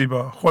 خیلی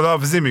زیبا.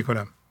 خداحافظی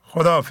میکنم.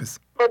 خداحافظ.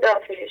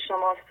 خداحافظ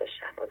شما استاد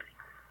شهبازی.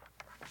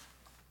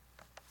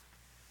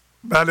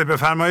 بله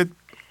بفرمایید.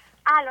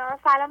 الو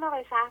سلام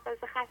آقای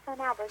شهبازی، خسته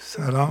نباشید.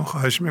 سلام،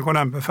 خواهش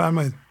میکنم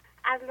بفرمایید.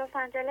 از لس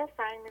آنجلس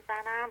زنگ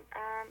میزنم.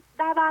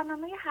 در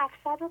برنامه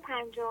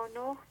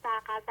 759 در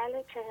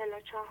غزل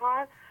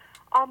 44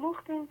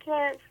 آموختیم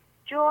که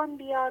جرم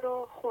بیار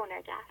و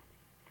خونه گرد.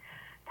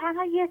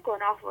 تنها یک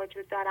گناه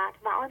وجود دارد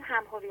و آن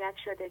هم هویت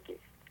شدگی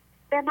است.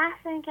 به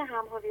محض اینکه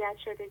هم هویت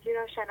شدگی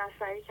را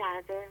شناسایی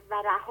کرده و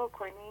رها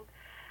کنیم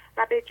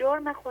و به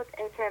جرم خود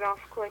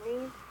اعتراف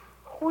کنیم،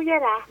 خوی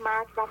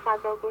رحمت و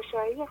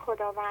فضاگشایی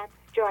خداوند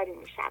جاری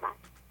می شود.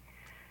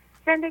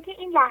 زندگی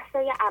این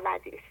لحظه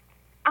ابدی است،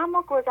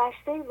 اما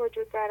گذشته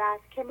وجود دارد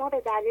که ما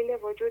به دلیل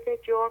وجود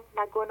جرم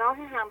و گناه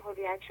هم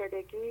هویت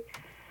شدگی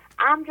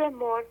امر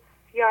مر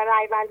یا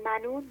ریو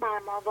المنون بر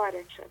ما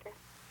وارد شده.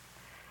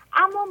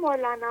 اما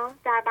مولانا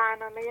در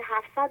برنامه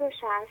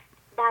 760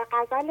 در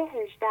غزل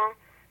 18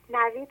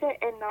 نوید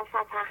انا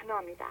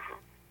فتحنا می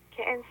دهد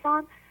که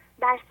انسان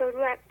در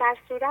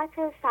صورت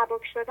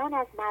سبک شدن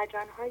از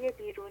مرجانهای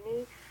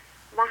بیرونی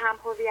و هم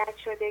هویت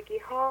شدگی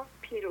ها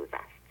پیروز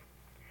است.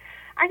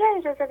 اگر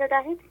اجازه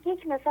بدهید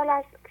یک مثال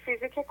از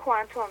فیزیک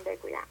کوانتوم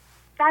بگویم.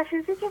 در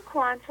فیزیک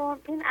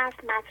کوانتوم این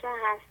اصل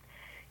مطرح است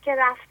که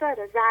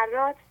رفتار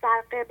ذرات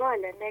در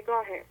قبال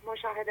نگاه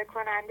مشاهده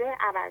کننده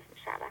عوض می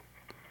شود.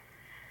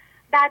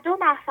 در دو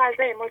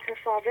محفظه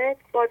متفاوت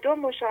با دو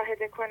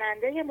مشاهده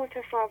کننده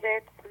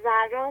متفاوت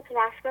ذرات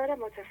رفتار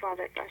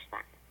متفاوت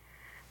داشتند.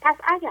 پس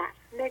اگر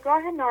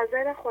نگاه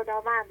ناظر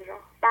خداوند را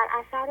بر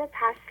اثر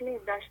تسلیم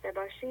داشته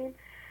باشیم،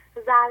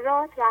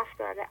 ذرات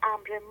رفتار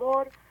امر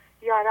مر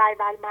یا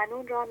ریب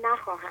المنون را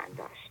نخواهند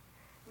داشت،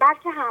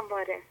 بلکه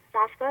همواره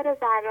رفتار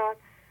ذرات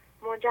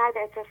منجر به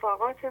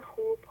اتفاقات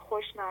خوب،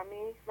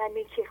 خوشنامی و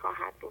نیکی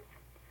خواهد بود.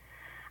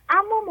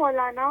 اما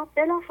مولانا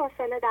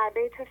بلافاصله در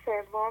بیت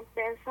سوم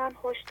به انسان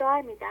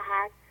هشدار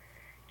می‌دهد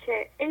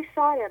که ای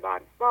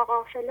ساربان با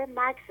قافله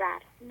مگذر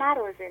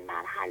مرو زین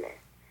مرحله.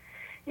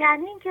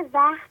 یعنی اینکه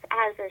وقت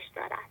ارزش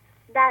دارد.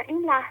 در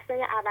این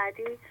لحظه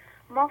ابدی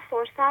ما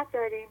فرصت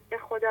داریم به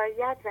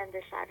خداییت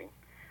زنده شویم،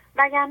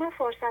 وگرنه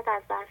فرصت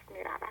از دست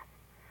می‌رود.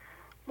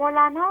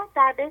 مولانا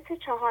در بیت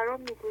 4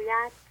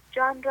 میگوید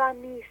جان را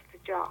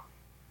نیست جا،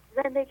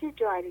 زندگی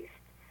جاری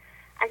است.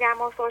 اگر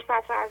ما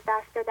فرصت را از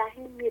دست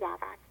بدهیم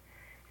می‌رود،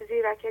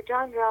 زیرا که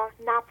جان را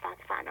نبود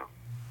فنا.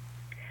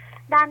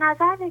 در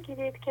نظر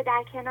بگیرید که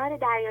در کنار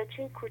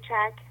دریاچه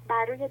کوچک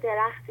بر روی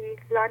درختی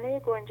لانه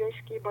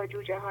گنجشکی با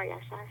جوجه هایش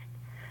است.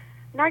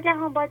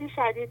 ناگهان بادی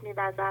شدید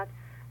می‌وزد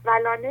و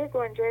لانه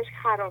گنجشک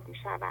خراب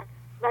می‌شود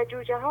و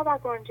جوجه ها و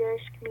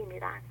گنجشک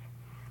می‌میرند.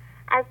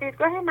 از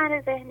دیدگاه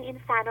من ذهنی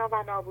این فنا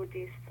و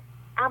نابودی است،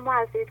 اما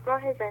از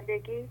دیدگاه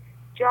زندگی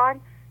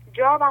جان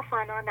جا و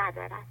فنا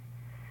ندارد.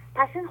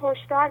 پس این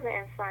هشدار به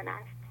انسان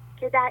است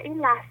که در این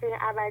لحظه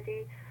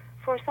ابدی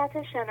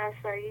فرصت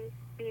شناسایی،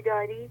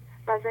 بیداری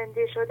و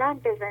زنده شدن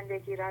به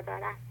زندگی را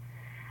دارد،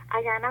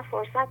 اگر نه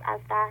فرصت از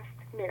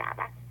دست می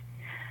رود.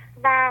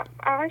 و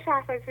آقای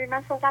شهبازی،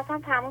 من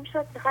صحبتم تموم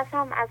شد.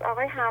 میخواستم از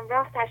آقای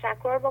همراه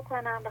تشکر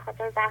بکنم به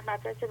خاطر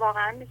زحمتایی که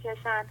واقعا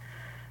میکشن.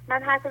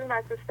 من هر کدوم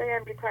از دوستای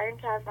امریکاییم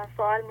که از من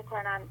سوال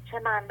میکنن چه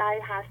منبعی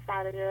هست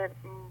برای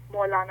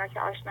مولانا که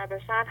آشنا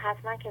بشن،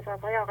 حتما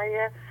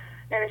کتاب‌های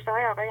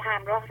نوشته‌های آقای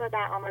همراه رو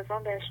در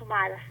آمازون بهشون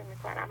معرفی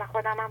میکنم و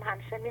خودم هم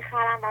همیشه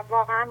میخرم و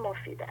واقعا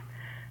مفیده.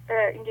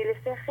 به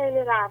انگلیسی خیلی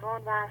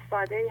روان و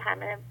ساده‌ای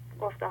همه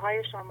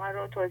گفته‌های شما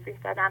رو توضیح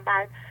دادم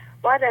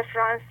با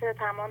رفرانس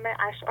تمام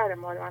اشعار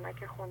مولانا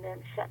که خونده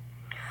میشه.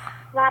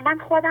 و من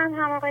خودم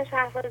هم آقای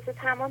شهبازی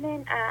تمام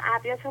این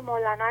ابیات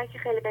مولانایی که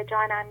خیلی به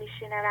جانم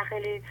میشینه و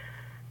خیلی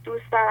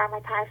دوست دارم و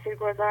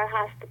تاثیرگذار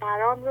هست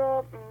برام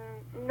رو،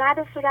 نه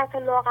به صورت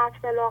لغت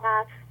به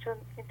لغت، چون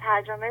این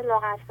ترجمه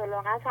لغت به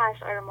لغت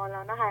اشعار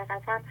مولانا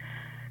حقیقتا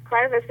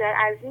کار بسیار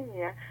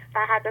عظیمیه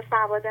در حد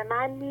سواد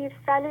من نیست،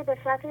 ولی به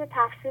صورت یه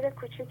تفسیر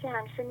کوچیکی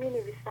همیشه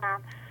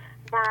می‌نویسم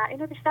و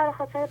اینو بیشتر به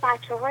خاطر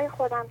بچه‌های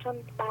خودم، چون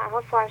به هر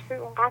حال فارسی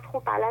اونقدر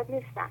خوب بلد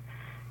نیستم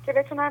که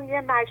بتونم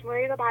یه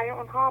مجموعه‌ای رو برای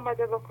اونها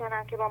آماده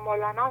بکنم که با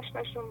مولانا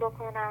آشناشون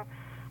بکنم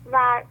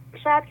و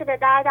شاید که به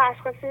درد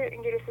اشخاص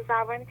انگلیسی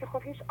زبانی که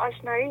خب هیچ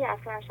آشنایی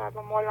اصلا شاید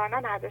با مولانا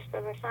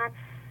نداشته باشن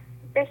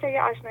بشه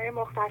یه آشنایی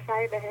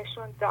مختصری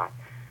بهشون داد.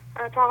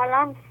 تا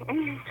حالا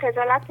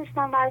خجالت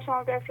کشیدم برای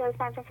شما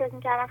بفرستم چون فکر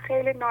می‌کردم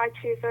خیلی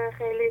ناچیزه،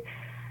 خیلی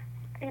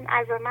این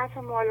عظمت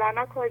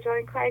مولانا کجا،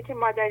 این کاری که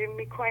ما داریم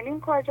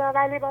میکنیم کجا،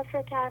 ولی باز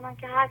فکر کردم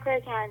که هر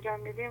کاری که انجام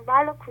میدیم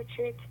ولو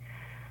کوچیک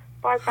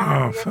باز به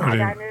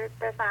مدنی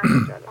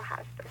بفهم جلو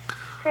هستش.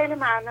 خیلی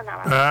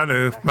ممنونم.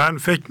 بله، من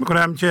فکر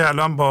میکنم که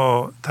الان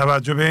با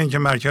توجه به اینکه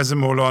مرکز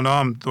مولانا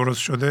هم درست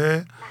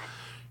شده،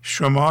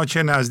 شما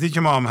که نزدیک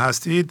ما هم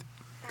هستید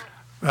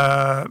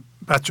و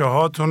بچه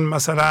هاتون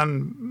مثلا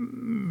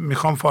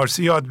میخوام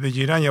فارسی یاد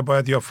بگیرن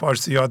یا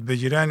فارسی یاد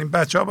بگیرن، این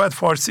بچه ها باید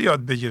فارسی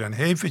یاد بگیرن.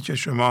 حیفه که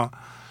شما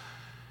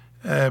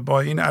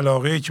با این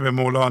علاقه‌ای که به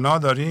مولانا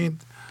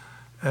دارید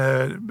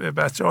به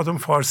بچه هاتون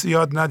فارسی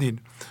یاد ندین.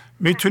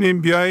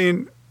 میتونین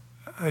بیاین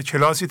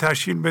کلاسی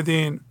تشکیل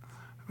بدین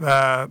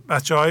و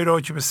بچه هایی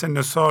رو که به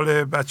سن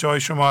سال بچه های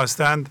شما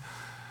هستند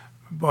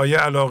با یه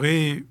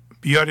علاقه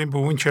بیارین به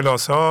اون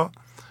کلاس ها،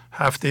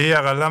 هفته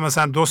اقلا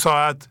مثلا 2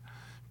 ساعت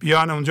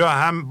بیان اونجا،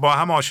 هم با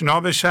هم آشنا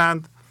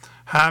بشند،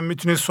 هم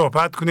میتونید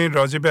صحبت کنید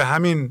راجع به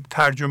همین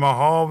ترجمه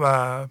ها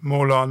و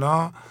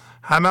مولانا،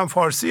 هم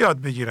فارسی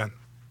یاد بگیرن.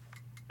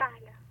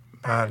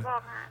 بله.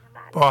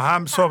 با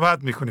هم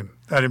صحبت میکنیم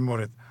در این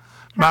مورد.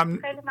 خیلی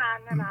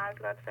ممنونم از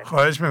لطفتون.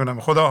 خواهش میکنم.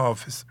 خدا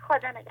حافظ.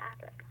 خدا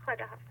نگهدار.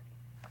 خدا حافظ.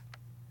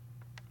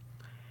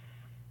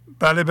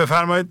 بله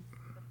بفرمایید.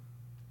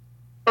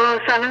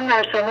 سلام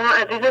بر شما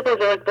عزیز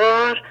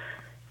بزرگوار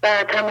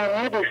و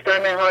تمامی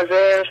دوستان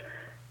حاضر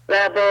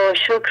و با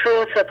شکر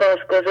و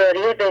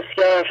سپاسگزاری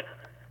بسیار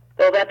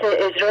بابت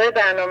اجرای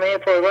برنامه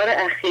پربار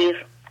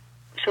اخیر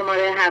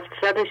شماره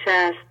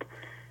 760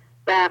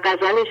 و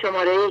غزل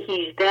شماره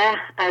 18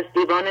 از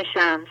دیوان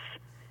شمس.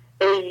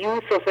 ای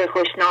یوسف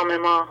خوشنام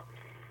ما،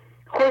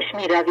 خوش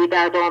می روی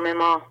در بام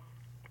ما.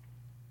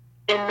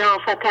 انا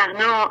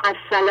فتحنا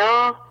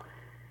الصلا،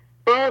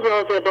 باز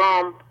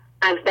بام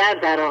از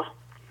درآ.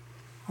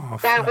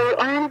 در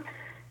قرآن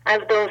از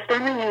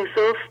داستان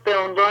یوسف به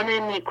عنوان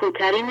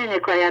نیکوترین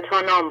حکایت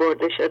ها نام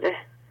برده شده.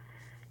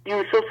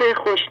 یوسف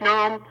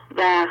خوشنام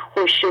و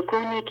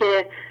خوششکونی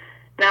که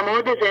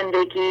نماد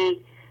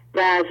زندگی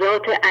و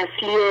ذات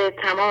اصلی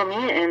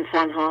تمامی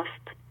انسان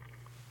هاست.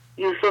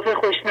 یوسف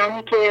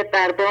خوشنامی که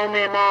بر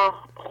بام ما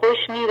خوش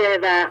میره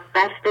و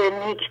قصد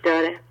نیک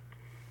داره.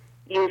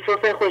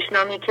 یوسف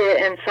خوشنامی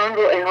که انسان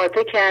رو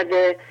احاطه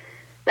کرده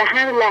و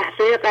هر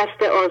لحظه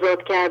قصد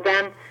آزاد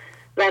کردن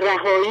و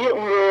رهایی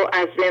اون رو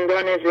از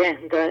زندان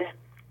ذهن داره.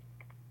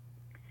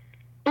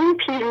 این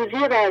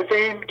پیروزی بر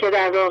ذهن که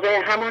در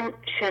واقع همون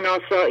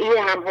شناسایی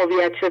هم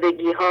هویت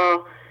شدگی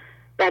ها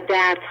و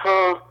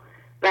دردها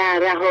و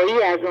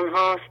رهایی از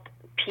اونهاست،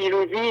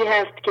 پیروزی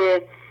هست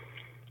که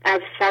از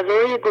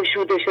فضای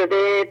گشوده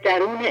شده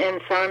درون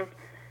انسان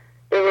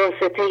به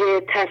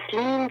واسطه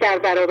تسلیم در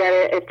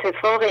برابر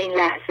اتفاق این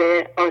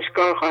لحظه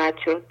آشکار خواهد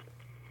شد.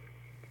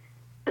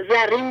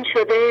 زرین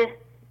شده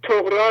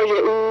طغرای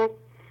او،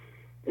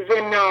 ز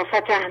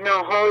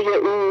نافتحناهای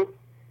او،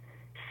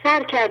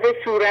 سر کرده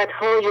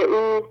صورتهای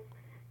او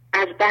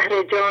از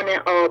بحر جان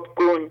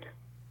آبگون.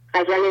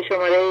 غزل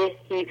شماره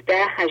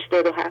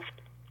 1787.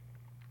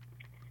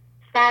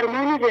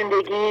 فرمان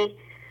زندگی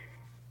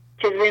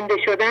که زنده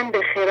شدن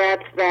به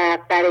خرد و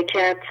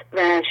برکت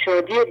و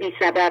شادی بی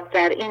سبب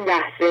در این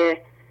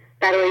لحظه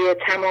برای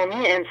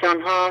تمامی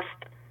انسان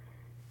هاست،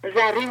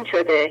 زرین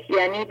شده،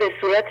 یعنی به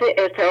صورت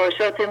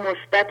ارتعاشات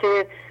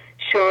مثبت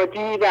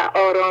شادی و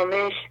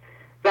آرامش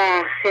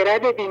و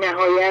خرد بی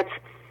نهایت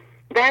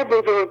در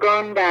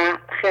بزرگان و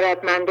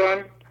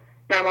خردمندان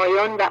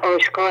نمایان و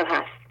آشکار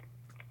هست.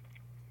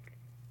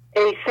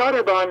 ای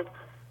ساربان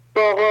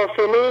با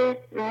غافله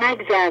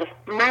مگذر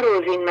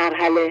مروز این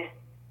مرحله،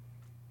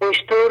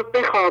 اشتر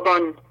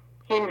بخوابان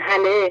این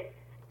هله،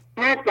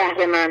 نه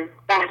بهر من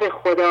بهر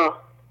خدا.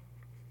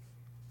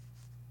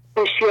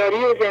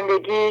 هوشیاری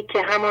زندگی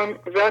که همان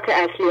ذات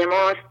اصلی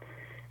ماست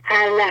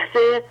هر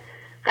لحظه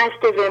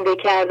قصد زنده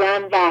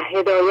کردن و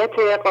هدایت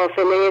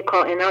قافله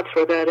کائنات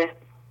رو داره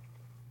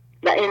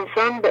و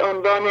انسان به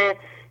عنوان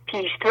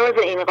پیشتاز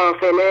این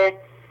قافله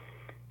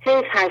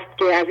حیف هست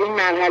که از این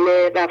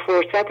مرحله و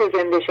فرصت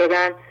زنده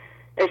شدن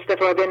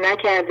استفاده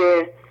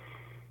نکرده،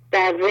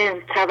 در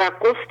ذهن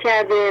توقف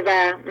کرده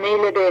و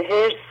میل به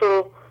حرص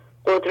و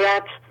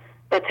قدرت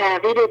و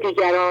تغییر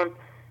دیگران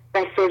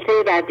و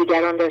سلطه بر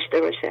دیگران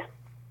داشته باشه.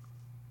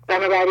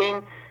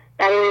 بنابراین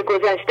برای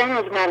گذشتن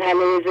از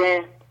مرحله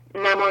ذهن،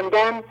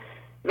 نماندن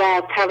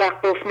و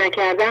توقف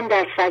نکردن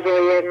در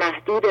فضای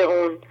محدود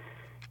اون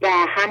و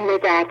حمل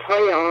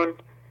دردهای آن،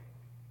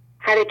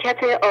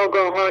 حرکت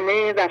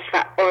آگاهانه و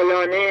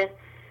فعالانه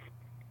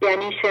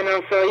یعنی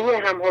شناسایی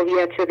هم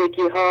هویت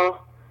شدگی ها،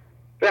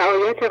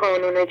 رعایت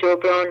قانون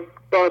جبران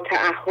با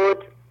تعهد،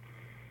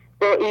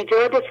 با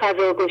ایجاد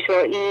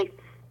فضاگشایی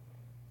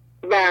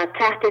و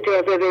تحت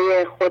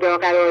جاذبه خدا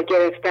قرار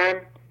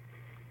گرفتن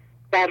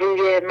بر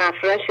روی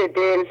مفرش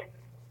دل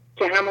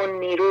که همون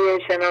نیروی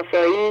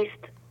شناسایی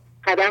است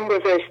قدم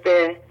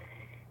گذاشته،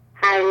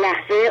 هر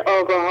لحظه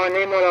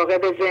آگاهانه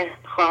مراقب ذهن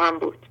خواهم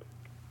بود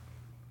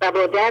و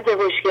با درد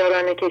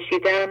هوشیارانه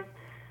کشیدن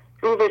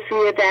رو به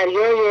سوی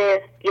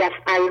دریای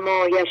یفعل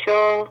ما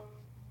یشا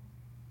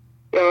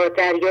یا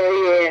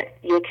دریای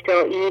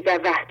یکتایی و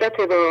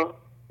وحدت با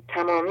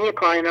تمامی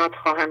کائنات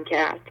خواهم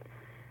کرد.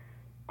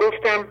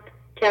 گفتم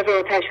که از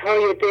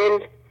آتش‌های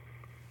دل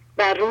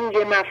بر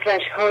روی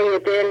مفرش‌های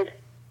دل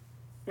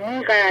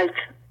می‌غلط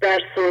در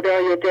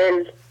سودای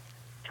دل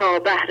تا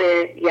بحر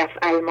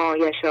یفعل ما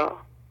یشا.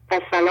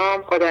 پس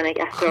سلام، خدا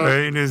نگهدار.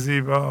 خیلی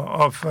زیبا،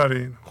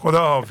 آفرین، خدا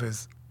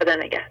حافظ. خدا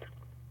نگهدار.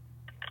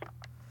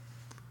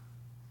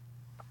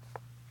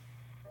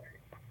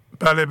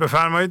 بله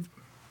بفرمایید.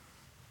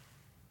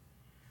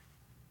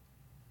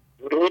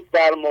 درود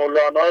بر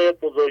مولانای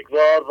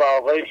بزرگوار و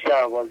آقای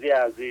شهبازی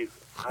عزیز.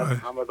 از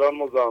همدان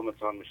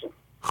مزاحمتان میشم.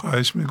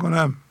 خواهش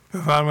میکنم،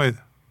 بفرمایید.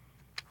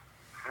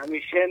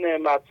 همیشه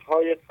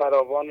نعمتهای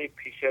فراوانی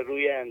پیش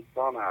روی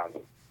انسان هست،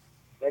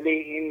 ولی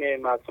این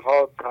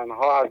نعمتها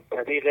تنها از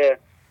طریق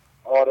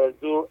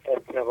آرزو،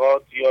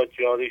 اعتقاد یا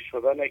جاری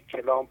شدن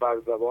کلام بر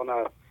زبان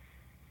است.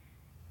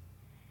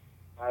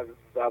 از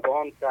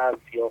زبان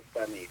دست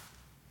یافتنی.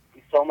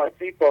 عیسی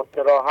مسیح با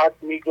صراحت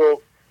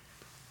میگفت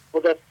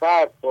خود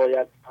فرد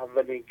باید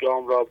اولین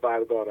گام را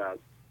بردارد.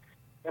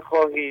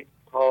 بخواهید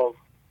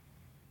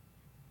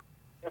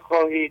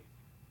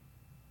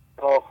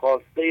تا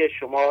خواسته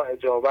شما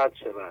اجابت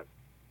شود،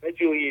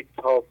 بجویید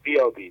تا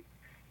بیابید،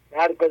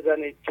 در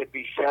بزنید که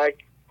بیشک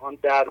آن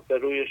در به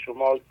روی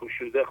شما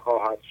گشوده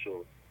خواهد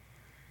شد.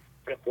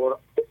 که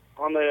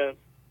قرآن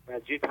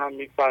مجید هم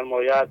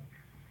می‌فرماید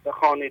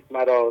بخوانید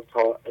مرا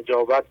تا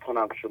اجابت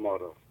کنم شما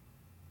را.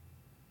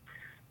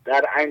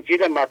 در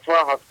انجیل متی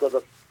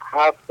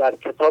 77 در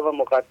کتاب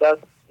مقدس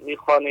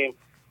می‌خوانیم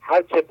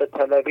هرچه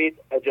بطلبید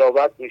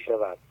اجابت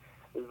می‌شود.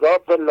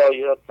 ذات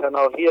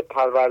لایتناهی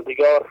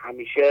پروردگار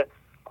همیشه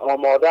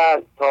آماده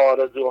است تا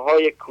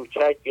آرزوهای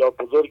کوچک یا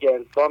بزرگ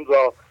انسان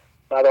را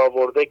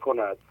برآورده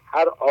کند.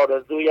 هر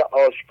آرزوی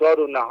آشکار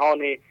و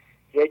نهانی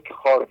یک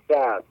خواسته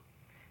است.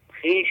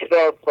 خویش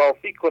را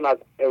صافی کن از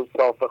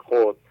اوصاف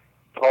خود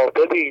تا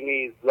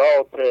ببینی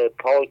ذات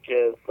پاک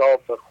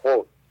صاف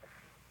خود.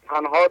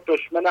 تنها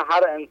دشمن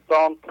هر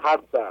انسان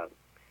ترس است.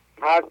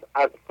 ترس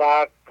از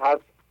فقر،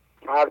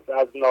 ترس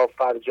از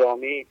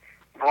نافرجامی،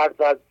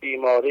 ترس از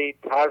بیماری،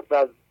 ترس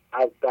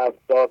از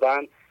دست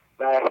دادن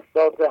و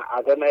احساس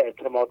عدم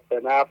اعتماد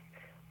به نفس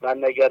و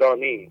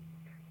نگرانی.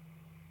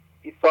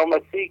 عیسی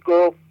مسیح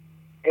گفت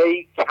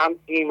ای کم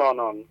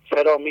ایمانان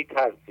چرا می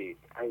ترسید؟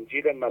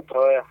 انجیل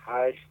متی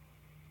 8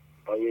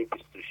 آیه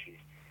 26.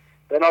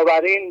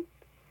 بنابراین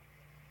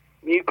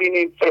می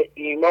بینیم که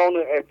ایمان و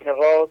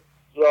اعتقاد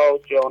را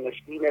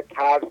جانشین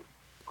ترس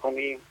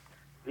کنیم،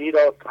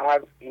 زیرا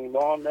ترس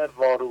ایمان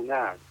وارونه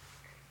است.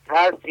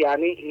 ترس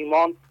یعنی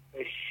ایمان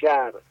به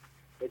شر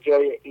به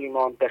جای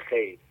ایمان به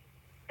خیر.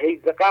 ای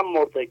ز غم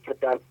مرده که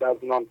دست از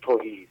نان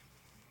تهی است،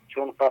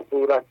 چون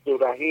غفور است و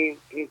رحیم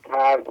این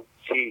ترس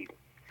چیست؟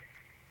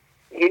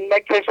 این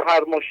مکش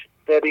هر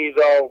مشتری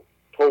را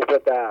توبه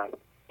دست،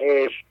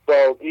 عشق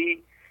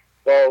بازی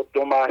با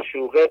دو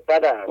معشوقه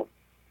بد است.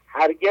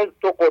 هرگز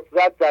دو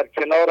قدرت در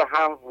کنار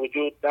هم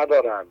وجود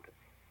ندارند،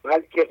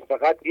 بلکه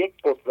فقط یک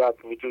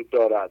قدرت وجود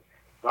دارد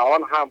و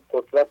آن هم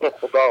قدرت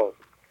خداست.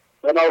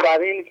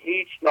 بنابراین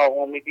هیچ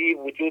ناامیدی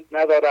وجود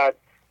ندارد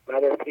و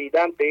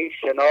رسیدن به این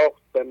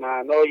شناخت به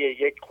معنای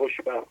یک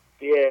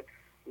خوشبختی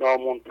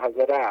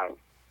نامنتظره است.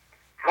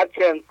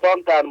 هرچه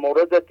انسان در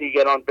مورد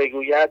دیگران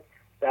بگوید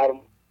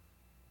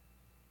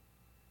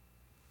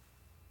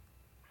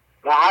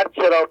و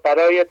هرچه را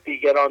برای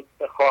دیگران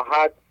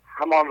بخواهد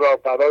همان را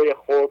برای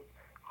خود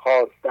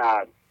خواسته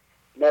است.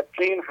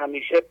 نفرین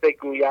همیشه به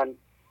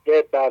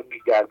گوینده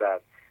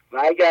برمیگردد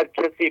و اگر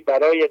کسی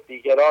برای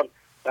دیگران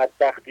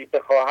بدبختی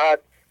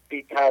بخواهد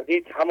بی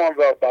تردید همان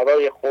را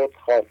برای خود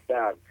خواسته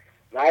است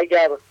و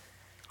اگر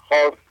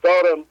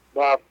خواستار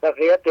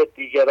موفقیت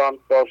دیگران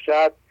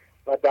باشد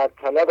و در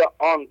طلب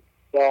آن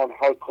به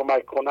آنها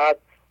کمک کند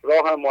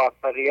راه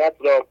موفقیت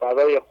را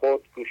برای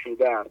خود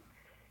گشوده است.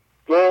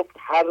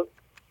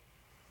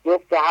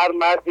 گفت هر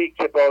مردی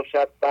که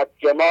باشد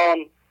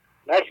بدگمان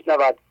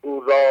نشنود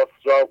او راست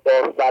را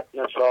با صد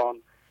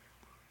نشان.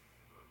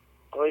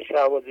 آقای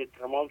شهبازی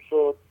تمام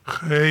شد.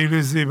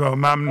 خیلی زیبا،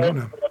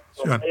 ممنونم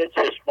جان.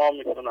 چشما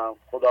میکنم.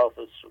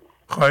 خداحافظ شما.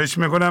 خواهش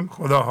میکنم.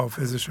 خدا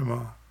حافظ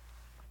شما.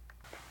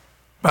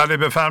 بله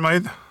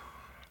بفرمایید.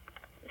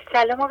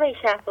 سلام آقای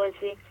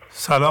شهبازی.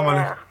 سلام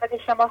علیکم.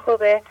 خود شما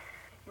خوبه؟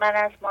 من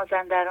از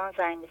مازندران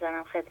زنگ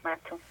میزنم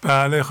خدمتتون.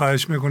 بله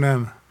خواهش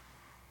میکنم.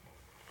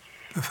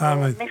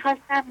 بفرمایید.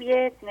 میخواستم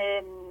یه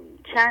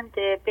چند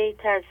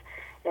بیت از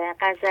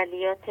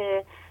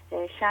غزلیات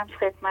شمس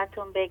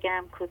خدمتتون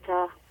بگم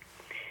کوتاه.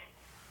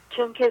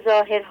 چون که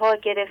ظاهرها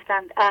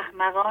گرفتند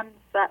احمقان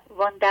و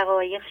وان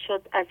دقایق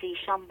شد از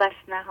ایشان بس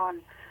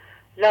نهان.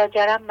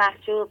 لاجرم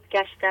محجوب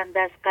گشتند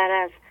از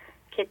غرض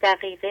که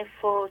دقیقه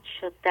فوت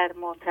شد در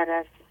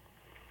معترض.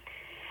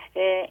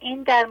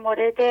 این در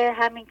مورد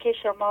همین که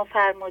شما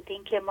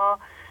فرمودین که ما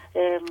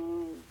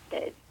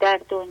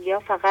در دنیا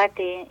فقط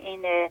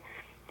این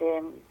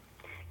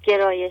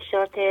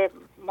گرایشات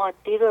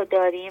مادی رو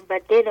داریم و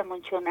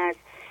دلمون چون از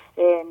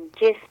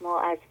جسم و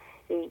از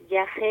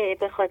یخه،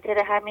 به خاطر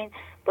همین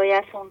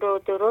باید اون رو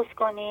درست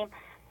کنیم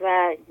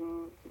و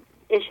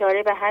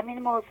اشاره به همین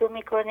موضوع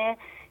میکنه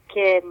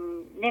که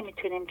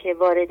نمیتونیم که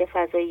وارد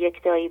فضای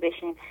یکتایی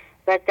بشیم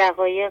و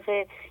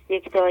دقایق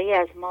یکتایی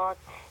از ما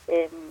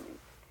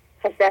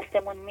از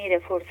دستمون میره.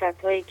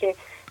 فرصت هایی که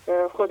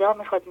خدا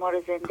میخواد ما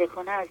رو زنده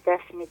کنه از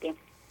دست میدیم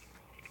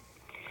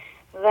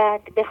و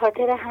به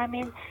خاطر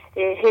همین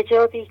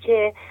حجابی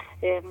که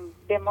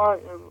به ما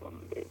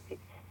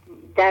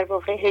در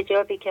واقع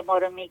حجابی که ما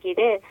رو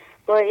میگیره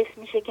باعث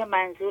میشه که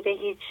منظور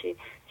هیچ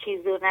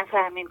چیز رو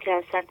نفهمیم که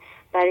اصلا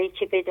برای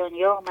چی به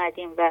دنیا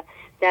آمدیم و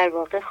در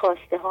واقع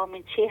خواسته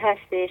هامون چی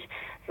هستش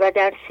و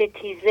در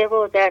ستیزه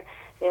و در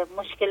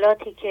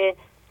مشکلاتی که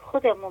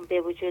خودمون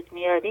به وجود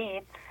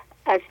میاریم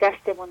از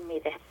دستمون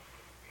میره.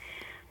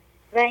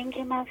 و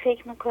اینکه من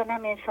فکر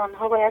میکنم انسان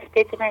ها باید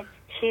بدونن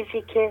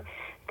چیزی که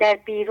در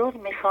بیرون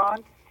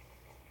میخوان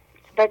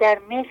و در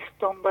مصر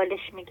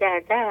دنبالش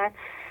میگردن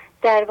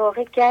در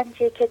واقع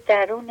گنجی که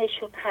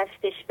درونشون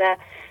هستش و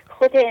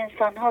خود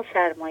انسان ها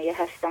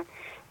سرمایه هستن،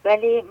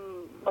 ولی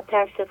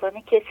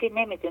متاسفانه کسی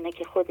نمیدونه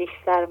که خودش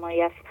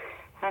سرمایه است.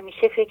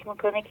 همیشه فکر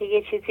میکنه که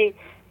یه چیزی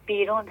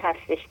بیرون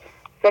هستش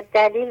و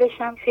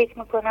دلیلش هم فکر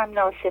میکنم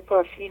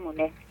ناسپاسی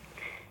مونه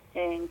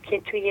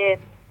که توی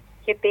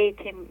یه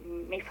بیتی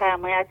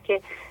میفرماید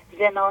که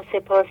ز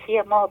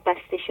ناسپاسی ما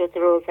بسته شد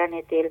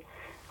روزن دل،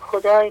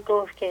 خدای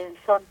گفت که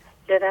انسان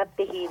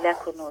لربه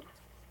لکنون.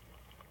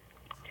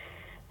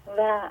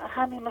 و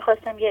همین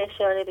میخواستم یه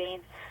اشاره به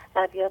این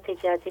ابیات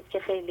جدید که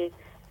خیلی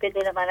به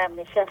دل منم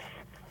نشست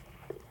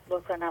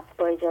بکنم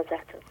با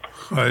اجازتون.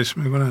 خواهش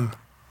میکنم.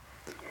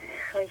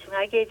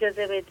 اگه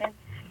اجازه بدین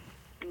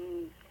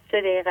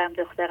 3 دقیقه هم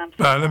دخترم.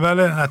 بله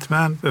بله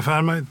حتما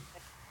بفرمایید.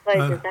 با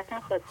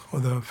اجازتون.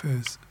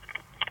 خداحافظ.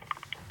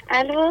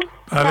 الو.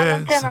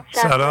 بله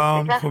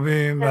سلام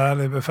خوبیم.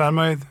 بله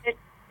بفرمایید.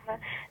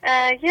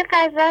 یه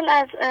غزل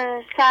از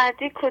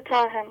سعدی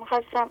کوتاهه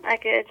میخواستم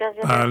اگه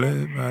اجازه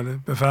بدید. بله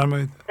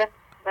بفرمایید.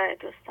 بله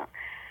دوستان.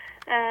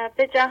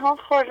 به جهان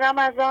خرم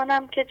از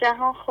آنم که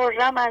جهان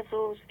خرم از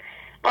اوست،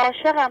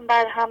 عاشقم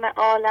بر همه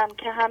عالم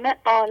که همه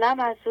عالم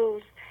از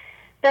اوست.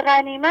 به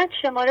غنیمت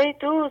شماره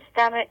دوست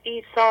دم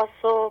عیسی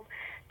صبح،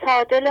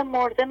 تا دل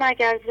مرده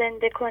مگر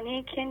زنده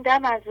کنی که این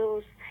دم از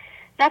اوست.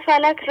 نه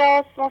فلک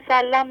راست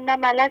مسلم نه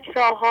ملک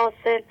را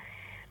حاصل،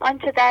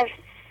 آنچه در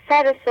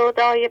سر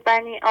سودای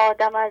بنی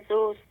آدم از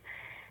اوست.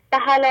 به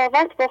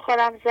حلاوت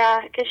بخورم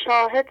زهر که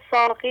شاهد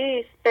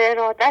ساقیست، به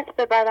ارادت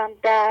ببرم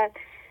درد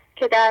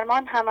که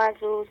درمان هم از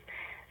اوست.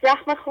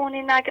 زخم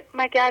خونی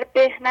مگر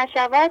به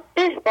نشود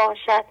به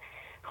باشد،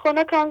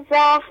 خنک آن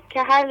زخم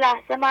که هر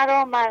لحظه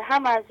مرا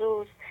مرهم از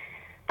اوست.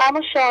 غم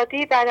و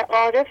شادی بر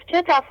عارف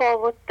چه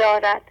تفاوت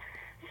دارد،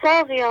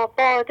 ساقیا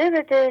باده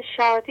بده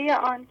شادی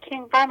آن که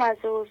این غم از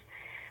اوست.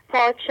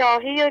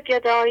 پادشاهی و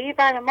گدایی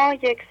بر ما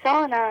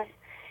یکسان است،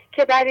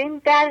 که بر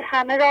این در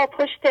همه را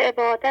پشت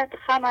عبادت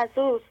خم از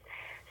اوست.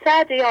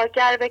 سعدیا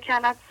گر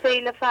بکند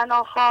سیل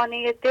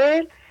فناخانه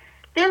دل،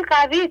 دل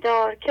قوی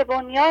دار که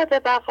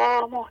بنیاد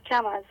بقا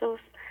محکم از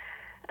اوست.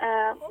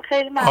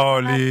 خیلی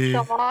ممنون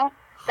از شما،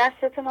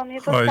 دستتون رو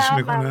میبوسم.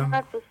 ممنون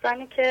از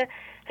دوستانی که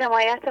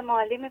حمایت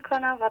مالی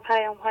میکنن و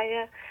پیام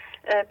های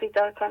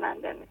بیدار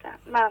کننده میدن.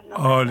 ممنون.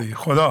 عالی،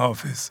 خدا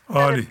حافظ.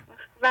 عالی،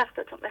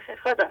 وقتتون بخیر.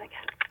 خدا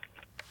نگهدار.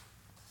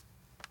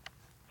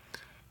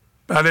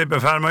 بله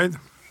بفرمایید.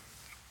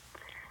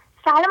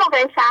 سلام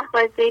آقای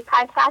شهبازی،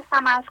 پریسا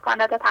هستم، از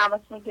کانادا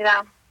تماس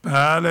میگیرم.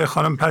 بله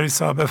خانم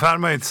پریسا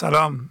بفرمایید.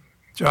 سلام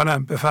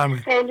جانم،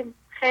 بفرمایید.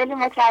 خیلی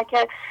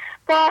متشکرم.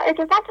 با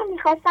اجازهتون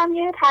میخواستم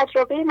یه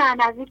تجربه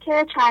معنوی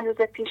که چند روز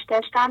پیش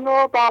داشتم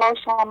رو با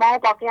شما و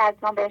باقی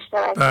عزیزان به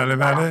اشتراک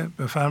بله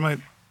بفرمایید.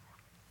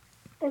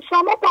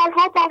 شما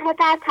بارها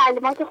در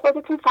تعلیمات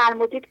خودتون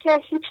فرمودید که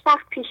هیچ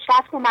وقت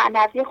پیشرفت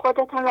معنوی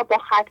خودتون رو با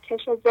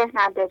خطکش ذهن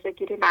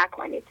اندازه‌گیری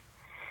نکنید.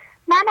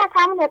 من از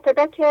همون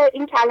ابتدا که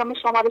این کلام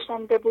شما رو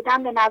شنیده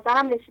بودم به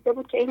نظرم رسیده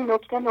بود که این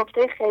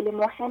نکته خیلی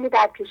مهمی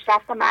در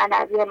پیشرفت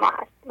معنوی ما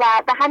هست و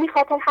به همین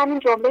خاطر همین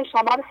جمله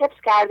شما رو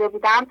حفظ کرده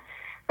بودم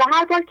و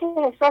هر بار که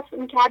احساس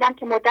می‌کردم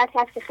که مدتی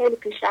هست که خیلی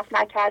پیشرفت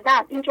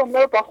نکردم این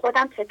جمله رو با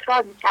خودم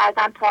تکرار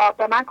می‌کردم تا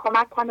به من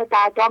کمک کنه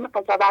در دام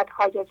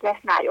قضاوت‌های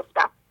ذهن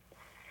نیفتم.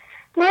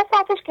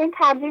 درستش که این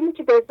تمرینی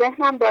که به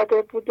ذهنم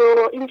داده بود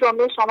و این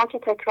جمله شما که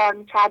تکرار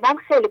می‌کردم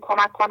خیلی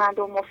کمک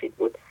کننده و مفید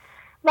بود.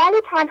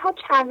 ولی تنها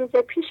چند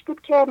روز پیش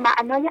بود که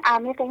معنای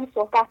عمیق این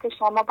صحبت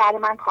شما برای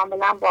من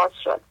کاملا باز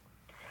شد.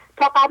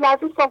 تا قبل از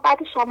این صحبت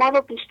شما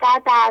رو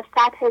بیشتر در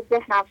سطح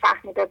ذهنم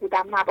فهمیده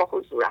بودم، نه با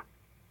حضورم.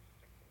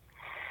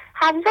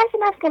 حقیقت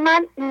این است که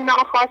من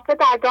ناخواسته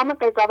در دام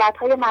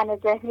قضاوت‌های من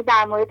ذهنی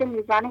در مورد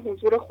میزان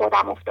حضور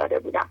خودم افتاده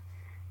بودم.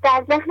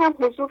 در ذهنم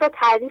حضور رو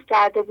تعریف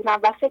کرده بودم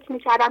و فکر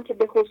می‌کردم که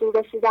به حضور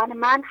رسیدن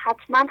من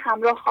حتما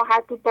همراه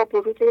خواهد بود با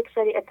بروز یک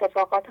سری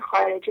اتفاقات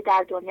خارجی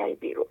در دنیای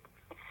بیرون.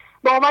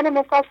 با عنوان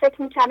مثال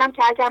فکر می‌کردم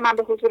که اگر من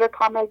به حضور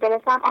کامل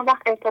برسم آن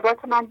وقت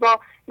ارتباط من با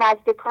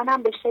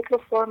نزدیکانم به شکل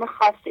فرم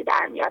خاصی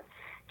در میاد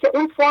که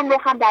اون فرم رو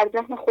هم در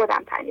ذهن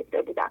خودم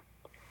تنیده بودم.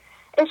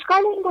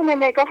 اشکال این گونه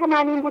نگاه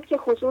من این بود که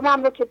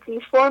حضورم رو که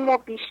بی فرم و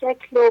بی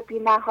شکل و بی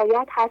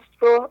نهایت هست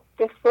رو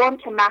به فرم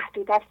که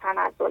محدود است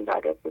تنزل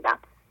داده بودم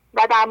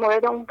و در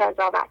مورد اون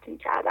قضاوت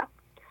می‌کردم.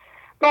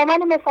 به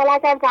عنوان مثال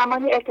اگر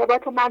زمانی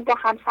ارتباط من با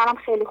همسرم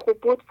خیلی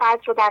خوب بود فرض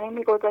رو بر این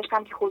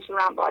می‌گذاشتم که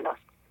حضورم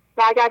بالاست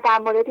و اگر در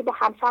موردی با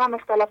همسرم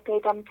اختلاف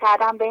پیدا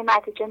می‌کردم به این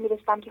نتیجه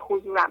می‌رسیدم که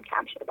حضورم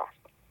کم شده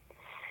است.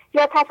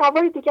 یا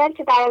تصور دیگری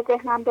که در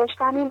ذهنم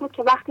داشتم این بود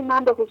که وقتی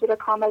من به حضور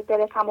کامل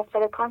برسم و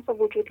فرکانس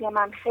وجودی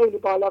من خیلی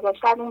بالا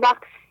باشد اون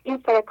وقت این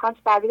فرکانس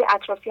بر روی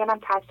اطرافیانم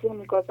تاثیر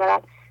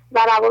می‌گذارد و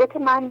روابط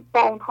من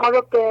با اونها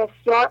رو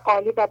بسیار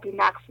عالی و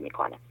بی‌نقص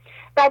می‌کنه.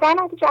 و در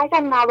نتیجه اگر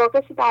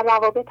نواقصی در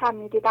روابطم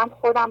می‌دیدم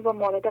خودم رو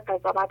مورد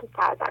قضاوت و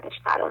سرزنش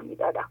قرار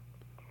می‌دادم.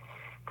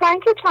 تا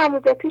اینکه چند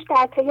روز پیش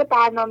در طی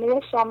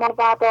برنامه شما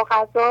و با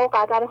قضا و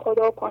قدر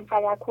خدا و کن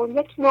فیکون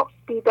یک نوع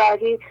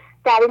بیداری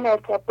در این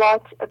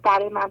ارتباط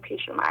برای من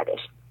پیش اومدش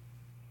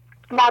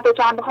و به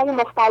جنبه‌های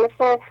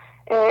مختلف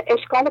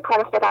اشکال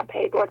کار خودم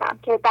پی بردم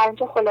که در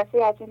اینجا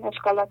خلاصه از این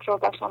اشکالات رو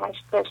با شما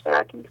به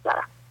اشتراک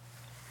می‌گذارم.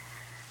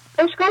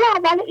 اشکال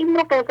اول این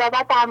نوع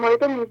قضاوت در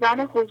مورد میزان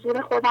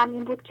حضور خودم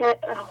این بود که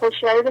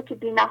هوشیاری رو که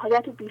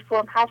بی‌نهایت و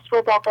بی‌فرم هست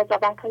رو با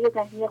قضاوت‌های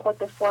ذهنی خود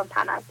به فرم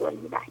تنزل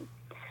می‌دهیم.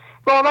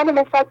 به عنوان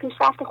مثال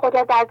پیشرفت خود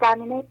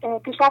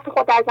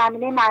در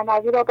زمینه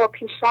معنوی را با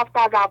پیشرفت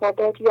در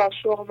روابط یا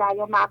شغل و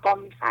یا مقام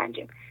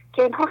می‌سنجیم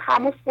که اینها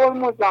همه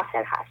فرم و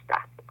ظاهر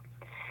هستند.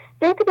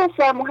 بیت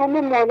بسیار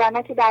مهم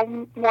مولانا که در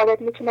این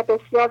مورد میتونه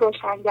بسیار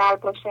روشنگر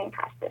باشه این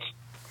هستش: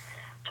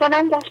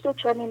 چنان گشت و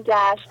چنین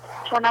گشت،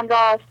 چنان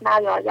راست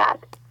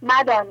نیاید،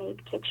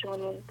 مدانید که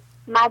چونید،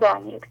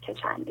 مدانید که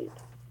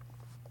چندید.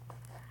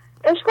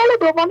 اشکال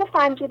دوم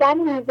سنجیدن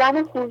میزان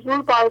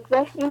حضور با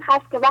ذهن این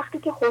هست که وقتی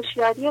که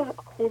هوشیاری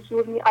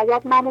حضور می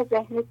آید من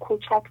ذهنی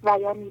کوچک و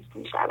یا نیست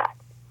می شود.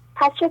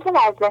 پس چطور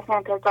از ذهن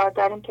انتظار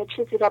داریم که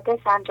چیزی را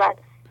بسنجد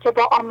که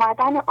با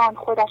آمدن آن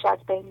خودش از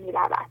بین می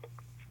رود؟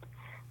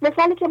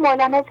 مثالی که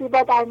مولانا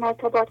زیبا در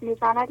ارتباط می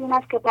زند این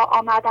است که با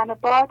آمدن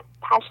باد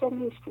پشه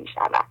نیست می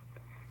شود.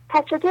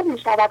 پس چطور می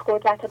شود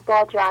قدرت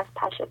باد را از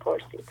پشه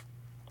پرسید؟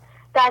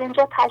 در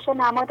اینجا پشه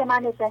نماد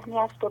من ذهنی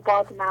است و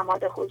باد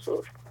نماد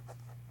حضور.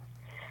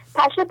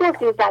 پشه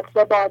بگریزد ز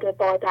باد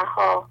باده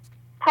ها،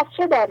 پس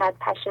چه داند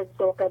پشه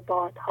ذوق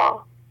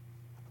بادها.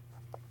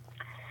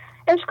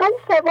 اشکال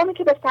سومی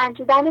که به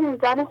سنجیدن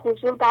میزان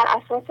حضور بر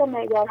اساس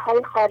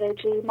معیارهای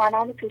خارجی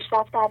مانند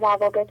پیشرفت در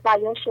روابط و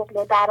یا شغل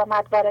و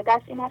درآمد وارد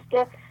است این است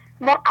که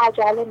ما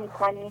عجله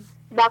می‌کنیم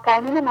و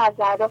قانون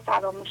مزرعه را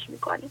فراموش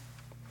می‌کنیم.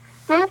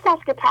 درست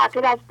است که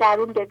تغییر از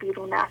درون به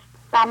بیرون است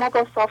و ما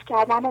با صاف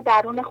کردن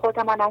درون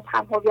خودمان از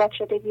هم هویت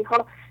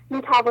شدگی‌ها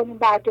می‌توانیم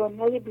بر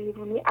دنیای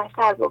بیرونی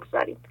اثر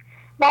بگذاریم.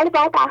 ولی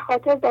باید در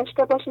خاطر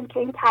داشته باشیم که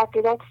این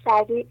تغییرات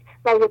سریع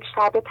و یک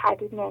شبه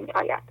پدید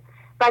نمی‌آید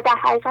و در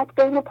حقیقت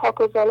بین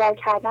پاک و زلال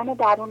کردن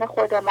درون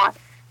خودمان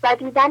و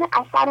دیدن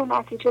اثر و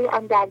نتیجه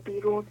آن در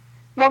بیرون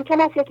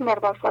ممکن است یک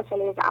مقدار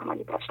فاصله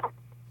زمانی باشد.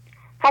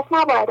 پس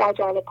نباید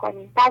عجله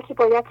کنیم، بلکه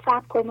باید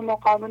صبر کنیم و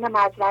قانون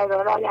مزرعه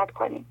را رعایت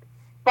کنیم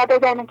و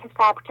بدانیم که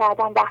صبر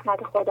کردن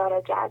رحمت خدا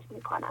را جذب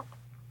می‌کند.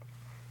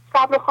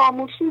 صبر و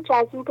خاموشی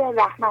جذوب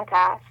رحمت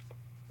است،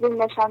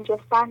 این نشان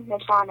جستن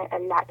نشان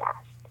علت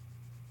است.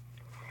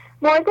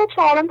 مورد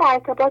چهارم در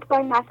ارتباط با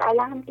این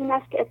مسئله هم این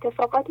است که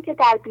اتفاقاتی که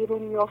در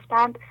بیرون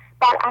می‌افتند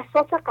بر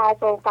اساس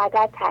قضا و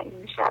قدر تعیین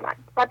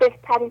می‌شوند و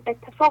بهترین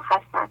اتفاق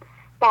هستند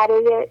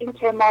برای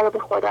اینکه ما رو به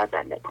خدا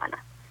زنده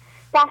کنند.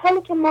 در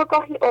حالی که ما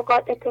گاهی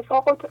اوقات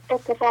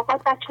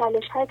اتفاقات و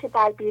چالش‌هایی که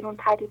در بیرون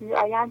پدید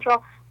می‌آیند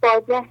را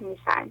با ذهن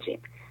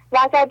می‌سنجیم و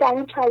اگر در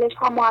این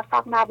چالش‌ها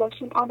موفق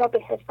نباشیم آن را به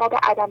حساب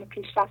عدم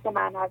پیشرفت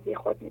معنوی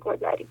خود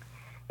می‌گذاریم،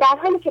 در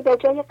حالی که به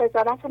جای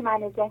قضاوت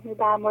من ذهنی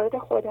در مورد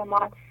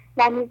خودمان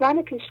و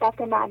میزان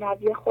پیشرفت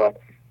معنوی خود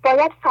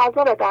باید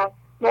فضا را در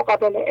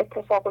مقابل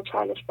اتفاق و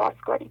چالش باز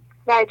کنیم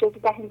و اجازه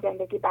دهیم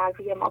زندگی بر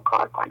روی ما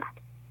کار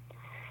کند.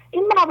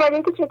 این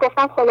مواردی که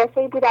گفتم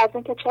خلاصه‌ای بود از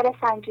اینکه چرا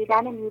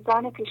سنجیدن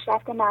میزان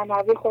پیشرفت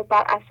معنوی خود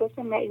بر اساس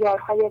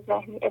معیارهای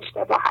ذهنی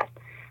اشتباه است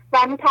و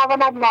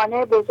می‌تواند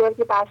مانع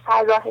بزرگی بر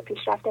سر راه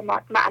پیشرفت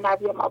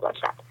معنوی ما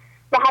باشد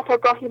و حتی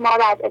گاهی ما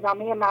را از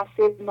ادامه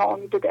مسیر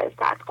ناامید و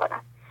دلسرد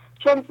کند،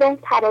 چون ذهن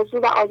ترازو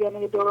و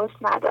آینه درست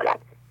ندارد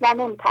و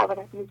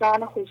نمی‌تواند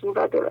میزان حضور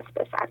را درست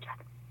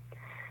بسنجد.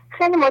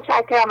 خیلی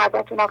متشکرم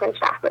ازتون آقای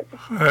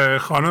شهبازی.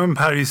 خانم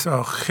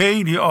پریسا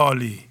خیلی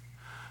عالی.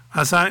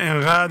 اصلا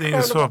انقدر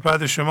این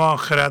صحبت شما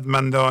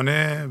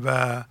خردمندانه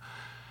و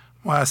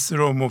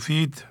مؤثر و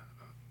مفید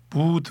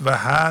بود و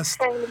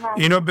هست.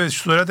 اینو به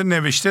صورت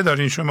نوشته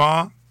دارین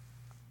شما؟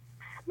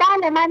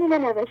 بله من اینو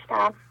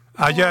نوشتم.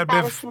 اگر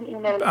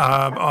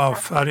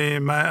آفرین،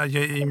 من اگه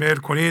ایمیل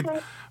کنید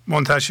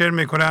منتشر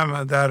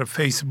میکنم در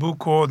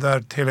فیسبوک و در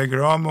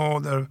تلگرام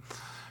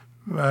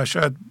و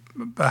شاید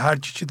به هر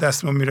چی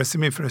دستمون میرسه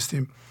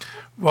میفرستیم.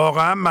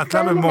 واقعا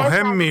مطلب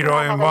مهمی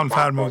را عنوان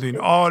فرمودین.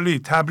 عالی،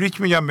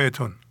 تبریک میگم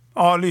بهتون.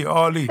 عالی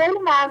عالی. خیلی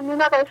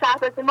ممنون آقای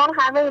شهبازی، ما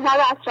همه اینها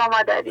رو از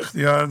شما داریم.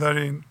 اختیار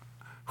دارین.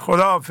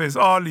 خداحافظ.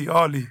 عالی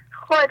عالی.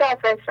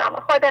 خداحافظ شما.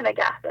 خدا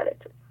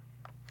نگهدارتون.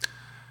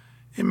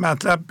 این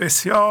مطلب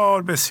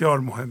بسیار بسیار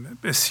مهمه.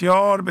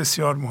 بسیار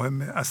بسیار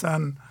مهمه.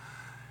 اصلا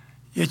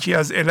یکی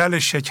از علل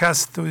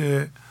شکست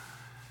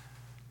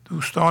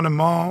دوستان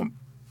ما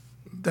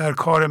در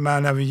کار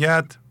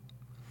معنویت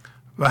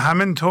و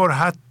همینطور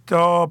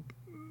حتی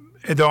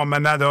ادامه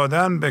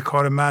ندادن به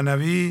کار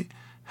معنوی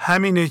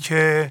همینه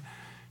که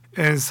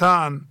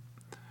انسان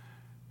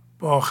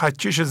با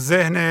خدکش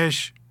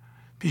ذهنش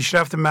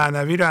پیشرفت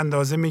معنوی رو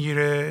اندازه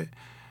میگیره.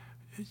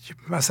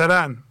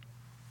 مثلا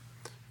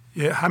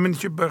همین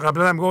که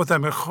قبلا هم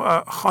گفتم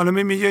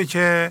خانمی میگه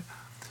که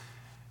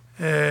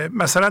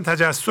مثلا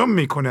تجسم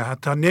میکنه،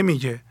 حتی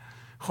نمیگه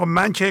خب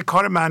من که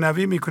کار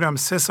معنوی میکنم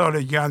 3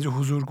 سال گنج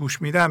حضور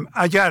گوش میدم،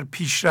 اگر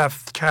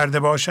پیشرفت کرده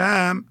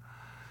باشم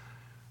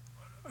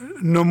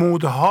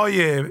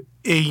نمودهای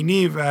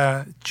عینی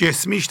و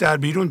جسمیش در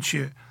بیرون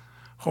چیه؟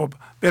 خب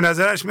به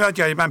نظرش میاد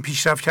که من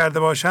پیشرفت کرده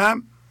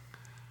باشم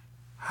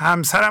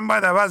همسرم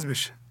باید عوض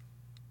بشه.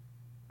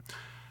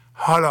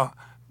 حالا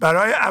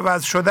برای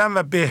عوض شدن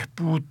و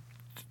بهبود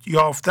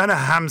یافتن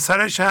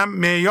همسرش هم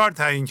معیار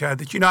تعیین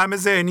کرده که اینا همه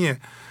ذهنیه.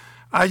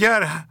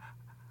 اگر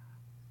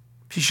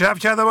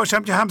پیشرفت کرده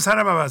باشم که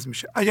همسرم عوض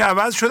میشه، اگر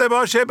عوض شده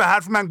باشه به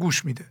حرف من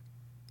گوش میده.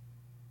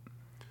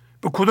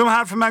 به کدوم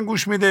حرف من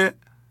گوش میده؟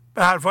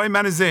 به حرفهای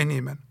من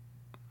ذهنی من.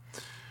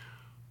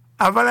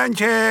 اولا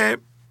که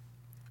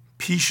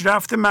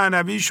پیشرفت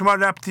معنوی شما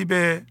ربطی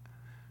به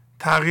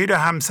تغییر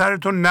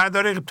همسرتون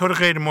نداره، طور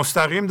غیر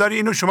مستقیم داره،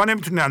 اینو شما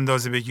نمیتونید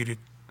اندازه بگیرید.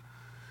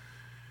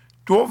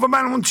 دوما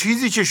اون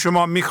چیزی که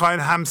شما میخواین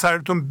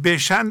همسرتون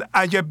بشند،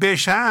 اگه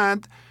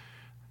بشند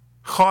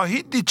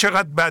خواهید دید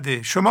چقدر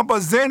بده. شما با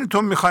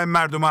ذهنتون میخواین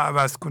مردم رو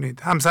عوض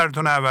کنید،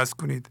 همسرتون رو عوض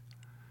کنید.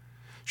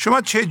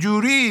 شما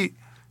چجوری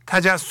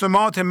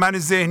تجسمات من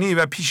ذهنی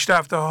و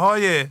پیشرفته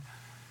های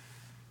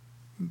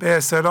به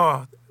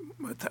اصطلاح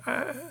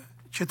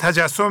که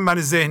تجسم من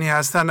ذهنی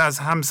هستن از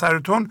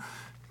همسرتون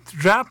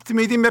ربط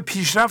میدیم به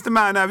پیشرفت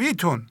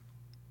معنویتون؟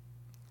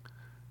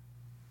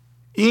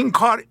 این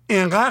کار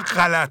اینقدر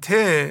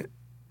غلطه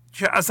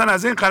که اصلا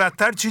از این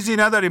غلطتر چیزی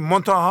نداریم.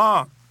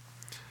 منتها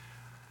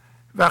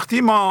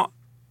وقتی ما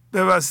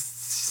به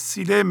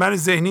وسیله من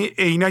ذهنی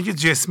عینک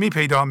جسمی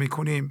پیدا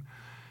میکنیم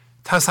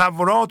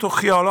تصورات و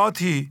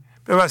خیالاتی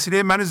به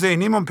وسیله من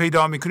ذهنیمون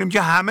پیدا میکنیم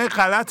که همه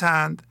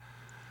غلطند،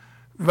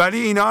 ولی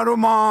اینا رو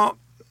ما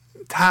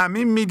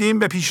تعمیم میدیم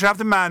به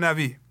پیشرفت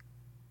معنوی.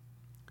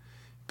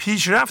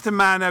 پیشرفت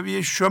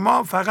معنوی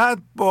شما فقط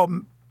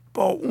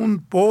با اون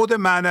بعد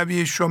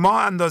معنوی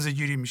شما اندازه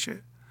گیری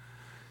میشه.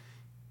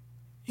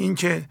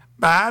 اینکه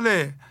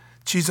بله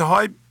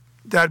چیزهای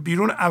در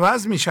بیرون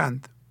عوض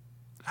میشند،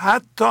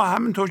 حتی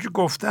همینطور که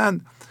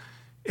گفتند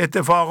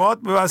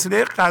اتفاقات به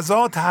وسیله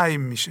قضا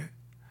تعیین میشه.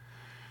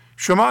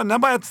 شما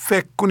نباید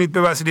فکر کنید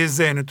به وسیله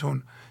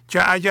ذهنتون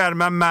که اگر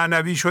من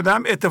معنوی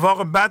شدم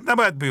اتفاق بد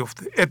نباید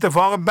بیفته.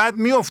 اتفاق بد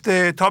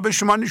میفته تا به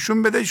شما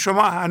نشون بده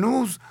شما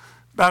هنوز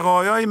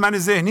بقایای من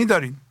ذهنی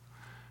دارین،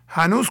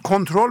 هنوز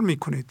کنترل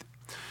میکنید.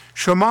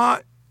 شما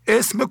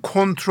اسم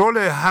کنترل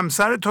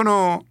همسرتون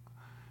رو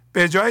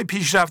به جای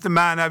پیشرفت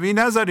معنوی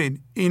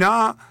نذارین،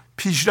 اینا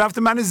پیشرفت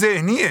من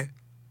ذهنیه.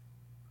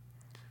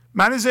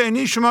 من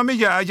ذهنی شما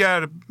میگه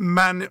اگر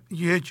من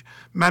یک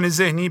من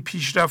ذهنی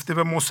پیشرفته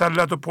و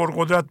مسلط و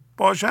پرقدرت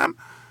باشم،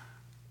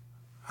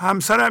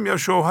 همسرم یا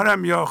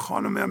شوهرم یا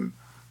خانمم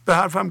به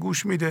حرفم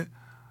گوش میده.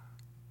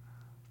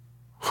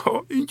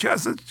 خب این که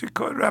اصلا چه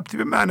کار ربطی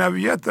به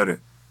معنویت داره؟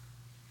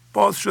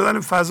 باز شدن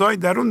فضای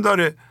درون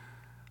داره،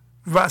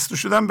 وصل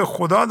شدن به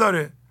خدا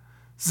داره،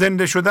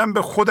 زنده شدن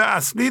به خود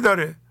اصلی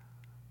داره،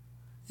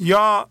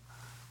 یا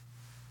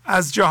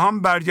از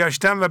جهان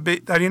برگشتن و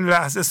در این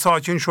لحظه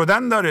ساکن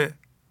شدن داره.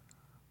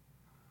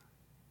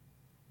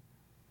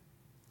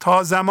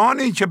 تا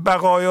زمانی که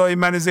بقایای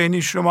من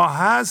ذهنی شما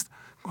هست،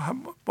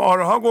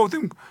 بارها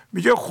گفتیم،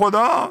 میگه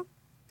خدا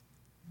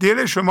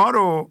دل شما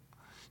رو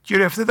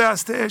گرفته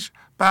دستش،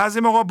 بعضی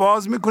موقع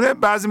باز میکنه،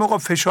 بعضی موقع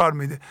فشار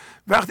میده.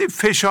 وقتی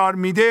فشار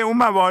میده اون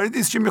مواردی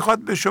است که میخواد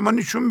به شما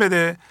نشون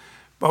بده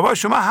بابا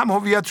شما هم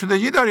هویت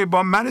شدگی داری،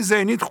 با من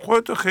ذهنیت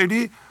خودتو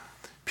خیلی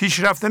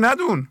پیشرفته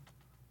ندون.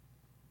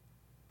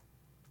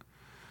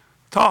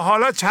 تا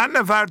حالا چند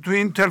نفر تو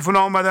این تلفن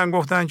ها اومدن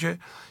گفتن که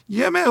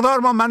یه مقدار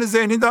ما من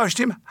ذهنی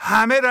داشتیم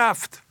همه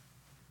رفت.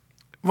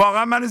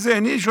 واقعا من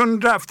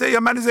ذهنیشون رفته یا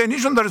من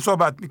ذهنیشون داره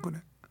صحبت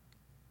میکنه؟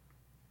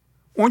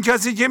 اون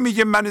کسی که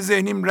میگه من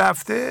ذهنیم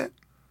رفته،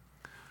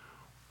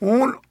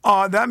 اون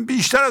آدم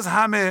بیشتر از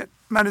همه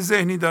من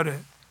ذهنی داره.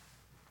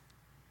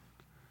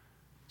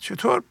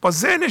 چطور؟ با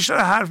ذهنش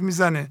داره حرف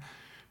میزنه.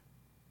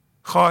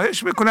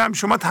 خواهش میکنم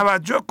شما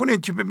توجه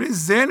کنید که ببینید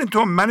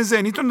ذهنتون، من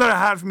ذهنیتون داره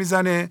حرف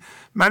میزنه.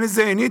 من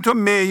ذهنیتون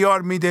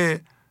معیار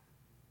میده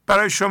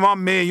برای شما،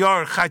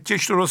 معیار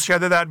خطکش درست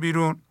شده در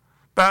بیرون.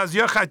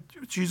 بعضیا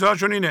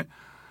چیزهاشون اینه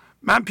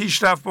من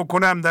پیشرفت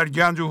بکنم در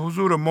گنج و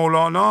حضور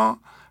مولانا،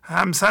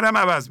 همسرم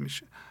عوض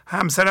میشه،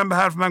 همسرم به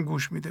حرف من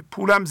گوش میده،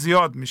 پولم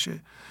زیاد میشه،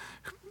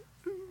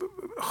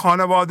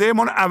 خانواده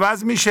من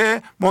عوض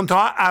میشه.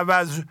 منتها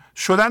عوض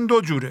شدن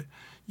دو جوره،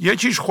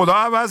 یکیش خدا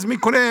عوض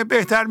میکنه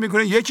بهتر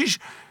میکنه، یکیش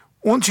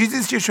اون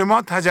چیزیست که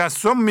شما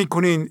تجسم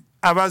میکنین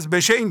عوض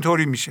بشه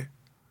اینطوری میشه.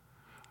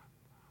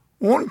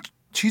 اون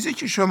چیزی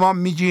که شما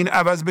میگین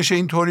عوض بشه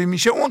اینطوری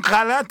میشه اون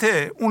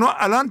غلطه. اونو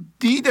الان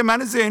دید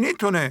من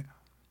ذهنیتونه،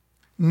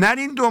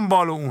 نرین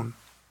دنبال اون.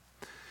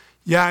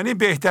 یعنی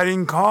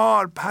بهترین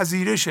کار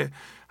پذیرشه.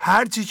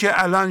 هرچی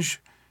که الان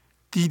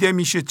دیده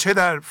میشه، چه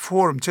در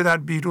فرم، چه در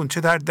بیرون،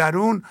 چه در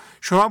درون،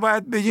 شما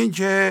باید بگین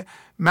که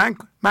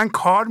من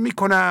کار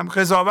میکنم،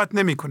 قضاوت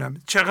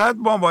نمیکنم. چقدر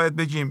ما باید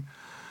بگیم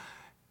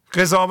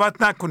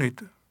قضاوت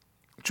نکنید،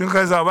 چون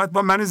قضاوت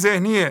با من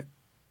ذهنیه.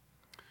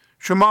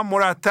 شما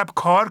مرتب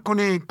کار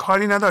کنید،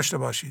 کاری نداشته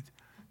باشید،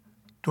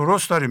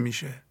 درست داره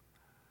میشه.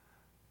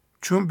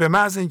 چون به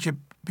محض اینکه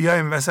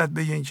بیایم وسط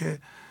بگین که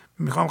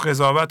میخوام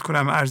قضاوت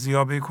کنم،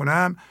 ارزیابی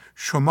کنم،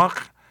 شما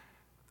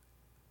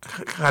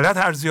غلط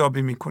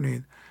ارزیابی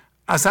میکنید.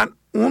 اصلا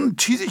اون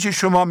چیزی که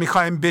شما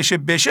میخوایم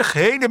بشه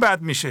خیلی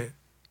بد میشه.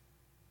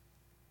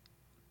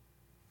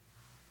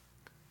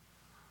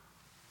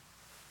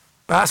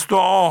 بس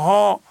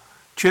دعاها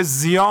که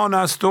زیان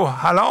است و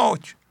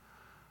هلاک،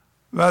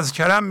 و از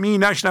کرم می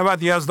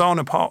نشنود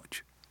یزدان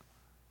پاک.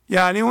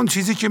 یعنی اون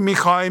چیزی که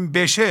میخوایم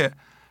بشه،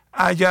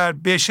 اگر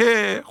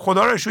بشه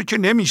خدا را شکر که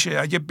نمیشه،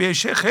 اگه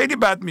بشه خیلی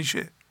بد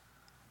میشه.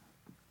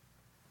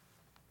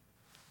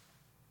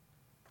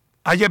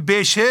 اگه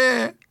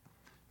بشه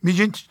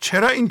میگین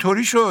چرا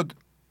اینطوری شد؟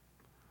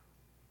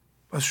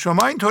 بس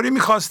شما اینطوری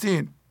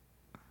میخواستین،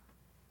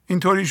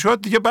 اینطوری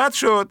شد دیگه بد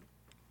شد.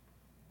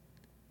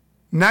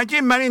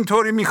 نگیم من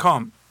اینطوری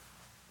میخوام.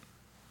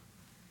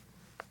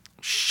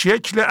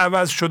 شکل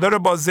عوض شده رو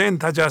با ذهن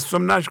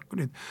تجسم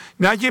نکنید.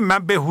 نگیم من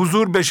به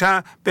حضور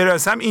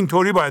برسم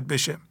اینطوری باید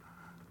بشه.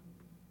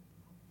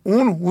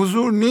 اون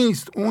حضور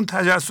نیست، اون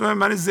تجسم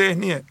من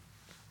ذهنیه.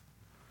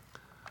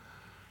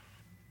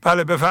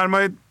 بله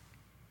بفرمایید.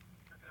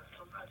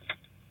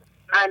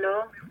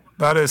 الو.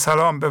 بله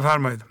سلام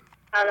بفرمایید.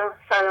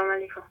 سلام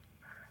علیکم.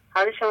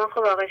 حال شما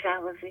خوب آقای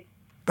شهبازی؟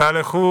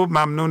 بله خوب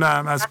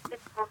ممنونم از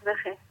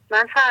بخیر.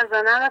 من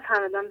فرزانه از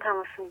همدان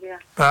تماس میگیرم.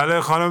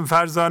 بله خانم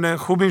فرزانه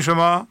خوبین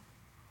شما؟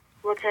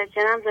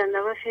 متشکرم،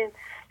 زنده باشین.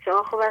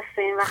 شما خوب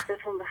هستین؟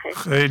 وقتتون بخیر.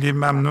 خیلی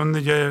ممنون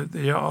دیگه.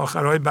 یه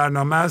آخرهای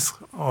برنامه است.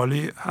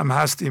 عالی هم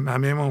هستیم،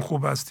 همه‌مون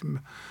خوب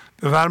هستیم.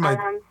 بفرمایید.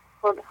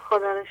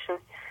 خدا رو شکر.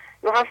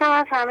 می‌خواستم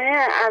از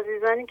همه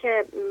عزیزانی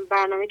که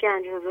برنامه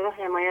گنج حضور رو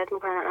حمایت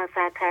میکنن از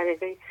هر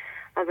طریقی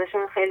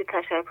ازشون خیلی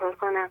تشکر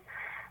کنم.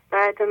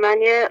 بعد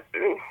من یه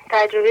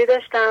تجربه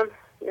داشتم.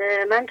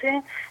 من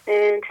توی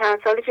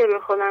چند سالی که روی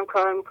خودم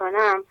کار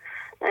میکنم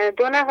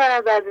 2 نفر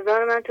از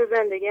عزیزان من تو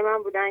زندگی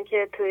من بودن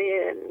که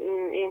توی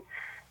این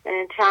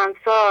چند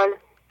سال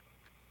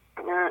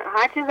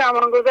هرچی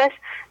زمان گذشت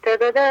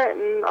تعداد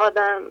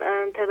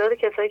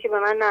کسایی که به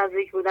من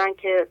نزدیک بودن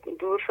که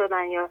دور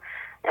شدن یا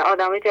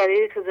آدمای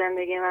جدیدی تو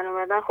زندگی من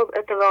اومدن، خب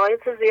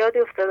اتفاقات زیادی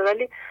افتاده،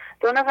 ولی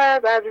 2 نفر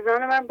از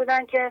عزیزان من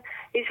بودن که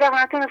هیچ وقت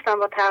نتونستن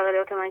با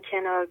تغییرات من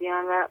کنار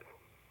بیان و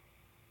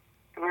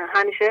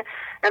همیشه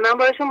من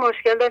باشون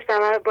مشکل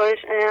داشتم.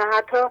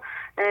 حتی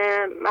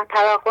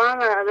توقعم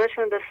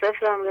ازشون به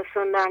صفرم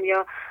رسوندم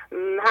یا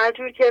هر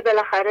جور که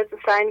بالاخره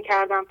سعی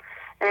می‌کردم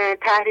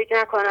تحریک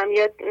نکنم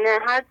یا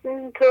هر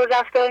طور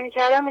رفتار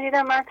می‌کردم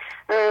می‌دیدم من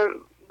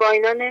با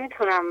اینا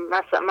نمیتونم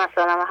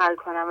مسئله رو حل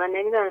کنم و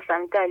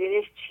نمیدونستم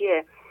دلیلش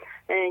چیه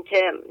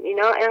که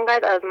اینا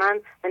انقدر از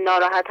من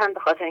ناراحتن به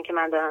خاطر اینکه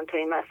من دارم توی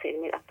این مسیر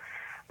میرم.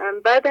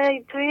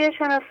 بعد توی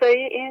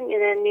شناسایی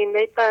این نیم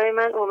بیت برای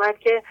من اومد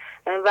که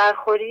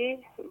ورخوری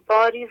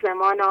باری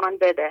زمان آن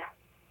بده.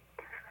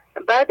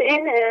 بعد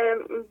این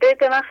بیت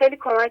به من خیلی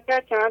کمک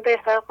کرد که من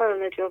بهتر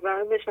قانون جبران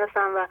رو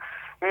بشناسم و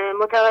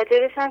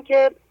متوجه بشم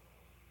که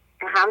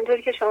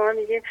همونطوری که شما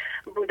میگین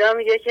بودا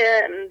میگه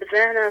که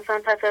ذهن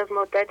انسان پس از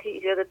مدتی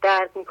ایجاد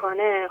درد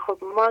میکنه. خب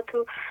ما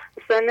تو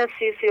سن 30-35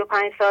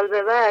 سال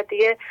به بعد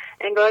دیگه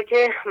انگار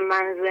که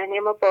من ذهنی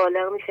ما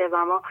بالغ میشه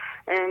و ما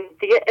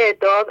دیگه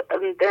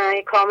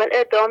کامل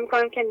ادعا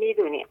میکنیم که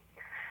میدونیم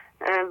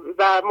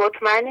و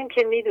مطمئنیم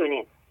که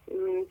میدونیم.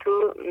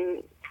 تو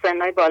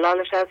سنهای بالا،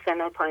 حالا شاید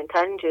سنهای پایین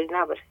تر اینجوری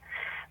نباشه.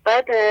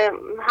 بعد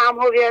هم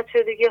هویت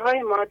شدگی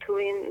های ما تو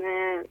این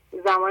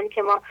زمانی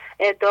که ما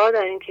ادعا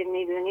داریم که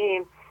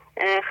میدونیم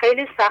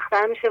خیلی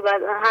سخت‌تر میشه و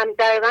هم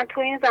دقیقا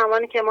تو این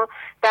زمانی که ما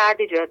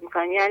درد ایجاد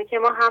میکنیم، یعنی که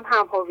ما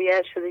هم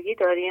هویت شدگی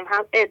داریم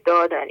هم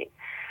ادعا داریم.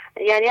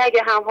 یعنی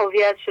اگه هم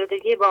هویت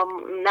شدگی با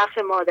نقش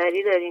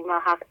مادری داریم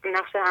و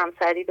نقش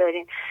همسری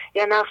داریم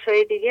یا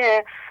نقش‌های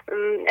دیگه،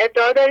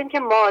 ادعا داریم که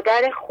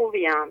مادر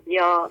خوبیم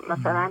یا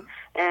مثلا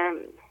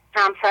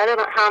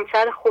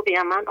همسر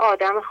خوبیم، من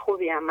آدم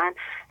خوبیم، من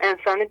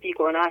انسان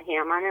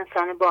بیگناهیم، من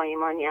انسان با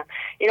ایمانیم.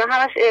 اینا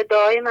همش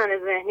ادعای من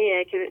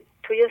ذهنیه که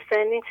توی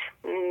سنی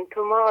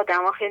تو ما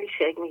آدم ها خیلی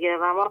شکل میگیره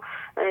و ما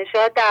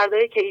شاید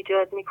دردایی که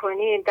ایجاد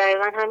میکنیم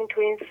دقیقا همین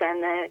تو این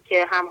سنه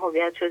که هم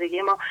هویت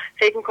شدگی ما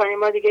فکر میکنیم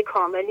ما دیگه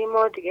کاملیم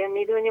و دیگه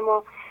میدونیم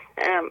و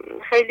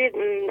خیلی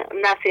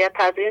نصیحت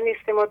پذیر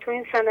نیستیم و تو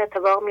این سن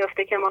اتفاق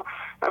میفته که ما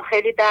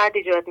خیلی درد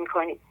ایجاد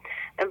میکنیم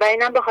و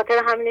اینم به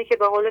خاطر همینه که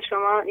به قول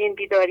شما این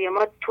بیداری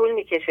ما طول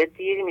میکشه،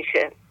 دیر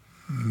میشه.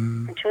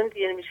 چون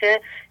دیر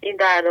میشه این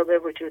دردا به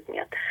وجود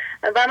میاد.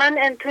 و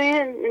من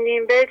توی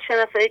نیم بیت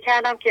شناسایی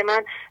کردم که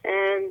من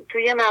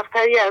توی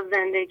مقطعی از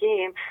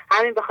زندگیم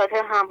همین به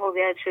خاطر هم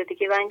هویت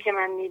شدگی و اینکه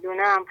من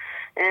میدونم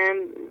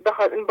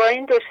با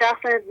این 2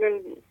 شخص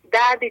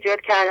درد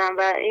ایجاد کردم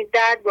و این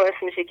درد باعث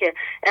میشه که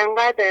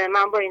انقدر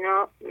من با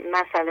اینا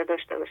مسئله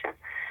داشته باشم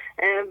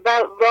و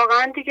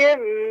واقعا دیگه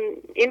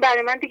این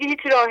برای من دیگه هیچ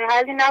راه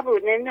حلی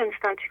نبود،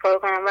 نمیدونستم چی کار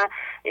کنم و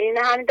این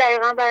همین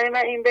دقیقا برای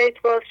من این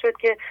بیت باز شد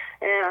که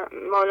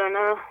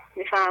مولانا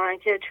میفهمن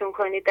که چون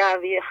کنی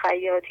دعوی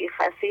خیاطی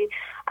خسی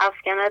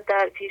افکنت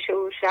در پیش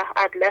او شه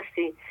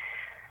اطلسی.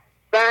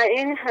 و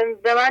این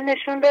به من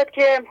نشون داد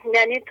که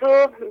یعنی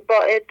تو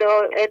با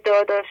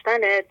ادعا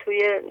داشتن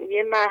توی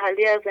یه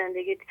مرحله از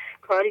زندگی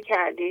کاری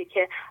کردی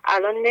که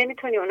الان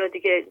نمیتونی اونو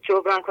دیگه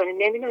جبران کنی،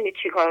 نمیدونی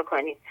چی کار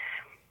کنی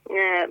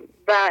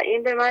و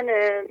این به من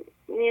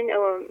این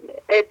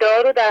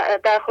ادعا رو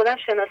در خودم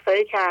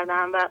شناسایی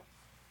کردم و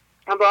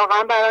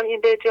واقعا برام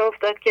این به جا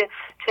افتاد که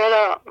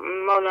چرا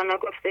مولانا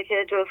گفته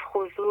که جز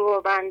خضوع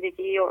و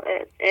بندگی و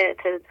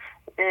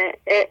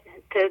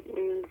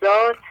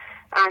اعتزار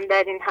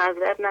اندر این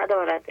حضرت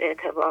ندارد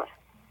اعتبار.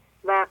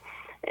 و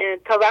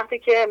تا وقتی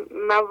که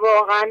من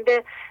واقعا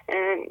به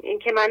این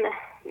که من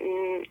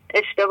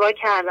اشتباه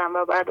کردم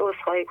و باید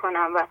عذرخواهی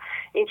کنم و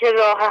اینکه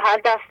راه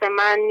حل دست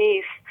من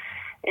نیست،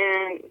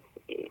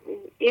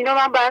 اینو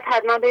من باید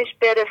حتما بهش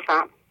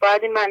برسم،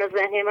 باید این من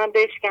ذهنی من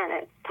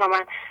بشکنه تا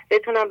من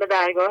بتونم به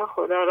درگاه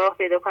خدا راه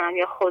پیدا کنم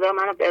یا خدا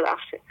منو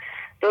ببخشه.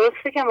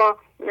 درسته که ما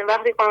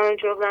وقتی قانون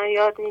جبران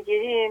یاد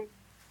میگیریم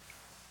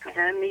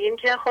میگیم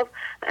که خب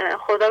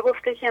خدا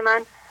گفته که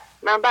من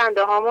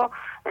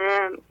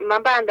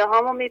بنده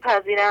هامو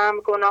میپذیرم،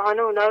 گناهان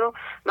اونا رو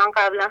من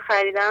قبلا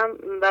خریدم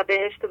و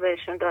بهشت رو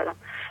بهشون دادم.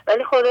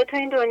 ولی خدا تو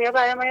این دنیا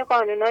برای ما یه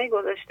قانونایی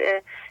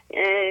گذاشته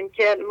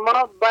که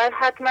ما باید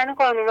حتما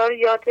قانونا رو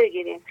یاد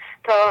بگیریم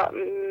تا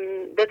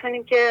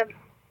بتونیم که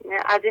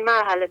از این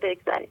مرحله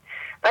بگذریم.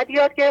 بعد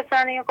یاد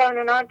گرفتن این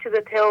قانونا چیز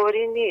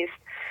تئوری نیست.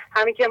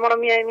 همین که ما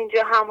میایم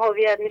اینجا هم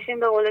هویت میشیم،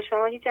 به قول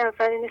شما هیچ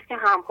انسانی نیست که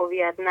هم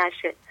هویت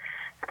نشه.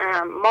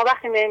 ما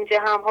وقتی میایم اینجا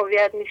هم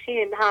هویت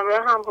میشیم،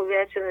 همراه هم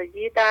هویت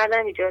شدگی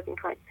دردم ایجاد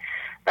میکنیم.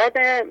 بعد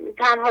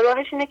تنها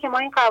راهش اینه که ما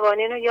این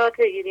قوانین رو یاد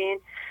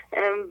بگیریم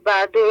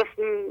و درست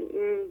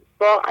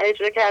با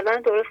اجرا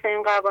کردن درست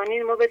این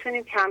قوانین ما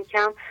بتونیم کم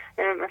کم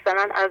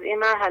مثلا از این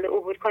مرحله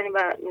عبور کنیم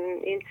و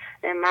این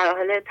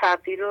مراحل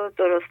تبدیل رو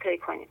درست طی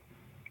کنیم.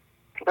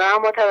 و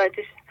من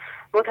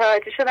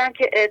متوجه شدم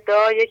که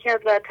ادعا یکی از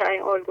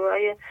بدترین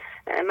الگوهای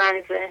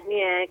من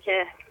ذهنیه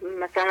که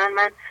مثلا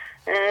من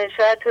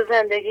شاید تو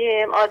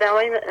زندگیم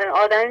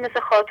آدمی مثل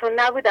خاتون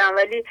نبودم،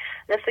 ولی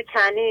مثل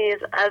کنیز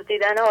از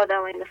دیدن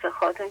آدمایی مثل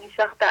خاتون هیچ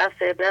وقت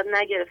دست عبرت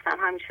نگرفتم.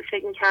 همیشه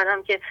فکر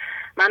میکردم که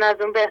من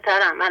از اون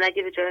بهترم، من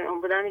اگه به جای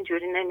اون بودم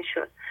اینجوری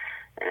نمیشد.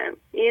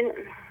 این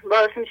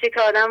باعث میشه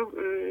که آدم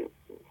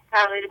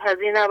تغییر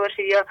پذیر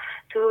نباشه. یا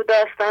تو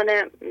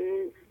داستان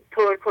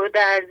ترک و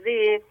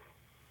درزی،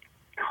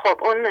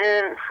 خب اون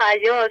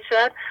خیاط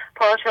شاید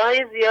پارچه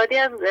های زیادی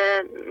از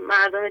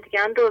مردم دیگه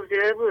هم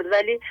دزدیده بود،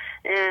 ولی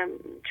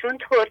چون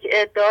ترک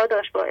ادعا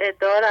داشت با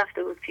ادعا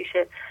رفته بود پیش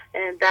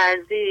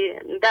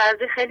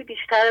درزی خیلی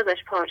بیشتر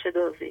ازش پارچه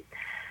دزدید.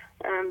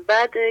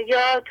 بعد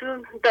یا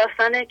تو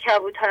داستان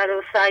کبوتر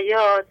و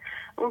صیاد،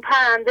 اون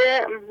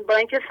پرنده با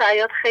اینکه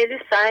صیاد خیلی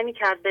سعی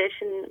میکرد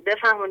بهش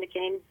بفهمونه که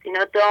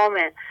اینا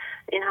دامه،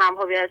 این هم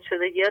هویت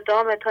شدگی یا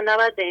دامه، تو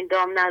نباید به این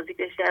دام نزدیک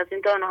بشی، از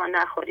این دانه ها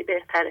نخوری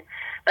بهتره.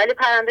 ولی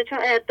پرنده چون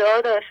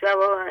ادعا داشت و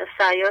با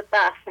صیاد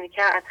بحث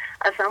میکرد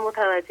اصلا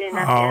متوجه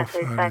نصیحت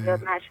های صیاد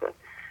نشد.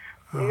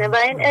 و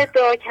این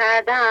ادعا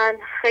کردن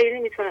خیلی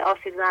میتونه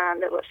آسیب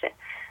زننده باشه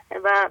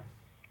و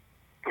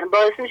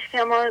باعث میشه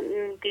که ما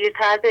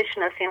دیرتر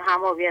بشناسیم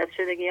هم هویت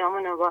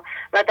شدگیامونو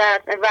و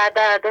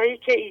دردهایی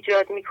که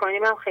ایجاد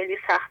میکنیم هم خیلی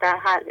سخت‌تر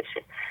حل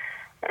بشه.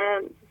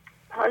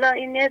 حالا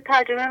این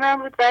تجربه من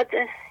بود. بعد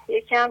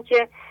یکی هم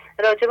که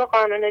راجع به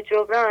قانون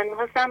جبران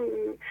می‌خواستم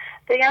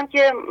بگم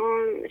که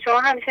شما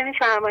همیشه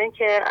می‌فرمایید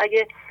که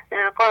اگه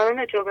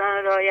قانون جبران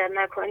رو رعایت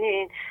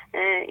نکنین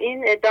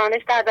این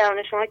دانش در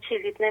درون شما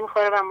کلید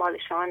نمیخوره و مال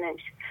شما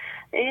نمیشه.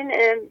 این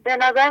به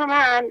نظر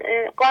من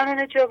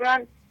قانون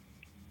جبران،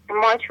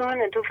 ما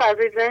چون تو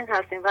فضای ذهن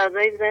هستیم،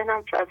 فضای ذهن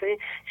هم فضای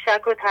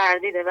شک و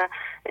تردیده و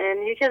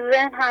میگه که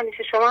ذهن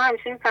همیشه، شما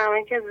همیشه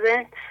میفهمید که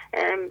ذهن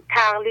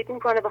تقلید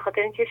میکنه به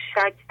خاطر اینکه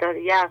شک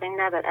داره،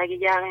 یقین نداره. اگه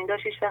یقین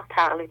داشت هیچ وقت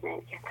تقلید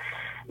نمیکرد.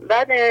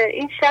 بعد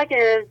این شک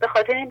به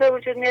خاطر این به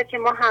وجود میاد که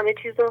ما همه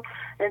چیز رو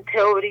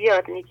تئوری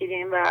یاد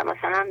میگیریم و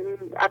مثلا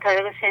از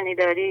طریق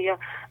شنیداری یا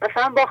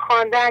مثلا با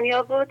خواندن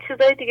یا با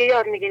چیزای دیگه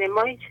یاد میگیریم.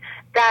 ما هیچ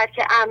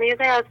درک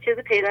عمیقی از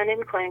چیزی پیدا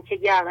نمیکنیم که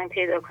یقین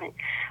پیدا کنیم.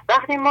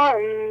 وقتی ما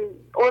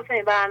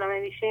عضو برنامه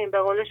میشیم، به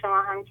قول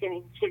شما هم که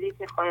کلید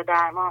میخوره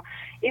در ما،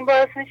 این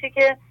باعث میشه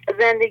که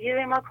زندگی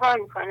روی ما کار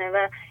میکنه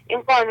و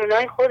این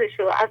قانونهای خودش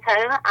رو از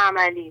طریق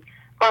عملی،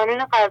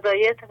 قانون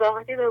قضایی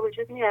اتفاقاتی به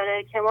وجود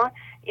میاره که ما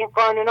این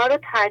قانونا رو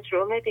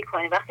تجربه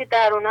میکنیم. وقتی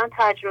درونن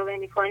تجربه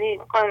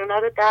میکنیم قانونا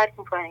رو درک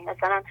میکنیم.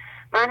 مثلا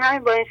من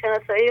همین با این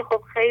شناسایی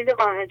خب خیلی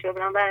قانون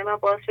جبران برای من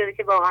باعث شده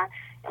که واقعا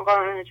این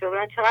قانون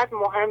جبران چقدر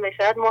مهمه.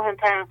 شاید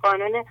مهمترین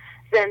قانون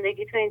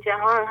زندگی تو این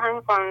جهان همین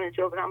قانون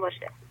جبران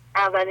باشه،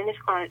 اولینش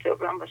قانون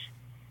جبران باشه.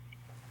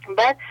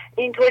 بعد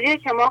اینطوریه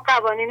که ما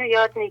قوانین رو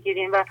یاد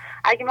میگیریم و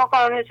اگه ما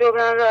قانون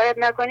جبران رو رعایت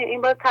نکنیم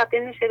این باز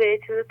تبدیل میشه به یه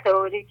چیز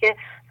تئوری که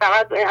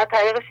فقط از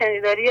طریق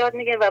شنیداری یاد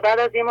میگیریم و بعد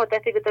از یه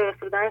مدتی به درست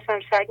بودنش هم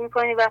شک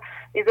میکنیم و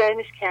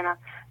میذاریمش کنار.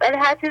 ولی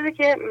هر چیزی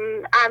که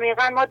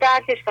عمیقا ما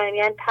درکش کنیم،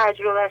 یعنی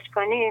تجربهش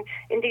کنیم،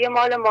 این دیگه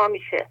مال ما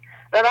میشه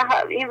و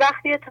این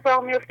وقتی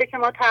اتفاق میفته که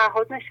ما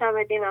تعهد نشون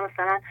بدیم و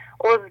مثلا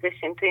عضو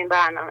بشیم تو این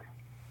برنامه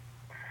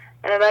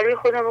و روی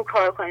خودمون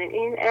کار کنیم.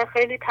 این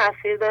خیلی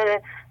تاثیر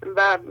داره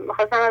و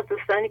می‌خواستم از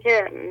دوستانی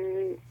که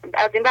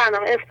از این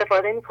برنامه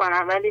استفاده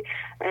میکنن ولی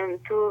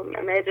تو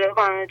اجرای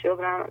قانون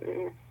جبران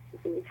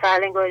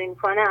سرلنگاری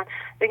میکنن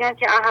بگم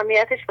که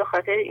اهمیتش به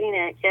خاطر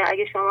اینه که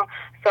اگه شما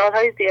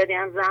سالهای زیادی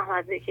هم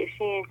زحمت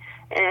بکشین،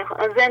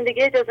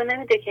 زندگی اجازه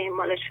نمیده که این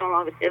مال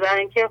شما بشه، برای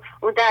اینکه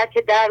اون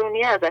درک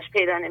درونی ازش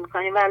پیدا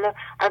نمیکنیم. ولی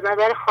از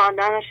نظر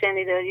خواندن و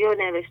شنیداری و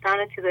نوشتن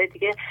و چیزای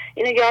دیگه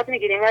اینو یاد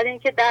میگیریم، ولی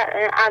اینکه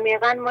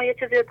عمیقاً ما یه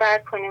چیزی رو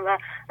درک کنیم و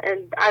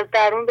از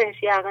درون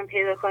بهش یقین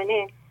پیدا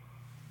کنیم،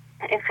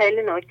 این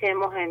خیلی نکته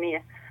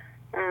مهمیه.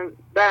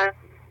 و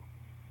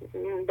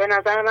به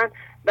نظر من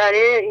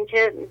برای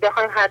اینکه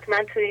بخوایم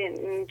حتما توی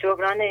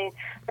جبران این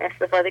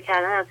استفاده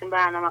کردن از این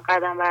برنامه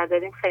قدم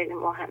برداریم خیلی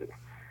مهمه.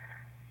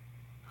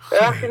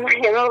 ببخشید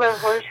من یه مقدار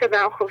خون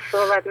شدم، خوب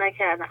صحبت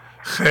نکردم.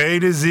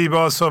 خیلی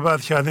زیبا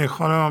صحبت کردین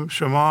خانم.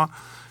 شما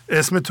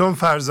اسمتون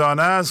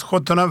فرزانه است،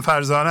 خودتونم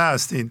فرزانه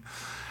هستین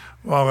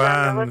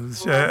واقعا.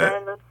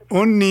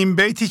 اون نیم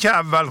بیتی که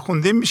اول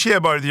خوندیم میشه یه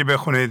بار دیگه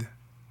بخونید؟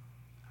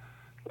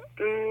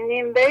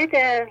 نیم بیت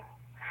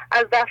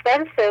از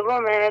دفتر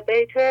سوم،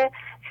 بیت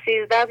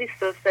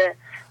 1323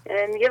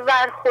 میگه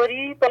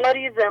ورخوری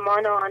باری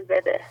زمان آن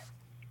بده.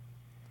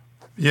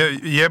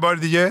 یه بار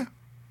دیگه؟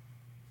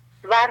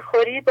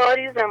 ورخوری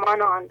باری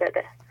زمان آن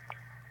بده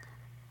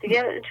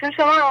دیگه. چون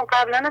شما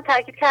قبلا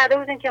تاکید کرده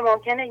بودین که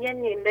ممکنه یه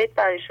نیم بیت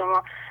برای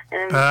شما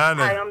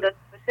پیام داشته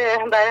باشه،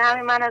 برای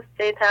همین من از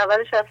بیت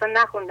اولش اصلا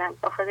نخوندم،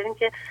 بخاطر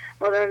اینکه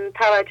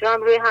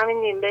توجهم روی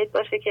همین نیم بیت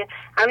باشه که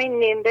همین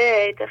نیم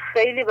بیت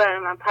خیلی برای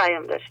من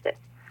پیام داشته.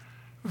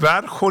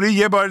 ورخوری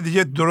یه بار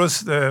دیگه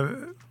درست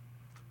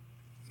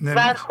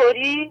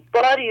ورخوری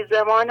باری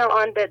زمان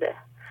آن بده.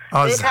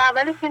 بیت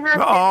اولش این هست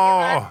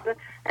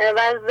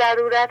و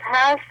ضرورت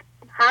هست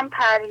هم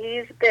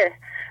پرهیز به،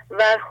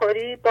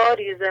 ورخوری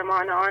باری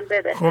زمان آن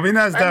بده. خب این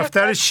از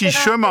دفتر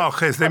ششم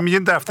آخه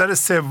میگین دفتر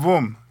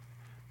سوم.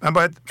 من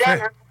باید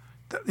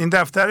این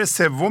دفتر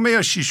سومه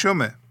یا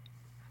ششمه؟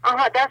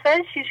 آها دفتر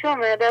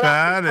ششمه.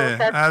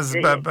 بله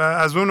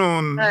از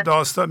اون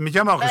داستان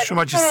میگم آخه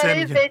شما چی سه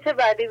میگین؟ بیت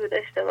بعدی بود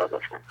اشتباه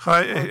گفتم.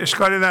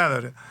 اشکالی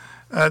نداره.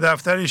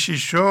 دفتر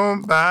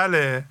ششم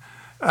بله.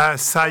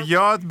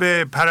 صیاد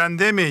به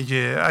پرنده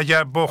میگه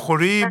اگر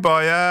بخوری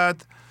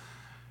باید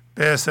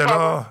به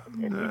اصطلاح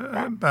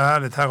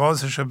بله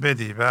تقاضاشو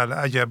بدی. بله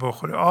اگر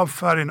بخوری.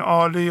 آفرین،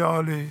 عالی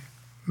عالی،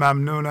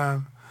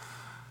 ممنونم،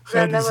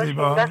 خیلی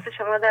زیبا.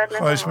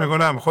 خواهش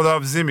میکنم،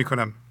 خداحافظی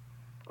میکنم.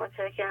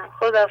 متشکرم،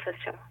 خداحافظ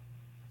شما.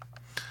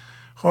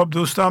 خب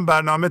دوستان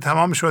برنامه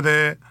تمام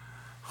شده.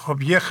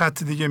 خب یه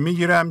خط دیگه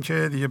میگیرم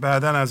که دیگه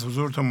بعداً از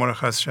حضورتون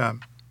مرخص شم.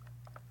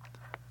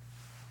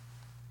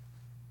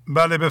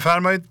 بله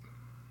بفرمایید.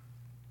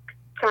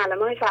 سلام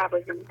های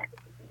شهبازی،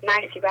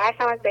 نصیبه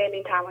هستم از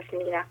برلین تماس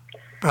میگیرم.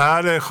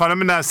 بله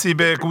خانم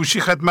نصیبه، گوشی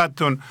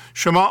خدمتتون.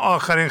 شما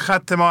آخرین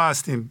خط ما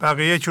هستیم،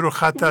 بقیه که رو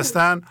خط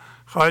هستن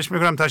خواهش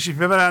میکنم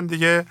تشریف ببرن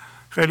دیگه.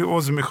 خیلی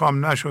عذر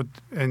میخوام نشد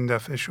این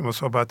دفعه شما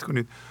صحبت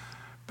کنید.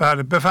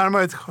 بله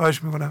بفرمایید،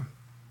 خواهش میکنم.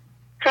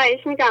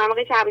 خواهش میکنم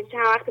آقای شهبازی.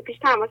 چند وقت پیش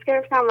تماس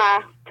گرفتم و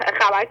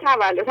خبر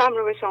تولدم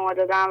رو به شما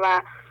دادم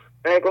و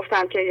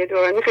گفتم که یه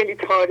دورانی خیلی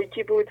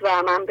تاریکی بود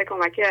و من به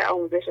کمک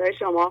آموزش‌های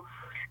شما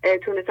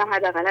تونستم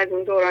حداقل از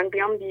اون دوران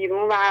بیام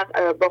بیرون و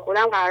با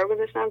خودم قرار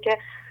گذاشتم که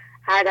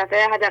هر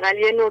دفعه حداقل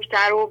یه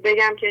نکته رو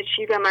بگم که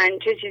چی به من،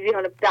 چه چیزی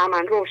حالا در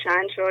من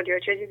روشن شد یا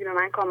چه چیزی به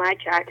من کمک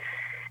کرد.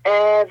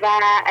 و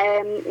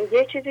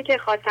یه چیزی که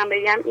خواستم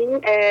بگم این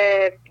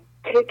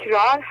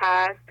تکرار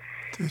هست.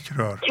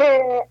 تکرار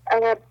که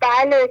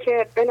بله،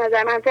 که به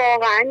نظر من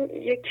واقعا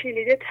یک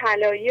کلید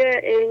طلایی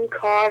این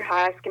کار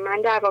هست که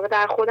من در واقع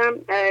در خودم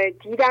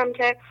دیدم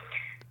که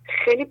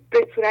خیلی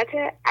به صورت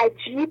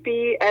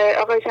عجیبی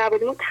آقای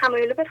شهبازی ما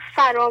تمایل به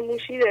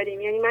فراموشی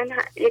داریم. یعنی من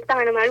یک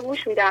برنامه رو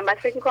گوش میدم بعد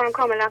فکر میکنم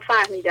کاملا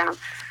فهمیدم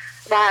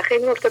و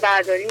خیلی نکته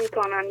برداری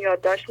میکنم،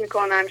 یادداشت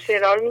میکنم،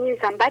 شعرها رو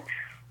مینویسم، بعد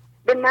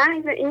به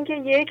محض اینکه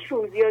یک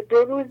روز یا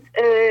 2 روز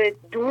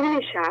دور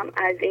میشم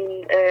از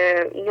این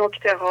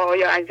نکته ها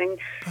یا از این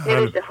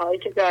نوشته هایی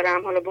که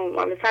دارم، حالا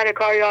به سر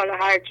کار یا حالا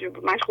هر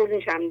مشغول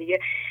میشم دیگه،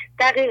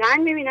 دقیقاً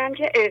میبینم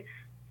که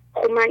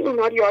خب من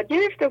اینا رو یاد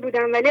گرفته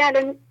بودم ولی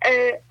الان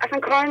اصلا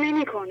کار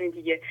نمیکنه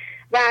دیگه.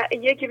 و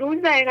یک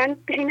روز دقیقاً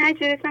به این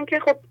نتیجه رسیدم که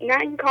خب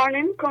نه، این کار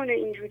نمیکنه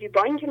اینجوری.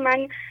 با اینکه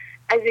من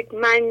از یک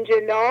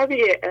منجلاب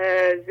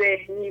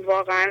ذهنی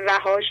واقعا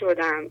رها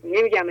شدم،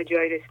 نمیگم به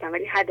جایی رسیدم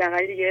ولی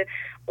حداقل دیگه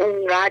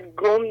اونقدر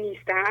گم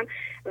نیستم،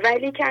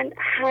 ولی که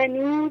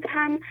هنوز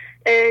هم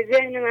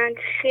ذهن من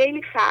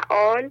خیلی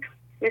فعال،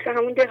 مثل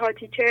همون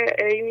دهاتی که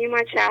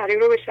میومد شهری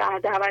رو به شهر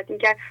دعوت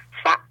میکرد،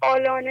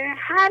 فعالانه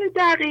هر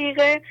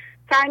دقیقه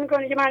سعی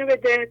میکنه که منو به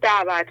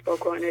دعوت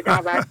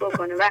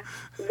بکنه و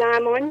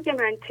زمانی که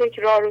من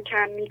تکرار رو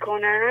کم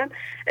میکنم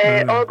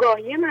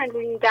آگاهی من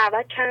روی این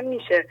دعوت کم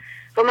میشه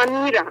و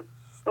من میرم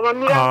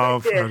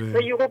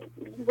و یهو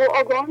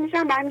آگاه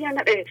میشم،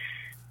 برمیگردم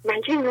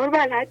من که اینا رو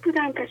بلد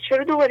بودم، پس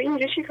چرا دوباره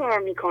اینجا چی کار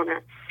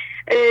میکنم؟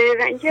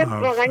 و اینکه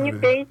واقعا یه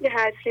بیتی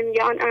هست که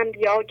میگه آن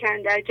انبیا که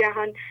در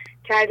جهان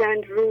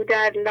کردند رو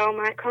در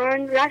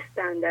لامکان،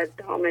 رستند از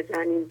دام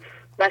زمین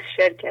و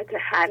شرکت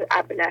هر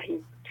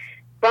ابلهی.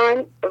 و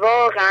من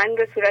واقعا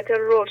به صورت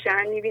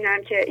روشن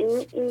میبینم که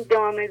این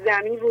دام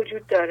زمین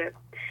وجود داره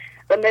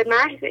و به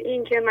محض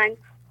این که من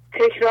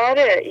تکرار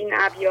این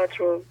ابیات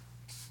رو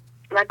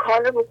و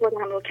کار رو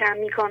خودم رو کم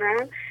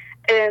میکنم،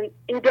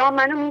 این دام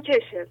منو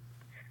میکشه.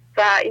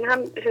 و این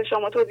هم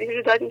شما توضیح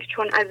رو دادیم که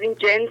چون از این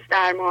جنس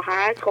در ما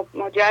هست، خب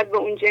ما جذب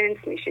اون جنس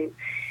میشیم.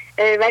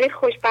 ولی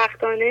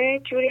خوشبختانه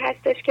جوری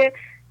هستش که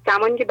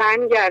زمانی که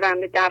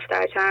برمیگردم به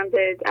دفترچم،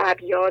 به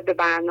ابیات، به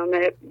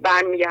برنامه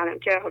برمیگردم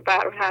که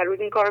هر روز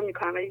این کار رو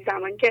میکنم، ولی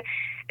زمانی که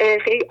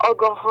خیلی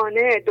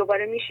آگاهانه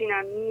دوباره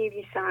میشینم،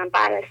 مینویسم،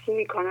 بررسی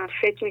میکنم،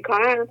 فکر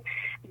میکنم،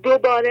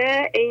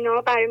 دوباره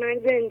اینا برای من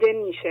زنده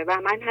میشه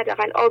و من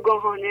حداقل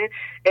آگاهانه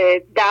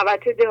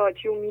دعوت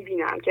دهاتی رو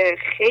میبینم که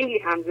خیلی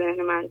هم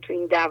ذهن من تو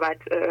این دعوت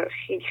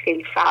خیلی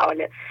خیلی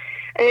فعاله.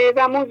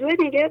 و موضوع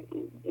دیگه،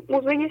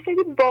 موضوع یه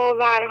سری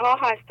باورها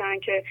هستن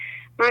که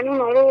من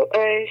اونا رو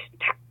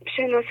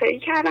شناسایی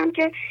کردم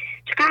که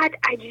چقدر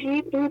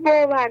عجیب این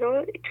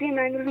باورها توی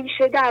من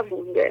ریشه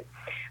دوونده.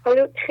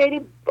 حالا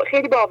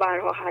خیلی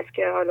باورها هست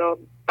که حالا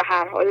به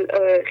هر حال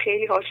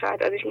خیلی ها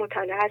شاید ازش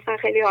مطلع هستن،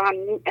 خیلی ها هم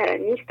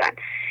نیستن،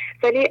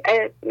 ولی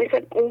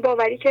مثل اون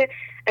باوری که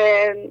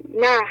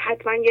نه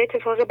حتما یه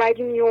اتفاق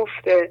بدی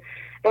میفته.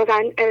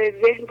 واقعا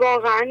ذهن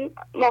واقعا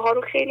ماها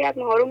رو خیلی از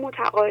ماها رو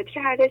متقاعد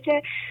کرده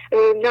که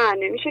نه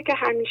نمیشه که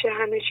همیشه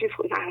همه چیز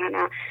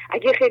نه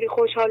اگه خیلی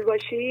خوشحال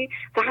باشی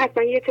و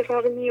حتما یه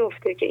اتفاقی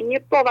میفته، که این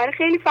یه باور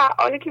خیلی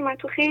فعاله که من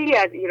تو خیلی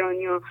از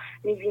ایرانی‌ها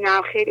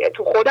میبینم، خیلی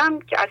تو خودم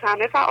که از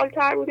همه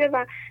فعال‌تر بوده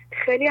و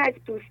خیلی از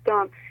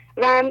دوستان.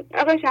 و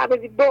آقای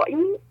شهبازی با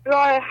این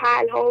راه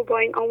حل ها و با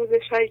این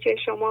آموزش هایی که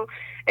شما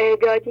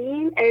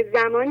دادین،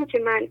 زمانی که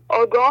من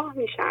آگاه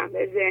میشم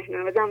به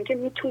ذهنم و زمانی که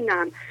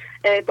میتونم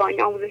با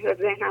این آموزش ها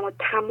ذهنم رو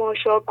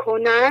تماشا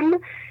کنم،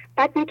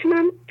 بعد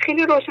میتونم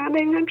خیلی روشن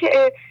ببینم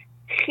که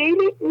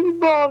خیلی این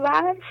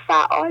باور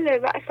فعاله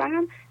و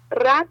اصلا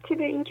ربطی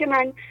به این که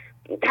من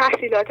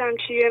تحصیلاتم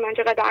چیه، من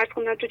چقدر درس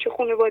خوندم، تو چه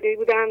خانواده‌ای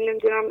بودم،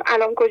 نمیدونم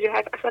الان کجا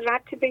هست، اصلا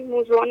ربطی به این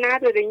موضوع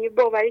نداره. این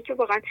باوری که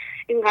واقعا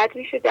اینقدر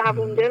ریشه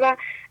دوونده و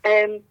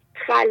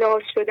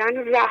خلاص شدن،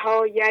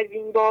 رهایی از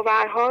این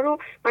باورها رو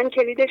من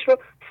کلیدش رو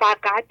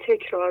فقط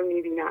تکرار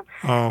میبینم.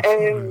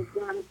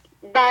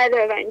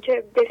 بله، و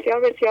اینکه بسیار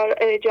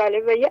بسیار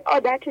جالب. و یه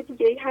عادت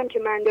دیگه ای هم که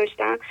من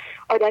داشتم،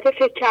 عادت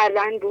فکر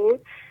کردن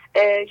بود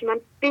که من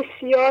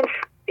بسیار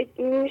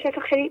میشه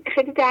خیلی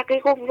خیلی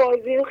دقیق و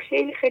واضح و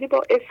خیلی خیلی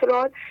با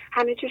اصرار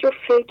همه چیز رو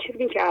فکر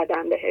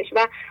میکردم بهش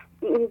و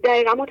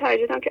دقیقا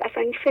متوجه شدم که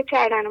اصلا این فکر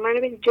کردن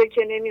منو به جایی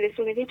که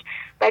نمیرسونه هیچ،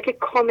 بلکه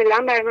کاملا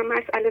برای من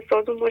مسئله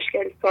ساز و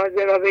مشکل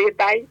سازه. و به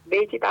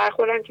بیتی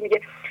برخوردم که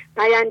میگه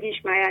میندیش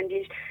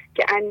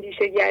که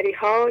اندیشه گری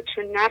ها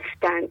چون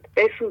نفتند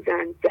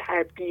بسوزند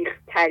زهر بیخ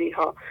تری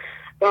ها.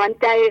 و من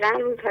دقیقا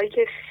روزهایی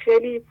که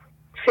خیلی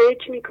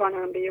فکر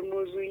میکنم به یه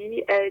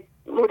موضوعی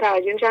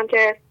متوجه میشم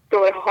که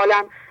دوره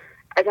حالم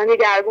ازن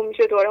دگرگون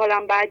میشه، دوره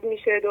حالم بد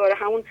میشه، دوره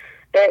همون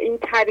این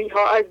تری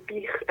ها از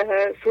بیخ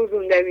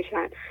سوزونده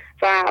میشن.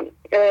 و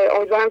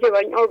امیدوارم که با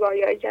این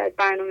آگاهی هایی که از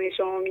برنامه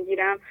شما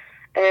میگیرم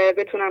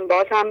بتونم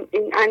باز هم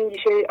این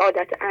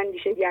عادت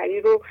اندیشه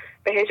گری رو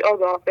بهش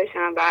آگاه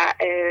بشم و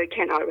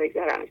کنار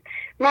بگذارم.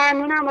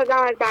 ممنونم بازم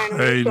از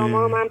برنامه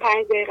شما. من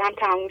 5 دقیقم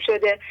تموم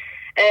شده.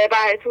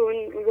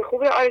 براتون روز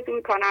خوبی آرزو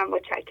میکنم.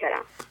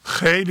 متشکرم.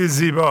 خیلی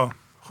زیبا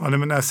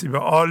خانم نصیبه،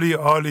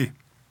 عالی.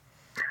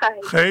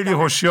 خیلی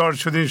هوشیار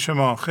شدین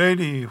شما،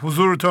 خیلی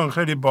حضورتون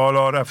خیلی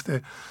بالا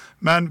رفته.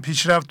 من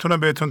پیشرفتتون رو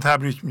بهتون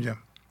تبریک میگم.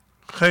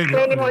 خیلی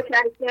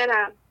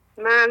متشکرم.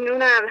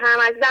 ممنونم هم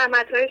از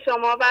زحمت‌های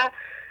شما و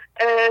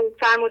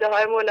فرموده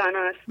های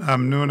مولانا.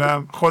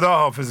 ممنونم. خدا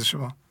حافظ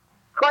شما.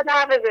 خدا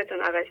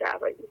حافظتون آقای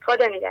شهبازی.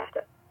 خدا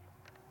نگهدار.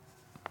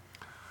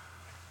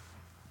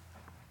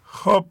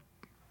 خب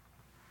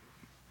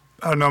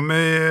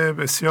برنامه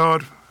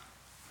بسیار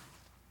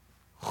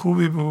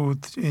خوبی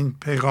بود. این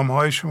پیغام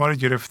های شما رو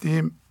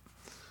گرفتیم.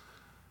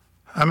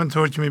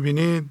 همینطور که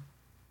میبینید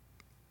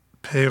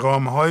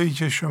پیغام هایی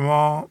که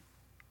شما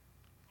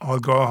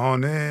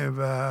آگاهانه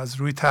و از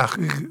روی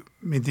تحقیق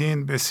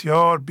میدین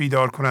بسیار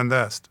بیدار کننده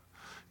است،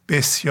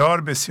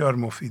 بسیار بسیار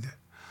مفیده.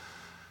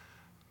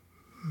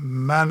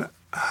 من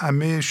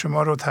همه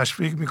شما رو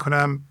تشویق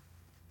میکنم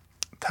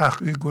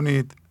تحقیق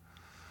کنید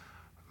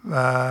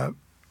و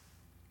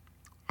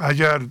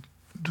اگر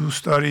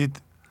دوست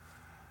دارید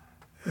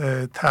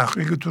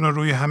تحقیقتون رو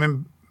روی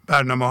همین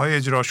برنامه های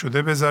اجرا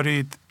شده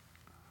بذارید.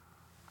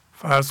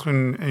 فرض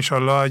کنید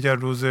انشالله اگر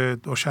روز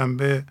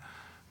دوشنبه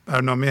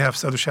برنامه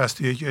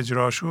 761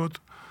 اجرا شد،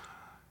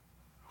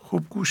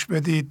 خوب گوش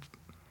بدید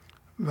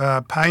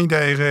و 5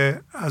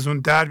 دقیقه از اون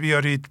در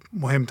بیارید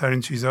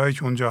مهمترین چیزهایی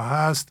که اونجا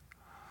هست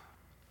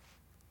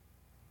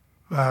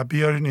و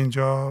بیارین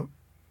اینجا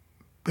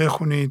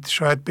بخونید.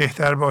 شاید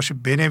بهتر باشه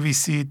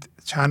بنویسید،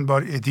 چند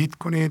بار ادیت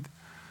کنید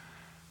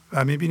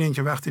و میبینید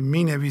که وقتی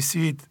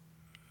مینویسید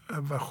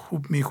و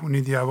خوب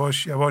میخونید،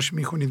 یواش یواش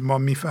میخونید، ما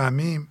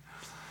میفهمیم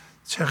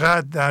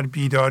چقدر در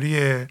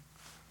بیداری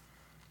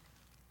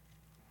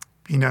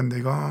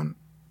بینندگان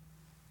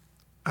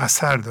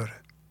اثر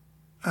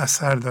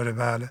داره.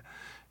 بله،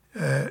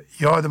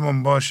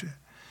 یادمون باشه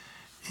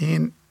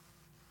این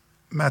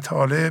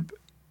مطالب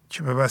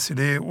که به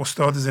وسیله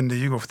استاد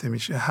زندگی گفته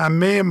میشه،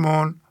 همه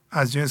من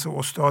از جنس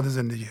استاد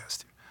زندگی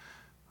هستیم،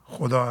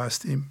 خدا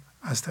هستیم،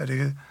 از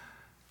طریق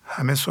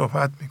همه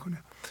صحبت میکنه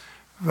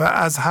و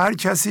از هر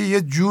کسی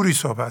یه جوری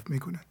صحبت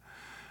میکنه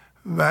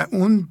و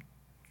اون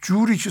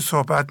جوری که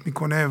صحبت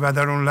میکنه و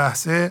در اون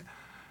لحظه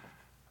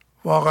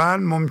واقعا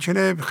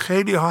ممکنه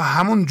خیلی ها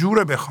همون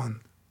جوره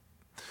بخوان.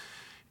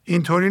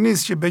 اینطوری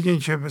نیست که بگین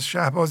که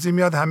شهبازی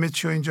میاد همه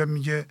چی رو اینجا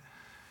میگه.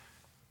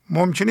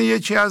 ممکنه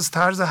یکی از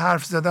طرز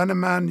حرف زدن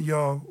من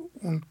یا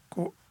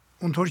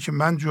اونطور که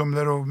من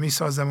جمله رو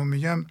میسازم و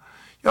میگم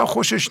یا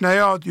خوشش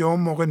نیاد یا اون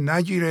موقع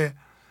نگیره.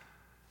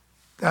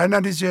 در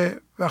نتیجه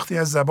وقتی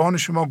از زبان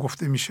شما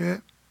گفته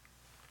میشه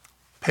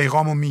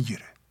پیغامو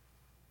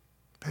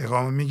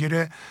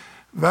میگیره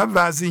و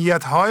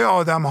وضعیت های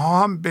آدم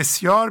ها هم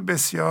بسیار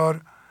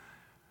بسیار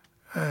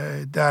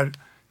در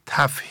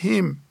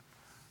تفهیم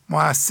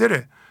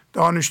مؤثره.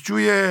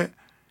 دانشجوی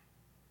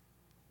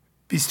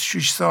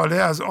 26 ساله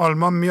از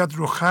آلمان میاد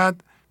رو خط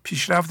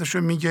پیشرفتش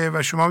رو میگه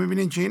و شما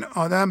میبینید که این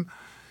آدم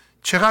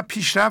چقدر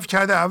پیشرفت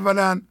کرده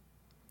اولا،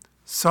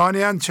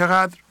 ثانیاً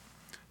چقدر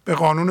به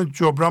قانون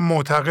جبران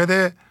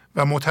معتقده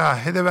و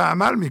متعهده و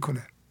عمل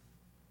میکنه.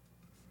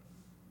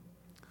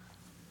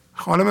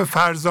 خانم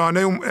فرزانه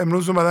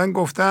امروز اومدن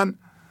گفتن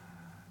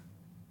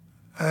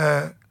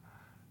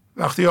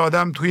وقتی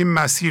آدم توی این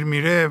مسیر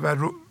میره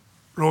و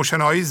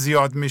روشنایی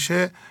زیاد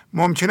میشه،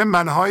 ممکنه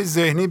منهای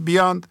ذهنی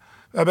بیاند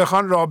و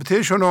بخوان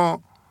رابطهشون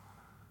رو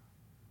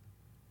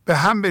به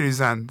هم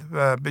بریزند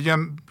و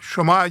بگم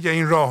شما اگه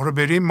این راه رو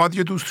بریم ما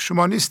دیگه دوست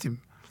شما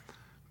نیستیم.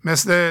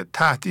 مثل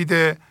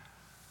تهدید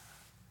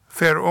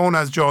فرعون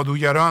از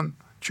جادوگران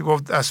که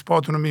گفت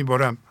اسباتون رو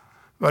میبرم،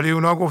 ولی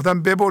اونا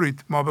گفتن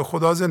ببرید ما به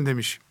خدا زنده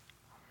میشیم.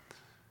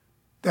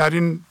 در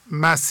این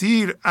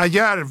مسیر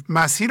اگر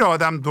مسیر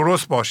آدم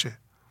درست باشه،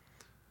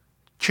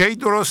 کی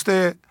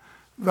درسته؟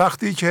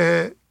 وقتی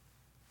که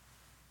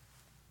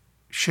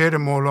شعر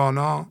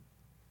مولانا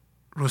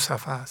رو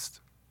صفحه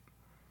است،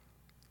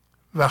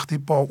 وقتی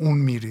با اون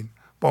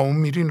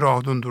میرین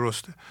راهتون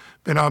درسته.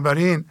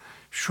 بنابراین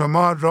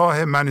شما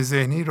راه من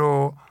ذهنی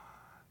رو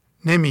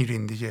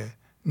نمیرین دیگه،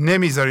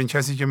 نمیذارین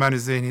کسی که من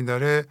ذهنی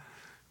داره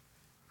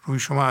روی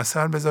شما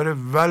اثر بذاره،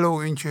 ولو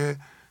اینکه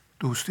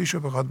دوستیشو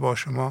بخواد با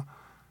شما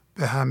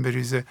به هم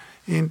بریزه.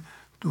 این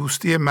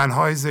دوستی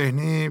منهای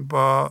ذهنی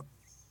با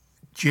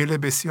جیل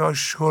بسیار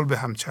شل به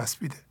هم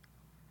چسبیده.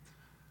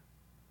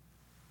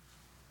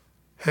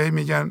 هی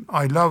میگن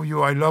I love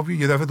you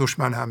یه دفعه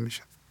دشمن هم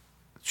میشن.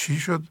 چی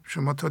شد؟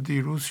 شما تا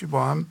دیروز که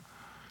با هم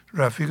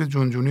رفیق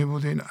جونجونی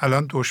بودین،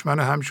 الان دشمن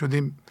هم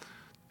شدیم،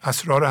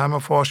 اسرار همه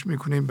فاش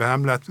میکنیم، به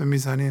هم لطمه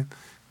میزنیم.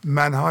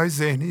 منهای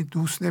ذهنی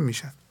دوست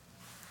نمیشن.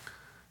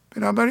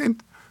 بنابراین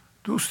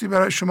دوستی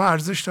برای شما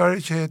ارزش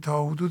داره که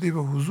تا حدودی به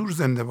حضور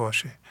زنده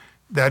باشه،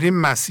 در این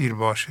مسیر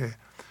باشه،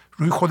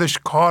 روی خودش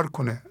کار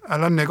کنه.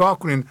 الان نگاه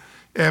کنین،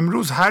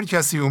 امروز هر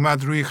کسی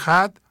اومد روی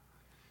خط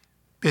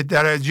به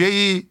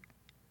درجه‌ای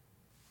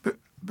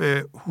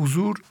به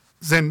حضور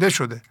زنده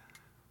شده.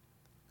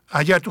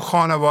 اگر تو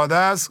خانواده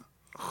است،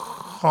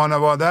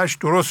 خانوادهش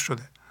درست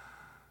شده،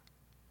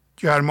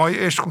 گرمای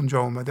عشق اونجا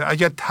اومده.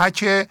 اگر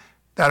تک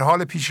در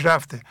حال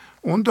پیشرفته،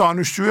 اون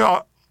دانشجوی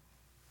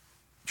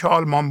که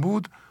آلمان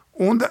بود،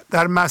 اون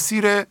در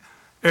مسیر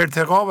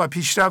ارتقا و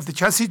پیشرفت،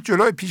 کسی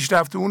جلوی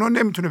پیشرفت اونو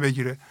نمیتونه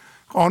بگیره.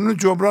 قانون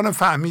جبران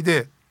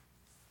فهمیده.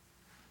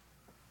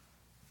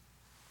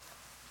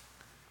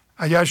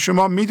 اگر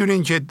شما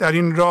میدونین که در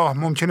این راه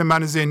ممکنه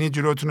من ذهنی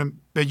جلوتون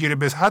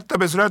بگیره، حتی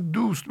به صورت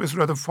دوست، به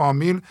صورت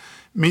فامیل،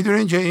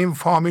 میدونین که این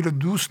فامیل و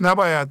دوست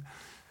نباید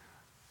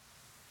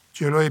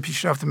جلوی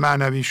پیشرفت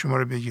معنوی شما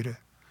رو بگیره،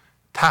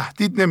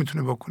 تهدید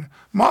نمیتونه بکنه.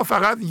 ما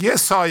فقط یه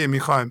سایه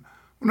میخوایم،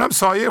 اونم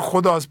سایه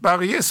خداست.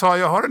 بقیه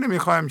سایه ها رو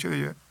نمیخوایم که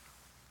دیگه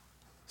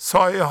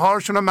سایه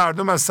هاشون رو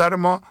مردم از سر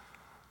ما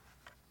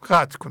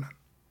قطع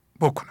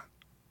بکنن.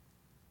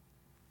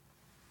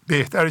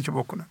 بهتره که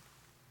بکنن.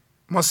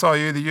 ما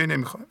سایه دیگه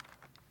نمیخوایم.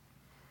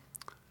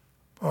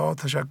 با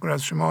تشکر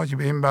از شما که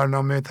به این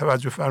برنامه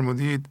توجه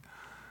فرمودید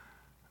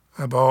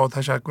و با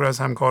تشکر از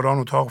همکاران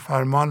اتاق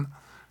فرمان،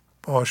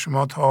 با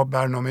شما تا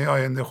برنامه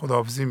آینده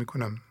خداحافظی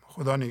میکنم.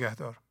 خدا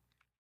نگهدار.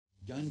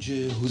 گنج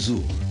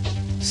حضور،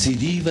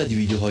 CD و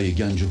دیویدیوهای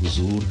گنج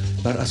حضور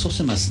بر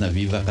اساس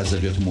مثنوی و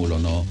غزلیات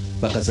مولانا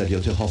و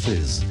غزلیات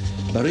حافظ،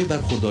 برای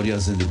برخورداری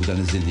از زنده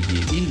بودن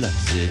زندگی این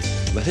لحظه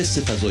و حس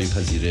فضای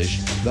پذیرش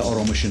و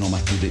آرامش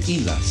نامحدود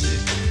این لحظه،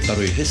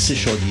 برای حس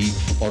شادی،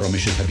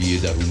 آرامش طبیعی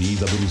درونی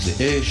و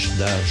بروز عشق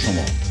در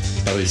شما،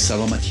 برای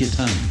سلامتی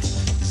تن،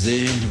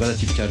 ذهن و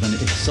لطیف کردن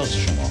احساس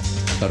شما،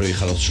 برای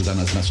خلاص شدن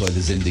از مسائل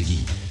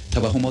زندگی،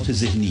 توهمات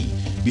ذهنی،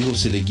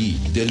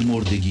 بی‌حوصلگی،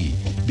 دلمردگی،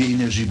 بی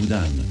انرژی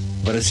بودن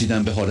و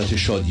رسیدن به حالت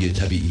شادی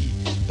طبیعی،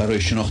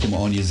 برای شناخت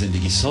معانی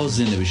زندگی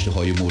ساز نوشته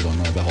های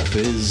مولانا و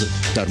حافظ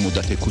در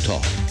مدت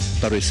کوتاه.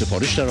 برای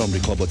سفارش در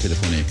آمریکا با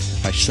تلفن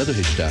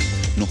 818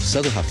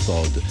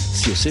 970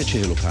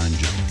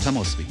 3345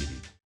 تماس بگیرید.